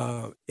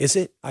 Is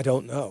it? I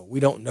don't know. We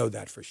don't know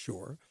that for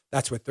sure.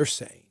 That's what they're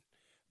saying.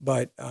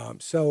 But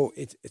so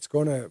it's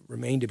going to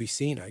remain to be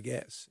seen, I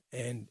guess,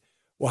 and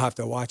we'll have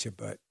to watch it.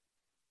 But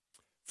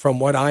from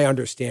what I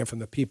understand from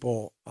the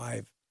people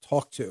I've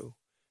talked to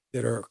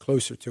that are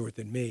closer to it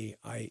than me,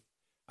 I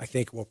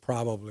think we'll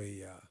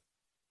probably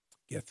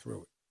get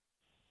through it.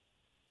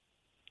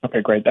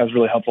 Okay, great. That was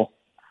really helpful.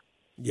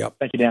 Yep.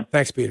 Thank you, Dan.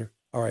 Thanks, Peter.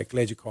 All right,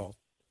 glad you called.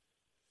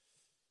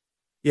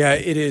 Yeah,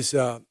 it is.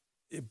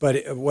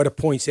 But what it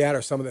points out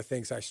are some of the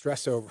things I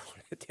stress over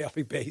on a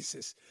daily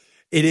basis.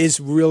 It is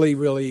really,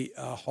 really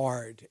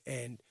hard.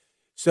 And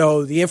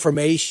so the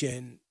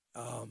information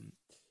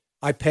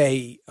I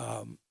pay,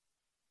 the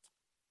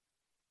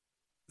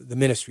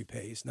ministry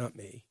pays, not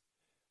me.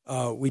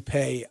 We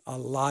pay a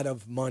lot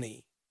of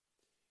money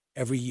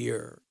every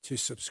year to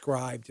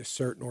subscribe to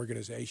certain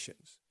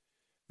organizations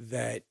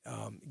that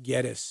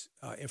get us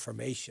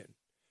information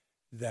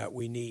that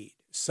we need.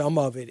 Some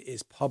of it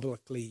is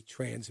publicly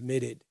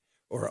transmitted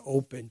or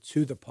open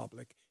to the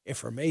public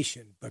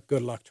information, but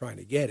good luck trying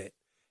to get it.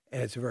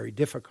 And it's very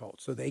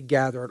difficult. So they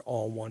gather it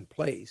all in one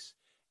place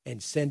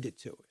and send it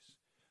to us.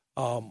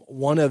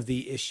 One of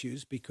the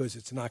issues, because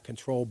it's not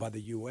controlled by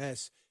the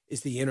U.S.,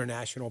 is the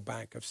International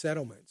Bank of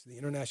Settlements. The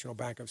International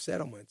Bank of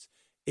Settlements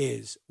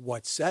is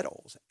what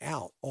settles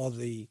out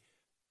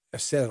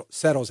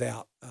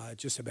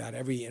just about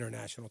every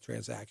international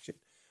transaction,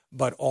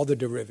 but all the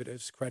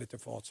derivatives, credit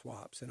default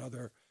swaps, and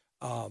other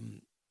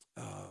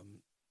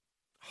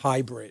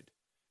hybrid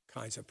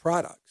kinds of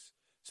products.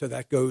 So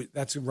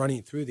that's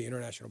running through the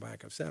International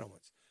Bank of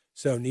Settlements.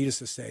 So needless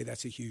to say,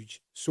 that's a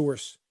huge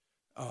source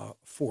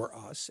for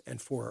us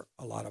and for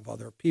a lot of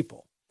other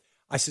people.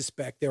 I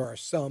suspect there are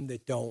some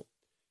that don't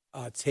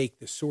take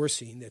the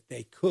sourcing that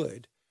they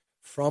could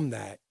from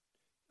that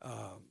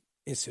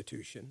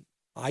institution.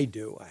 I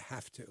do. I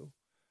have to.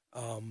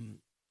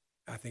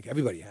 I think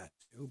everybody has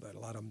to, but a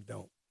lot of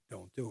them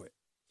don't do it.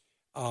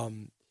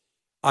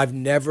 I've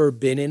never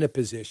been in a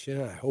position,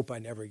 and I hope I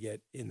never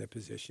get in the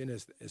position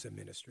as a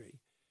ministry,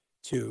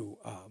 to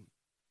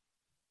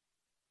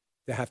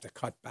have to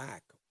cut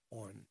back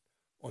on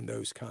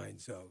those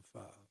kinds of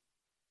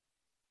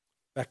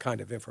that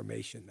kind of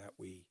information that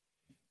we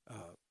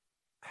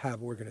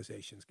have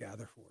organizations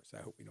gather for us.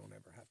 I hope we don't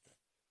ever have to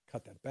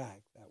cut that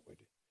back.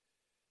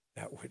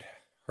 That would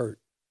hurt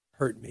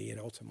me and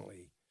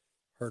ultimately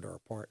hurt our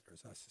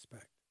partners, I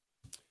suspect.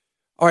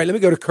 All right, let me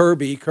go to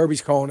Kirby.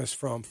 Kirby's calling us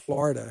from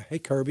Florida. Hey,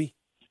 Kirby.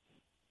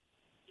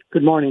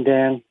 Good morning,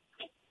 Dan.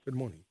 Good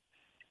morning.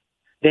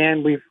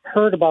 Dan, we've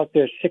heard about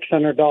this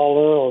 $600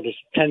 or this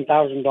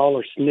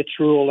 $10,000 snitch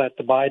rule that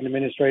the Biden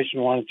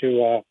administration wanted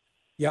to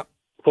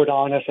put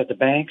on us at the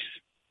banks.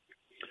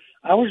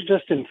 I was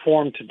just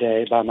informed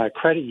today by my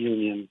credit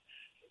union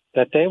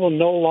that they will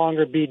no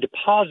longer be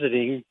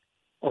depositing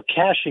or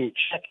cashing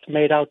checks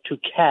made out to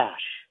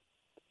cash.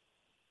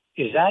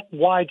 Is that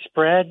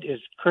widespread? Is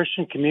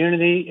Christian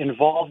community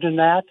involved in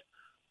that?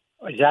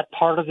 Is that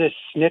part of this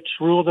snitch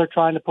rule they're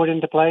trying to put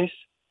into place?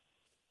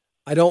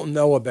 I don't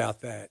know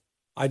about that.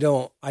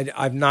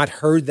 I've not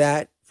heard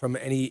that from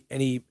any.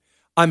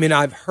 I mean,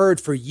 I've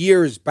heard for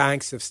years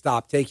banks have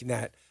stopped taking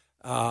that.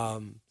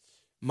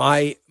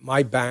 My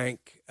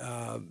bank,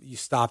 you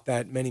stopped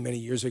that many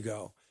years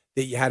ago,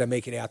 that you had to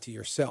make it out to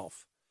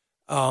yourself.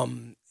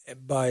 So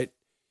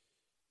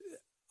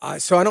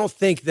I don't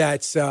think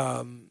that's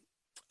a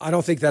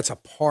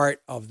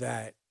part of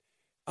that.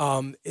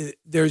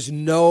 There's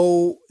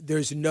no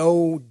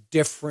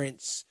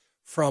difference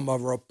from a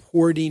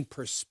reporting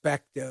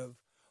perspective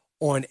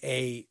on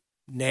a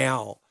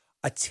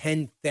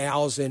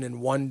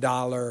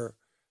 $10,001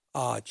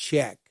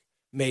 check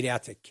made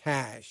out to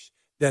cash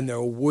than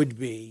there would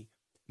be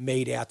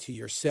made out to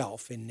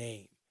yourself in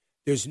name.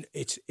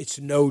 It's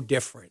no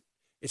different.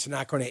 It's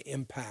not going to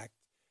impact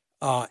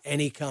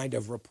any kind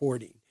of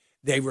reporting.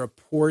 They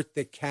report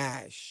the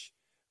cash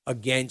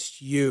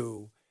against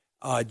you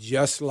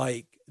just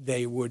like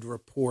they would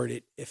report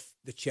it if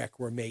the check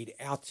were made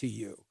out to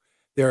you.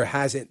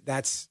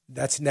 That's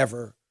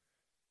never,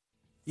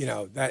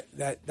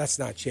 that's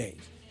not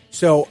changed.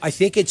 So I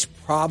think it's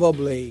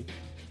probably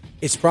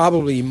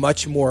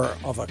much more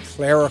of a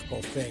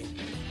clerical thing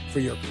for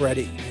your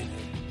credit union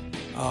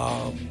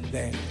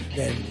than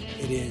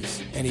it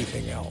is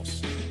anything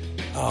else.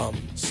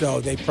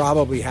 So they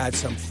probably had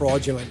some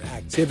fraudulent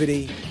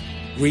activity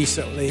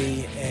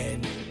recently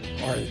and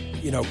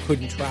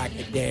couldn't track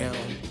it down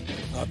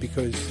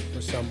because it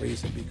was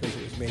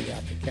made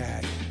out to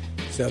cash.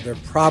 So they're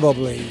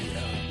probably,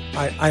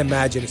 I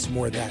imagine it's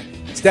more that.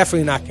 It's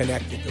definitely not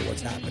connected to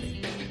what's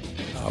happening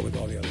with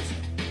all the other stuff.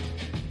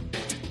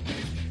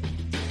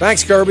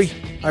 Thanks, Kirby.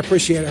 I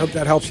appreciate it. I hope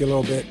that helps you a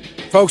little bit.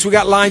 Folks, we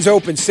got lines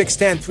open,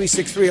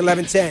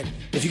 610-363-1110.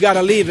 If you got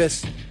to leave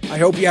us, I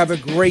hope you have a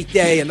great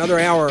day. Another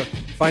hour of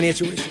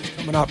Financial Issues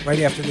coming up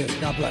right after this.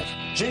 God bless.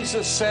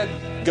 Jesus said,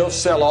 go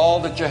sell all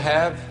that you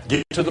have,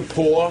 give to the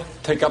poor,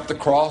 take up the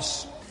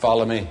cross,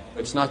 follow me.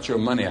 It's not your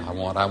money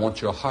I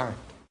want your heart.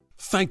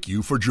 Thank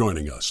you for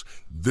joining us.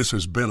 This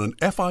has been an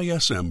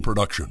FISM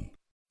production.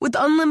 With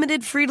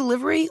unlimited free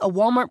delivery, a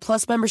Walmart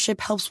Plus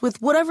membership helps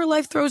with whatever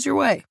life throws your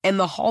way. And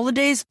the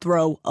holidays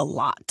throw a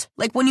lot.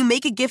 Like when you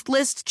make a gift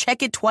list,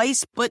 check it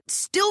twice, but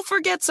still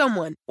forget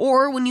someone.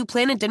 Or when you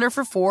plan a dinner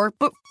for 4,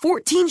 but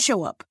 14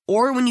 show up.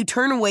 Or when you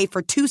turn away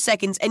for 2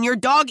 seconds and your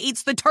dog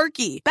eats the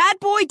turkey. Bad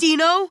boy,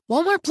 Dino!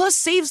 Walmart Plus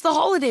saves the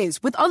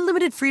holidays with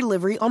unlimited free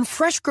delivery on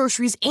fresh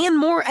groceries and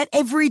more at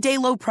everyday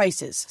low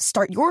prices.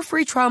 Start your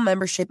free trial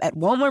membership at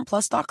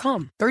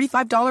walmartplus.com.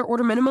 $35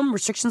 order minimum.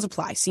 Restrictions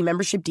apply. See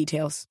membership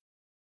details.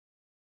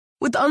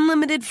 With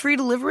unlimited free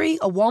delivery,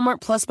 a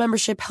Walmart Plus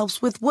membership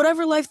helps with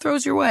whatever life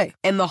throws your way.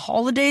 And the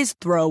holidays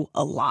throw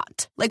a lot.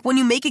 Like when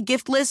you make a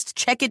gift list,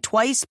 check it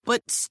twice,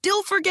 but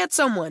still forget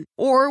someone.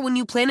 Or when you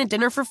plan a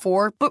dinner for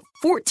 4, but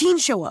 14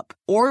 show up.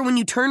 Or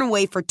when you turn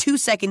away for 2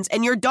 seconds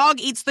and your dog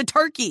eats the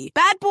turkey.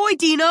 Bad boy,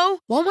 Dino!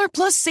 Walmart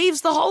Plus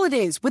saves the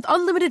holidays with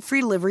unlimited free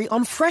delivery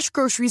on fresh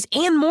groceries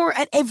and more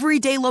at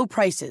everyday low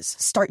prices.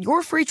 Start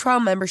your free trial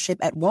membership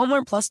at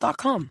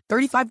walmartplus.com.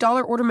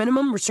 $35 order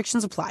minimum.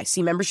 Restrictions apply.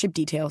 See membership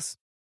details.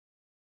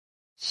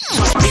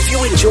 If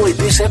you enjoyed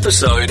this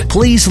episode,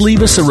 please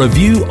leave us a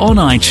review on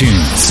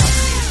iTunes.